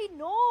 Why?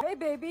 No. Hey,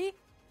 baby.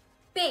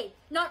 Babe,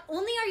 not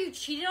only are you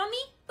cheating on me,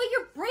 but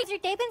you're How's your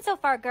day been so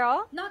far,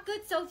 girl? Not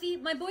good, Sophie.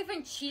 My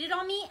boyfriend cheated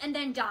on me and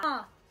then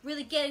died.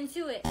 Really get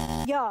into it.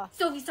 Yeah.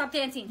 Sophie, stop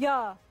dancing.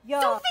 Yeah.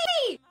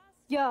 Sophie!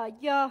 Yeah.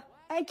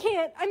 I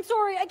can't. I'm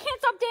sorry. I can't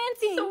stop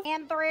dancing.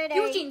 And 3 days.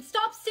 Eugene,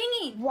 stop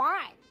singing.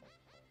 Why?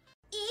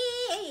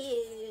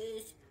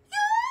 Is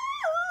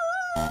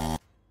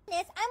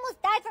Miss, I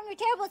almost died from your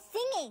terrible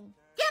singing.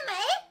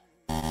 Gimme.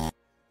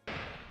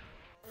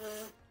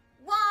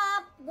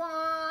 Womp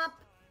womp.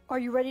 Are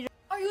you ready to?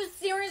 Are you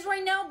serious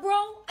right now, bro?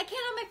 I can't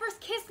have my first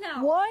kiss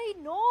now. Why?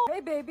 No.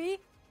 Hey, baby.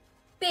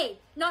 Babe,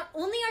 not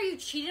only are you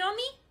cheating on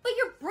me, but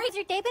you're How's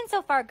your day been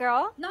so far,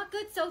 girl? Not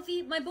good,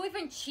 Sophie. My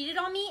boyfriend cheated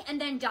on me and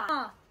then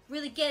died.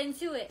 Really get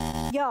into it.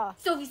 Yeah.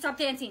 Sophie, stop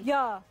dancing.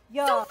 Yeah.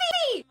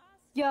 Sophie!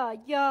 Yeah.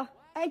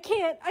 I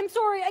can't. I'm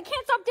sorry. I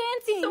can't stop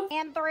dancing.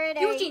 And 3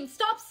 days. Eugene,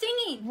 stop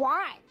singing.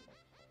 Why?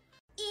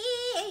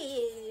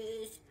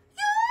 Is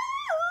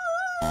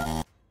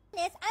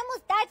Miss, I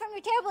almost died from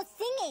your terrible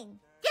singing.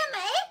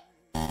 Gimme.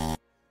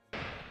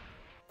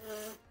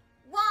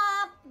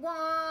 Womp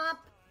womp.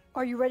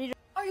 Are you ready to?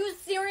 Are you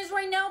serious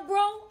right now,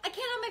 bro? I can't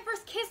have my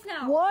first kiss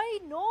now. Why?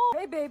 No.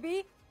 Hey,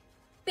 baby.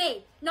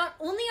 Babe, not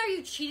only are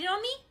you cheating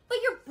on me, but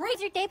you're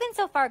How's your day been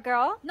so far,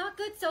 girl? Not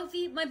good,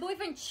 Sophie. My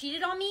boyfriend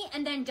cheated on me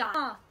and then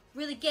died.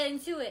 Really get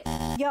into it.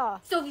 Yeah.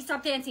 Sophie,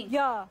 stop dancing.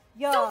 Yeah.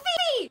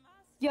 Sophie!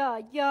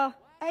 Yeah.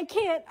 I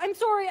can't. I'm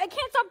sorry. I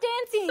can't stop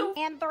dancing.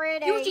 And 3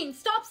 days. Eugene,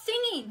 stop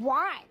singing.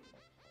 Why?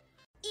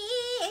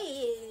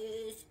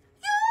 Is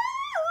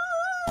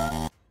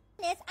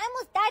Miss, I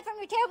almost died from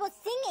your terrible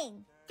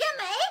singing.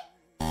 Gimme.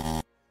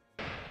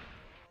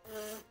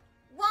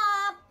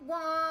 Womp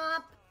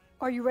womp.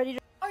 Are you ready to?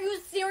 Are you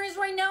serious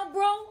right now,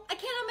 bro? I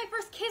can't have my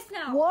first kiss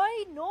now.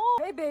 Why? No.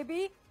 Hey,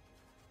 baby.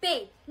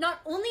 Babe,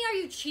 not only are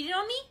you cheating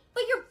on me,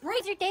 but you're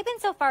How's your day been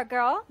so far,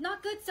 girl?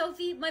 Not good,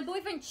 Sophie. My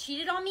boyfriend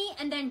cheated on me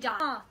and then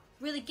died.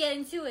 Really get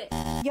into it.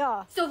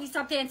 Yeah. Sophie,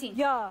 stop dancing.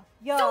 Yeah.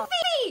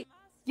 Sophie!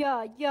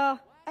 Yeah.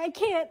 I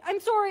can't. I'm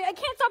sorry. I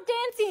can't stop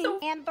dancing.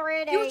 And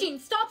 3 days. Eugene,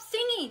 stop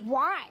singing.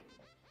 Why?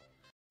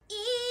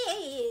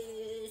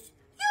 Is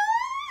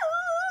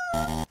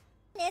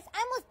Miss, I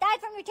almost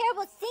died from your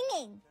terrible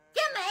singing.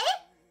 Gimme.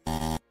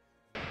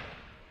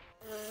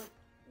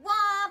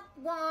 Womp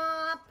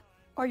womp.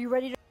 Are you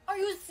ready to? Are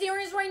you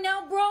serious right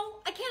now, bro?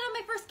 I can't have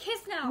my first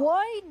kiss now.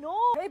 Why? No.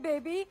 Hey,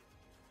 baby.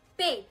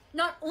 Babe,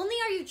 not only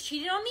are you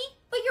cheating on me,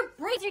 but you're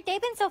How's your day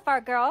been so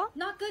far, girl?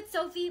 Not good,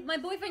 Sophie. My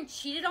boyfriend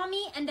cheated on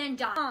me and then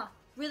died.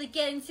 Really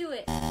get into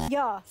it.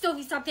 Yeah.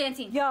 Sophie, stop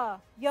dancing. Yeah.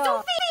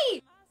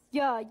 Sophie!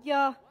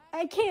 Yeah.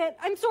 I can't.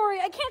 I'm sorry.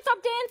 I can't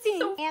stop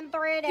dancing. And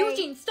 3 days.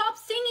 Eugene, stop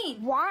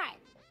singing. Why?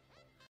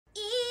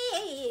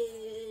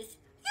 Is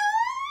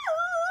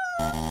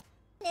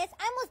Miss,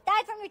 I almost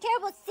died from your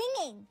terrible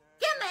singing.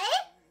 Gimme.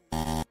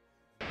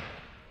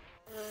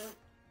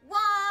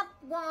 Womp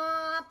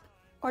womp.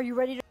 Are you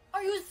ready to?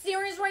 Are you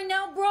serious right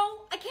now,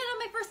 bro? I can't have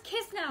my first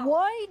kiss now.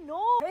 Why?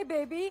 No. Hey,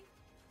 baby.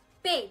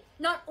 Babe,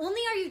 not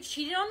only are you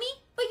cheating on me,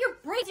 but you're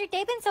How's your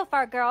day been so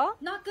far, girl?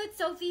 Not good,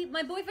 Sophie.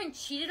 My boyfriend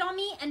cheated on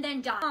me and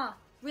then died.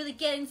 Really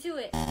get into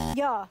it.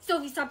 Yeah.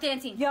 Sophie, stop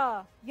dancing.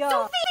 Yeah.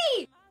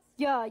 Sophie!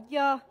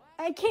 Yeah.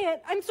 I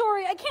can't. I'm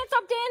sorry. I can't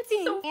stop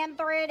dancing. And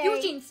 3 days.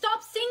 Eugene,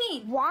 stop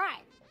singing.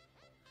 Why?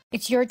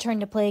 It's your turn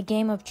to play a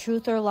game of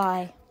truth or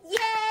lie.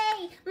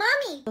 Yay!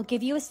 Mommy! They'll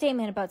give you a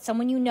statement about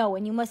someone you know,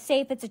 and you must say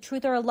if it's a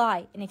truth or a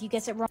lie. And if you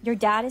guess it wrong, your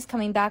dad is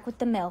coming back with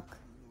the milk.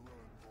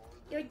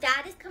 Your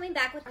dad is coming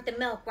back with the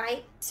milk,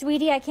 right?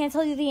 Sweetie, I can't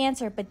tell you the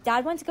answer, but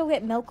Dad went to go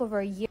get milk over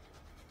a year.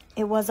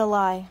 It was a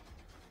lie.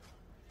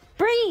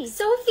 Bree!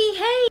 Sophie,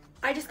 hey!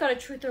 I just got a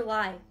truth or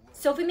lie.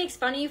 Sophie makes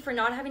fun of you for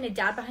not having a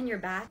dad behind your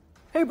back.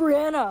 Hey,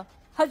 Brianna.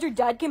 Has your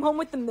dad came home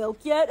with the milk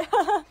yet?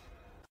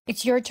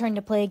 It's your turn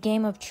to play a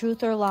game of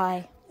truth or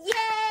lie.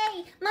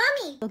 Yay!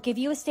 Mommy! They'll give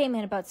you a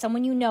statement about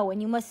someone you know,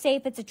 and you must say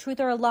if it's a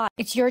truth or a lie.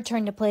 It's your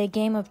turn to play a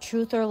game of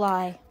truth or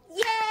lie.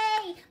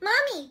 Yay!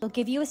 Mommy! They'll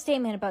give you a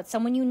statement about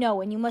someone you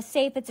know, and you must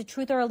say if it's a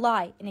truth or a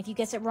lie. And if you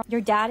guess it wrong,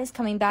 your dad is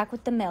coming back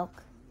with the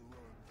milk.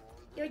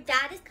 Your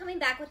dad is coming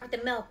back with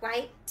the milk,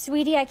 right?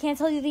 Sweetie, I can't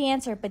tell you the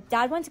answer, but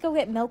Dad went to go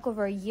get milk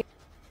over a year.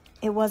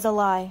 It was a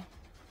lie.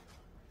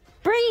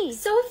 Bree!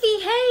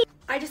 Sophie, hey!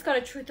 I just got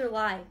a truth or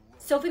lie.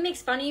 Sophie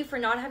makes fun of you for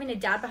not having a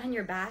dad behind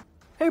your back.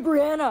 Hey,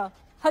 Brianna.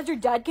 Has your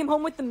dad came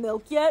home with the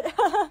milk yet?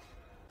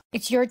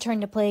 It's your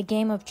turn to play a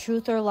game of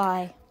truth or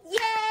lie.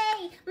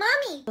 Yay!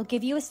 Mommy! They'll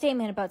give you a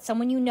statement about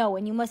someone you know,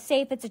 and you must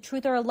say if it's a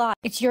truth or a lie.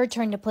 It's your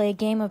turn to play a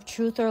game of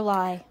truth or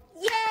lie.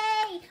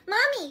 Yay!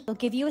 Mommy! They'll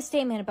give you a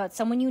statement about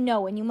someone you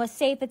know, and you must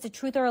say if it's a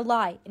truth or a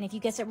lie. And if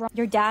you guess it wrong,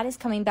 your dad is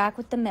coming back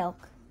with the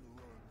milk.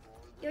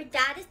 Your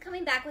dad is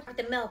coming back with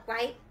the milk,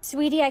 right?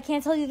 Sweetie, I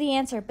can't tell you the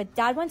answer, but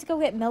Dad went to go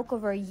get milk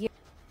over a year.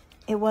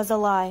 It was a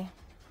lie.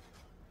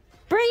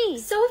 Bree!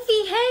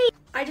 Sophie, hey!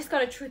 I just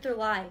got a truth or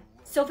lie.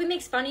 Sophie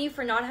makes fun of you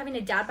for not having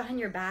a dad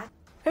behind your back.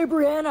 Hey,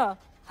 Brianna,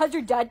 has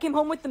your dad came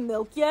home with the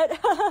milk yet?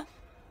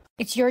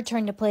 It's your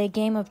turn to play a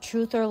game of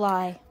truth or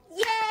lie.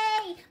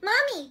 Yay!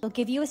 Mommy! They'll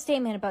give you a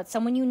statement about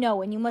someone you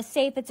know, and you must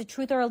say if it's a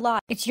truth or a lie.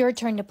 It's your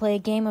turn to play a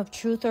game of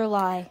truth or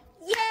lie.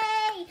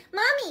 Yay!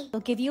 Mommy! They'll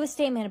give you a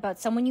statement about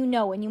someone you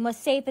know, and you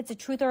must say if it's a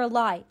truth or a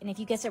lie. And if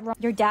you guess it wrong,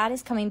 your dad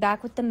is coming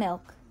back with the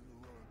milk.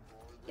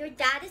 Your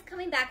dad is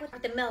coming back with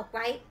the milk,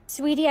 right?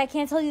 Sweetie, I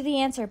can't tell you the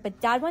answer, but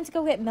Dad went to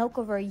go get milk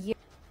over a year.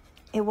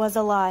 It was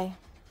a lie.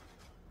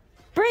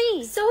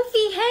 Bree!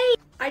 Sophie, hey!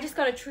 I just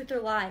got a truth or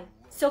lie.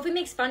 Sophie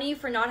makes fun of you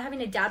for not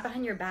having a dad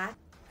behind your back.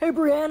 Hey,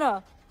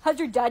 Brianna, has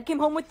your dad came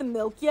home with the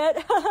milk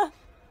yet?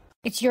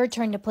 It's your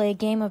turn to play a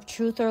game of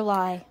truth or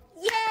lie.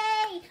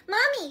 Yay!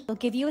 Mommy! They'll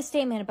give you a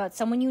statement about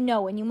someone you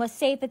know, and you must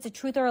say if it's a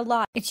truth or a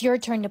lie. It's your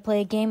turn to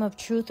play a game of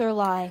truth or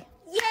lie.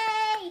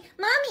 Yay!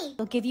 Mommy!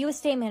 They'll give you a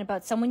statement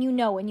about someone you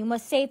know, and you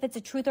must say if it's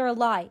a truth or a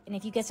lie. And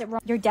if you guess it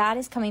wrong, your dad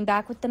is coming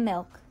back with the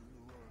milk.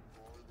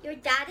 Your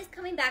dad is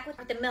coming back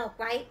with the milk,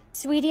 right?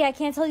 Sweetie, I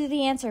can't tell you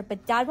the answer,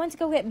 but Dad went to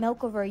go get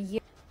milk over a year.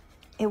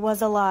 It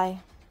was a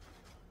lie.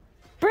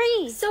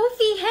 Bree!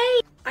 Sophie, hey!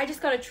 I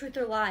just got a truth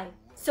or lie.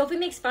 Sophie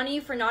makes fun of you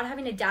for not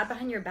having a dad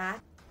behind your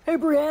back. Hey,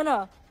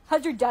 Brianna,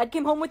 has your dad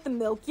came home with the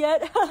milk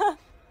yet?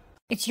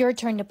 It's your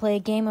turn to play a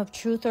game of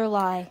truth or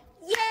lie.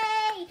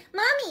 Yay!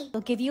 Mommy!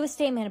 They'll give you a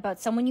statement about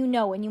someone you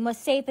know, and you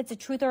must say if it's a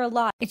truth or a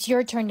lie. It's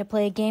your turn to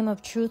play a game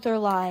of truth or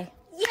lie.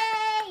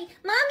 Yay!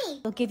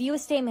 Mommy! They'll give you a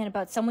statement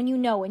about someone you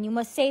know, and you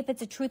must say if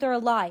it's a truth or a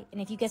lie.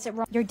 And if you guess it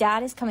wrong, your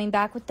dad is coming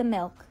back with the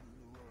milk.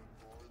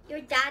 Your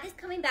dad is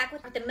coming back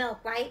with the milk,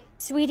 right?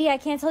 Sweetie, I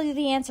can't tell you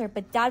the answer,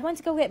 but Dad went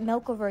to go get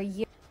milk over a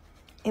year.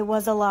 It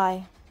was a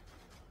lie.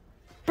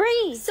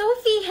 Bree!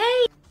 Sophie,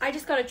 hey! I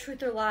just got a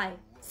truth or lie.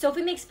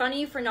 Sophie makes fun of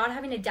you for not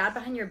having a dad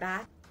behind your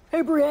back.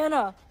 Hey,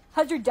 Brianna,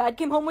 has your dad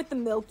came home with the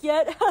milk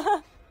yet?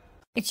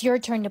 It's your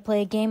turn to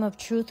play a game of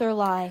truth or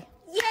lie.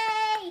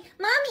 Yay!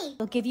 Mommy!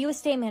 They'll give you a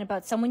statement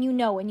about someone you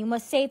know, and you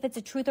must say if it's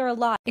a truth or a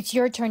lie. It's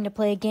your turn to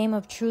play a game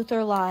of truth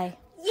or lie.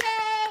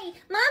 Yay!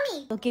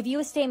 Mommy! They'll give you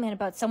a statement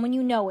about someone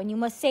you know, and you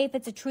must say if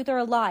it's a truth or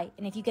a lie.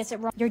 And if you guess it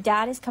wrong, your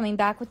dad is coming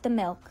back with the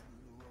milk.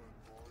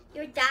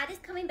 Your dad is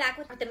coming back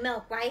with the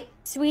milk, right?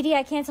 Sweetie,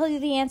 I can't tell you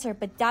the answer,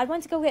 but Dad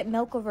went to go get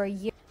milk over a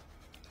year.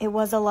 It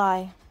was a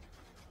lie.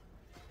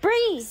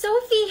 Bree!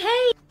 Sophie,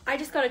 hey! I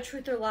just got a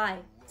truth or lie.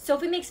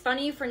 Sophie makes fun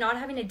of you for not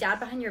having a dad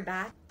behind your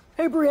back.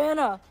 Hey,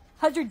 Brianna,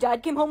 has your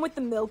dad came home with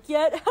the milk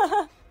yet?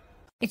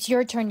 It's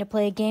your turn to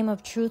play a game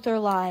of truth or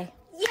lie.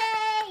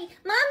 Yay!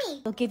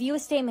 Mommy! They'll give you a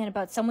statement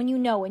about someone you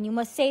know, and you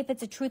must say if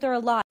it's a truth or a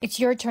lie. It's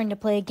your turn to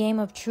play a game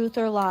of truth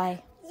or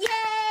lie.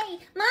 Yay!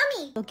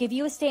 Mommy! They'll give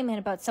you a statement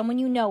about someone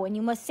you know, and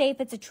you must say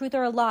if it's a truth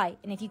or a lie.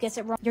 And if you guess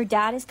it wrong, your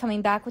dad is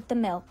coming back with the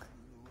milk.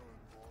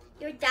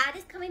 Your dad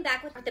is coming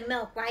back with the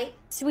milk, right?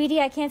 Sweetie,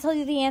 I can't tell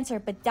you the answer,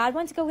 but Dad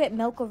went to go get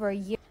milk over a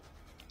year.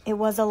 It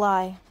was a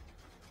lie.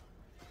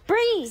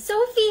 Bree!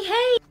 Sophie,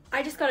 hey!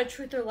 I just got a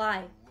truth or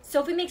lie.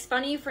 Sophie makes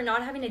fun of you for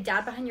not having a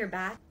dad behind your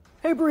back.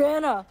 Hey,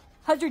 Brianna,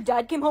 has your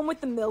dad came home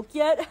with the milk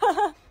yet?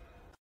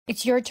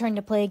 It's your turn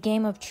to play a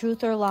game of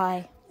truth or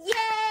lie.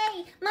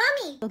 Yay!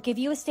 Mommy! They'll give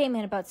you a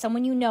statement about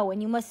someone you know,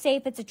 and you must say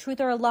if it's a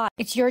truth or a lie.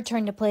 It's your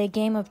turn to play a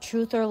game of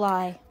truth or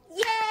lie.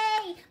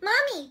 Yay!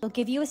 Mommy! They'll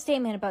give you a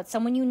statement about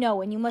someone you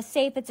know, and you must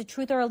say if it's a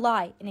truth or a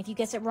lie. And if you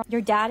guess it wrong,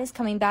 your dad is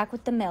coming back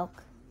with the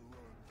milk.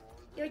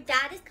 Your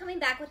dad is coming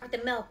back with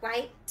the milk,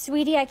 right?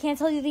 Sweetie, I can't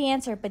tell you the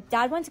answer, but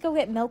Dad went to go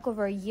get milk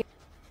over a year.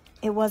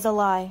 It was a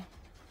lie.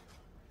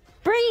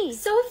 Bree!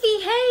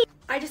 Sophie, hey!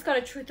 I just got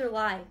a truth or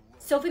lie.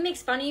 Sophie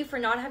makes fun of you for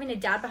not having a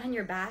dad behind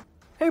your back.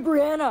 Hey,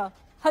 Brianna,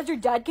 has your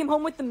dad came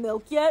home with the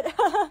milk yet?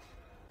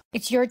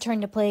 It's your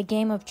turn to play a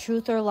game of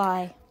truth or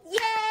lie.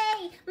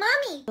 Yay!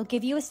 Mommy! They'll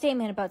give you a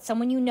statement about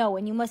someone you know,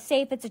 and you must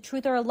say if it's a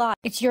truth or a lie.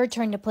 It's your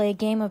turn to play a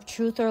game of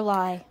truth or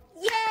lie.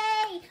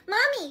 Yay!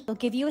 Mommy! They'll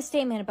give you a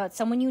statement about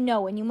someone you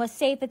know, and you must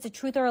say if it's a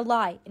truth or a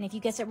lie. And if you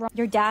guess it wrong,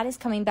 your dad is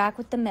coming back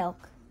with the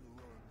milk.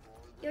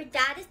 Your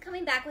dad is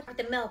coming back with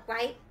the milk,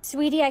 right?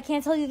 Sweetie, I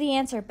can't tell you the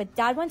answer, but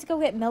Dad went to go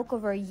get milk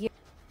over a year.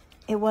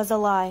 It was a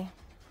lie.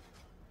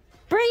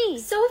 Bree!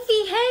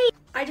 Sophie, hey!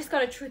 I just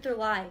got a truth or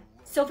lie.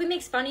 Sophie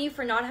makes fun of you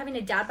for not having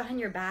a dad behind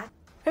your back.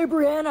 Hey,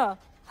 Brianna,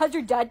 has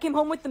your dad came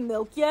home with the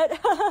milk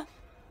yet?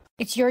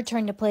 It's your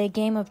turn to play a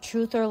game of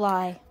truth or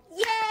lie.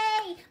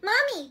 Yay!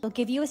 Mommy! They'll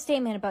give you a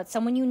statement about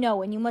someone you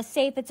know, and you must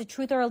say if it's a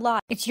truth or a lie.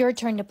 It's your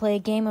turn to play a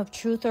game of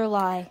truth or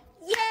lie.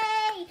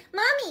 Yay!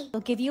 Mommy!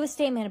 They'll give you a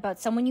statement about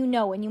someone you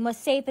know, and you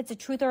must say if it's a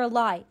truth or a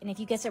lie. And if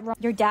you guess it wrong,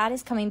 your dad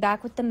is coming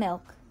back with the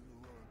milk.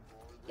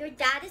 Your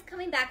dad is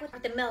coming back with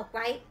the milk,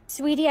 right?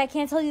 Sweetie, I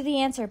can't tell you the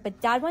answer, but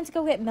Dad went to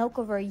go get milk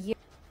over a year.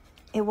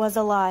 It was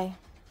a lie.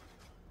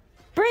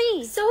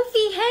 Bree!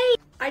 Sophie, hey!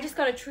 I just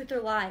got a truth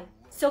or lie.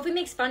 Sophie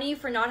makes fun of you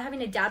for not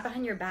having a dad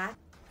behind your back.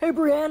 Hey,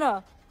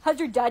 Brianna, has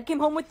your dad came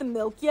home with the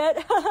milk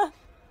yet?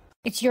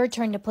 It's your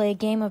turn to play a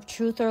game of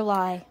truth or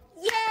lie.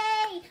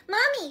 Yay!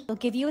 Mommy! They'll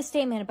give you a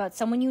statement about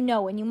someone you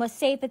know, and you must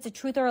say if it's a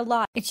truth or a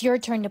lie. It's your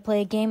turn to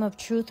play a game of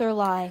truth or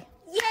lie.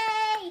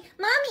 Yay!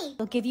 Mommy!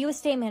 They'll give you a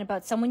statement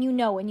about someone you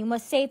know, and you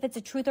must say if it's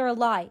a truth or a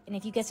lie. And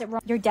if you guess it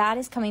wrong, your dad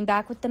is coming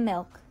back with the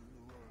milk.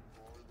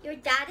 Your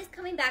dad is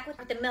coming back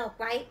with the milk,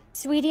 right?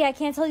 Sweetie, I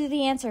can't tell you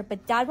the answer,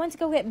 but Dad wants to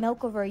go get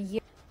milk over a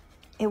year.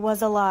 It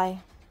was a lie.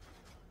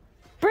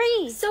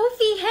 Bree!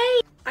 Sophie, hey!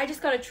 I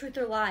just got a truth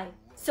or lie.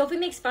 Sophie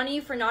makes fun of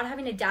you for not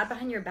having a dad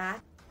behind your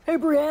back. Hey,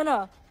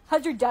 Brianna,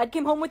 has your dad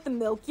came home with the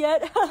milk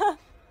yet?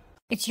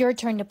 It's your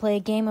turn to play a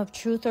game of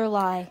truth or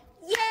lie.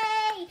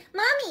 Yay!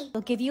 Mommy!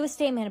 They'll give you a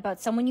statement about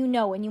someone you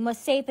know, and you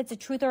must say if it's a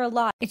truth or a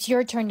lie. It's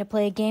your turn to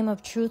play a game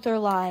of truth or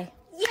lie.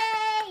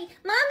 Yay!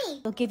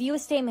 Mommy! They'll give you a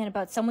statement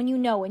about someone you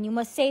know, and you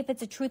must say if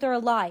it's a truth or a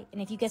lie.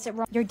 And if you guess it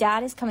wrong, your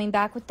dad is coming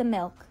back with the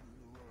milk.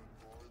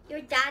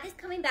 Your dad is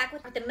coming back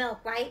with the milk,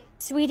 right?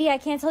 Sweetie, I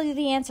can't tell you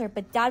the answer,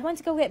 but Dad wants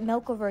to go get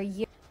milk over a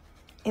year.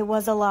 It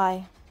was a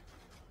lie.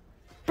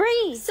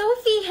 Bree!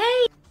 Sophie,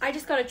 hey! I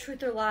just got a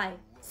truth or lie.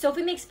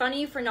 Sophie makes fun of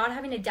you for not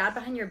having a dad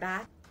behind your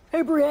back.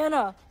 Hey,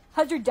 Brianna,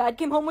 has your dad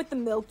came home with the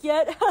milk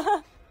yet?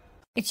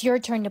 It's your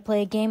turn to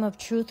play a game of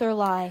truth or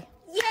lie.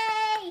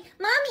 Yay!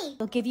 Mommy!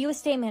 They'll give you a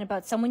statement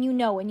about someone you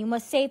know, and you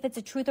must say if it's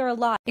a truth or a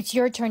lie. It's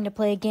your turn to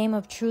play a game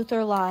of truth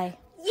or lie.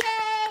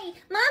 Yay!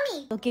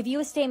 Mommy! They'll give you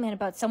a statement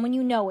about someone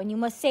you know, and you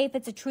must say if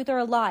it's a truth or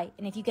a lie.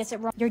 And if you guess it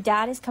wrong, your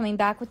dad is coming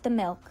back with the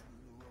milk.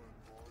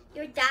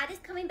 Your dad is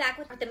coming back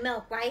with the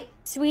milk, right?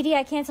 Sweetie,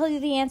 I can't tell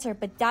you the answer,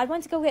 but Dad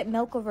wants to go get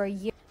milk over a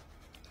year.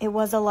 It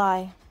was a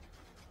lie.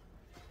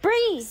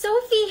 Bree!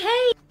 Sophie,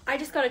 hey! I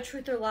just got a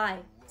truth or lie.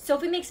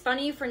 Sophie makes fun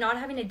of you for not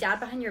having a dad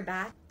behind your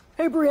back.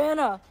 Hey,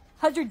 Brianna,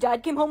 has your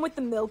dad came home with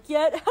the milk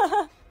yet?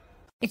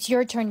 It's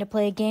your turn to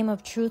play a game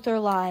of truth or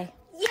lie.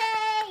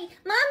 Yay!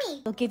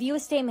 Mommy! They'll give you a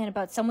statement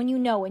about someone you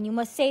know, and you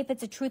must say if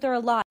it's a truth or a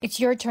lie. It's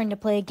your turn to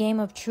play a game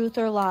of truth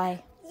or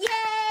lie.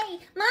 Yay!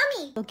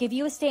 Mommy! They'll give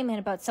you a statement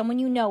about someone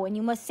you know, and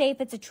you must say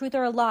if it's a truth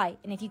or a lie.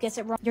 And if you guess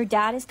it wrong, your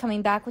dad is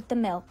coming back with the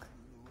milk.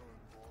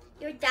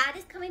 Your dad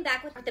is coming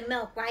back with the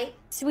milk, right?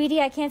 Sweetie,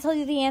 I can't tell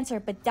you the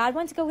answer, but Dad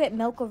wants to go get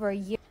milk over a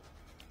year.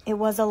 It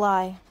was a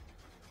lie.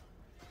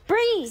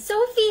 Bree!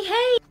 Sophie,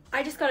 hey!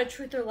 I just got a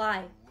truth or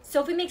lie.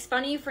 Sophie makes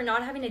fun of you for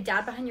not having a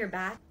dad behind your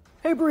back.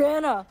 Hey,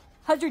 Brianna,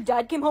 has your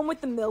dad came home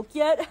with the milk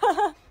yet?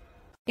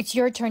 It's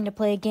your turn to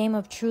play a game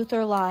of truth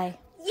or lie.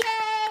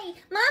 Yay!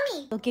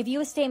 Mommy! They'll give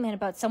you a statement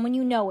about someone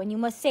you know, and you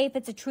must say if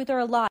it's a truth or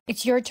a lie.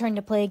 It's your turn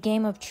to play a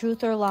game of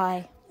truth or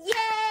lie.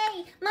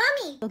 Yay!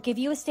 Mommy! They'll give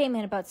you a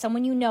statement about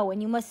someone you know,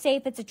 and you must say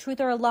if it's a truth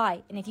or a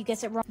lie. And if you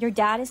guess it wrong, your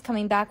dad is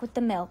coming back with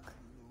the milk.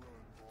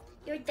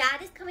 Your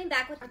dad is coming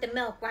back with the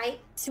milk, right?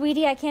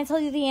 Sweetie, I can't tell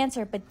you the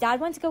answer, but Dad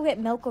wants to go get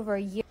milk over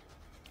a year.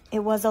 It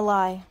was a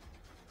lie.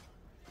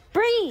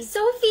 Bree!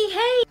 Sophie,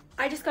 hey!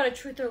 I just got a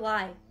truth or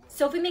lie.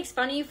 Sophie makes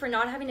fun of you for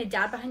not having a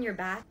dad behind your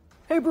back.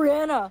 Hey,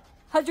 Brianna,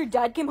 has your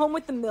dad came home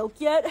with the milk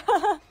yet?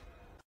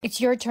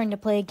 It's your turn to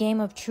play a game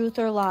of truth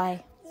or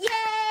lie.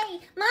 Yay!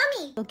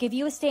 Mommy! They'll give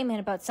you a statement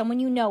about someone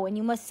you know, and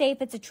you must say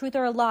if it's a truth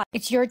or a lie.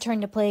 It's your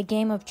turn to play a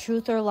game of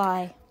truth or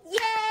lie.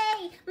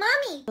 Yay!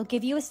 Mommy! They'll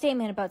give you a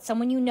statement about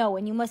someone you know,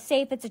 and you must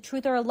say if it's a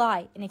truth or a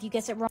lie. And if you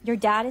guess it wrong, your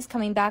dad is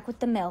coming back with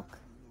the milk.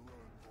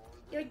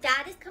 Your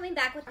dad is coming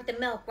back with the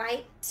milk,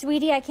 right?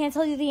 Sweetie, I can't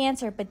tell you the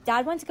answer, but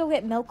Dad wants to go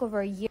get milk over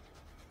a year.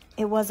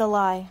 It was a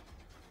lie.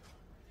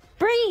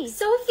 Bree!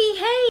 Sophie,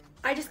 hey!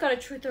 I just got a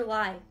truth or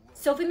lie.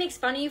 Sophie makes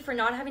fun of you for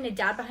not having a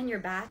dad behind your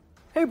back.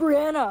 Hey,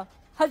 Brianna,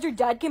 has your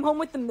dad came home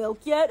with the milk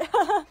yet?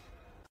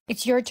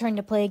 It's your turn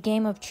to play a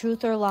game of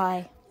truth or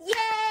lie.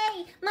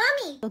 Yay!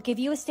 Mommy! They'll give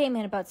you a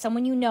statement about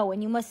someone you know,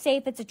 and you must say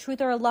if it's a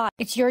truth or a lie.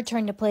 It's your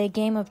turn to play a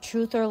game of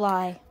truth or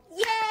lie.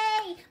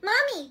 Yay!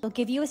 Mommy! They'll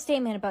give you a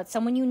statement about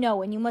someone you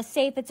know, and you must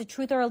say if it's a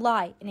truth or a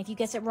lie. And if you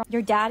guess it wrong,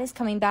 your dad is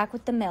coming back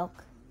with the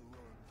milk.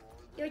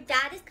 Your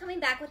dad is coming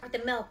back with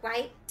the milk,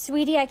 right?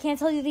 Sweetie, I can't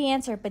tell you the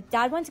answer, but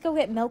Dad wants to go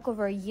get milk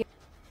over a year.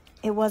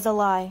 It was a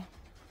lie.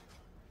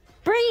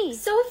 Bree!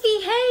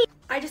 Sophie, hey!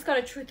 I just got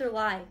a truth or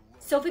lie.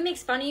 Sophie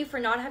makes fun of you for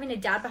not having a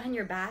dad behind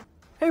your back.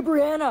 Hey,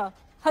 Brianna,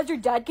 has your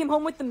dad came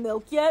home with the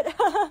milk yet?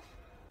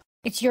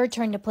 It's your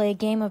turn to play a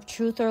game of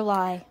truth or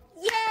lie.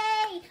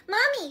 Yay!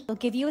 Mommy! They'll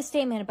give you a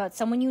statement about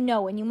someone you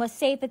know, and you must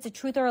say if it's a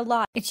truth or a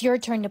lie. It's your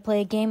turn to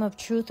play a game of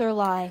truth or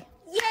lie.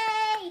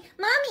 Yay!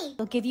 Mommy!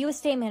 They'll give you a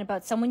statement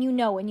about someone you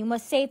know, and you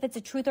must say if it's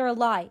a truth or a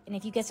lie. And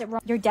if you guess it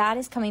wrong, your dad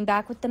is coming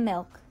back with the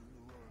milk.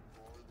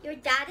 Your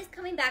dad is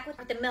coming back with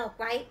the milk,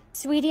 right?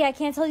 Sweetie, I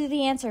can't tell you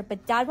the answer,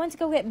 but Dad wants to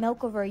go get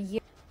milk over a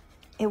year.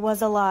 It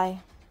was a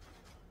lie.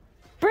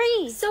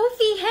 Bree!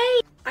 Sophie, hey!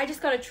 I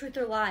just got a truth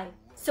or lie.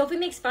 Sophie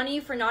makes fun of you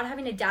for not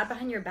having a dad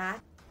behind your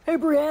back. Hey,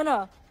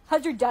 Brianna,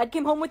 has your dad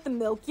came home with the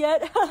milk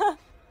yet?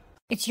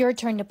 It's your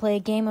turn to play a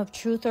game of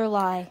truth or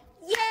lie.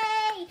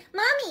 Yay!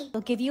 Mommy!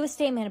 They'll give you a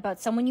statement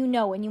about someone you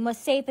know, and you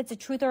must say if it's a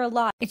truth or a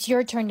lie. It's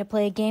your turn to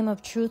play a game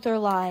of truth or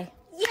lie.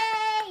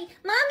 Yay!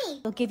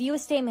 Mommy! They'll give you a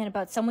statement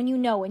about someone you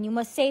know, and you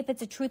must say if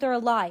it's a truth or a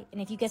lie. And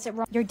if you guess it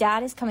wrong, your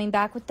dad is coming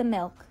back with the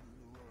milk.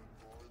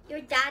 Your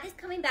dad is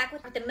coming back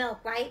with the milk,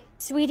 right?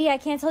 Sweetie, I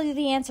can't tell you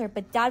the answer,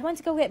 but Dad wants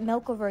to go get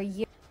milk over a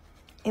year.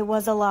 It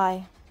was a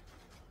lie.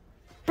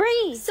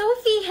 Bree!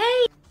 Sophie,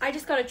 hey! I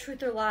just got a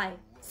truth or lie.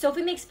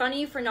 Sophie makes fun of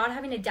you for not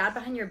having a dad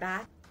behind your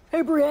back.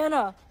 Hey,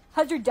 Brianna,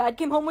 has your dad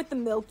came home with the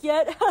milk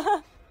yet?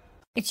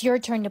 It's your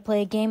turn to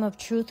play a game of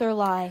truth or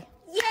lie.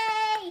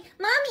 Yay!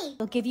 Mommy!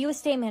 They'll give you a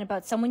statement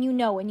about someone you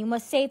know, and you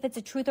must say if it's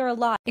a truth or a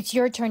lie. It's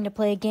your turn to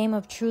play a game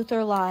of truth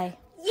or lie.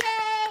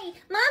 Yay!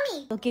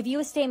 Mommy! They'll give you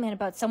a statement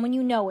about someone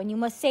you know, and you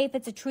must say if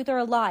it's a truth or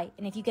a lie.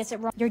 And if you guess it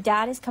wrong, your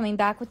dad is coming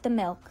back with the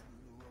milk.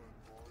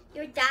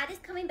 Your dad is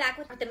coming back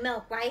with the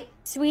milk, right?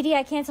 Sweetie,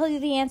 I can't tell you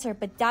the answer,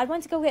 but Dad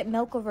wants to go get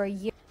milk over a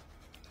year.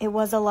 It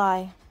was a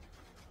lie.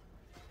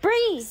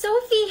 Bree!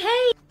 Sophie,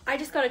 hey! I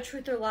just got a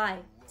truth or lie.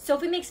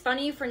 Sophie makes fun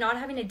of you for not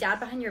having a dad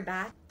behind your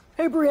back.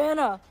 Hey,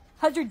 Brianna,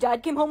 has your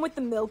dad came home with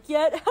the milk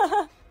yet?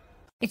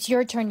 It's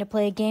your turn to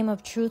play a game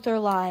of truth or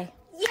lie.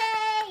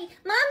 Yay!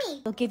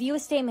 Mommy! They'll give you a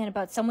statement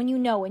about someone you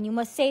know, and you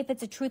must say if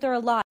it's a truth or a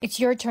lie. It's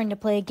your turn to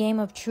play a game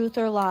of truth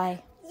or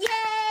lie.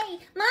 Yay!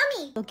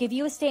 Mommy! They'll give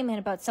you a statement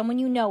about someone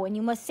you know, and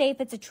you must say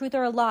if it's a truth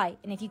or a lie.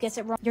 And if you guess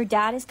it wrong, your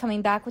dad is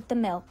coming back with the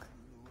milk.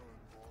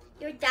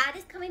 Your dad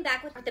is coming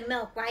back with the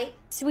milk, right?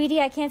 Sweetie,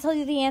 I can't tell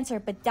you the answer,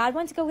 but Dad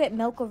wants to go get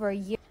milk over a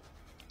year.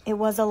 It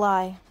was a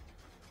lie.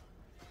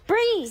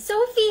 Bree!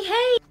 Sophie,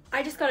 hey!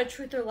 I just got a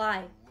truth or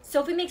lie.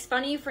 Sophie makes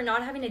fun of you for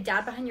not having a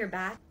dad behind your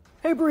back.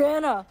 Hey,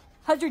 Brianna,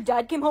 has your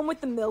dad came home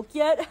with the milk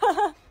yet?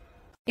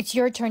 It's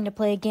your turn to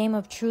play a game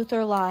of truth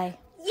or lie.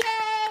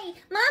 Yay!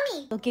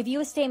 Mommy! They'll give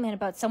you a statement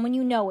about someone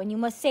you know, and you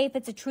must say if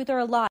it's a truth or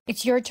a lie.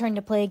 It's your turn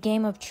to play a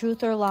game of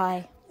truth or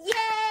lie.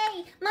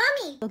 Yay!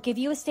 Mommy! They'll give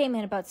you a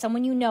statement about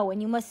someone you know,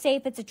 and you must say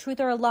if it's a truth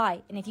or a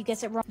lie. And if you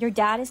guess it wrong, your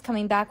dad is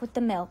coming back with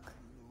the milk.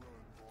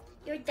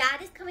 Your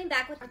dad is coming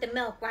back with the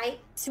milk, right?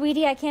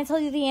 Sweetie, I can't tell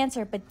you the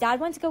answer, but Dad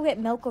wants to go get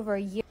milk over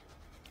a year.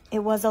 It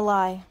was a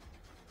lie.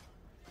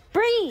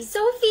 Bree!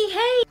 Sophie,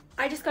 hey!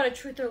 I just got a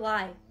truth or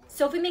lie.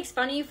 Sophie makes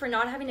fun of you for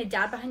not having a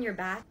dad behind your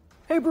back.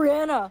 Hey,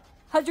 Brianna,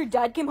 has your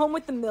dad came home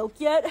with the milk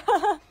yet?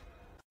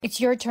 It's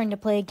your turn to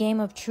play a game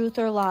of truth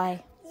or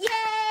lie.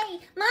 Yay!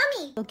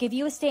 Mommy! They'll give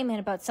you a statement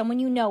about someone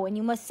you know, and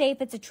you must say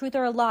if it's a truth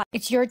or a lie.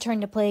 It's your turn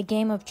to play a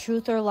game of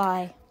truth or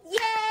lie.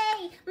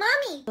 Yay!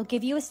 Mommy! They'll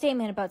give you a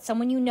statement about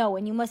someone you know,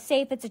 and you must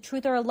say if it's a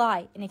truth or a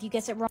lie. And if you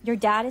guess it wrong, your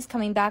dad is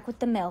coming back with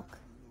the milk.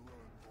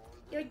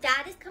 Your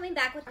dad is coming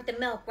back with the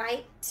milk,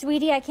 right?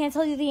 Sweetie, I can't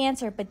tell you the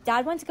answer, but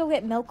Dad wants to go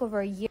get milk over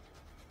a year.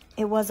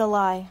 It was a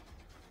lie.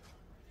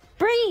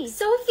 Bree!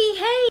 Sophie,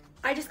 hey!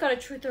 I just got a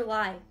truth or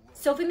lie.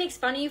 Sophie makes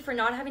fun of you for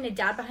not having a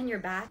dad behind your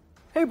back.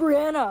 Hey,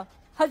 Brianna,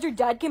 has your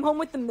dad came home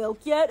with the milk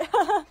yet?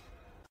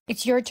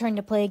 It's your turn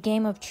to play a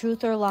game of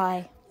truth or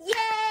lie.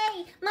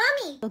 Yay!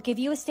 Mommy! They'll give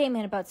you a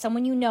statement about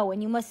someone you know,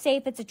 and you must say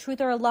if it's a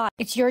truth or a lie.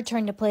 It's your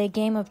turn to play a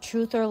game of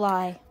truth or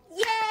lie.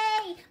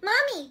 Yay!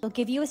 Mommy! They'll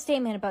give you a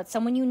statement about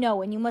someone you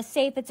know, and you must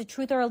say if it's a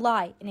truth or a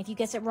lie. And if you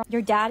guess it wrong,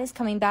 your dad is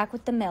coming back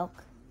with the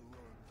milk.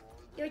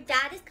 Your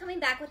dad is coming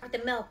back with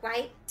the milk,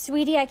 right?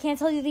 Sweetie, I can't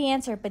tell you the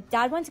answer, but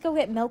Dad wants to go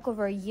get milk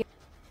over a year.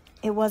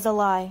 It was a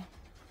lie.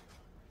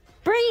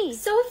 Bree!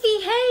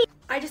 Sophie, hey!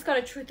 I just got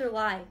a truth or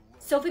lie.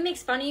 Sophie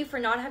makes fun of you for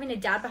not having a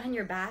dad behind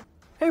your back.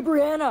 Hey,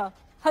 Brianna,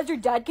 has your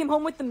dad came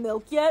home with the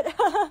milk yet?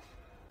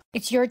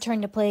 It's your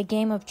turn to play a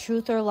game of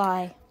truth or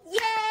lie.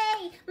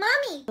 Yay!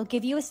 Mommy! They'll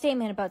give you a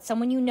statement about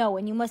someone you know,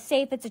 and you must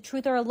say if it's a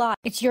truth or a lie.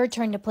 It's your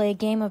turn to play a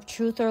game of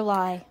truth or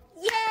lie.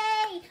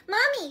 Yay!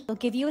 Mommy! They'll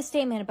give you a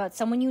statement about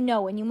someone you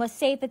know, and you must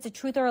say if it's a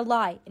truth or a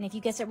lie. And if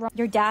you guess it wrong,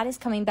 your dad is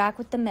coming back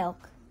with the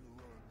milk.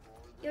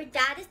 Your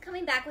dad is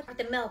coming back with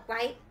the milk,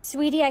 right?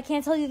 Sweetie, I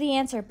can't tell you the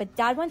answer, but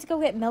Dad wants to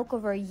go get milk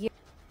over a year.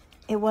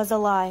 It was a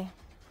lie.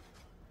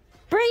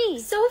 Bree!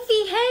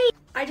 Sophie, hey!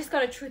 I just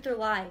got a truth or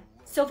lie.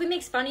 Sophie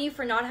makes fun of you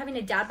for not having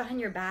a dad behind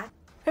your back.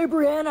 Hey,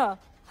 Brianna,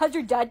 has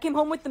your dad came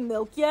home with the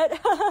milk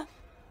yet?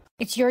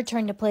 It's your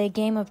turn to play a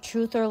game of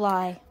truth or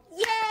lie.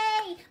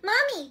 Yay!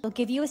 Mommy! They'll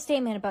give you a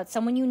statement about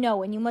someone you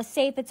know, and you must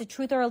say if it's a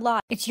truth or a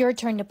lie. It's your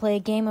turn to play a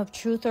game of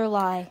truth or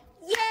lie.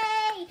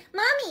 Yay!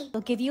 Mommy!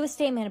 They'll give you a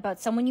statement about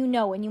someone you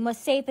know, and you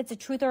must say if it's a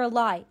truth or a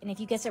lie. And if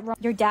you guess it wrong,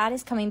 your dad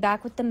is coming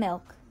back with the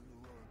milk.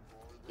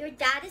 Your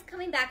dad is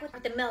coming back with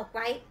the milk,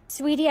 right?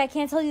 Sweetie, I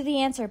can't tell you the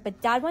answer,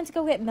 but Dad wants to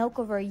go get milk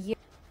over a year.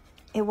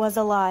 It was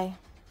a lie.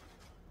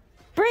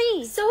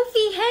 Bree!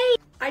 Sophie, hey!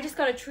 I just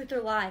got a truth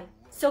or lie.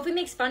 Sophie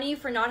makes fun of you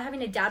for not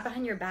having a dad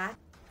behind your back.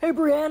 Hey,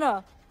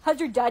 Brianna, has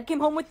your dad came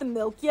home with the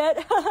milk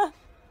yet?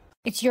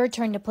 It's your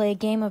turn to play a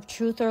game of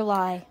truth or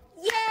lie.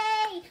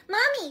 Yay!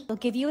 Mommy! They'll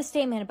give you a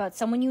statement about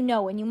someone you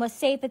know, and you must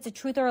say if it's a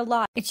truth or a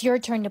lie. It's your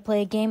turn to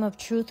play a game of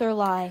truth or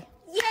lie.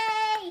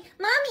 Yay!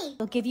 Mommy!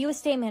 They'll give you a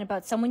statement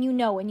about someone you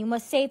know, and you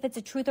must say if it's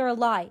a truth or a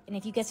lie. And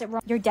if you guess it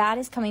wrong, your dad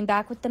is coming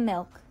back with the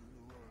milk.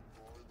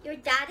 Your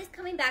dad is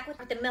coming back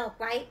with the milk,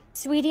 right?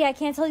 Sweetie, I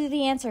can't tell you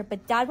the answer,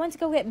 but Dad wants to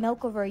go get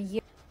milk over a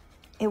year.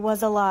 It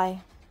was a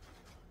lie.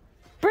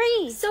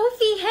 Bree!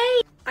 Sophie, hey!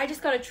 I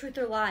just got a truth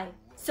or lie.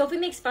 Sophie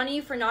makes fun of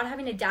you for not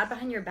having a dad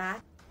behind your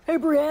back. Hey,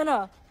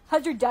 Brianna,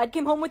 has your dad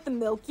came home with the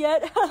milk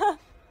yet?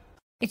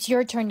 It's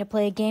your turn to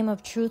play a game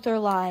of truth or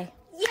lie.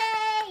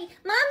 Yay!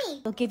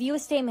 Mommy! They'll give you a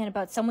statement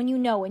about someone you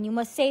know, and you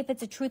must say if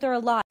it's a truth or a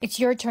lie. It's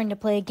your turn to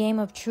play a game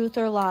of truth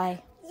or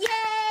lie.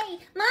 Yay!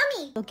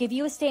 Mommy! They'll give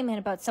you a statement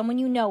about someone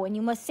you know, and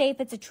you must say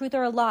if it's a truth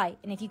or a lie.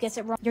 And if you guess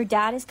it wrong, your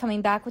dad is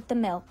coming back with the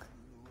milk.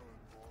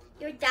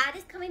 Your dad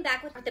is coming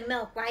back with the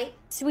milk, right?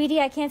 Sweetie,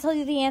 I can't tell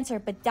you the answer,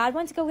 but Dad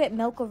wants to go get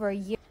milk over a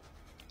year.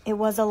 It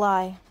was a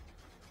lie.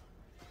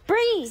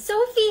 Bree!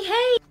 Sophie,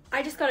 hey!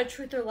 I just got a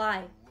truth or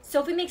lie.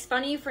 Sophie makes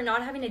fun of you for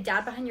not having a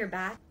dad behind your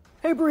back.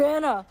 Hey,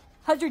 Brianna,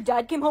 has your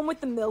dad came home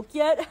with the milk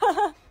yet?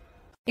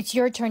 It's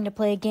your turn to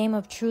play a game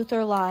of truth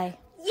or lie.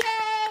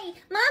 Yay!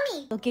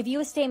 Mommy! They'll give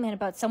you a statement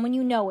about someone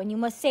you know, and you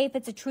must say if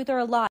it's a truth or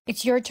a lie.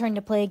 It's your turn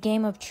to play a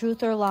game of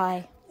truth or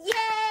lie.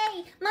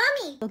 Yay!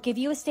 Mommy! They'll give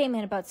you a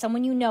statement about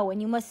someone you know,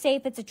 and you must say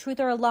if it's a truth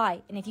or a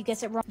lie. And if you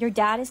guess it wrong, your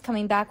dad is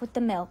coming back with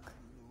the milk.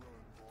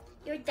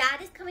 Your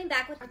dad is coming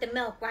back with the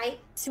milk, right?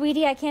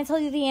 Sweetie, I can't tell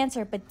you the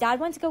answer, but Dad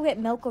wants to go get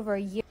milk over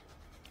a year.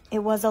 It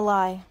was a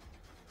lie.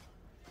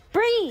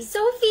 Bree!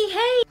 Sophie,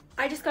 hey!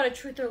 I just got a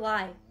truth or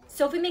lie.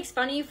 Sophie makes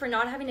fun of you for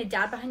not having a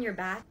dad behind your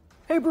back.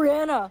 Hey,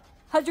 Brianna,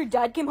 has your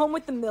dad came home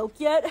with the milk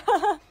yet?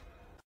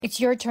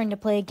 It's your turn to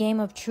play a game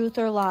of truth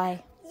or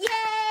lie.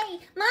 Yay!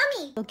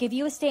 Mommy! They'll give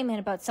you a statement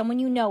about someone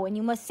you know, and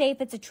you must say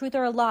if it's a truth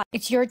or a lie.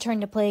 It's your turn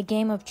to play a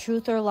game of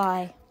truth or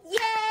lie.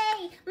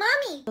 Yay!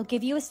 Mommy! They'll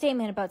give you a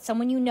statement about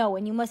someone you know,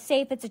 and you must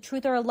say if it's a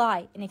truth or a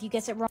lie. And if you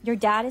guess it wrong, your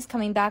dad is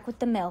coming back with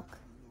the milk.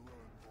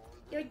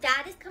 Your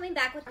dad is coming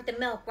back with the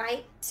milk,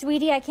 right?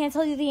 Sweetie, I can't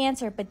tell you the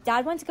answer, but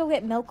Dad wants to go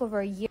get milk over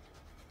a year.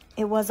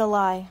 It was a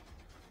lie.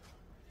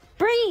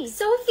 Bree!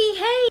 Sophie,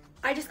 hey!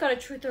 I just got a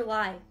truth or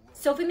lie.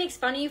 Sophie makes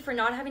fun of you for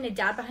not having a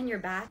dad behind your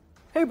back.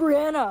 Hey,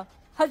 Brianna,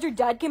 has your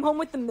dad came home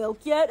with the milk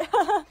yet?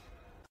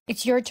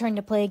 It's your turn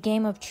to play a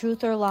game of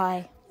truth or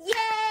lie.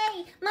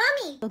 Yay!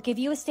 Mommy! They'll give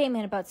you a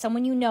statement about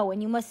someone you know,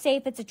 and you must say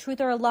if it's a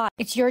truth or a lie.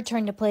 It's your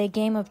turn to play a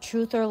game of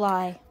truth or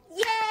lie.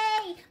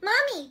 Yay!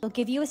 Mommy! They'll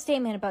give you a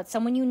statement about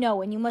someone you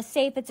know, and you must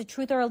say if it's a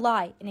truth or a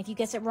lie. And if you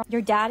guess it wrong,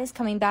 your dad is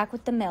coming back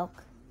with the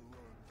milk.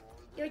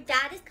 Your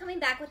dad is coming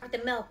back with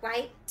the milk,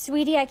 right?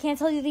 Sweetie, I can't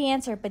tell you the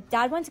answer, but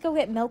Dad wants to go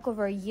get milk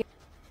over a year.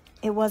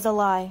 It was a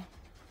lie.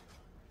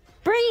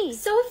 Bree!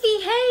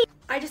 Sophie, hey!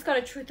 I just got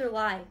a truth or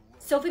lie.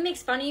 Sophie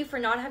makes fun of you for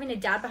not having a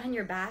dad behind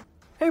your back.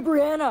 Hey,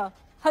 Brianna,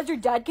 has your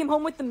dad came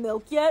home with the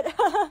milk yet?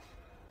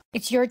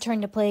 It's your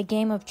turn to play a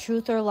game of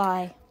truth or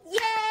lie.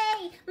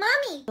 Yay!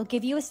 Mommy! They'll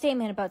give you a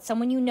statement about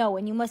someone you know,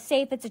 and you must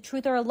say if it's a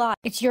truth or a lie.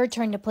 It's your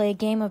turn to play a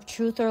game of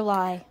truth or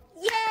lie.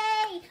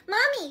 Yay!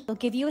 Mommy! They'll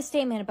give you a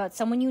statement about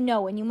someone you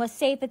know, and you must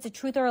say if it's a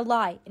truth or a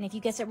lie. And if you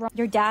guess it wrong,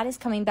 your dad is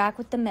coming back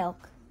with the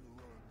milk.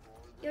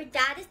 Your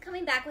dad is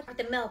coming back with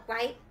the milk,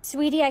 right?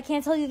 Sweetie, I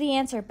can't tell you the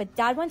answer, but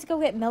Dad wants to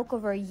go get milk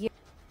over a year.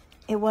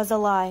 It was a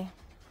lie.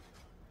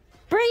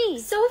 Bree!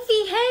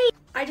 Sophie, hey!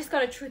 I just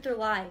got a truth or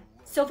lie.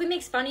 Sophie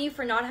makes fun of you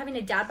for not having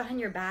a dad behind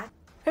your back.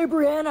 Hey,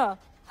 Brianna,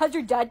 has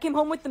your dad came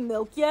home with the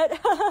milk yet?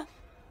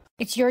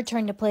 It's your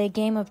turn to play a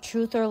game of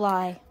truth or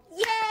lie.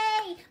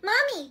 Yay!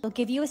 Mommy! They'll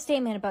give you a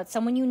statement about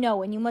someone you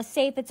know, and you must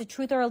say if it's a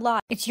truth or a lie.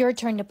 It's your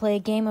turn to play a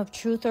game of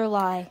truth or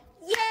lie.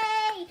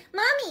 Yay!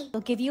 Mommy!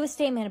 They'll give you a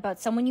statement about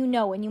someone you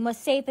know, and you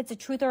must say if it's a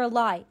truth or a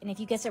lie. And if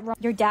you guess it wrong,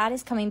 your dad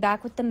is coming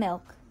back with the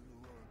milk.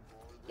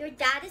 Your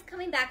dad is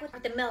coming back with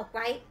the milk,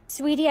 right?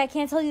 Sweetie, I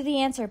can't tell you the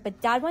answer, but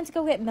Dad wants to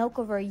go get milk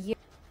over a year.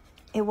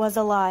 It was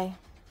a lie.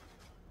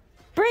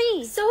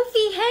 Bree!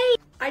 Sophie, hey!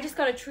 I just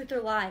got a truth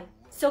or lie.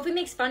 Sophie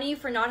makes fun of you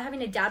for not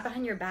having a dad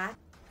behind your back.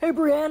 Hey,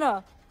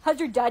 Brianna, has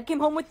your dad came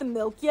home with the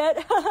milk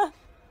yet?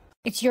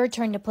 It's your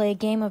turn to play a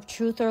game of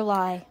truth or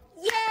lie.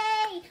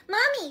 Yay!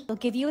 Mommy! They'll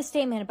give you a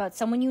statement about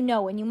someone you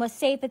know, and you must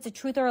say if it's a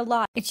truth or a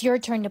lie. It's your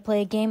turn to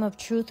play a game of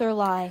truth or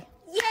lie.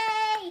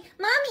 Yay!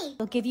 Mommy!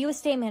 They'll give you a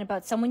statement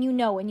about someone you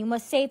know, and you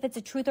must say if it's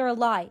a truth or a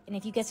lie. And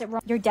if you guess it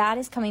wrong, your dad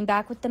is coming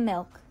back with the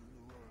milk.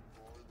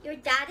 Your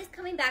dad is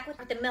coming back with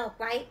the milk,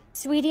 right?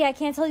 Sweetie, I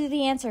can't tell you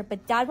the answer,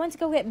 but Dad wants to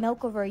go get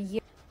milk over a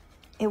year.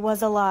 It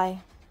was a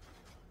lie.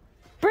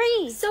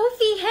 Bree!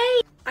 Sophie,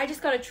 hey! I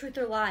just got a truth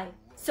or lie.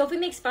 Sophie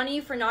makes fun of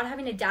you for not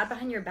having a dad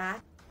behind your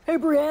back. Hey,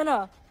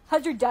 Brianna,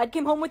 has your dad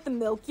came home with the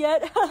milk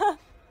yet?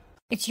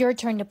 It's your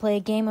turn to play a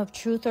game of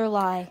truth or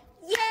lie.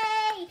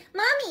 Yay!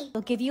 Mommy!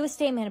 They'll give you a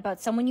statement about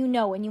someone you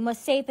know, and you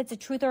must say if it's a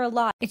truth or a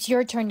lie. It's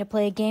your turn to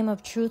play a game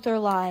of truth or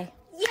lie.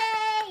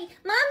 Yay!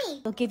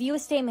 Mommy! They'll give you a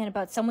statement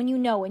about someone you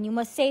know, and you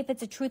must say if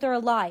it's a truth or a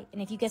lie.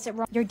 And if you guess it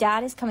wrong, your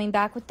dad is coming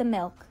back with the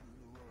milk.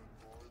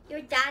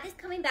 Your dad is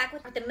coming back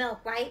with the milk,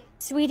 right?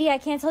 Sweetie, I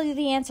can't tell you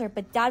the answer,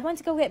 but Dad wants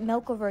to go get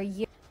milk over a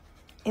year.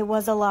 It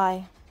was a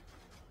lie.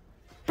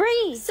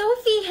 Bree!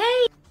 Sophie,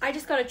 hey! I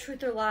just got a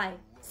truth or lie.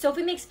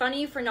 Sophie makes fun of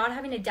you for not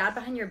having a dad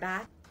behind your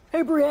back.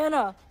 Hey,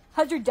 Brianna,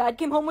 has your dad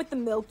came home with the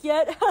milk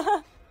yet?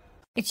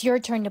 It's your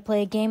turn to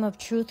play a game of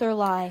truth or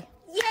lie.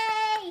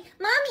 Yay!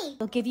 Mommy!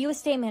 They'll give you a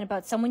statement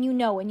about someone you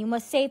know, and you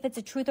must say if it's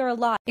a truth or a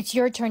lie. It's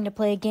your turn to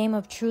play a game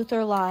of truth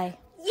or lie.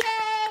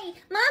 Yay!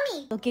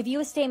 Mommy! They'll give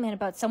you a statement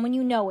about someone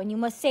you know, and you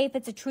must say if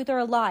it's a truth or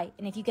a lie.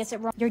 And if you guess it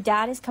wrong, your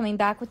dad is coming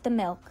back with the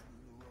milk.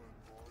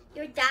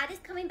 Your dad is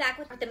coming back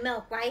with the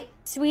milk, right?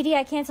 Sweetie,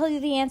 I can't tell you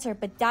the answer,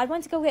 but Dad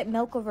went to go get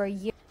milk over a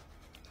year.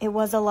 It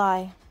was a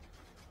lie.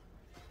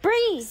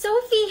 Bree!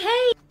 Sophie,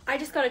 hey! I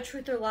just got a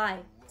truth or lie.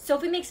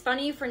 Sophie makes fun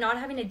of you for not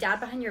having a dad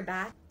behind your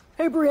back.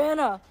 Hey,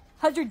 Brianna,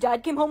 has your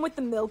dad came home with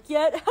the milk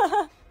yet?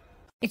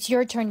 It's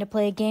your turn to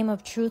play a game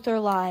of truth or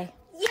lie.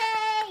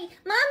 Yay!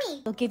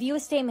 Mommy! They'll give you a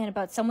statement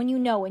about someone you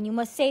know, and you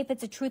must say if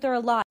it's a truth or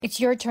a lie. It's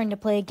your turn to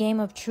play a game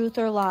of truth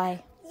or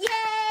lie.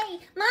 Yay!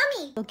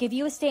 Mommy! They'll give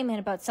you a statement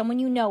about someone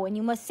you know, and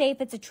you must say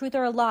if it's a truth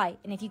or a lie.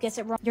 And if you guess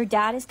it wrong, your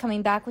dad is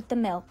coming back with the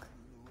milk.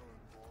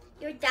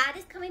 Your dad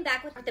is coming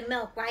back with the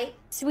milk, right?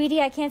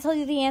 Sweetie, I can't tell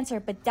you the answer,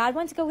 but Dad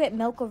went to go get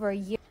milk over a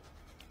year.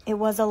 It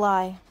was a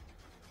lie.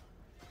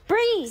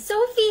 Bree!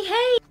 Sophie,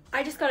 hey!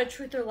 I just got a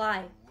truth or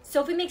lie.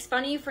 Sophie makes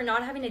fun of you for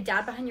not having a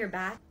dad behind your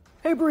back.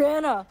 Hey,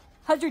 Brianna,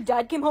 has your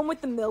dad came home with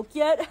the milk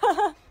yet?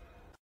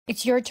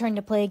 It's your turn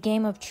to play a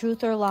game of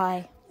truth or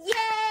lie.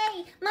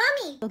 Yay!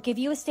 Mommy! They'll give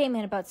you a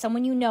statement about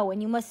someone you know,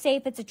 and you must say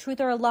if it's a truth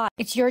or a lie.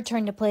 It's your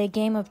turn to play a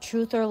game of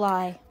truth or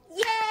lie.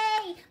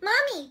 Yay!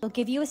 Mommy! They'll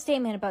give you a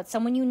statement about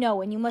someone you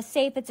know, and you must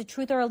say if it's a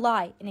truth or a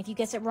lie. And if you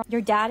guess it wrong,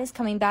 your dad is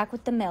coming back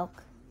with the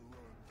milk.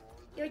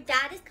 Your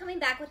dad is coming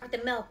back with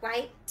the milk,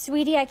 right?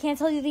 Sweetie, I can't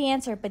tell you the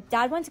answer, but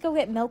Dad went to go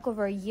get milk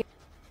over a year.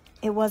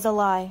 It was a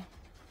lie.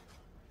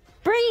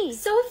 Bree!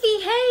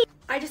 Sophie, hey!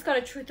 I just got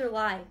a truth or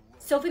lie.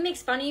 Sophie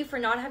makes fun of you for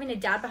not having a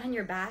dad behind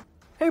your back.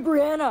 Hey,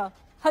 Brianna,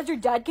 has your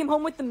dad came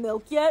home with the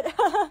milk yet?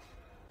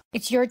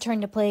 It's your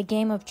turn to play a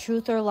game of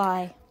truth or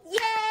lie.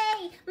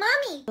 Yay!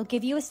 Mommy! They'll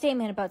give you a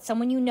statement about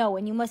someone you know,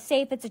 and you must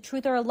say if it's a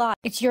truth or a lie.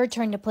 It's your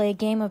turn to play a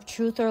game of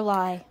truth or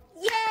lie.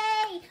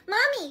 Yay!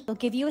 Mommy! They'll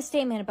give you a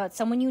statement about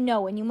someone you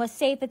know, and you must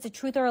say if it's a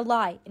truth or a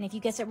lie. And if you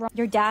guess it wrong,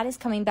 your dad is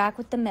coming back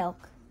with the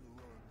milk.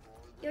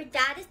 Your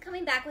dad is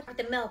coming back with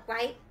the milk,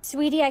 right?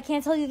 Sweetie, I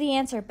can't tell you the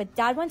answer, but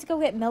Dad went to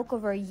go get milk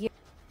over a year.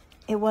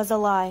 It was a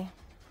lie.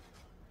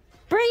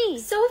 Bree!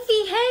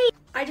 Sophie, hey!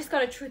 I just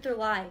got a truth or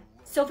lie.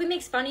 Sophie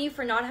makes fun of you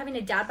for not having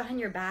a dad behind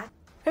your back.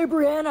 Hey,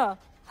 Brianna,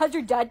 has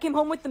your dad came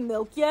home with the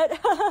milk yet?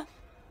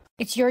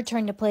 It's your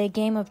turn to play a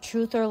game of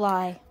truth or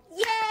lie.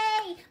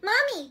 Yay!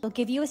 Mommy! They'll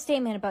give you a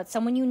statement about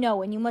someone you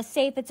know, and you must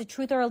say if it's a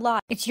truth or a lie.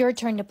 It's your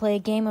turn to play a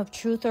game of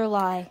truth or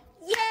lie.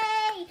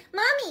 Yay!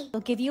 Mommy!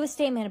 They'll give you a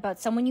statement about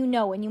someone you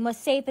know, and you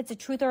must say if it's a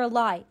truth or a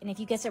lie. And if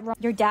you guess it wrong,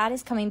 your dad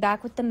is coming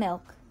back with the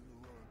milk.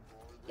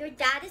 Your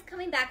dad is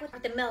coming back with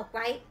the milk,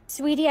 right?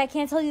 Sweetie, I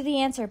can't tell you the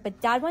answer, but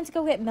Dad went to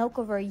go get milk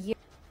over a year.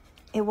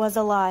 It was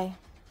a lie.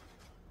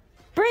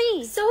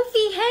 Bree!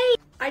 Sophie, hey!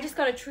 I just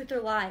got a truth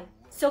or lie.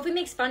 Sophie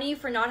makes fun of you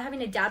for not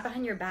having a dad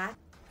behind your back.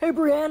 Hey,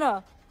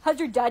 Brianna, has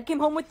your dad came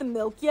home with the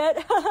milk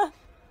yet?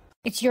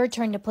 It's your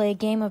turn to play a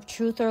game of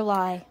truth or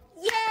lie.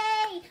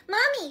 Yay!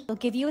 Mommy! They'll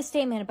give you a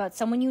statement about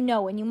someone you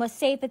know, and you must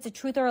say if it's a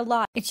truth or a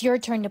lie. It's your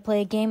turn to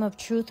play a game of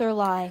truth or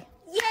lie.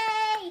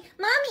 Yay!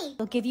 Mommy!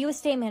 They'll give you a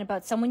statement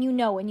about someone you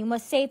know, and you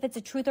must say if it's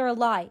a truth or a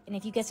lie. And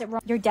if you guess it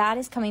wrong, your dad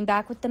is coming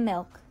back with the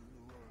milk.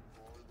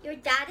 Your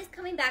dad is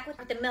coming back with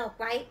the milk,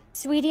 right?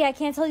 Sweetie, I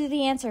can't tell you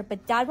the answer,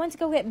 but Dad went to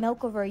go get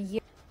milk over a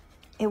year.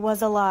 It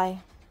was a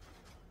lie.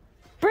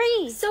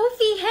 Bree!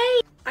 Sophie, hey!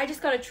 I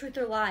just got a truth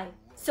or lie.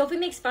 Sophie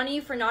makes fun of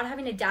you for not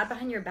having a dad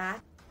behind your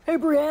back. Hey,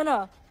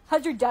 Brianna,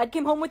 has your dad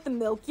came home with the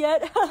milk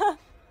yet?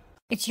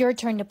 It's your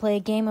turn to play a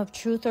game of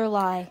truth or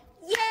lie.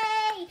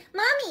 Yay!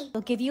 Mommy!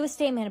 They'll give you a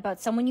statement about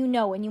someone you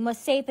know, and you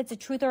must say if it's a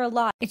truth or a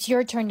lie. It's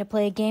your turn to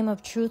play a game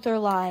of truth or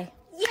lie.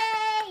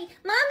 Yay!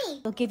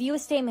 Mommy! They'll give you a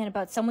statement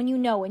about someone you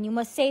know, and you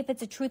must say if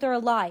it's a truth or a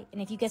lie.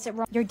 And if you guess it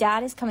wrong, your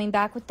dad is coming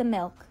back with the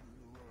milk.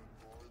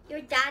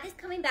 Your dad is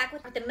coming back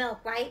with the milk,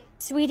 right?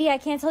 Sweetie, I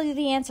can't tell you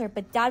the answer,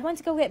 but Dad went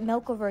to go get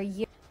milk over a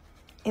year.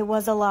 It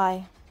was a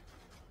lie.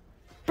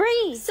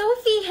 Bree!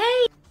 Sophie,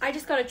 hey! I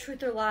just got a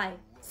truth or lie.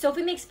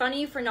 Sophie makes fun of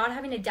you for not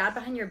having a dad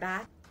behind your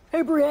back.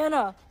 Hey,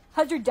 Brianna,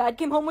 has your dad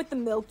came home with the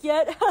milk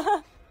yet?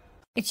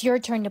 It's your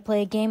turn to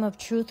play a game of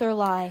truth or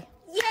lie.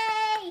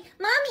 Yay!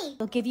 Mommy!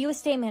 They'll give you a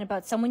statement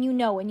about someone you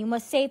know, and you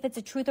must say if it's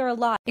a truth or a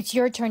lie. It's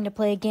your turn to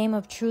play a game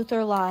of truth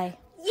or lie.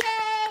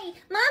 Yay!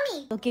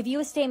 Mommy! They'll give you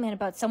a statement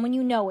about someone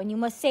you know, and you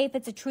must say if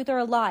it's a truth or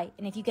a lie.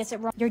 And if you guess it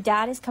wrong, your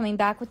dad is coming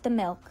back with the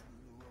milk.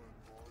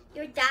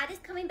 Your dad is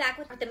coming back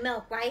with the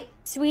milk, right?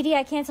 Sweetie,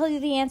 I can't tell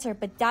you the answer,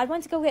 but Dad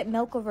went to go get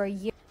milk over a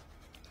year.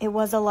 It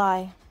was a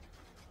lie.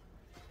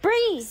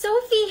 Bree!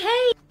 Sophie,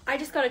 hey! I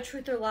just got a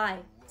truth or lie.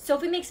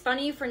 Sophie makes fun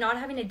of you for not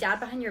having a dad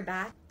behind your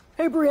back.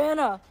 Hey,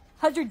 Brianna,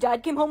 has your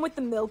dad came home with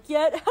the milk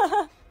yet?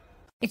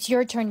 It's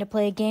your turn to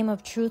play a game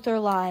of truth or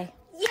lie.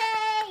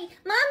 Yay!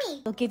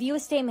 Mommy! They'll give you a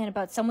statement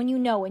about someone you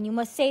know, and you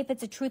must say if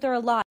it's a truth or a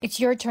lie. It's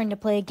your turn to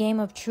play a game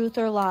of truth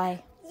or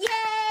lie.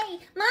 Yay!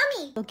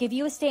 Mommy! They'll give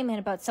you a statement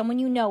about someone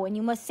you know, and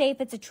you must say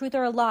if it's a truth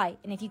or a lie.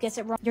 And if you guess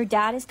it wrong, your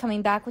dad is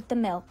coming back with the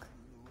milk.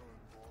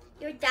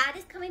 Your dad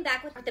is coming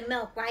back with the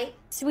milk, right?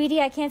 Sweetie,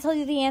 I can't tell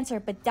you the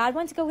answer, but Dad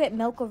went to go get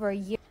milk over a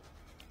year.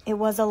 It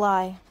was a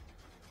lie.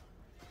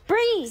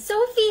 Bree!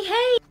 Sophie,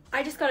 hey!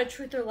 I just got a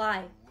truth or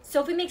lie.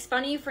 Sophie makes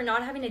fun of you for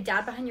not having a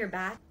dad behind your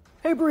back.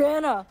 Hey,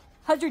 Brianna,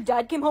 has your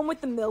dad came home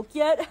with the milk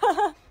yet?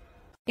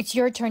 It's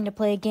your turn to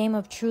play a game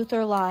of truth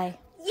or lie.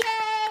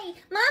 Yay!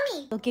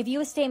 Mommy! They'll give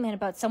you a statement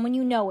about someone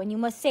you know, and you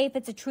must say if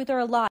it's a truth or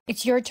a lie.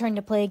 It's your turn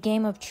to play a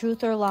game of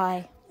truth or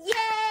lie.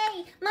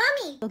 Yay!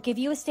 Mommy! They'll give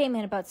you a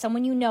statement about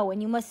someone you know,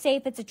 and you must say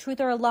if it's a truth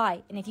or a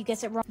lie. And if you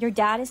guess it wrong, your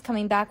dad is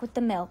coming back with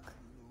the milk.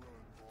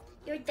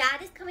 Your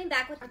dad is coming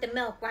back with the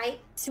milk, right?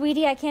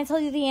 Sweetie, I can't tell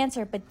you the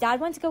answer, but Dad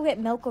went to go get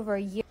milk over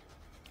a year.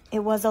 It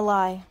was a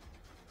lie.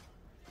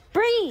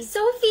 Bree!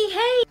 Sophie,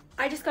 hey!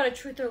 I just got a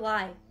truth or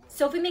lie.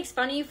 Sophie makes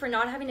fun of you for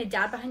not having a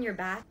dad behind your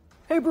back.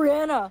 Hey,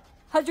 Brianna,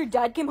 has your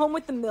dad came home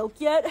with the milk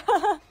yet?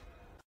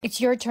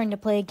 It's your turn to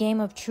play a game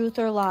of truth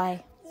or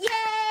lie.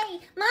 Yay!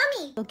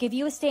 Mommy! They'll give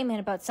you a statement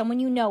about someone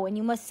you know, and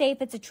you must say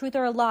if it's a truth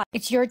or a lie.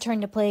 It's your turn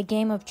to play a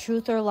game of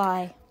truth or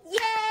lie.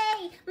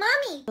 Yay!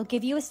 Mommy! They'll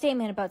give you a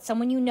statement about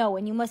someone you know,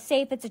 and you must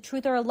say if it's a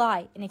truth or a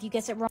lie. And if you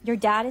guess it wrong, your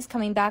dad is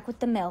coming back with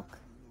the milk.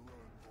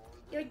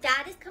 Your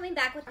dad is coming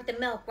back with the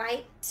milk,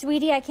 right?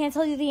 Sweetie, I can't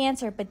tell you the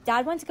answer, but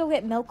Dad went to go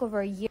get milk over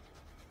a year.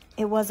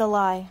 It was a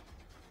lie.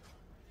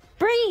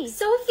 Bree!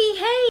 Sophie,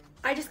 hey!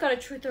 I just got a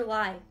truth or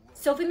lie.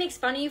 Sophie makes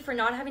fun of you for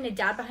not having a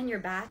dad behind your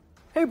back.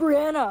 Hey,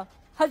 Brianna,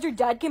 has your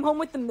dad came home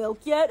with the milk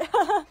yet?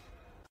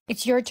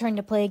 It's your turn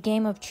to play a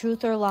game of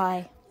truth or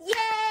lie.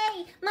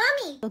 Yay!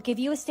 Mommy! They'll give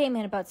you a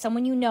statement about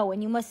someone you know,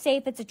 and you must say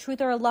if it's a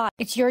truth or a lie.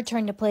 It's your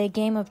turn to play a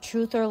game of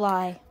truth or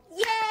lie.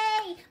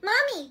 Yay!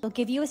 Mommy! They'll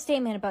give you a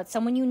statement about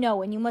someone you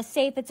know, and you must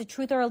say if it's a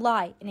truth or a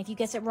lie. And if you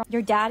guess it wrong,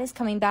 your dad is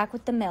coming back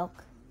with the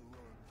milk.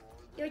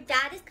 Your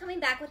dad is coming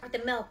back with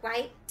the milk,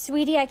 right?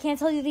 Sweetie, I can't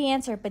tell you the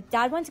answer, but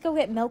Dad went to go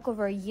get milk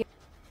over a year.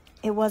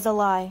 It was a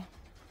lie.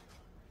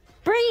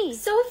 Bree!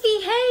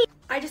 Sophie, hey!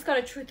 I just got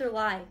a truth or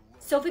lie.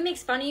 Sophie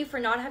makes fun of you for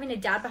not having a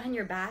dad behind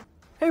your back.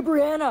 Hey,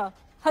 Brianna,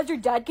 has your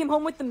dad came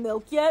home with the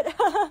milk yet?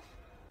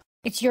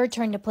 It's your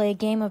turn to play a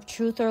game of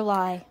truth or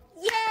lie.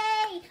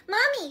 Yay!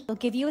 Mommy! They'll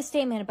give you a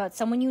statement about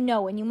someone you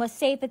know, and you must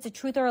say if it's a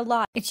truth or a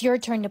lie. It's your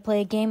turn to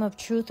play a game of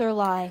truth or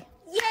lie.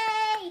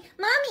 Yay!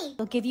 Mommy!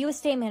 They'll give you a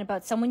statement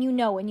about someone you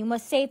know, and you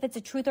must say if it's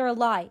a truth or a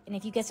lie. And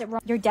if you guess it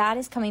wrong, your dad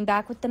is coming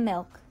back with the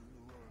milk.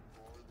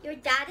 Your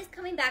dad is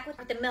coming back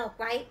with the milk,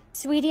 right?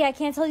 Sweetie, I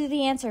can't tell you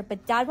the answer,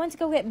 but Dad went to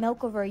go get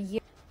milk over a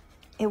year.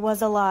 It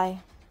was a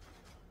lie.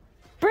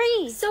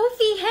 Bree!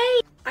 Sophie, hey!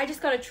 I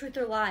just got a truth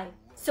or lie.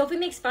 Sophie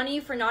makes fun of you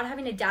for not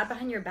having a dad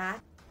behind your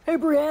back. Hey,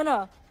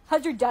 Brianna,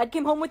 has your dad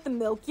came home with the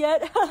milk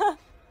yet?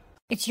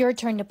 It's your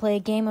turn to play a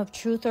game of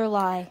truth or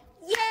lie.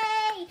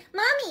 Yay!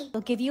 Mommy!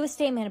 They'll give you a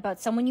statement about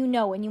someone you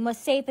know, and you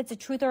must say if it's a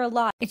truth or a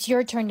lie. It's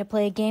your turn to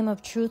play a game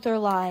of truth or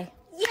lie.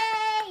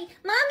 Yay!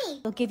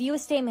 Mommy! They'll give you a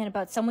statement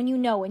about someone you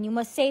know, and you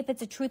must say if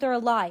it's a truth or a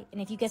lie.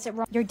 And if you guess it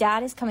wrong, your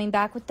dad is coming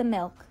back with the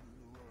milk.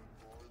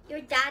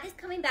 Your dad is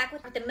coming back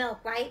with the milk,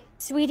 right?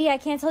 Sweetie, I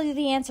can't tell you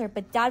the answer,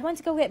 but Dad went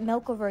to go get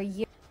milk over a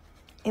year.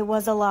 It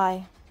was a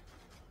lie.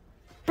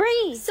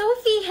 Bree!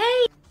 Sophie,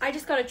 hey! I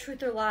just got a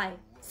truth or lie.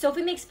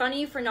 Sophie makes fun of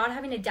you for not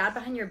having a dad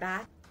behind your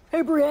back.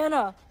 Hey,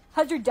 Brianna,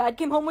 has your dad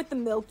came home with the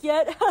milk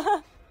yet?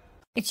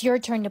 It's your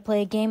turn to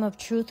play a game of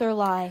truth or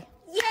lie.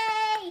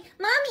 Yay!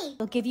 Mommy!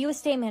 They'll give you a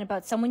statement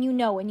about someone you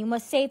know, and you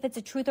must say if it's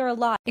a truth or a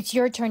lie. It's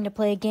your turn to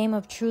play a game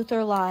of truth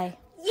or lie.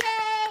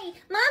 Yay!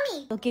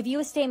 Mommy! They'll give you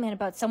a statement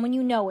about someone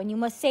you know, and you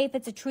must say if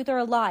it's a truth or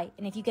a lie.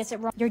 And if you guess it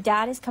wrong, your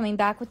dad is coming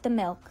back with the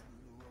milk.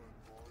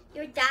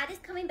 Your dad is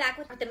coming back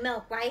with the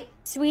milk, right?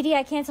 Sweetie,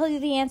 I can't tell you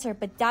the answer,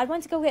 but Dad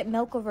went to go get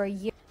milk over a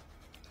year.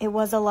 It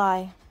was a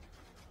lie.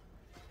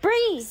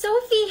 Bree!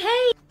 Sophie,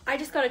 hey! I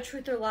just got a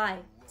truth or lie.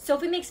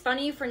 Sophie makes fun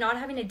of you for not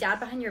having a dad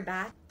behind your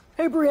back.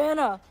 Hey,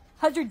 Brianna,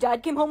 has your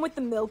dad came home with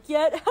the milk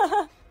yet?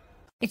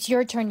 It's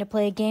your turn to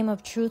play a game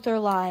of truth or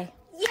lie.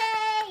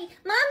 Yay!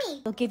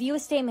 Mommy! They'll give you a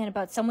statement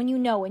about someone you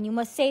know, and you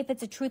must say if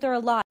it's a truth or a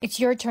lie. It's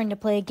your turn to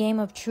play a game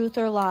of truth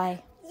or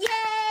lie.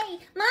 Yay!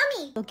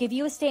 Mommy! They'll give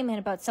you a statement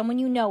about someone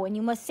you know, and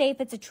you must say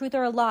if it's a truth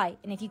or a lie.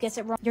 And if you guess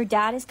it wrong, your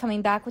dad is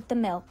coming back with the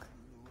milk.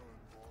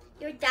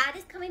 Your dad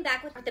is coming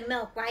back with the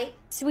milk, right?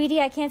 Sweetie,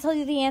 I can't tell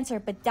you the answer,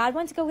 but Dad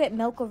went to go get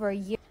milk over a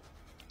year.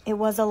 It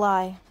was a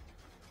lie.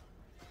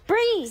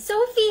 Bree!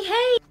 Sophie,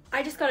 hey!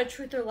 I just got a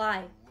truth or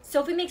lie.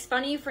 Sophie makes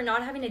fun of you for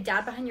not having a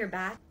dad behind your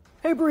back.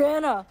 Hey,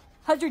 Brianna,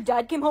 has your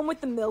dad came home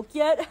with the milk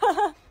yet?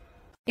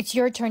 It's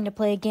your turn to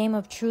play a game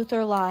of truth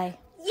or lie.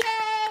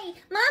 Yay!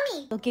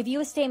 Mommy! They'll give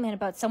you a statement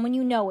about someone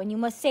you know, and you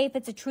must say if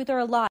it's a truth or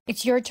a lie.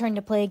 It's your turn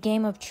to play a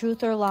game of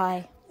truth or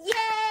lie.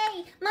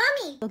 Yay!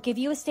 Mommy! They'll give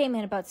you a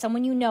statement about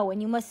someone you know,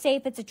 and you must say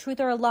if it's a truth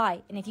or a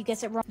lie. And if you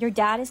guess it wrong, your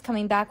dad is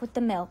coming back with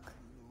the milk.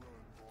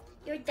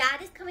 Your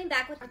dad is coming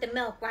back with the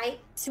milk, right?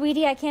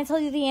 Sweetie, I can't tell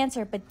you the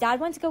answer, but Dad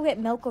went to go get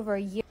milk over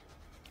a year.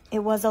 It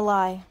was a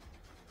lie.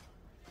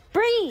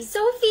 Bree!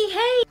 Sophie,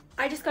 hey!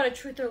 I just got a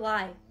truth or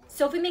lie.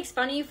 Sophie makes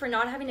fun of you for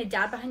not having a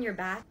dad behind your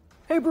back.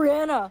 Hey,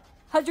 Brianna,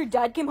 has your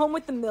dad came home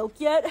with the milk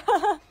yet?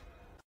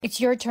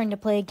 It's your turn to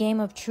play a game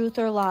of truth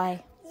or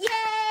lie.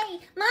 Yay!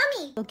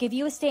 Mommy! Mommy! They'll give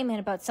you a statement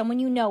about someone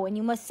you know, and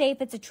you must say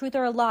if it's a truth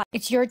or a lie.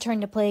 It's your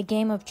turn to play a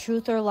game of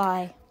truth or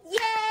lie.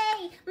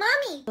 Yay!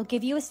 Mommy! They'll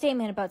give you a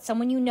statement about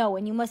someone you know,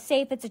 and you must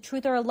say if it's a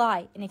truth or a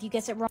lie. And if you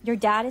guess it wrong, your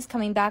dad is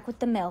coming back with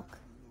the milk.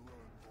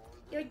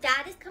 Your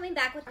dad is coming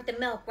back with the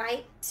milk,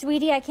 right?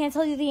 Sweetie, I can't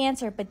tell you the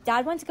answer, but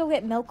Dad went to go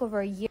get milk over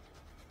a year.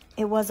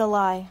 It was a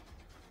lie.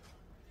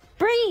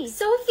 Bree!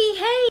 Sophie,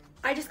 hey!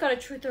 I just got a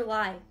truth or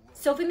lie.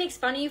 Sophie makes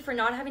fun of you for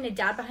not having a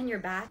dad behind your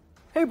back.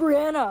 Hey,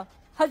 Brianna,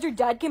 has your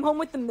dad came home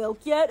with the milk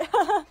yet?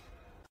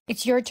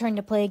 It's your turn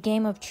to play a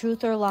game of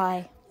truth or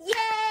lie.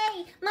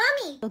 Yay!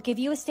 Mommy! They'll give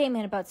you a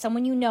statement about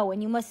someone you know,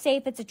 and you must say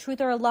if it's a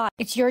truth or a lie.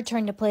 It's your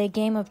turn to play a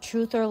game of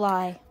truth or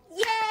lie.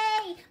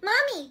 Yay!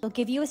 Mommy! They'll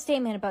give you a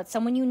statement about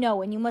someone you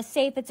know, and you must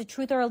say if it's a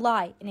truth or a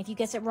lie. And if you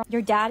guess it wrong,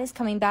 your dad is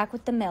coming back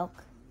with the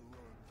milk.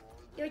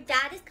 Your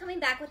dad is coming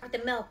back with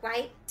the milk,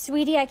 right?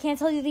 Sweetie, I can't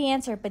tell you the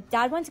answer, but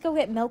Dad went to go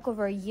get milk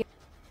over a year.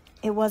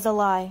 It was a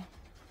lie.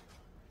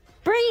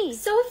 Bree!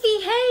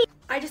 Sophie, hey!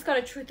 I just got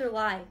a truth or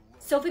lie.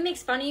 Sophie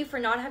makes fun of you for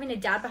not having a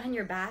dad behind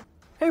your back.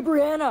 Hey,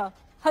 Brianna,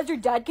 has your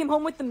dad came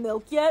home with the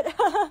milk yet?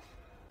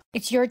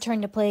 It's your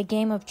turn to play a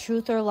game of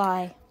truth or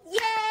lie.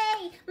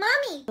 Yay!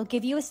 Mommy! They'll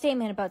give you a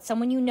statement about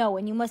someone you know,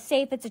 and you must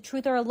say if it's a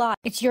truth or a lie.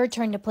 It's your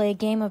turn to play a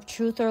game of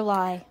truth or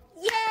lie.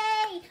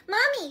 Yay!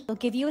 Mommy! They'll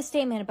give you a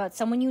statement about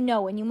someone you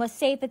know, and you must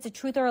say if it's a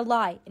truth or a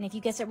lie. And if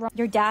you guess it wrong,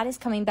 your dad is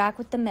coming back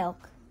with the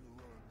milk.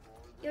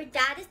 Your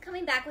dad is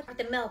coming back with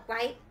the milk,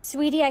 right?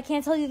 Sweetie, I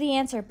can't tell you the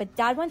answer, but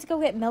Dad went to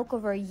go get milk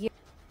over a year.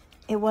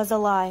 It was a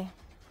lie.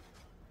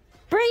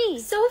 Bree!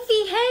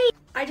 Sophie, hey!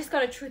 I just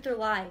got a truth or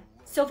lie.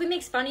 Sophie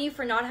makes fun of you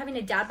for not having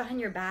a dad behind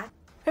your back.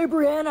 Hey,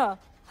 Brianna,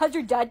 has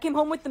your dad came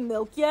home with the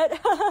milk yet?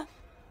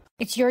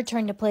 It's your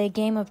turn to play a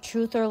game of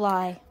truth or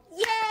lie.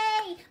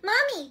 Yay!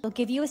 Mommy! They'll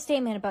give you a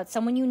statement about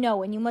someone you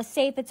know, and you must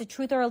say if it's a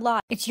truth or a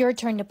lie. It's your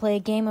turn to play a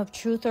game of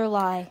truth or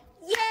lie.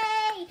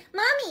 Yay!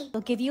 Mommy!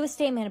 They'll give you a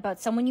statement about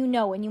someone you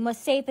know, and you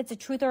must say if it's a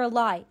truth or a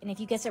lie. And if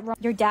you guess it wrong,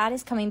 your dad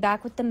is coming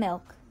back with the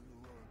milk.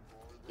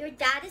 Your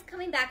dad is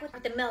coming back with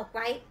the milk,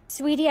 right?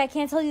 Sweetie, I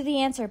can't tell you the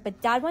answer,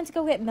 but Dad went to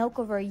go get milk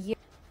over a year.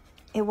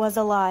 It was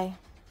a lie.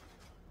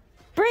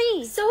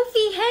 Bree!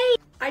 Sophie, hey!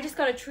 I just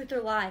got a truth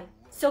or lie.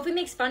 Sophie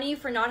makes fun of you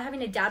for not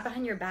having a dad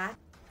behind your back.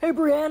 Hey,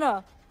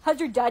 Brianna, has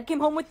your dad came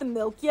home with the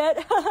milk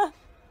yet?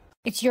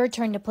 It's your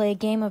turn to play a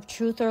game of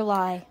truth or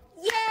lie.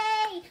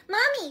 Yay!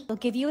 Mommy! They'll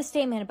give you a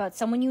statement about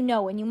someone you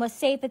know, and you must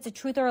say if it's a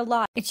truth or a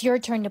lie. It's your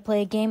turn to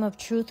play a game of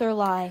truth or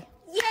lie.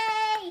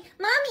 Yay!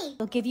 Mommy!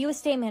 They'll give you a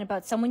statement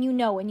about someone you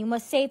know, and you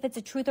must say if it's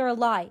a truth or a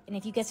lie. And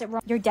if you guess it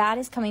wrong, your dad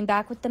is coming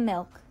back with the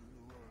milk.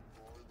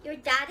 Your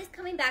dad is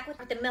coming back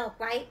with the milk,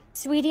 right?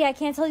 Sweetie, I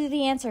can't tell you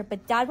the answer,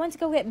 but Dad went to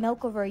go get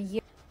milk over a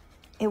year.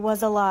 It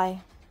was a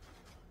lie.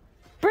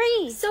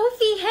 Bree!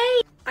 Sophie,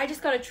 hey! I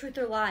just got a truth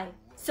or lie.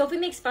 Sophie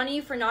makes fun of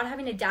you for not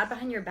having a dad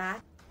behind your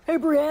back. Hey,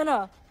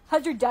 Brianna,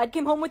 has your dad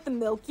came home with the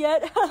milk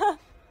yet?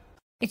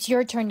 It's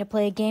your turn to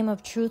play a game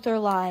of truth or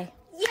lie.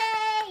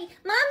 Yay!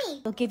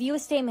 Mommy! They'll give you a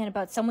statement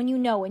about someone you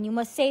know, and you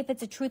must say if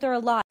it's a truth or a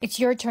lie. It's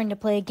your turn to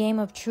play a game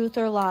of truth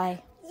or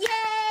lie.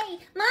 Yay!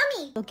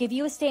 Mommy! They'll give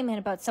you a statement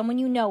about someone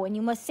you know, and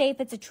you must say if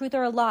it's a truth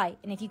or a lie.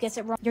 And if you guess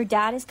it wrong, your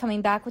dad is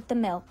coming back with the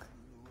milk.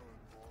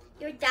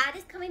 Your dad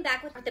is coming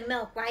back with the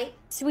milk, right?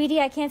 Sweetie,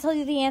 I can't tell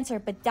you the answer,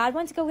 but Dad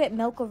went to go get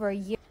milk over a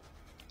year.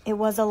 It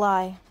was a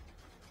lie.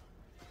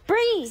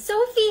 Bree!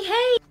 Sophie,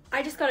 hey!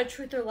 I just got a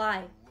truth or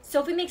lie.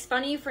 Sophie makes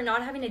fun of you for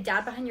not having a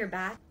dad behind your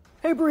back.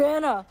 Hey,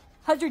 Brianna,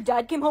 has your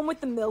dad came home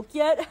with the milk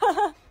yet?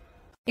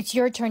 It's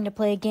your turn to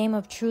play a game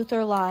of truth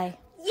or lie.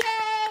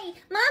 Yay!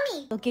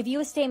 Mommy! They'll give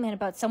you a statement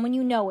about someone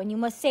you know, and you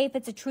must say if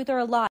it's a truth or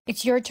a lie.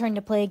 It's your turn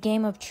to play a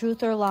game of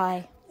truth or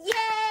lie.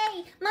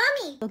 Yay!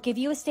 Mommy! They'll give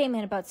you a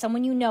statement about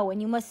someone you know,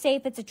 and you must say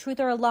if it's a truth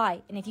or a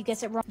lie. And if you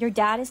guess it wrong, your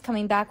dad is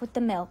coming back with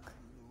the milk.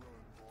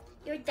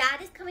 Your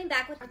dad is coming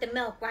back with the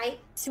milk, right?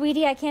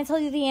 Sweetie, I can't tell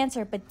you the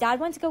answer, but Dad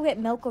went to go get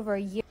milk over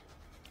a year.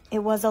 It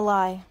was a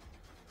lie.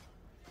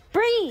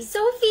 Bree!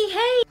 Sophie,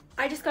 hey!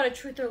 I just got a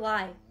truth or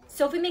lie.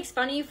 Sophie makes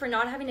fun of you for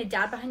not having a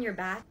dad behind your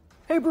back.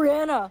 Hey,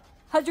 Brianna,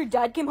 has your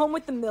dad came home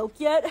with the milk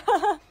yet?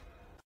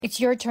 It's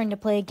your turn to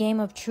play a game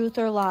of truth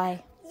or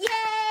lie.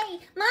 Yay!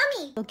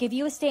 Mommy! They'll give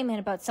you a statement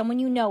about someone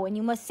you know, and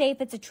you must say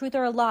if it's a truth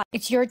or a lie.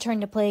 It's your turn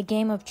to play a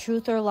game of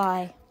truth or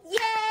lie.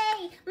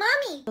 Yay!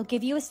 Mommy! They'll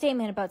give you a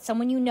statement about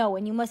someone you know,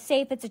 and you must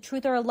say if it's a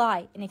truth or a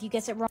lie. And if you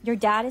guess it wrong, your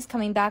dad is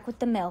coming back with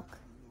the milk.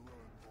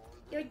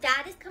 Your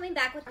dad is coming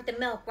back with the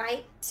milk,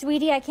 right?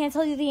 Sweetie, I can't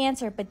tell you the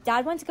answer, but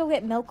Dad went to go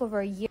get milk over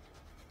a year.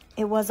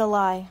 It was a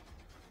lie.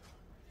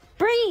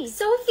 Bree!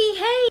 Sophie,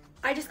 hey!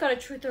 I just got a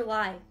truth or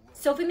lie.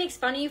 Sophie makes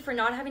fun of you for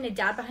not having a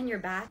dad behind your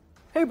back.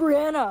 Hey,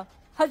 Brianna,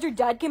 has your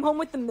dad came home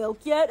with the milk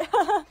yet?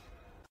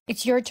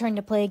 It's your turn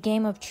to play a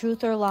game of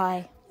truth or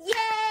lie.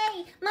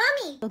 Yay!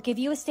 Mommy! They'll give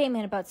you a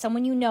statement about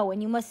someone you know,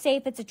 and you must say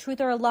if it's a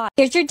truth or a lie.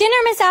 Here's your dinner,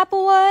 Miss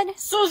Applewood.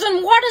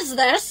 Susan, what is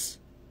this?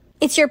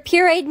 It's your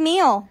pureed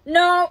meal.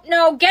 No,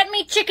 get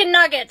me chicken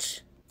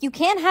nuggets. You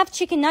can't have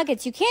chicken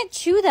nuggets. You can't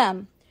chew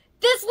them.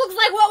 This looks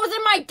like what was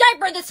in my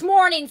diaper this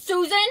morning,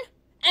 Susan.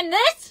 And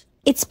this?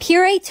 It's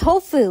pureed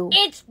tofu.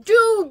 It's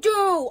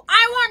doo-doo.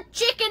 I want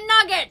chicken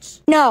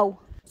nuggets. No.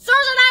 Susan,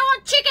 I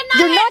want chicken nuggets.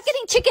 You're not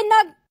getting chicken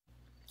nuggets.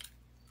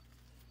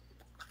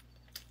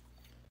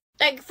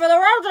 Thank you for the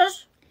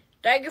roses.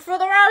 Thank you for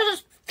the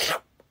roses.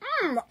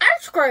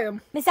 Ice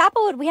cream. Miss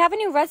Applewood, we have a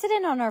new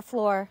resident on our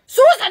floor.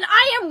 Susan,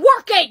 I am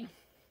working.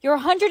 You're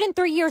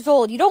 103 years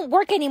old. You don't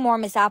work anymore,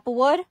 Miss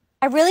Applewood.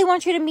 I really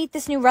want you to meet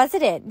this new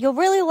resident. You'll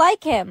really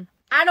like him.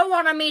 I don't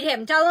want to meet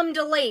him. Tell him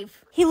to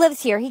leave. He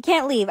lives here. He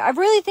can't leave. I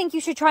really think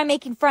you should try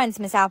making friends,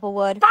 Miss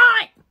Applewood.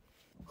 Fine.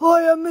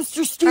 Hi, I'm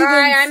Mr. Stevens.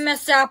 Hi, I'm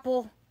Miss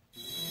Apple.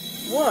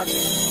 What?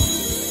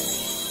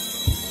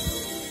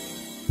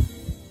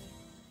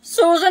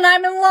 Susan,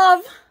 I'm in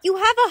love. You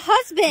have a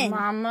husband.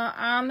 Mama,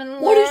 I'm in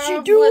love. What is she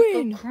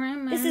doing? With a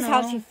criminal. This is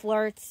how she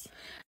flirts.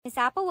 Miss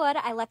Applewood,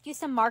 I left you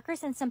some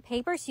markers and some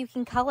paper so you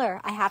can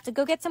color. I have to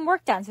go get some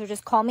work done, so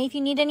just call me if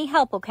you need any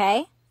help,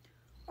 okay?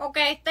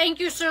 Okay, thank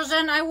you,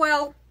 Susan. I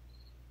will.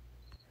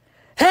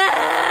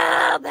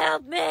 Help!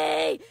 Help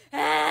me!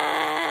 Help!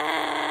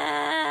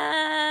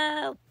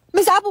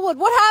 Miss Applewood,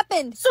 what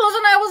happened?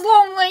 Susan, I was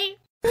lonely.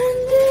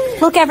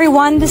 Look,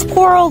 everyone, this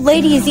poor old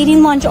lady is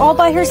eating lunch all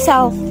by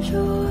herself.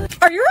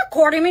 Are you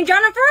recording me,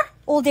 Jennifer?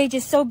 Old age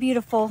is so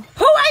beautiful.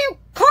 Who are you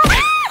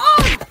calling? Oh,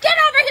 get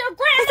over here, Miss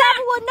Grandma!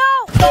 Applewood, no!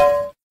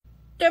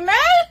 To me?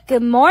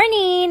 Good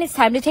morning. It's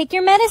time to take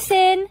your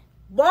medicine.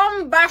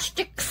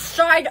 Bombastic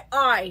side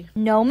eye.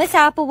 No, Miss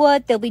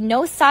Applewood, there'll be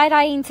no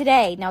side-eyeing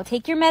today. Now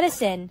take your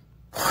medicine.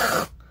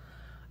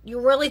 You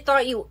really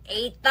thought you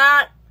ate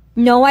that?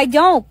 No, I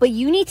don't, but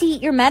you need to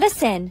eat your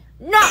medicine.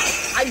 No,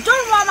 I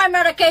don't want my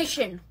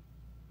medication.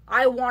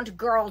 I want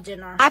girl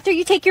dinner. After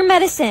you take your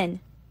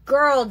medicine.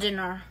 Girl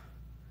dinner.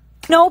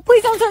 No,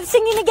 please don't start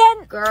singing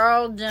again.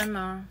 Girl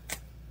dinner.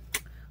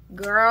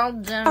 Girl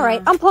dinner. All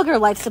right, unplug your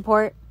life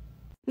support.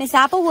 Miss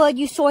Applewood,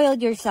 you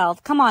soiled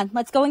yourself. Come on,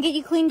 let's go and get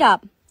you cleaned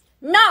up.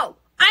 No,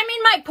 I'm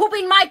in my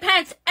pooping my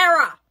pants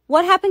era.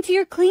 What happened to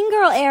your clean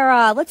girl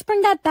era? Let's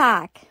bring that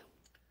back.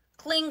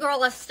 Clean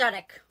girl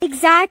aesthetic.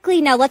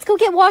 Exactly. Now let's go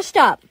get washed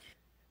up.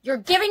 You're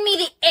giving me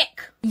the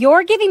ick.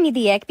 You're giving me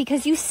the ick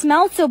because you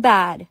smell so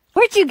bad.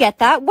 Where'd you get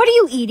that? What are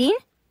you eating?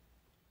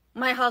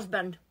 My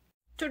husband.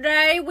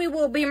 Today we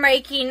will be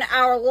making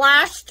our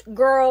last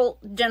girl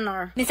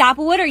dinner. Miss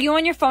Applewood, are you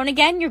on your phone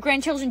again? Your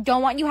grandchildren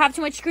don't want you to have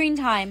too much screen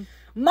time.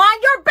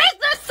 Mind your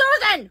business,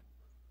 Susan!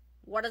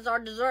 What is our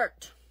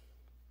dessert?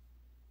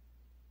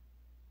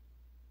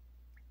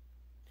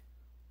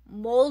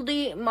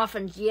 Moldy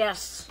muffins.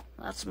 Yes,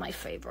 that's my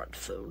favorite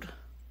food.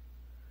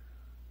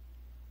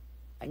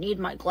 I need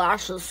my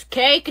glasses.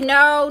 Cake?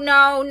 No,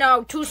 no,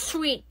 no. Too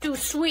sweet, too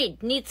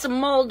sweet. Need some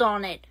mold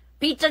on it.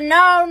 Pizza?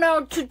 No,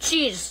 no. Too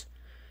cheese.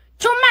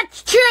 Too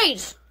much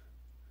cheese!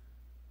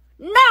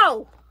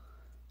 No!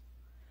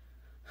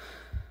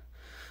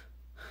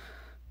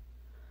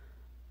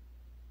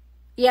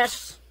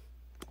 Yes.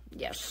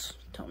 Yes.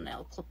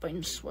 Toenail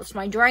clippings. What's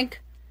my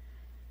drink?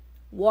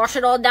 Wash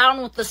it all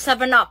down with the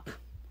 7-Up.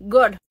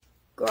 Good.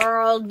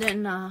 Girl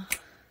dinner.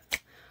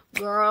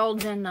 Girl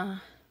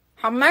dinner.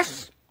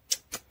 Hummus?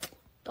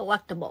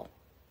 Delectable.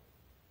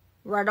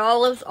 Red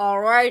olives?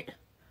 Alright.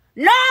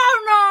 No,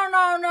 no,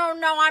 no, no,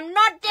 no. I'm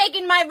not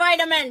taking my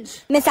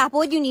vitamins. Miss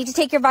Applewood, you need to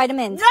take your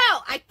vitamins. No,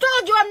 I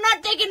told you I'm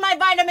not taking my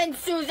vitamins,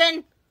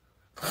 Susan.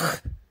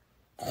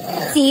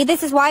 See,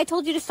 this is why I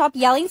told you to stop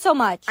yelling so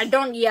much. I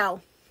don't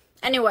yell.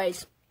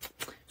 Anyways,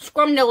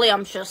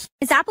 scrumdiddlyumptious.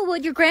 Miss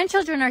Applewood, your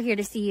grandchildren are here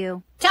to see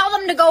you. Tell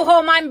them to go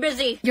home. I'm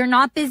busy. You're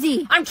not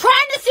busy. I'm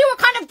trying to see what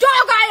kind of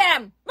dog I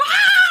am.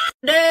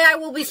 Today I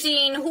will be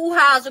seeing who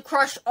has a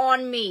crush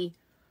on me.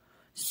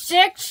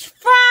 6'5".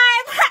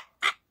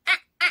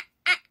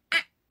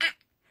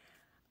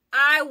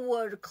 I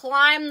would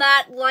climb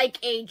that like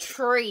a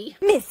tree.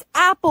 Miss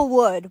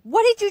Applewood,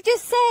 what did you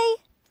just say?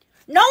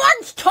 No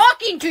one's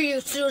talking to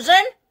you,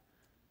 Susan.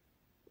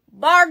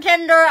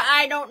 Bartender,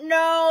 I don't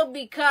know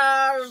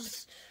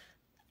because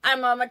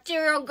I'm a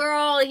material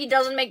girl. He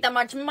doesn't make that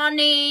much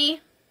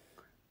money.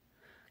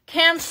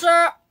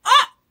 Cancer,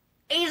 oh,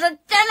 he's a 10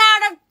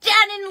 out of 10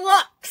 in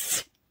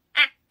looks.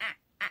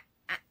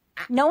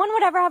 No one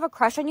would ever have a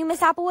crush on you,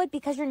 Miss Applewood,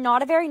 because you're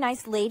not a very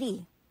nice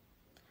lady.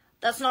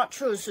 That's not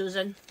true,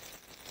 Susan.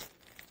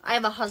 I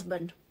have a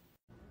husband.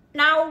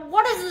 Now,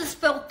 what is this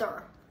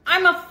filter?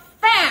 I'm a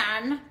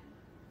fan.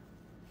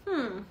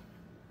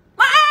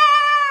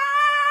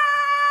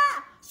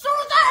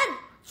 Susan!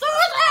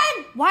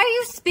 Susan! Why are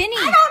you spinning?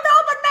 I don't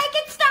know, but make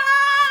it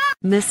stop!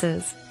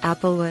 Mrs.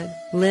 Applewood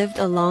lived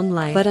a long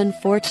life, but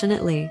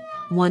unfortunately,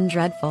 one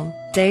dreadful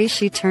day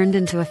she turned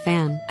into a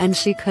fan, and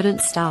she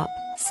couldn't stop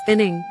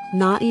spinning.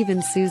 Not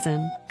even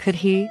Susan could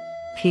pee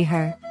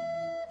her.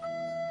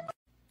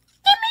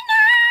 Give me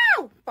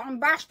now!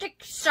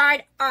 Bombastic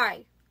side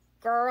eye.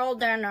 Girl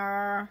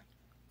dinner.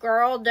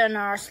 Girl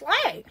dinner.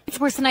 Slay. It's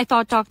worse than I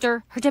thought,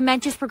 Doctor. Her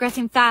dementia's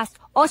progressing fast.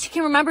 All she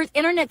can remember is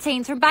internet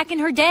sayings from back in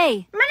her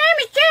day. My name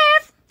is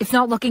Jeff. It's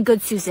not looking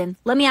good, Susan.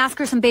 Let me ask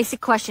her some basic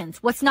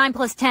questions. What's 9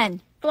 plus 10?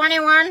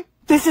 21.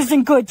 This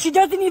isn't good. She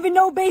doesn't even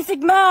know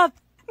basic math.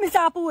 Miss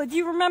Applewood, do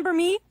you remember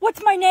me?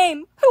 What's my name?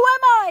 Who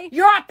am I?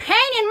 You're a pain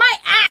in my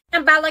ass.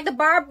 I'm bad like the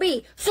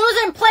Barbie.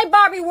 Susan, play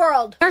Barbie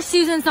World. Nurse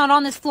Susan's not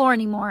on this floor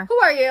anymore. Who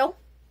are you?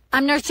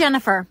 I'm Nurse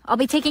Jennifer. I'll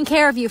be taking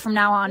care of you from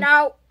now on.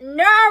 No.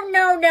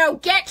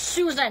 Get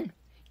Susan.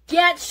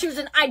 Get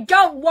Susan. I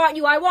don't want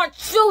you. I want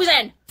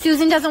Susan.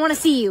 Susan doesn't want to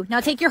see you. Now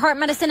take your heart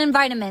medicine and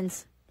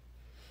vitamins.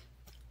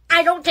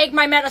 I don't take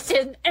my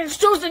medicine, and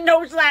Susan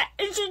knows that,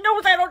 and she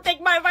knows I don't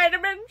take my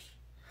vitamins.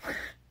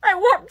 I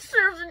want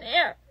Susan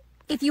here.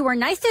 If you were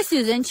nice to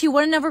Susan, she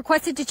wouldn't have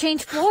requested to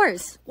change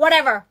floors.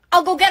 Whatever.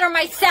 I'll go get her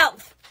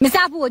myself. Miss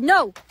Applewood,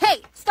 no.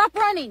 Hey, stop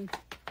running.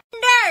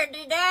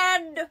 Daddy,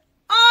 Dad.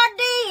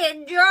 Oh,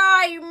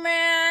 enjoy,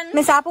 man.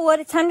 Miss Applewood,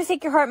 it's time to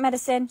take your heart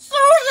medicine.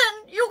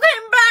 Susan, you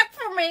came back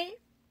for me.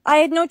 I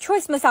had no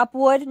choice, Miss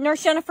Applewood.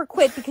 Nurse Jennifer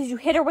quit because you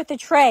hit her with a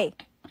tray.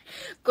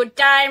 Good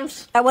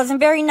times. That wasn't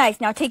very nice.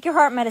 Now take your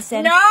heart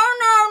medicine. No.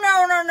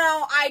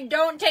 I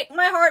don't take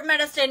my heart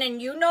medicine,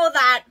 and you know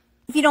that.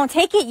 If you don't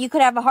take it, you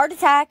could have a heart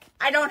attack.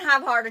 I don't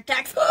have heart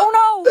attacks. Oh,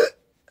 no.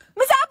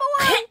 Miss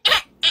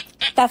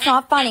Applewood. That's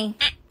not funny.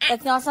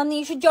 That's not something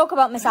you should joke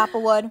about, Miss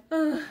Applewood.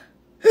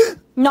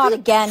 Not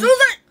again.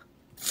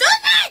 Susan!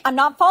 I'm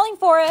not falling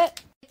for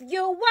it. If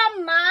you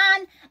want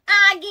mine,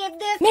 I give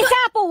this Miss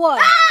Applewood!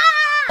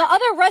 Ah! The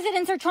other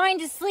residents are trying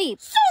to sleep.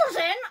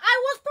 Susan,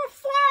 I was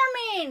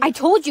performing! I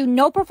told you,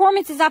 no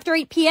performances after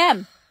 8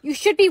 p.m. You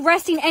should be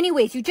resting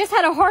anyways. You just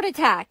had a heart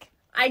attack.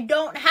 I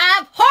don't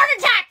have heart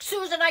attacks,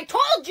 Susan, I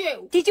told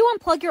you! Did you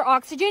unplug your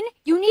oxygen?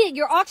 You need it.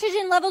 Your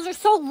oxygen levels are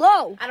so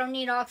low. I don't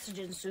need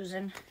oxygen,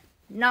 Susan.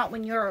 Not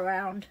when you're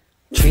around.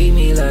 Treat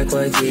me like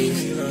white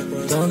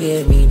teeth. Don't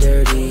get me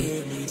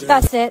dirty.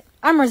 That's it.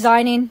 I'm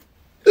resigning.